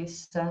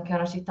Chronopolis, che è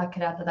una città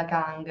creata da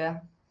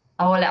Kang.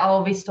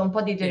 Ho visto un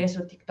po' di teorie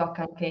su TikTok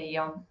anche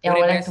io. E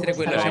dovrebbe essere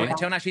quello.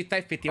 C'è una città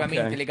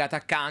effettivamente legata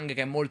a Kang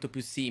che è molto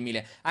più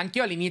simile.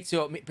 Anch'io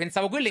all'inizio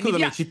pensavo quelle...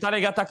 Scusami, città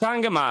legata a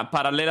Kang, ma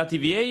parallela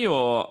TVA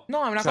o...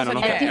 No, è una cosa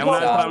è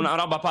una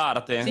roba a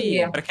parte?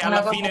 Sì, perché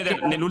alla fine,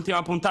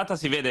 nell'ultima puntata,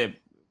 si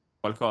vede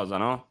qualcosa,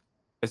 no?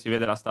 Che si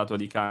vede la statua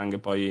di Kang,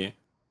 poi...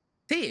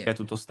 Sì. Che è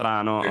tutto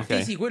strano.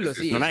 Okay. Sì, quello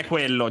sì. Non è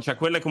quello, cioè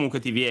quello è comunque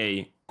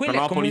TVA.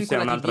 Chronopolis è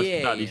un'altra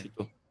città, dici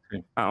tu.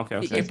 Ah,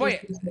 ok. E poi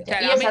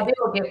cioè, io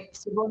sapevo che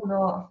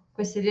secondo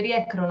queste teorie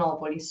è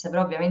Chronopolis,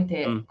 però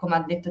ovviamente, come ha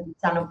detto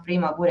Zano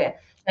prima,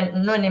 pure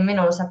noi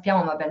nemmeno lo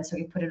sappiamo, ma penso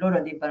che pure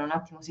loro debbano un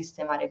attimo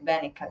sistemare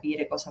bene e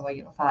capire cosa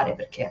vogliono fare,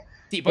 perché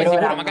sì, poi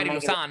sicuro magari lo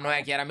sanno,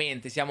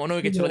 chiaramente, siamo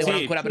noi che ce lo devono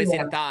ancora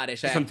presentare,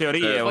 cioè, sono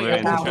teorie,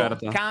 ovviamente,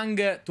 certo.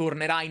 Kang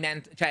tornerà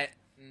in cioè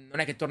non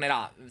è che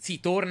tornerà,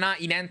 torna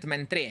in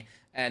Ant-Man 3.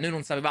 Noi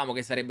non sapevamo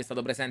che sarebbe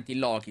stato presente in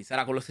Loki,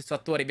 sarà con lo stesso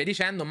attore e via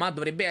dicendo, ma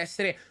dovrebbe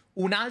essere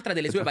un'altra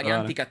delle sue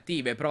varianti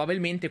cattive,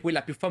 probabilmente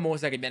quella più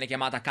famosa che viene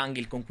chiamata Kang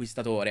il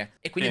Conquistatore.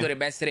 E quindi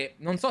dovrebbe essere,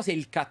 non so se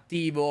il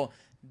cattivo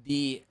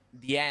di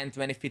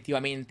Ant-Man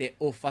effettivamente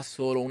o fa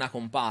solo una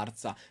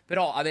comparsa,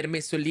 però aver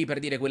messo lì per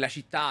dire quella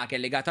città che è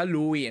legata a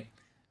lui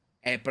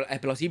è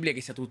plausibile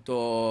che sia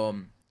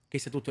tutto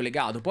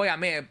legato. Poi a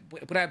me,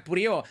 pure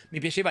io, mi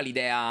piaceva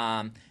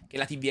l'idea che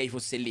la TVA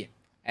fosse lì.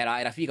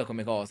 Era figa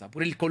come cosa.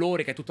 Pure il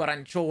colore che è tutto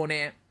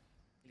arancione.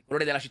 Il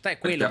colore della città è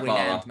quello pure in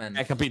Ant-Man.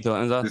 Hai capito,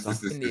 esatto.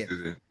 Quindi,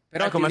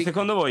 però ecco, ma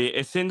secondo voi,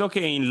 essendo che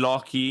in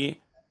Loki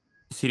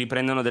si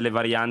riprendono delle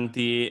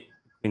varianti,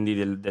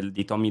 quindi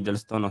di Tom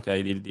Hiddleston, ok,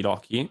 di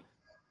Loki,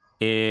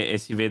 e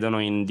si vedono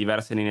in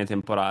diverse linee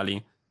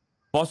temporali,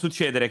 può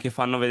succedere che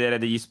fanno vedere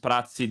degli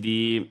sprazzi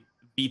di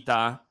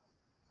vita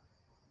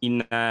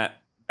in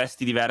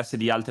vesti diverse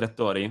di altri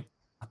attori,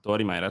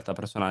 ma in realtà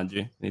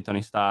personaggi, di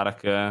Tony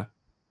Stark.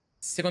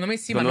 Secondo me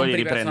sì, ma non per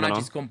i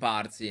personaggi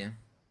scomparsi.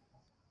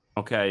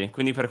 Ok,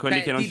 quindi per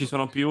quelli che non ci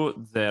sono più,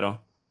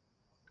 zero.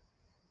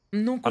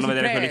 Non così fanno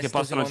vedere presto, quelli che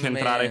possono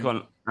centrare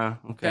con... Ah,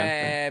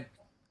 ok.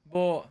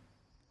 Boh,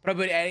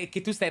 proprio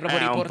che tu stai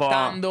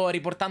proprio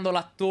riportando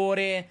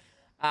l'attore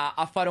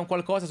a fare un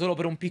qualcosa solo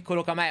per un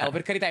piccolo cameo.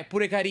 Per carità, è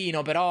pure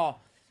carino, però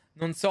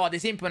non so, ad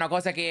esempio una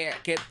cosa che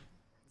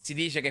si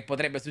dice che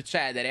potrebbe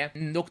succedere,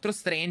 in Doctor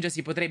Strange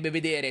si potrebbe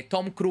vedere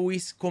Tom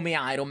Cruise come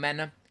Iron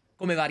Man,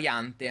 come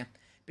variante.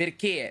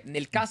 Perché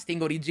nel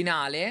casting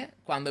originale,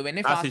 quando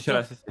venne fatto,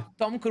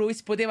 Tom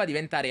Cruise poteva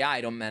diventare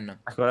Iron Man.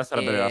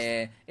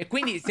 E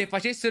quindi se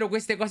facessero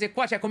queste cose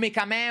qua, cioè come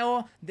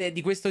cameo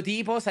di questo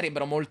tipo,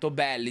 sarebbero molto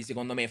belli,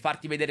 secondo me.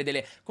 Farti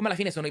vedere come alla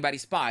fine sono i vari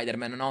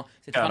Spider-Man, no?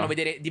 Se ti fanno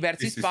vedere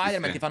diversi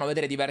Spider-Man, ti fanno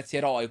vedere diversi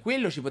eroi.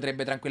 Quello ci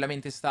potrebbe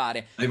tranquillamente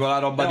stare. Tipo la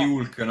roba di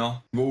Hulk,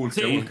 no?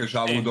 Hulk ci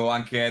ha avuto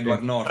anche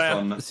Edward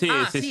Norton. Sì,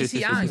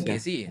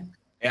 anche.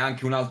 E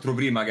anche un altro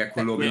prima, che è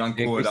quello prima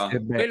ancora.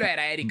 Quello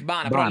era Eric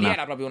Bana, però lì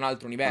era proprio un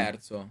altro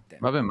universo.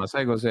 Vabbè, ma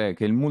sai cos'è?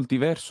 Che il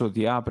multiverso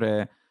ti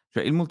apre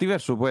Cioè, il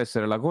multiverso può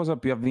essere la cosa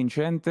più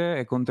avvincente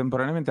e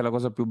contemporaneamente la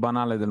cosa più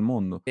banale del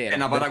mondo. È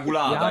una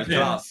paraculata, il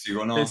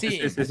classico, no? Sì,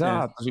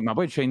 esatto, sì, ma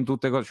poi c'è in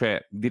tutte cose.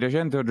 Cioè, di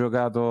recente ho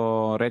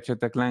giocato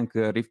Ratchet &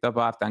 Clank Rift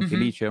Apart, anche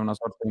lì c'è una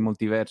sorta di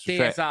multiverso. Sì,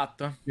 cioè,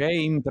 esatto. c'è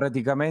in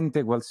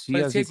praticamente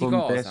qualsiasi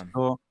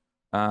contesto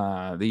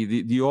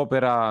di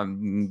opera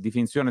di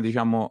finzione,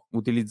 diciamo,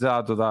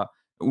 utilizzato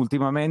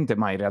ultimamente,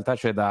 ma in realtà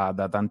c'è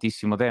da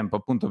tantissimo tempo.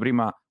 Appunto,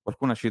 prima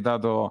qualcuno ha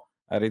citato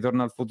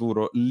Ritorno al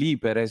futuro, lì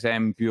per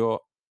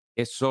esempio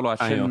è solo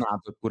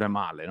accennato eppure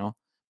male, no?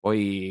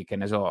 Poi, che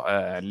ne so,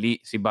 lì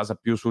si basa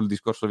più sul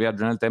discorso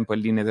viaggio nel tempo e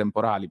linee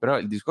temporali, però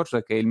il discorso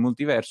è che il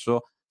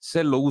multiverso,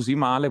 se lo usi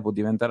male, può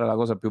diventare la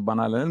cosa più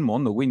banale del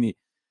mondo, quindi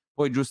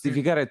poi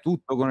giustificare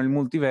tutto con il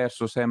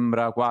multiverso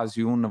sembra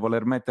quasi un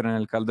voler mettere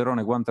nel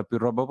calderone quanta più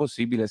roba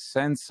possibile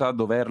senza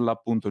doverla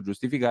appunto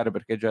giustificare,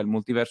 perché già il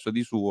multiverso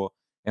di suo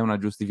è una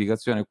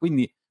giustificazione,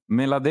 quindi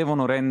me la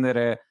devono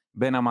rendere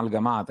ben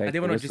amalgamata. La ecco,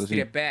 devono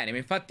gestire bene, ma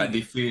infatti è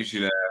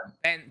difficile.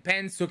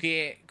 Penso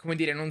che, come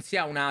dire, non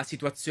sia una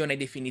situazione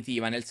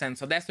definitiva, nel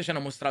senso, adesso ci hanno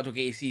mostrato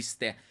che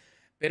esiste,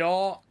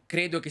 però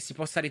credo che si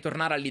possa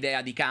ritornare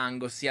all'idea di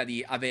Kang, ossia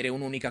di avere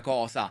un'unica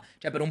cosa.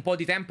 Cioè, per un po'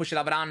 di tempo ce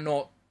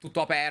l'avranno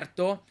tutto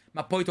aperto,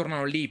 ma poi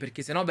tornano lì,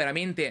 perché sennò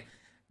veramente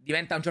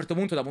diventa a un certo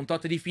punto, dopo un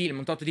tot di film,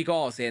 un tot di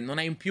cose, non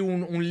hai più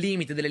un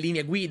limite delle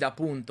linee guida,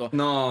 appunto.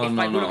 No, e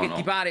fai quello che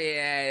ti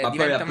pare, ma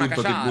diventa poi, una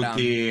appunto, caciara.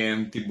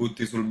 ti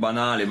butti sul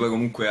banale, poi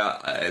comunque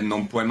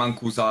non puoi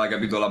manco usare,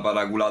 capito, la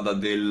paraculata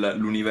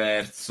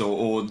dell'universo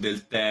o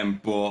del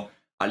tempo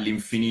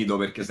all'infinito,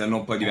 perché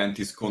sennò poi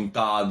diventi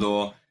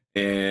scontato.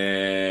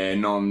 Cioè,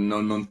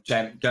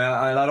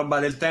 la roba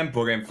del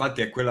tempo, che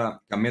infatti è quella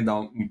che a me dà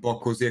un po'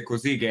 così e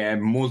così, che è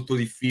molto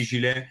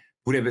difficile,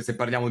 pure se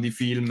parliamo di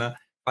film,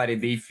 fare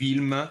dei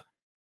film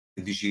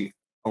e dici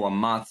oh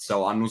ammazza,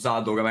 o hanno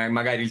usato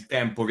magari il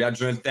tempo,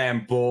 viaggio nel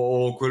tempo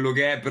o quello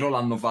che è, però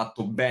l'hanno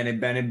fatto bene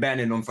bene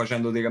bene, non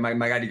facendo che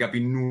magari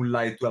capi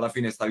nulla e tu alla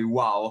fine stavi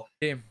wow,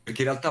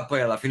 perché in realtà poi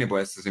alla fine può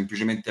essere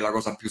semplicemente la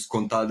cosa più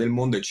scontata del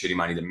mondo e ci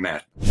rimani del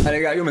merda.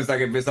 Raga, io mi sa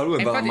che vi saluto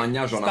e vado a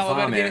mangiare, c'ho una fame.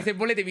 Stavo per dire, se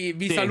volete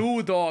vi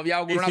saluto, vi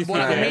auguro una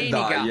buona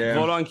domenica.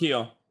 Volo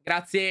anch'io.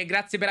 Grazie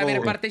per aver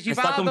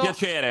partecipato. È stato un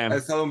piacere. È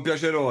stato un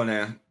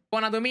piacerone.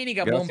 Buona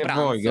domenica, grazie buon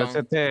pranzo. A voi, grazie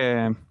a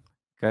te,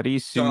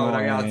 carissimo. Ciao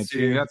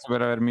ragazzi. Grazie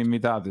per avermi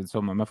invitato,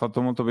 insomma, mi ha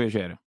fatto molto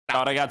piacere.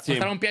 Ciao ragazzi.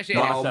 Sarà un piacere.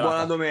 Ciao,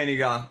 buona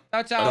domenica.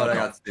 Ciao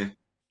ragazzi.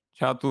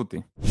 Ciao a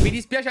tutti. Mi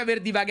dispiace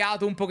aver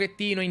divagato un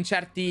pochettino in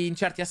certi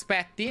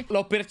aspetti.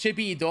 L'ho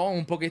percepito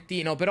un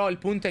pochettino, però il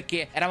punto è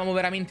che eravamo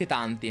veramente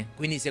tanti.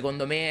 Quindi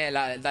secondo me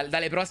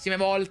dalle prossime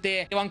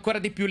volte devo ancora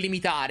di più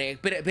limitare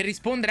per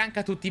rispondere anche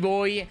a tutti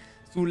voi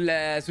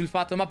sul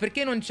fatto ma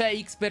perché non c'è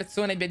X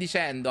persone e via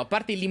dicendo. A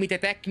parte il limite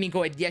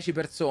tecnico è 10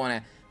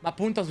 persone, ma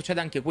appunto succede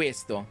anche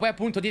questo. Poi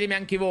appunto ditemi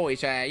anche voi,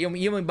 cioè io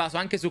mi baso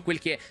anche su quel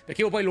che,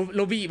 perché io poi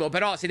lo vivo,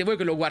 però siete voi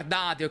che lo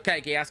guardate, ok,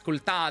 che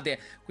ascoltate,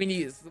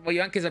 quindi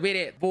voglio anche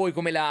sapere voi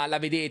come la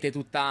vedete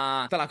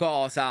tutta la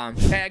cosa.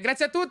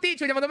 Grazie a tutti,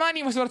 ci vediamo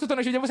domani, ma soprattutto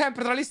noi ci vediamo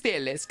sempre tra le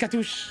stelle.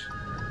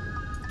 Scatush.